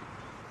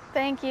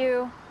 Thank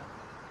you.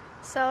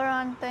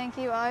 Celeron, thank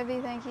you.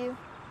 Ivy, thank you.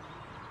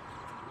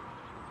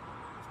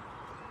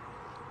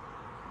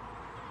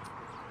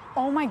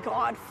 Oh my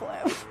god,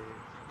 Flip.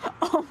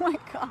 Oh my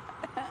god.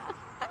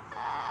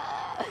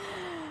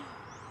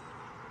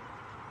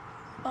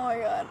 Oh my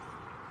god.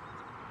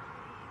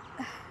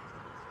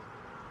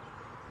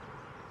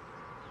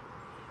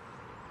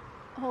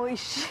 Holy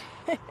shit.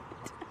 Why are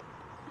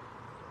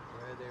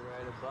they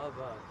right above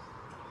us?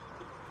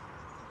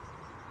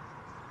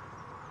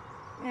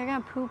 They're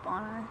gonna poop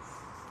on us.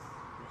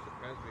 I'm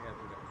surprised we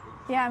haven't got food.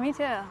 Yeah, me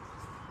too.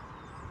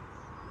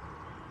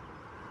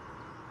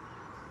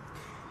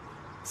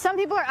 Some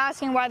people are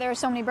asking why there are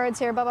so many birds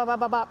here, blah, blah, blah,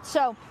 blah, blah.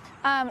 So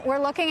we're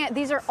looking at,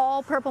 these are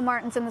all purple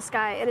martins in the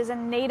sky. It is a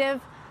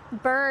native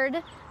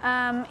bird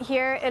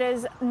here. It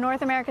is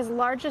North America's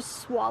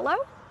largest swallow.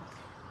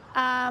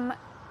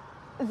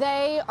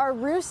 They are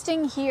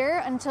roosting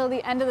here until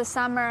the end of the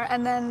summer,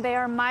 and then they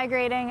are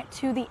migrating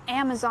to the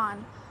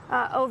Amazon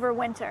over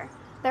winter.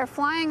 They're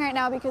flying right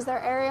now because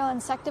they're aerial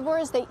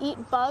insectivores. They eat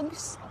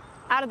bugs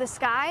out of the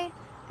sky,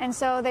 and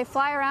so they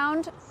fly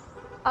around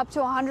up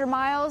to 100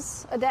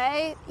 miles a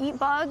day, eat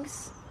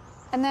bugs,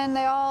 and then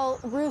they all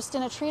roost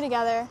in a tree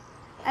together.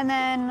 And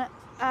then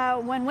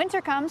when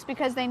winter comes,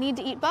 because they need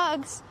to eat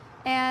bugs,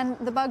 and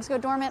the bugs go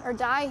dormant or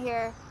die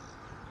here,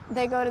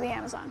 they go to the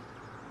Amazon.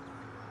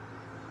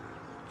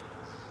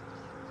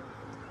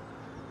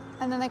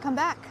 And then they come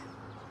back.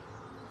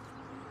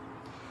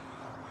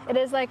 It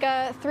is like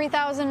a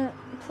 3,000,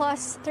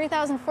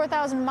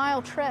 4,000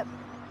 mile trip.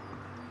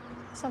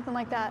 Something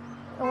like that,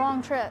 a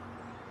long trip.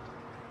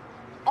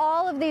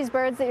 All of these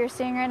birds that you're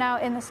seeing right now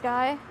in the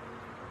sky.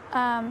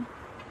 Hi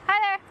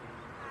there.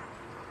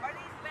 Are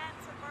these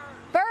bats or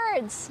Birds.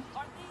 birds?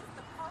 Are these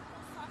the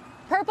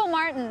Purple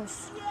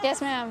Martins.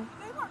 Yes, ma'am.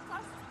 They were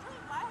across the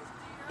street last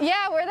year.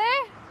 Yeah, were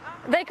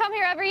they? They come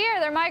here every year.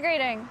 They're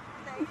migrating.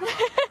 So they're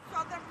basically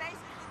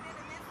been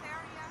in this area?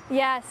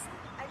 Yes.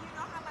 And you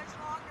know how much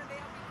longer they'll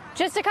be coming?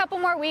 Just a couple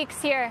more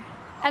weeks here.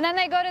 And then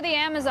they go to the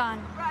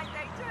Amazon. Right,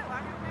 they do. I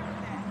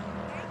remember that.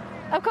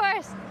 Thank you. Of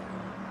course.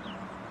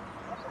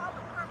 What's called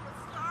the purple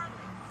starling?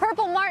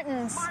 Purple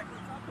Martins. Martins,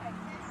 okay.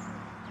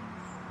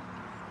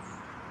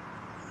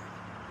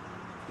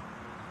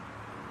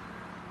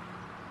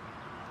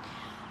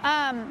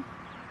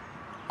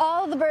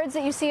 All the birds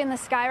that you see in the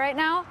sky right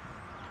now,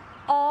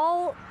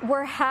 all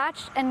were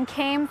hatched and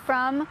came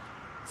from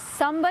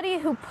somebody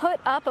who put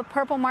up a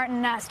purple martin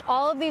nest.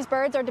 All of these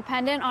birds are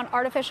dependent on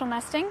artificial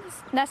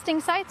nesting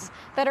sites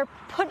that are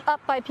put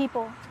up by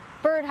people,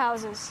 bird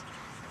houses,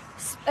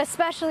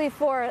 especially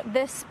for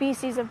this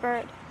species of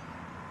bird.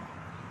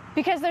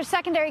 Because they're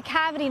secondary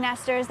cavity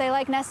nesters, they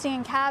like nesting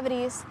in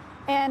cavities,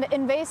 and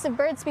invasive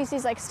bird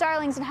species like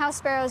starlings and house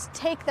sparrows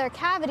take their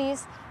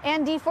cavities,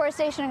 and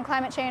deforestation and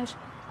climate change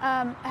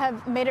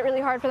have made it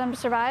really hard for them to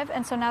survive,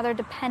 and so now they're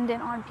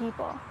dependent on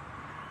people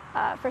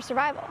for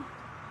survival.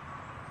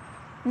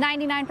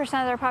 99%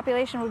 of their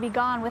population would be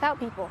gone without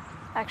people,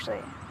 actually.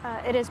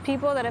 It is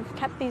people that have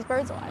kept these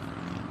birds alive.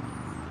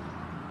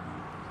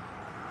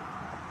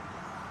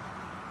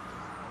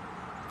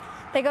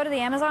 They go to the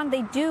Amazon?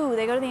 They do.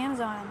 They go to the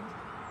Amazon.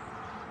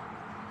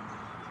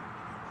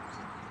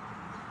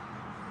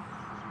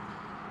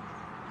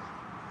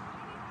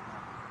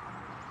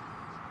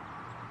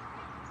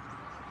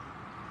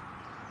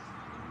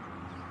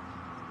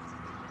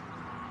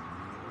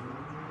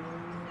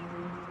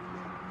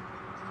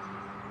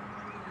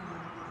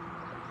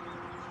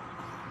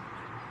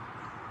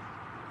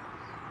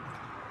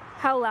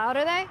 How loud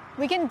are they?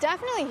 We can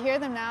definitely hear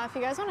them now. If you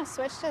guys want to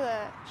switch to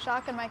the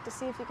shotgun mic to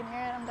see if you can hear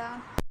it, I'm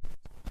down.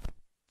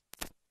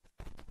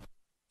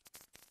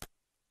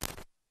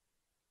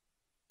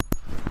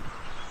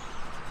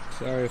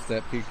 Sorry if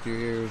that piqued your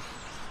ears.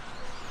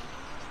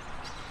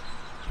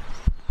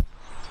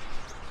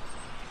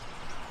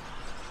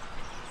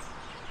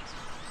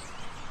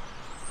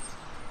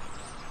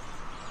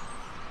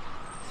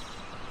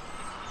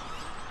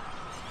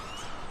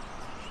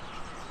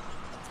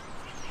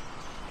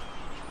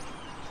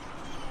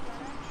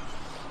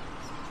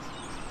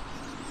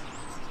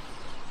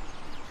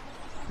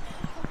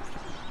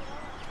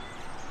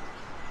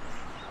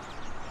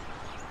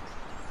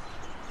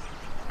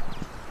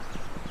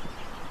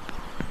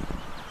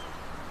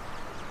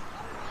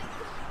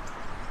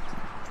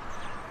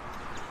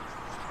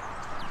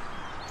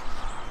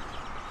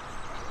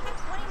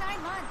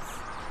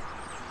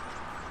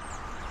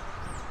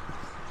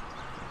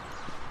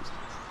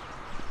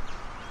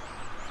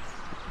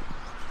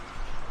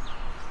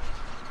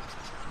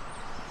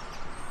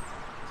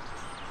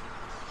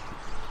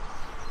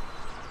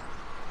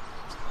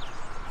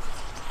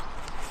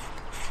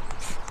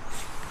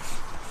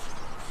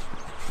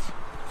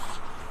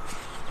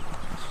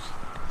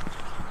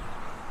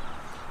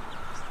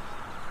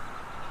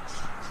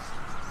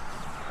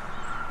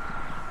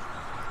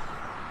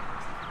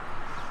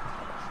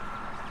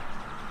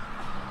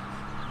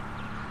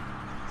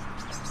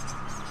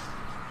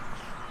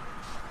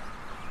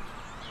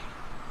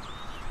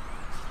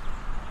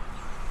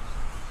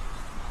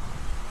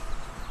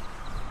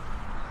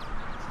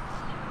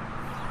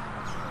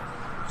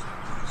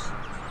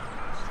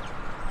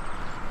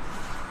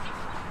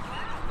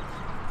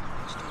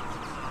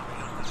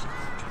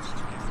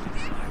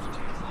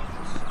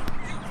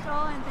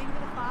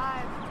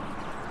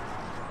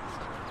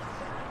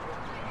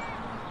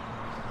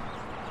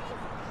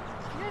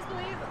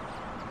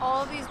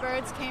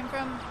 birds came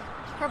from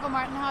Purple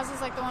Martin houses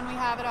like the one we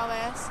have at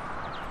Alveus.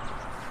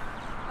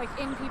 Like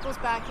in people's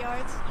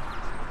backyards.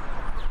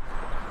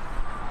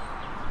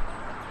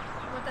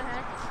 What the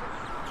heck?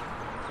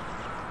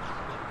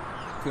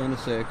 If you want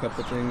to say a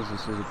couple things,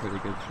 this is a pretty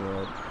good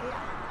shot. Yeah.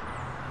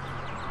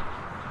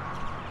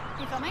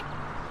 You filming?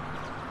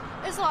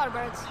 There's a lot of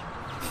birds.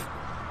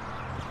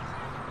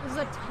 There's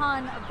a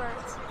ton of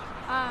birds.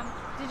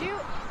 Did you?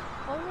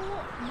 Oh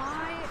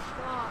my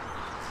god.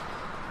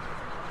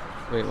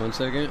 Wait 1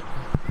 second.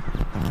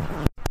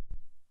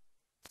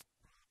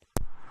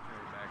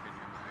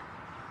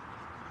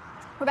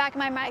 We're back in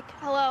my mic.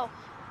 Hello.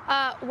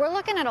 We're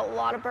looking at a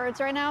lot of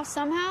birds right now.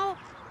 Somehow,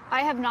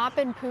 I have not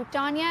been pooped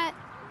on yet.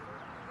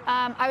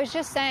 I was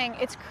just saying,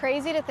 it's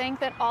crazy to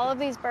think that all of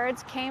these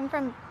birds came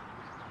from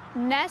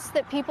nests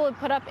that people had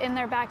put up in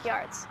their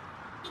backyards.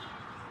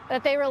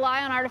 That they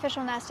rely on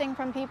artificial nesting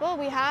from people.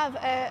 We have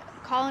a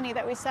colony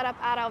that we set up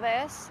at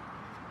Alveus.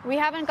 We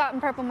haven't gotten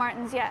Purple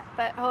Martins yet,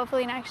 but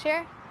hopefully next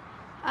year.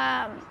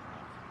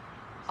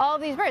 All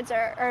of these birds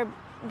are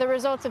the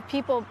results of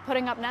people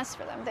putting up nests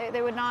for them.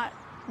 They would not,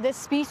 this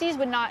species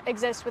would not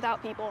exist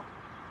without people,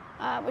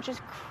 which is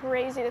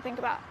crazy to think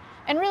about.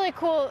 And really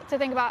cool to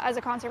think about as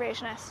a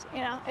conservationist, you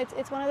know?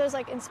 It's one of those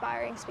like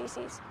inspiring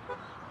species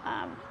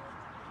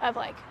of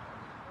like,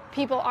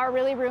 people are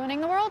really ruining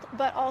the world,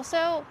 but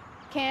also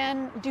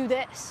can do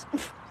this.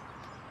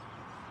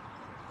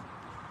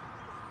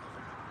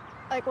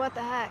 Like, what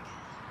the heck?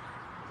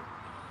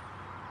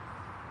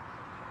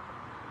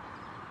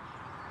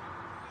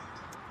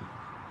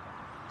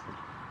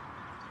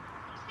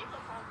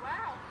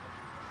 Wow.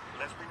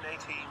 Lesbian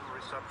 18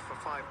 resubbed for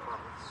 5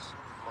 months.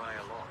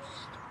 Maya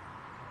lost.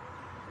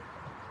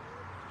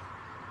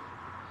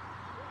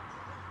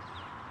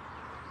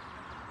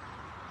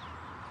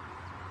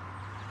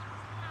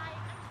 Hi,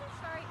 I'm so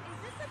sorry. Is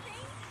this a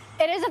thing?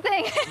 It is a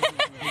thing.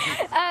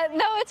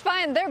 No, it's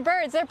fine. They're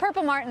birds. They're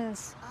Purple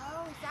Martins.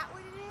 Oh, is that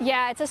what it is?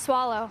 Yeah, it's a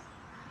swallow.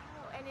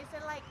 Oh, and is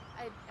it like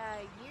a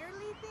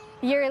yearly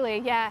thing? Yearly,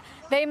 yeah.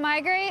 They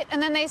migrate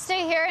and then they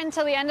stay here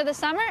until the end of the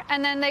summer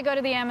and then they go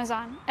to the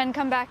Amazon and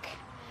come back.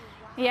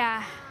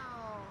 Yeah.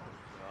 Wow.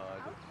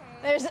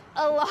 Okay. There's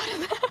a lot of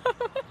them.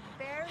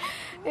 Very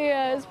cool.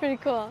 Yeah, it's pretty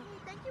cool.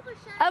 Hey, thank you for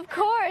sharing. Of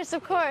course,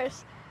 of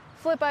course.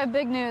 Flip, I have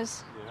big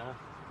news. Yeah.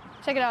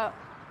 Check it out.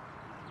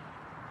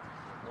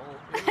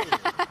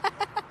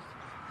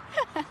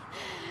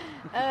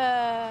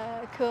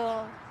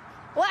 Cool.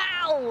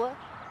 Wow!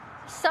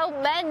 So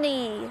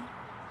many!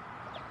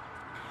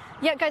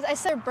 Yeah, guys, I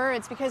said they're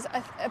birds because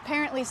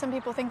apparently some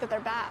people think that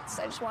they're bats.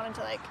 I just wanted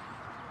to, like,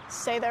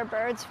 say they're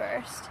birds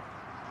first.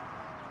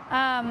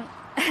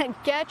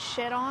 Get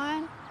shit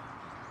on.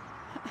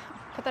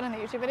 Put that in the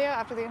YouTube video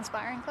after the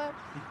inspiring clip.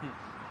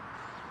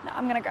 No,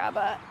 I'm gonna grab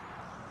a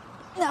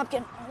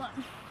napkin. Hold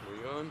on. Where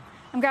you going?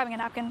 I'm grabbing a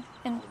napkin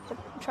in the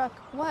truck.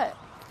 What?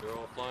 They're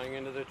all flying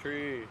into the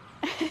tree.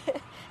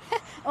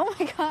 Oh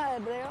my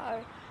god, they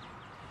are.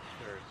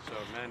 There's so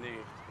many.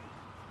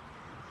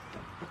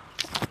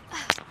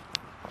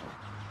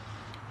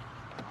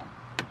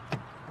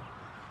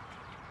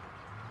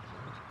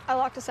 I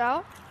locked us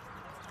out?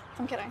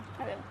 I'm kidding.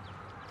 I didn't.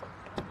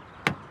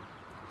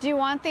 Do you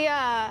want the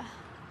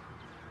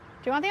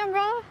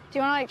umbrella? Do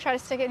you want to like try to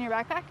stick it in your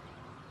backpack?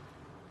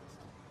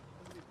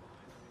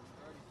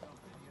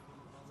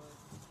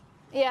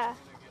 Yeah.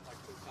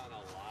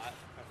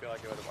 I feel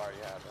like it would have already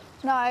happened.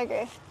 No, I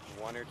agree.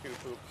 1 or 2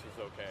 poops is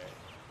okay.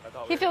 I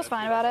thought He feels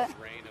fine about it.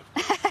 Rain of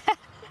poops.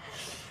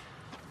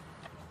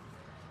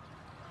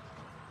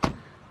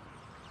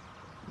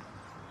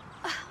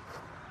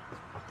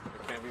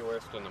 It can't be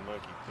worse than the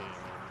monkey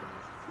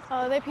peeing.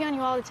 Oh, they pee on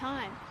you all the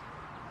time.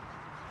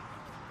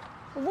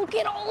 Look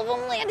at all of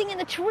them landing in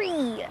the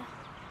tree.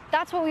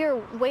 That's what we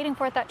were waiting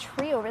for at that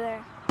tree over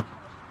there.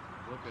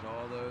 Look at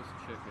all those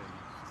chickens.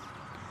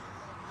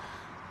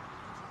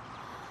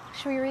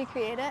 Should we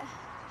recreate it?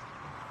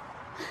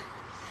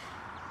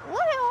 Look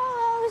at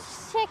all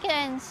those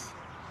chickens.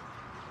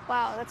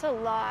 Wow, that's a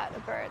lot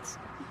of birds.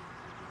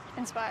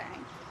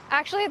 Inspiring.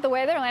 Actually, the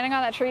way they're landing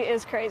on that tree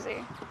is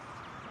crazy.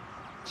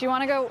 Do you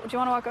want to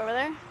walk over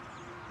there?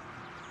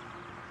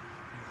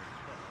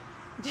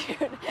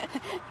 Dude,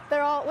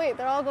 they're all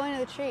going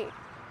to the tree.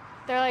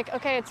 They're like,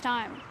 okay, it's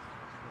time.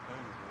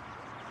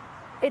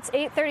 It's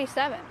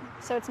 8:37,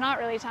 so it's not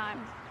really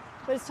time.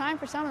 But it's time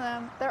for some of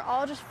them. They're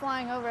all just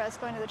flying over us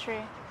going to the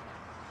tree.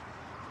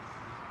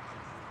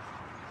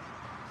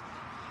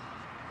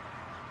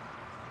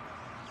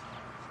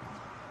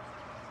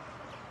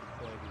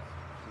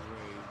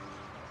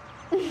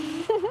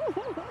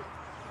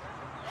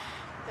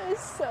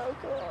 It's so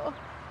cool.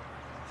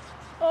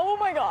 Oh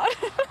my god.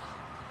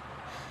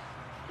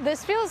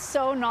 This feels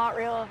so not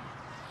real.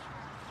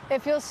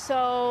 It feels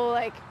so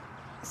like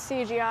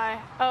CGI.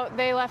 Oh,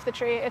 they left the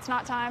tree. It's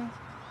not time.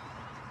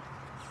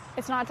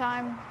 It's not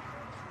time.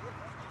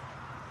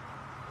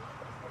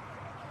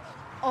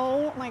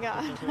 Oh my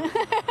god.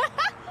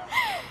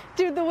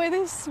 Dude, the way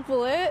they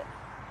split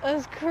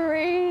is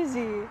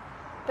crazy.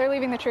 They're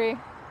leaving the tree.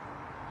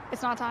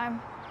 It's not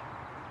time.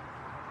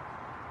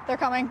 They're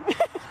coming.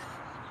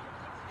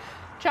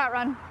 Chat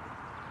run. Ready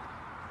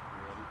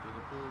for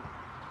the poop?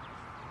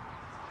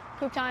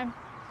 Poop time.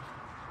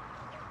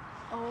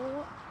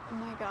 Oh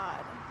my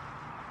god.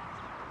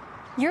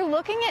 You're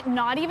looking at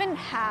not even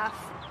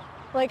half,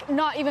 like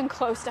not even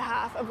close to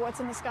half of what's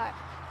in the sky.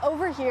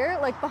 Over here,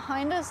 like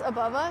behind us,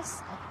 above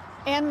us,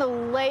 and the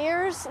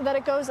layers that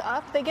it goes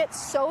up, they get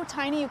so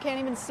tiny you can't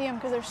even see them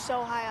because they're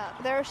so high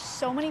up. There are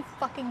so many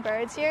fucking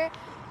birds here.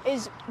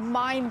 Is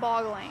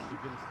mind-boggling. You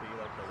can see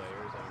like the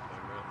layers on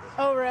camera.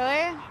 Oh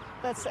really?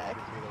 That's sick. You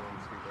can see the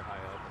ones super high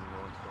up and the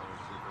ones going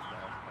super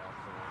fast past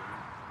the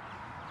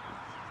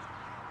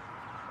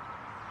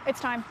line. It's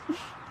time.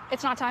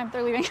 It's not time.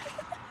 They're leaving.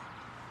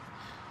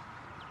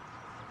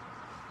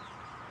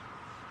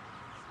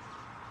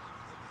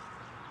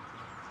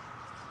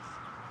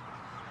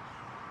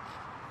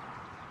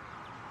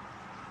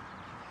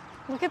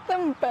 Look at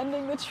them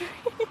bending the tree.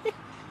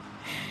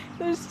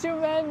 There's too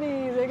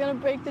many. They're gonna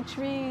break the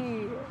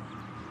tree.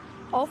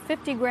 All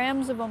 50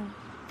 grams of them.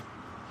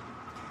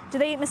 Do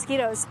they eat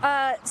mosquitoes?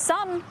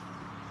 Some,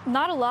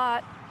 not a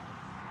lot.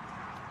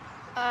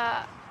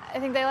 I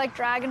think they like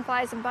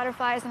dragonflies and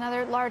butterflies and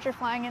other larger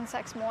flying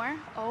insects more.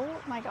 Oh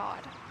my god.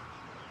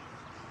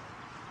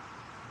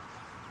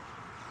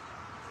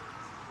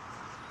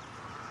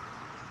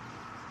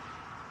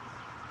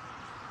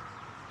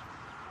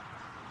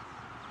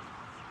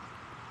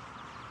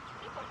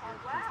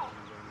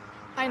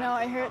 I know,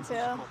 I hear it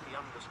too.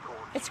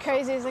 It's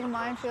crazy, it's like a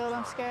minefield,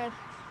 I'm scared.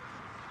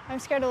 I'm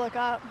scared to look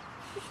up.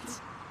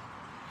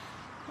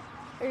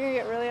 You're gonna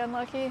get really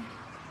unlucky.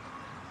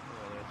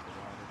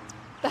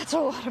 That's a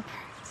lot of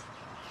birds.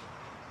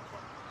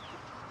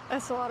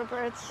 That's a lot of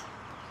birds.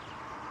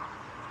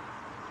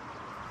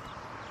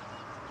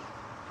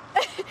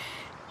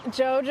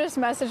 Joe just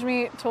messaged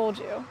me, told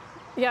you.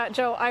 Yeah,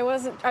 Joe, I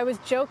was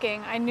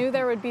joking. I knew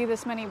there would be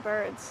this many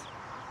birds.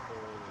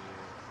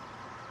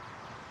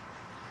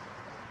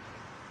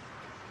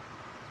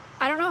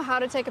 I don't know how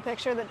to take a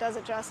picture that does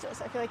it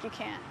justice. I feel like you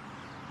can't.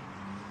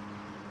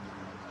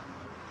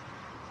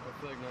 I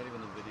feel like not even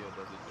the video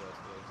does it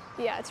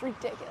justice. Yeah, it's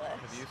ridiculous.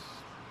 Have you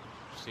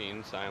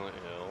seen Silent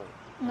Hill?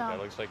 No.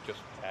 That looks like just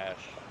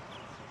ash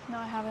No,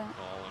 I haven't.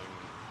 falling.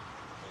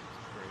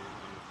 It's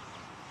crazy.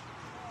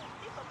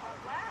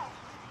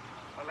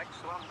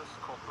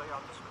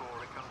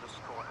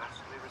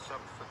 Alexa_play_Rick_Astley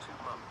resubbed for 2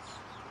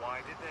 months. Why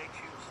did they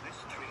choose this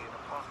tree in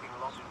a parking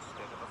lot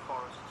instead of a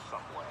forest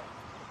somewhere?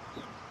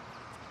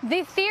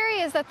 The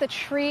theory is that the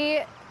tree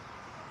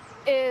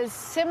is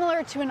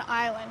similar to an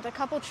island. A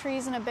couple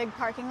trees in a big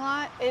parking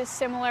lot is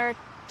similar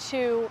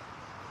to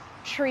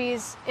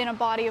trees in a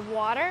body of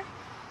water.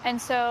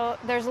 And so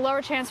there's a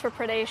lower chance for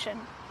predation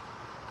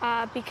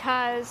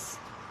because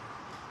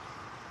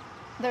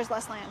there's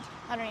less land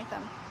underneath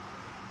them.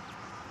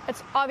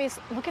 It's obvious,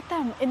 look at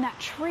them in that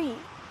tree.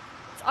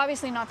 It's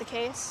obviously not the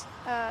case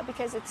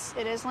because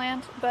it is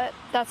land, but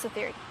that's the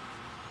theory.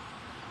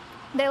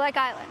 They like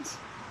islands.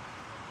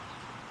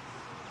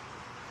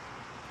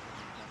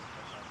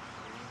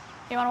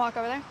 You want to walk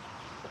over there?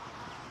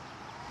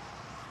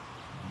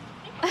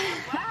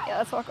 Yeah,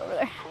 let's walk over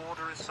there.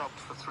 Order is subbed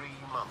for 3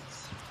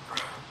 months.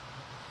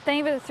 Thank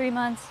you for the 3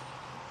 months.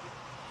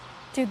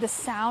 Dude, the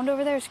sound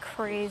over there is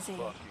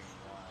crazy.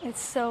 It's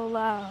so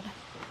loud.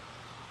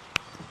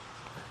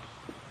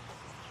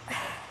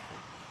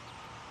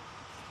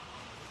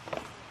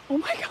 Oh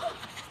my god.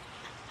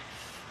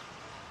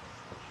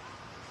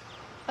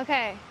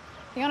 Okay,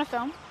 you want to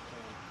film?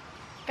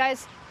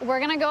 Guys, we're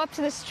gonna go up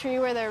to this tree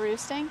where they're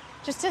roosting,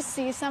 just to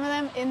see some of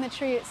them in the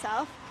tree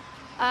itself.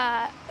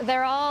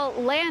 They're all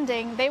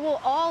landing. They will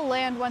all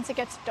land once it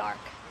gets dark.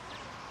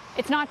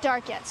 It's not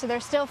dark yet, so they're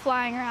still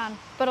flying around,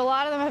 but a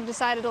lot of them have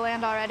decided to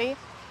land already,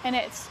 and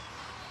it's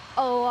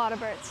a lot of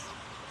birds.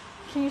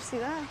 Can you see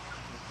that?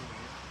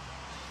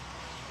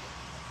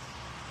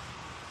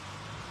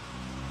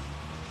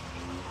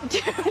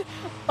 Dude,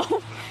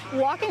 oh,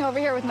 walking over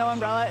here with no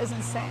umbrella is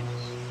insane.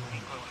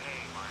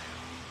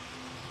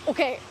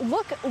 Okay,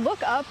 look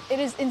up. It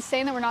is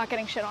insane that we're not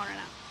getting shit on right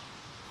now.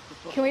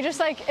 Can we just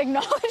like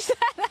acknowledge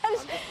that? I'm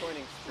just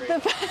pointing straight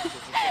up.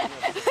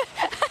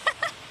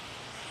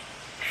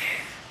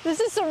 This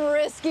is some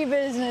risky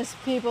business,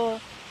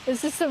 people.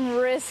 This is some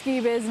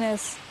risky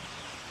business.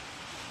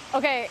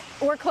 Okay,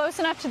 we're close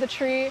enough to the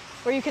tree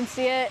where you can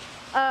see it.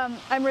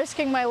 I'm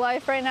risking my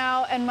life right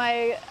now and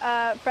my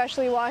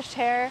freshly washed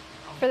hair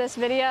for this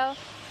video.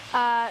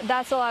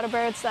 That's a lot of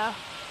birds though.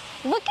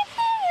 Look at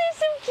them, they're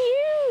so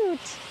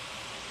cute.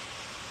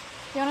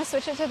 You want to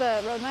switch it to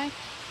the road mic?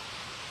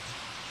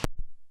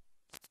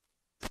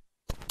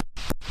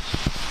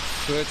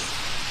 Switch.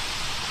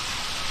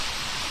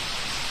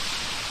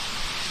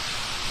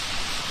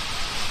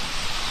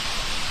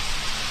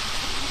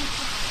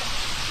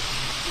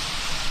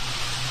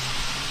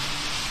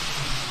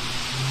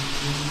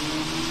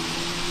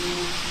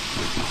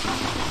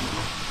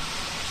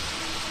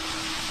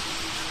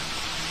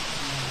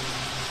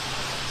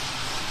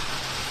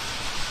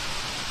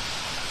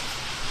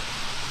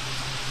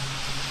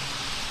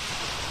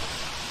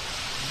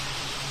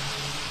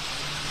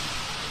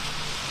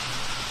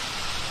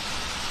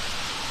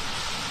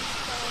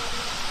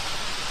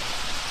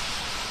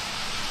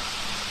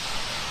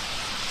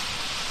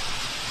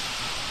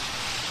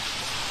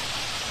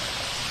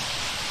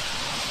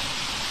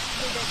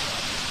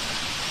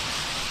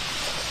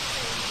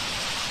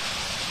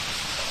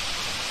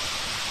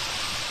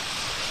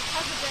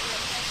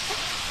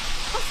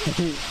 How's it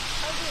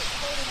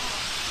holding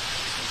out?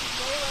 This is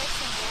way less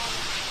than water.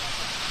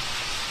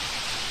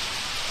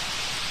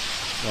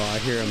 Oh,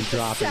 I hear them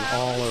dropping Sound.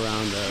 all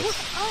around us.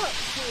 Look up,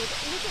 dude.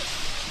 Look at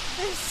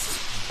this.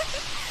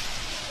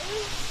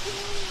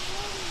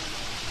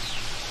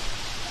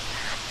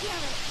 Damn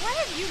it. Why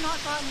have you not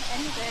gotten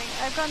anything?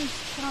 I've gotten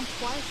put on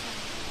twice now.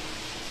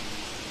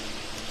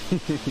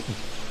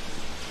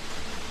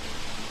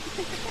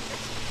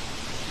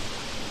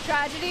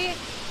 Tragedy.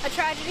 A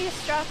tragedy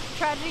struck.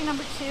 Tragedy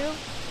number 2.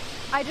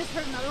 I just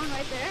heard another one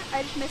right there.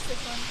 I just missed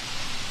this one.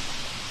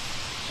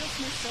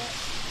 Just missed it.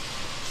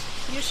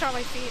 You just shot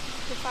my feet.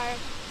 You're fired.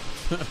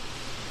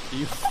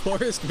 You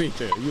forced me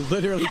to. You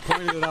literally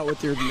pointed it out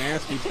with your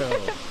nasty toe. One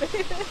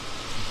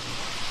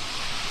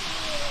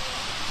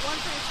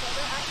for each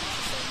other. Actually,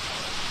 it's the same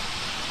color.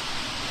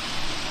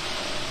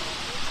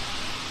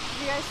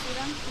 Did you guys see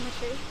them in the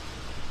tree?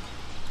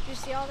 Did you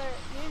see all their?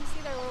 You didn't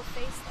see their little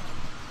face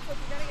though. Look,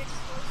 you gotta get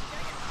close. You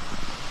gotta get.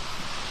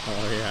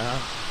 Oh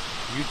yeah?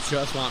 You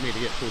just want me to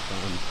get pooped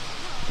on.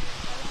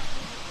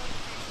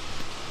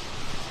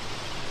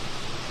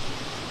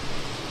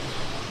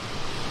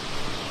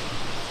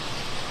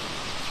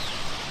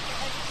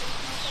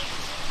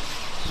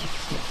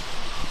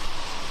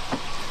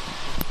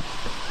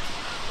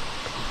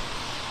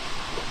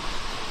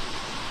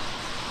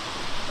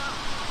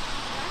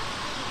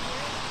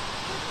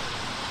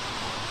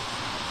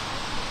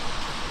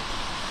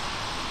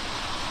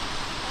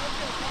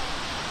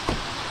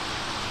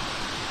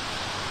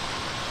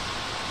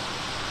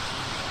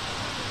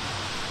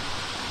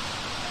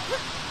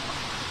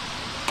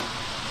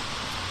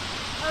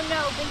 Oh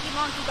no, Binky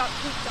Monkey got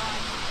pooped on.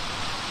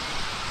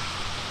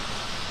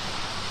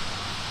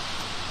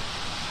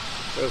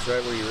 That was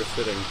right where you were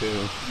sitting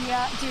too.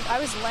 Yeah, dude, I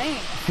was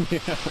laying.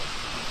 Yeah.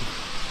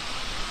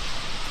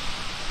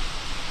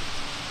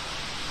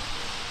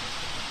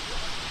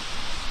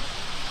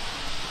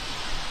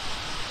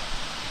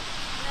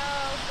 No,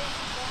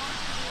 Binky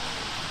Monkey.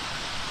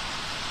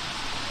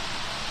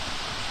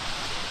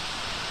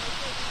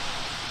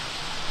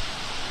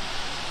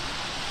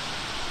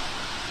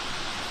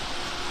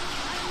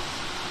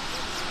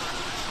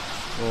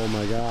 Oh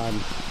my god.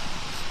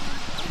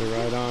 They're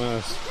right on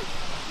us.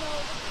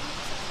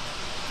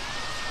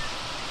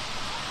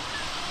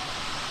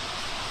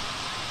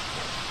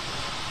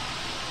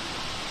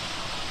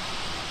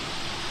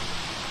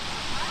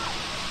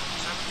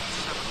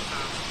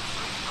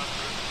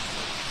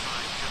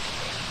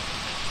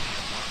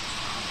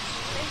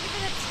 Thank you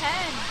for the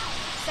 10.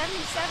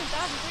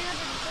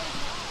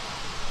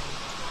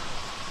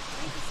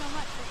 77,335. Thank you so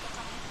much for the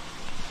time.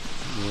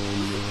 Oh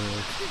no.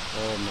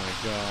 Oh my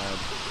god.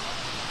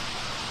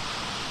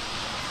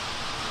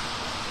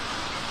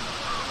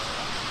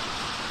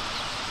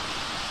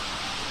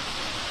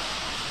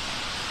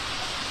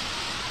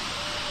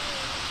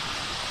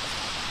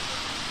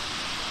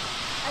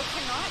 I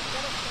cannot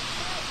get a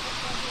picture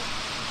because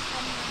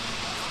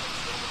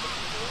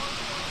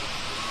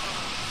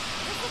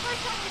this is the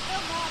first time we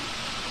filmed on.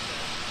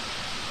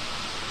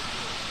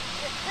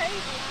 It's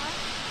crazy, huh?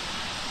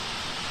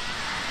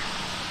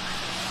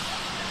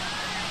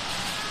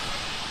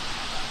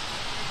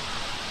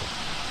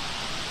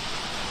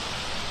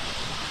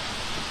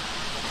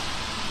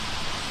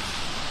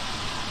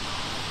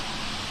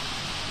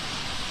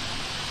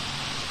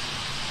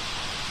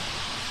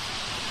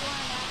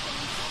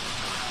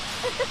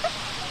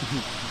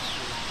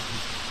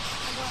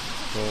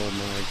 Oh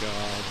my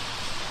god.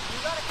 You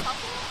got a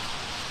couple?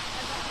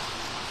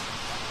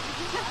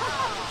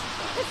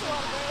 It's a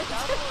lot of birds.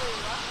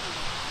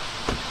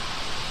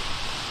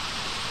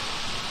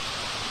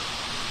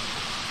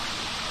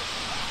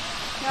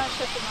 No,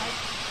 shut the mic.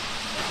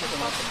 Just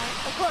swap the mic.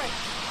 Of course.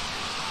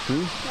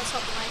 No,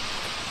 swap the mic.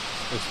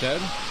 It's dead?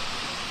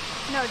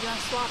 No, do you want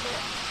to swap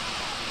it?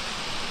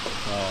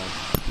 Oh.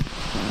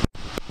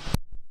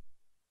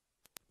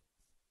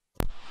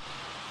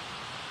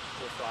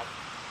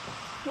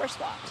 We're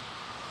swapped.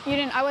 You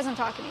didn't. I wasn't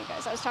talking to you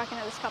guys. I was talking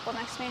to this couple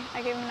next to me.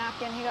 I gave him a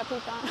napkin. He got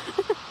pooped on.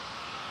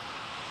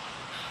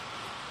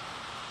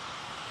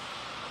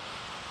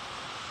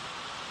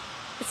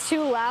 It's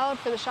too loud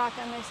for the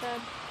shotgun, they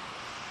said.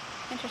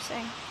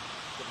 Interesting.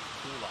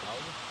 Too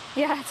loud?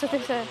 Yeah, that's what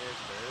they said.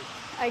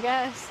 I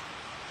guess.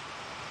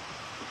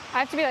 I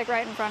have to be like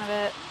right in front of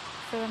it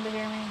for them to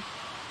hear me.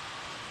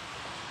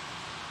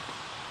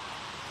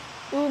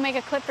 Ooh, make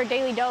a clip for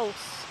Daily Dose.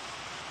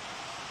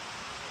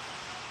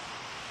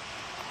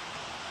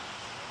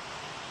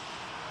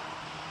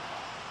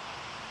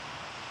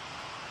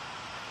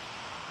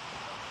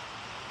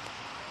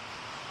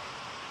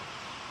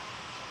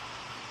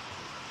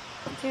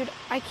 Dude,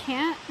 I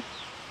can't.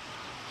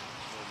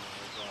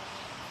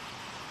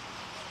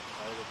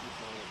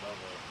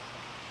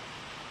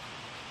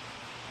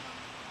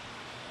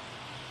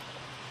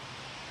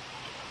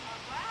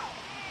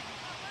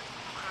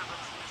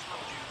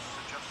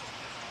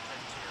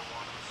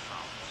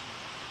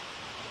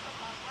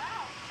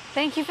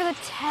 Thank you for the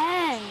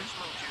 10.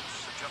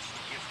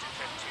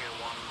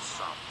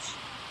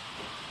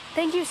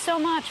 Thank you so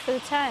much for the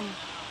 10.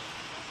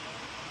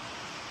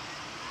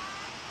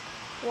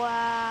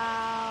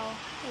 Wow.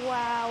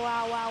 Wow,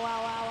 wow, wow,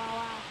 wow, wow, wow,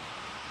 wow.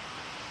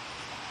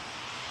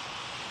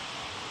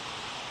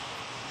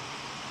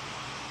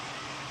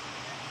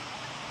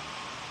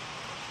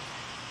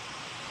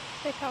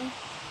 They come.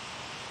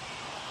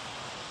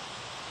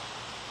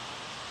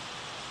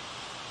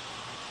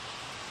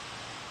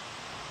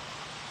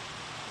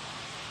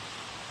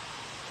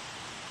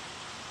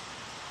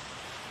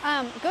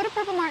 Go to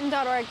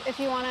purplemartin.org if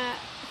you want to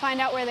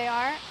find out where they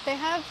are. They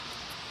have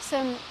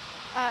some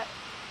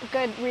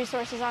good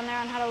resources on there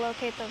on how to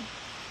locate them.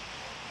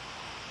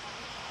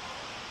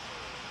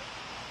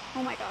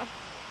 Oh my god.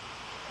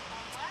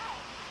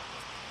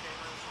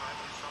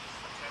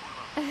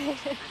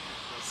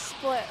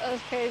 Split, that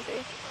was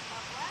crazy.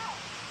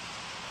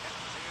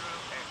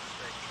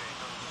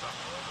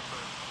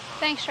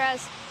 Thanks,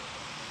 Shrez.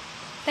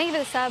 Thank you for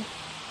the sub.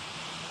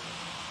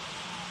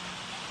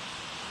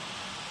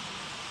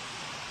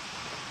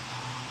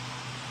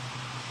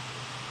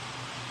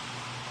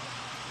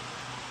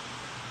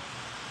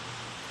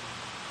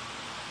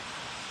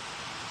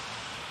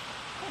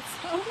 That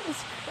sound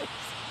is crazy.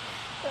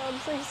 I'm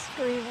just like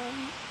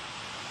screaming.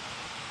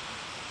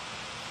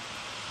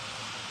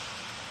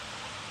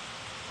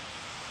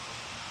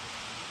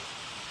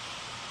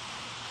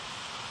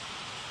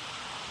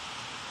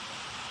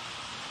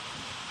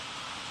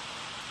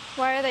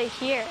 Why are they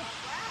here?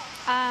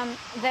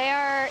 They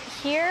are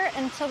here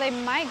until they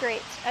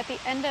migrate at the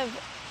end of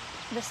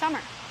the summer.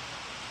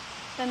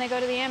 Then they go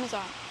to the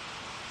Amazon.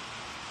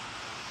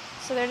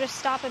 So they're just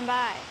stopping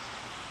by.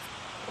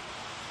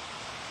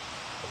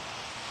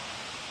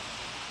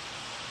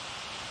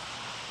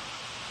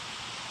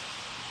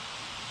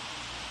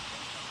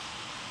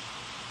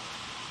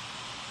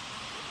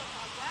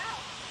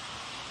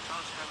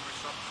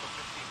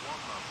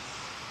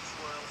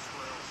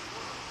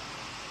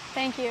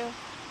 Thank you.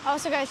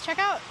 Also, guys, check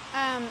out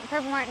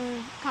Purple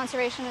Martin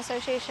Conservation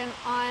Association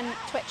on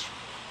Twitch.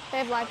 They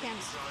have live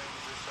cams.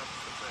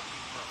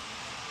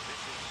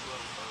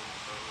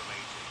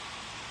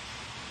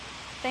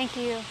 Thank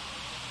you.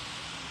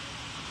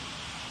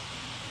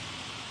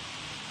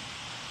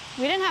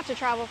 We didn't have to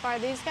travel far.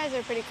 These guys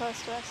are pretty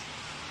close to us.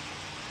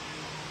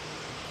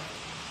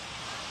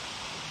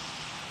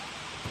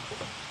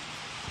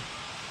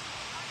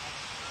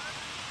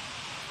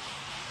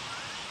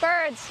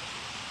 Birds.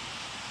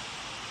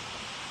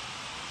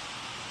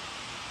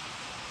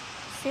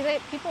 See,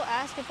 people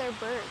ask if they're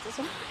birds. That's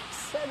what I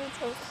said.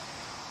 It's okay.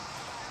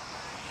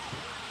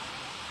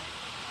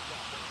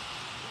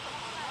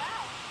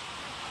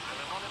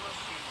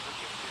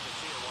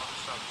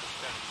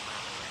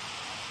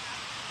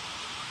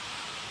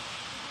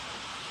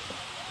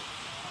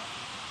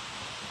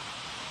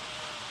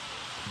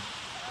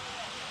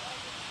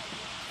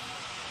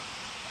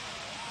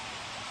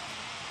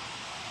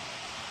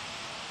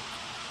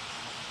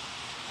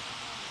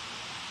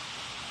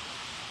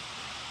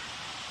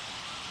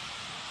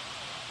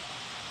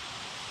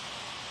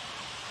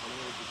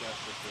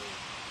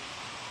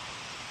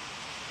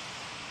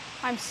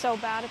 I'm so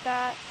bad at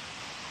that.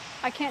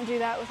 I can't do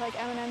that with like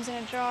M&Ms in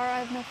a jar. I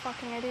have no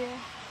fucking idea.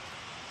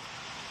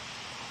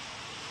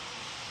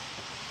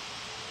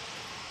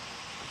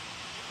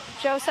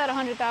 Joe said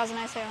 100,000,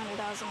 I say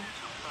 100,000.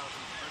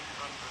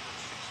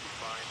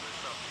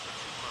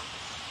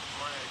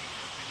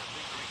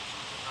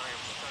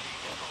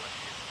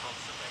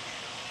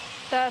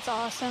 That's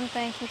awesome.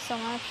 Thank you so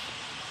much.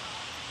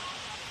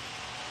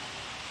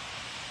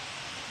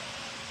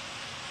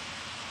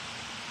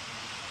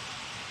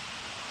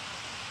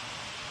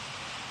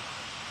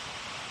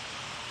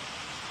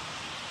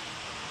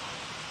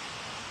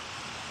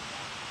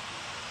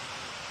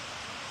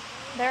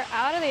 They're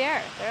out of the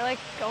air. They're like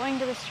going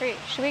to this tree.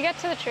 Should we get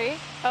to the tree?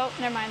 Oh,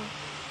 never mind.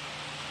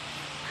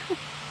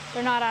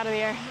 They're not out of the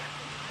air.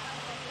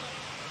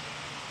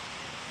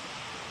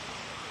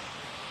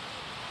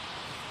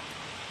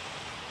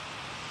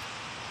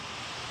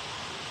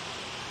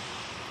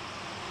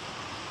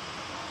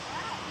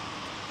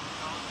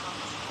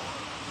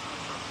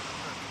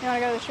 You want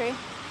to go to the tree?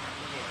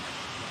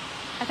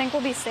 I think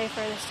we'll be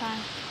safer this time.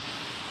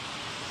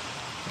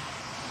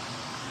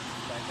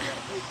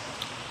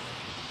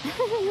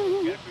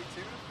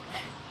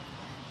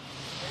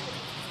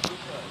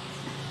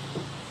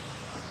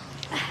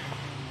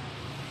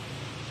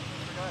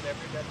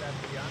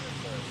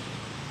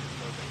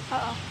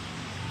 Uh-oh.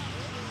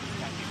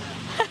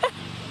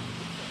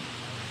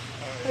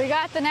 We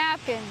got the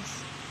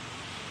napkins.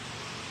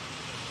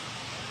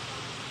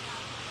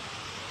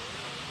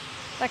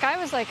 That guy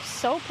was like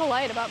so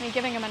polite about me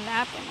giving him a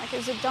napkin. Like it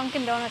was a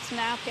Dunkin' Donuts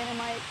napkin in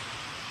my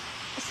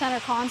center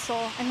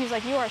console. And he's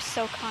like, "You are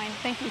so kind.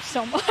 Thank you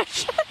so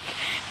much."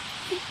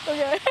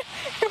 Okay,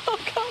 you're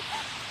welcome.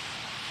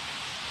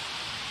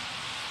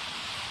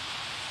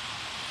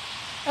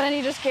 And then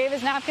he just gave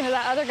his napkin to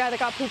that other guy that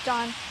got pooped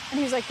on. And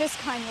he was like, "This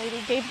kind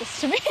lady gave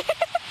this to me."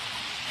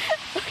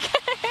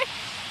 Okay.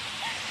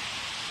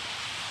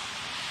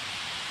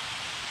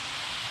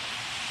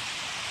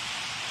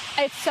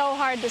 It's so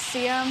hard to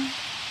see him.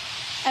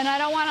 And I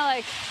don't want to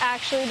like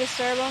actually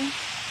disturb him.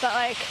 But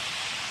like,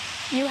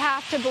 You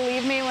have to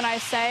believe me when I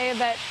say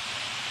that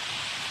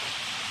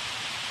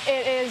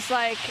it is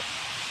like,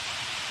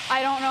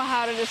 I don't know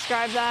how to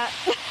describe that.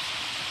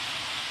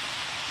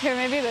 Here,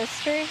 maybe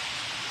this tree.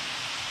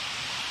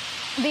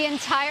 The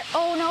entire,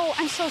 oh no,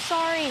 I'm so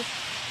sorry.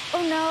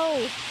 Oh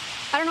no.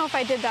 I don't know if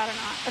I did that or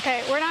not.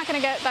 Okay, we're not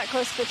gonna get that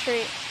close to the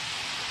tree.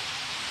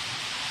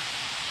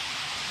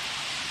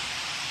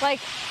 Like,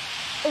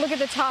 look at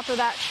the top of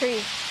that tree.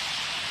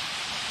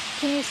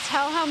 Can you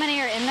tell how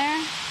many are in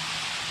there?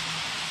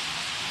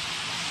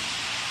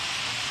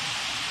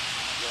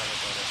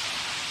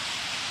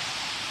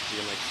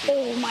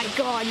 Oh my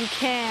God, you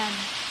can.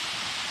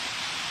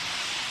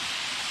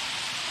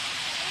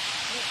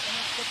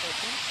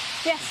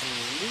 Yes.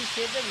 Do you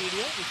share the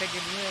video if I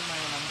give you my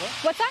number?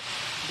 What's that?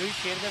 Do you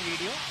share the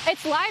video?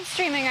 It's live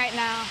streaming right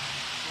now.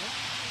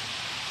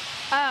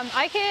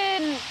 I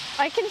can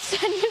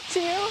send it to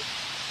you.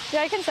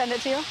 Yeah, I can send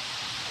it to you.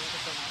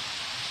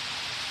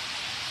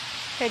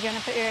 Okay, do you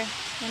want to put your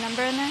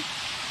number in there?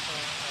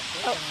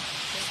 Okay. Oh,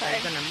 sorry.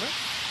 Type the number.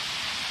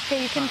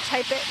 Okay, you can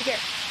type it here.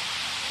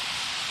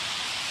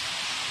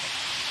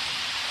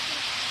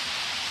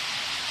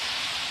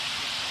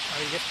 I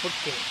will just put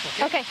K.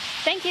 Okay. Okay,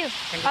 thank you.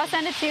 Thank you. I'll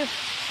send it to you.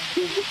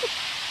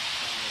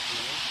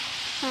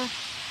 Huh.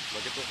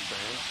 Look at this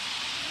brand.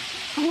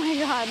 Oh my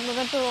God, look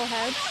at the little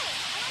heads.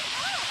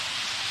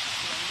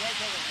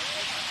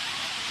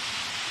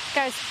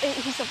 Guys,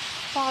 he's a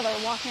father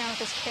walking around with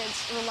his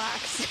kids.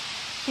 Relax.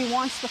 He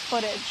wants the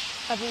footage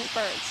of these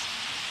birds.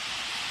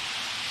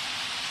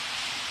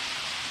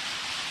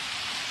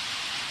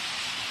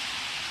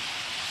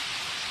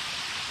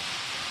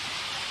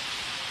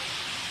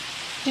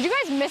 Did you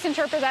guys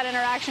misinterpret that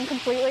interaction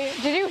completely?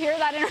 Did you hear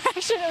that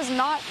interaction? It was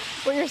not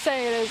what you're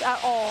saying it is at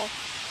all.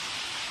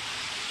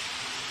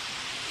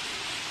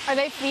 Are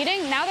they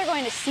feeding? Now they're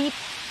going to seep.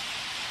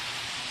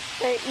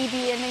 They're EB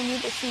and they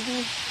need the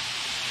CB.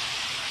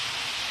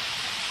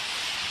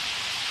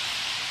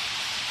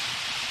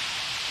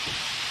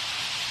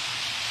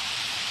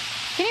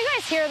 Can you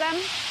guys hear them?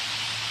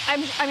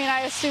 I mean,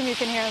 I assume you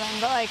can hear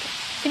them, but like,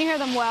 can you hear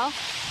them well?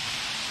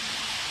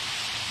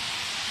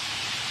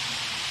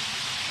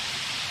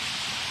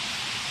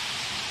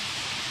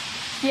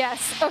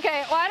 Yes.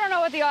 Okay. Well, I don't know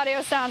what the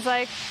audio sounds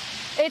like.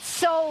 It's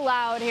so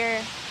loud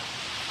here.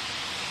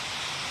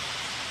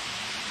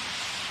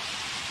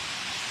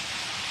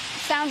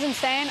 Sounds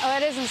insane. Oh,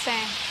 it is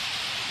insane.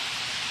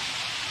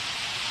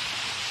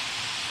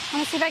 I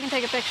want to see if I can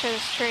take a picture of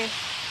this tree.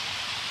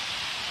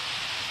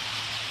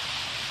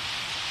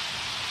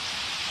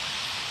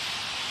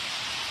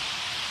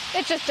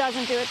 It just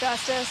doesn't do it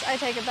justice. I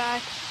take it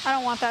back. I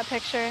don't want that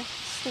picture.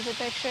 Stupid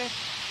picture.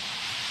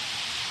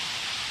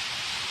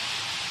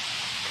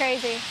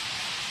 Crazy.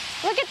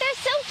 Look at this,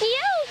 so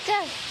cute!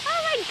 Oh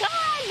my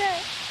God!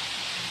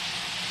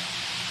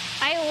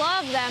 I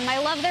love them. I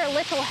love their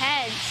little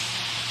heads.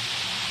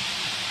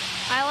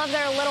 I love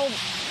their little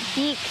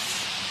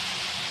beaks.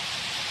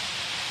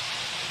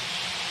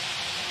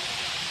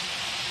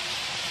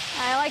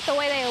 I like the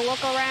way they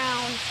look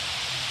around.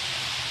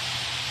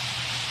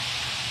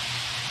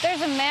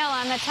 There's a male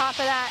on the top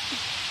of that,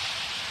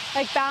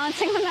 like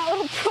balancing on that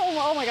little pole.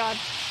 Oh my God.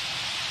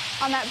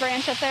 On that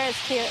branch up there,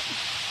 it's cute.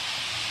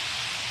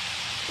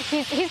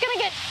 He's gonna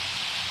get,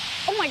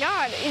 oh my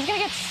God, he's gonna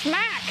get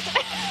smacked.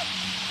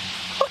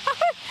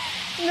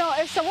 No,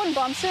 if someone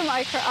bumps him,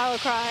 I would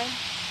cry.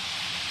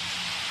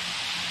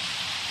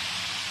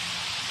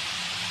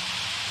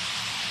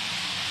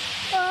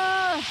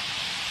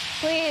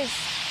 Please.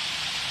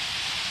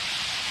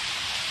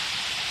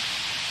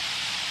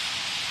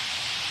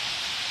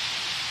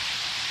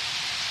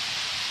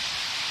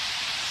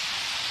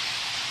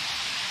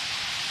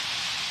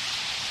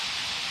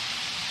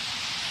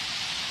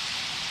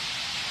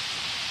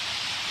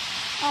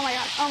 Oh my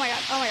God, oh my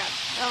God, oh my God,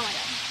 oh my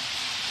God.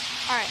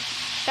 All right,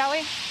 shall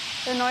we?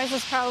 The noise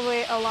is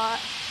probably a lot.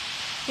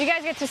 You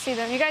guys get to see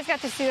them. You guys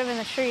got to see them in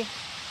the tree.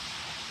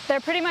 They're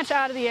pretty much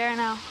out of the air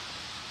now.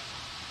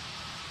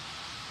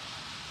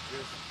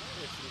 It's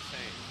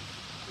insane.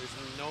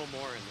 There's no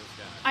more in this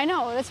guy. I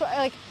know, that's why,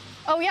 like,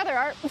 oh yeah, there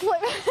are.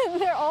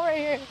 They're all right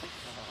here.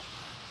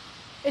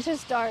 It's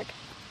just dark.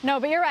 No,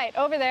 but you're right.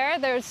 Over there,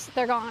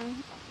 they're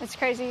gone. It's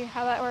crazy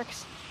how that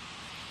works.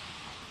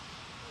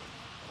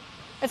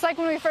 It's like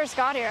when we first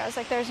got here, I was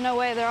like, there's no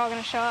way they're all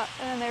going to show up.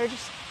 And then they were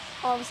just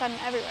all of a sudden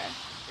everywhere.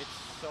 It's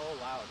so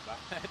loud back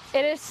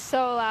there. It is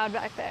so loud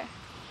back there.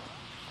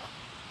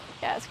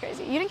 Yeah, it's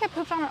crazy. You didn't get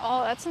pooped on at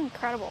all. That's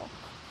incredible.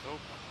 Nope.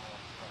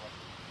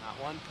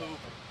 Not one poop.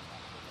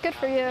 Good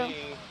for Not you.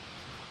 me.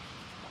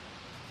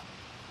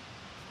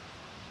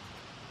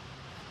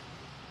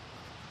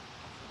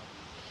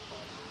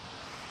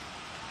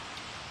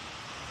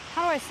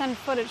 How do I send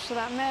footage to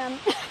that man?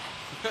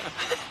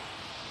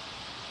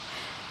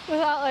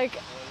 Without like,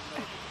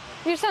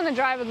 you send the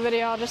drive of the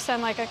video, I'll just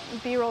send like a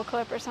B-roll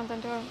clip or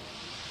something to him.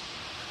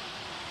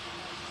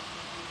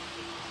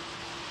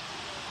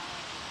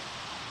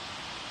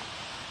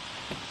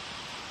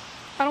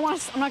 I'm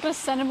not gonna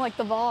send him like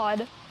the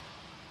VOD.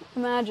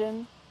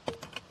 Imagine.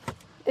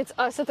 It's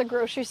us at the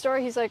grocery store.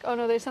 He's like, oh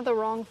no, they sent the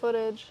wrong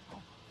footage.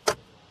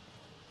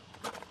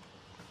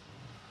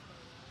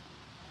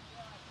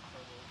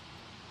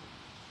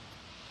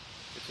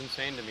 It's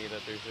insane to me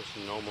that there's just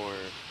no more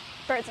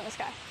Birds in the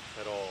sky.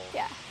 at all.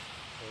 Yeah. So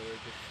they're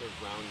just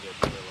surrounded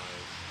for like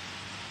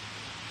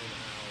an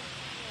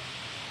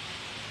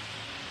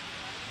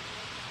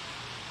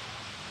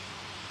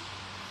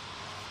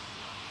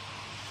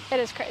hour. It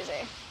is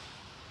crazy.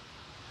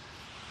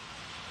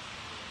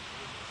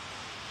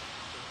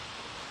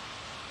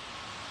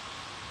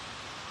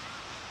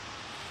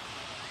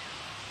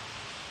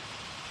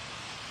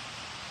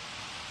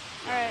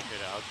 All right. Hit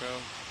outro.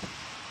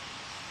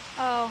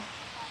 Oh.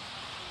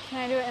 Can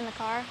I do it in the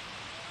car?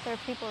 There are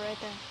people right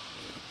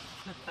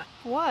there.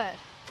 What?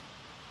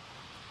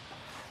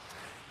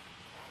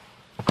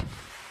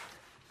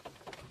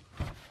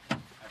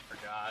 I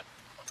forgot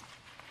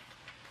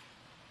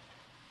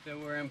that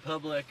we're in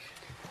public.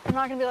 I'm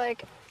not gonna be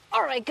like,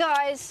 all right,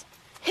 guys,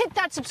 hit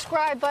that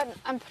subscribe button.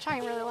 I'm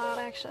talking really loud,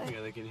 actually.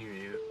 Yeah, they can hear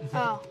you.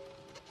 Oh.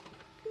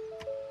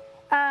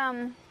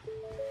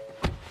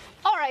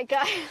 All right,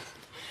 guys.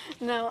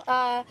 No.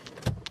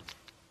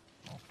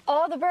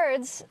 All the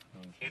birds.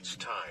 It's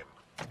time.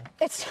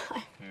 It's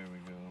time. There we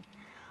go.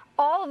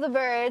 All of the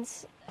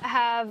birds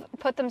have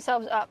put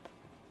themselves up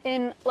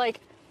in like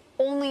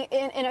only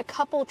in a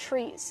couple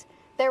trees.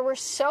 There were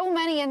so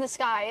many in the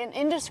sky, an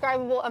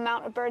indescribable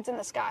amount of birds in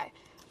the sky.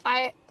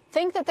 I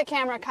think that the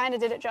camera kind of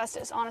did it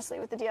justice, honestly,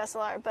 with the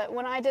DSLR, but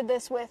when I did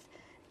this with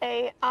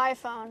a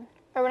iPhone,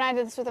 or when I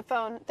did this with a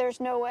phone, there's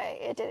no way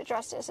it did it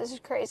justice. This is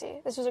crazy.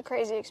 This was a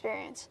crazy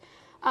experience.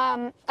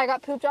 I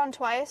got pooped on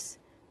twice.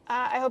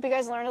 I hope you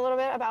guys learned a little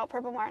bit about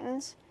Purple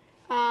Martins.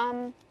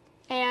 And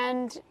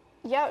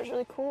yeah, it was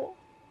really cool.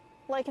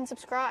 Like and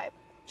subscribe.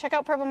 Check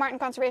out Purple Martin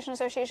Conservation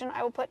Association.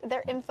 I will put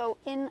their info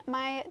in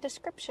my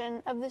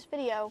description of this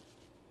video.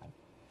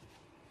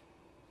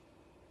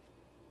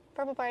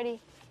 Purple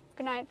Party.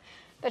 Good night.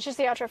 That's just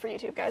the outro for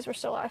YouTube, guys. We're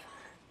still live.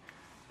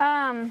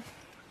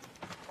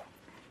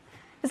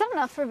 Is that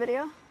enough for a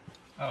video?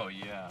 Oh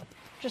yeah.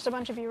 Just a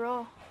bunch of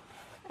B-roll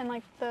and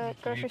like the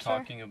grocery you store?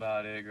 talking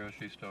about it,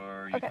 grocery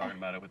store, you Okay. talking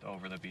about it with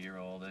over the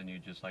B-roll, then you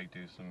just like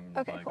do some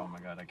Okay, like, cool. oh my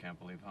god, I can't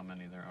believe how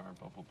many there are,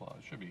 blah blah blah.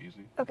 It should be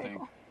easy. I Okay, think.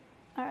 cool.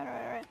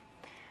 Alright.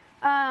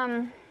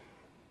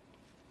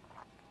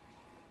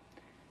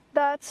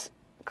 That's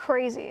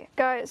crazy.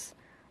 Guys,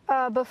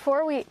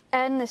 before we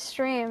end the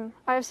stream,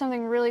 I have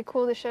something really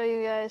cool to show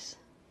you guys.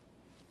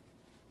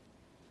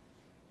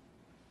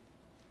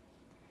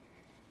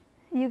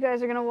 You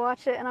guys are gonna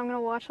watch it and I'm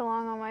gonna watch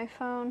along on my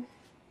phone.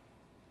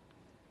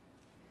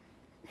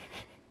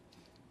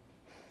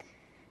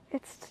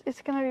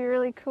 It's gonna be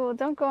really cool.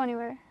 Don't go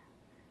anywhere.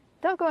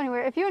 Don't go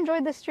anywhere. If you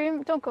enjoyed this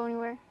stream, don't go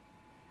anywhere.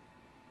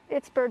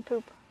 It's bird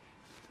poop.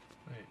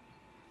 Wait,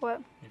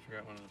 What? you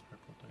forgot one of the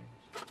purple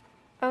things.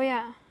 Oh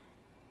yeah.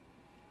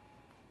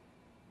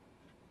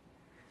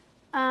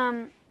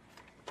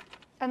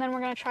 And then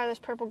we're gonna try this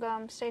purple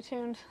gum. Stay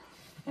tuned.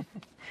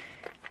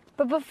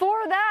 But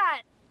before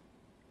that,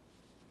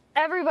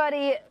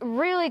 everybody,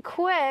 really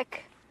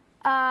quick,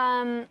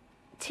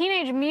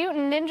 Teenage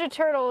Mutant Ninja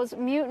Turtles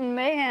Mutant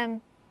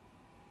Mayhem.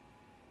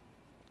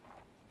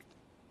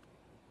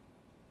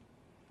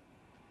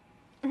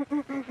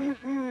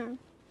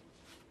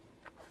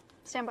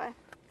 Stand by.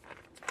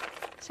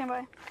 Stand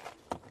by.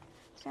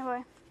 Stand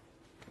by.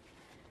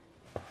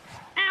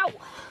 Ow!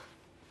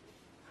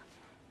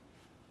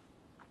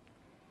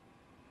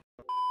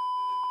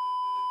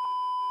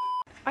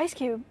 Ice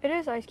Cube. It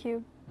is Ice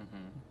Cube.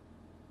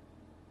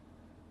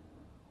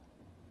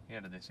 Yeah,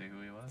 did they say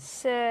who he was?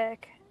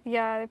 Sick.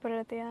 Yeah, they put it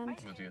at the end.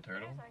 Was he a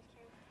turtle?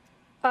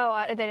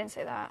 Oh, they didn't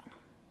say that.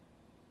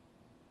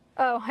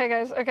 Oh, hey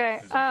guys. Okay.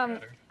 Is it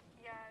Shredder?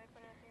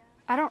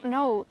 I don't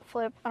know,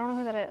 Flip. I don't know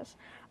who that is.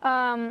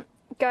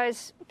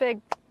 Guys, big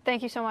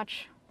thank you so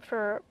much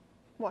for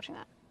watching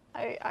that.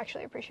 I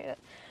actually appreciate it.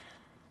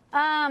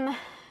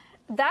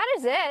 That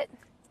is it.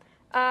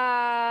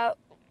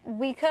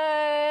 We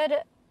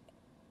could...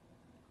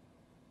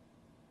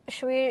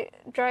 Should we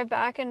drive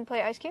back and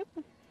play Ice Cube?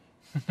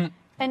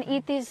 And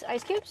eat these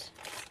ice cubes?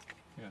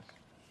 Yes.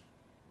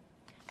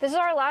 This is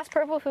our last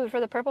purple food for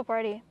the purple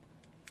party.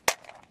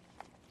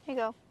 Here you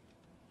go.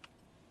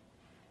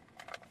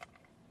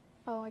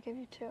 Oh, I gave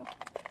you 2.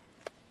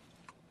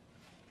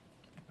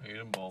 I ate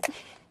them both.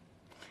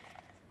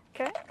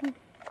 Okay.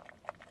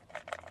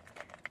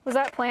 Was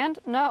that planned?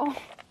 No.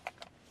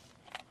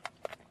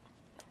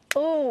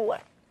 Oh,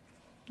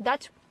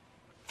 that's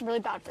really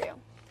bad for you.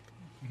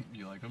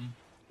 You like them?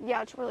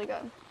 Yeah, it's really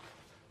good.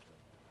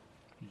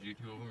 Did you eat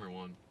 2 of them or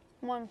 1?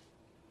 1.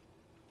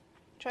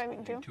 Should I have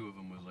eaten 2? 2 of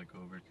them was like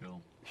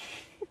overkill.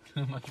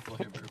 Too much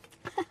flavor.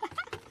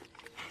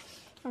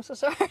 I'm so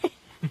sorry.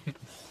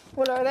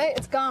 What are they?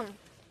 It's gum.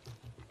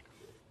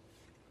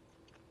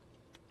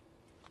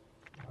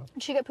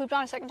 Did she get pooped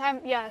on a second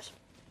time? Yes.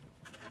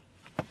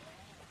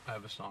 I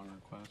have a song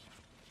request.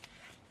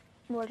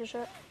 What is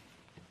it?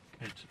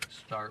 It's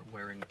Start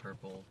Wearing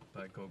Purple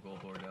by Gogol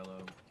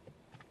Bordello.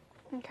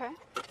 Okay.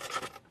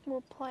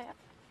 We'll play it.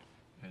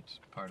 It's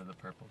part of the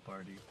purple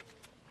party.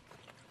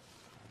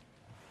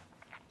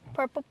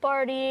 Purple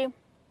party.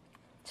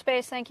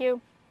 Space, thank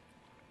you.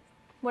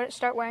 Would it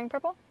start wearing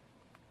purple?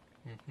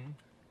 Mm-hmm.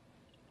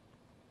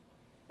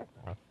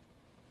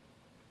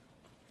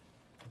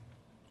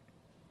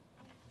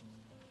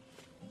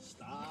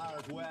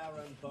 Start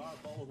wearing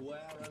purple,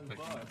 wearing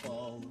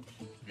purple.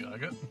 You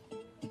like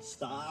it?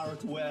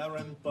 Start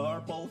wearing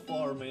purple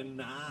for me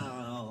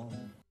now.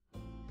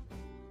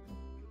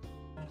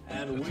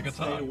 And That's a good which they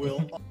song.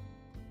 will.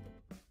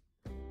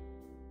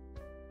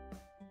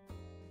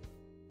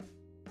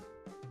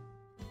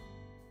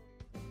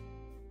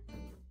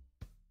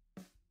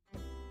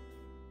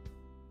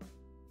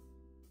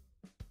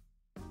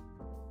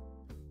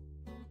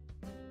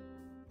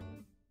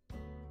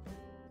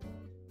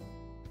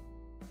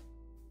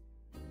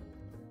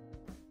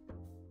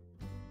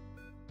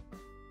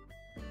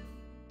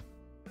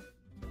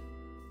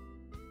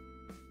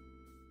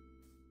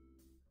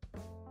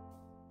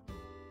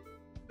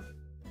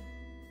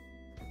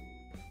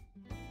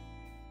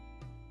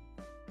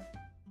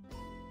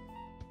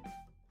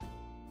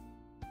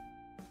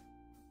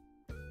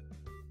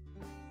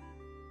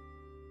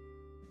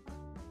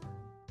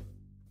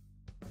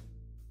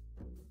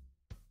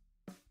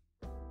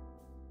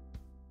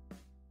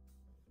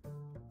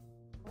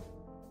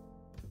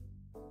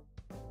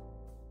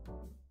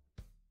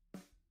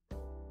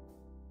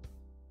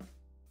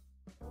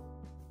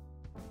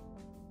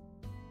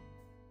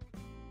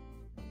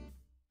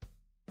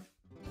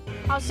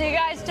 I'll see you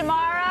guys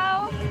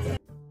tomorrow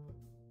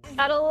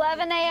at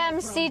 11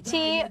 a.m.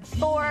 CT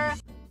for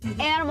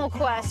Animal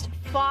Quest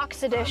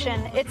Fox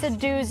Edition. It's a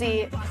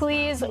doozy.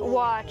 Please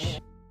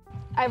watch.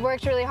 I've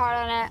worked really hard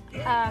on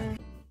it.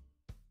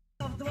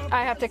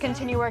 I have to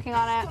continue working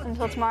on it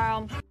until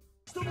tomorrow.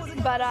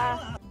 But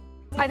I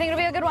think it'll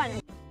be a good one.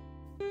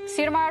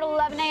 See you tomorrow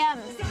at 11 a.m.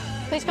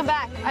 Please come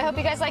back. I hope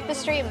you guys like the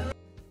stream.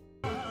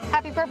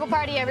 Happy Purple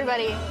Party,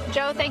 everybody.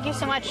 Joe, thank you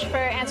so much for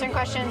answering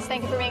questions.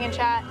 Thank you for being in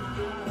chat.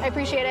 I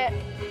appreciate it.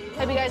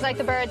 Hope you guys like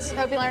the birds.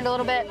 Hope you learned a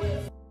little bit.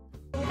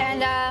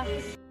 And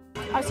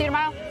I'll see you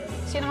tomorrow.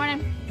 See you in the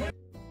morning.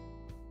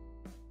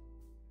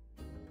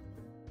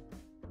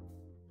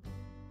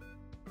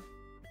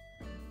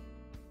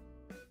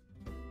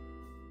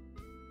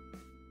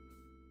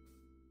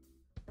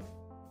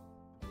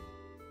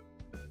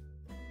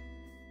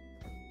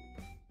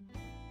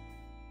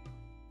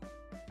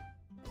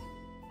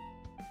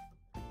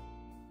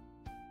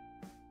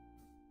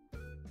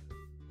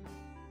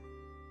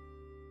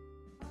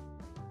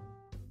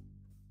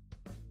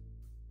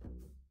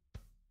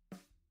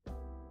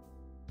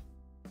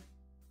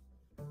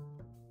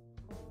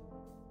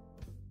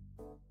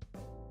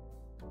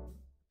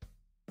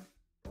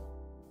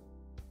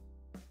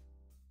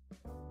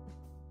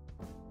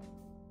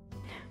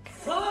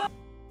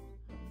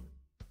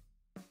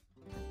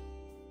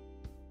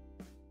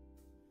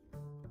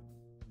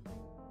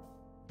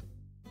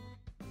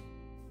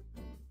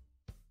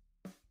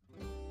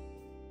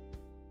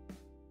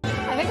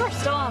 I think we're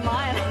still online.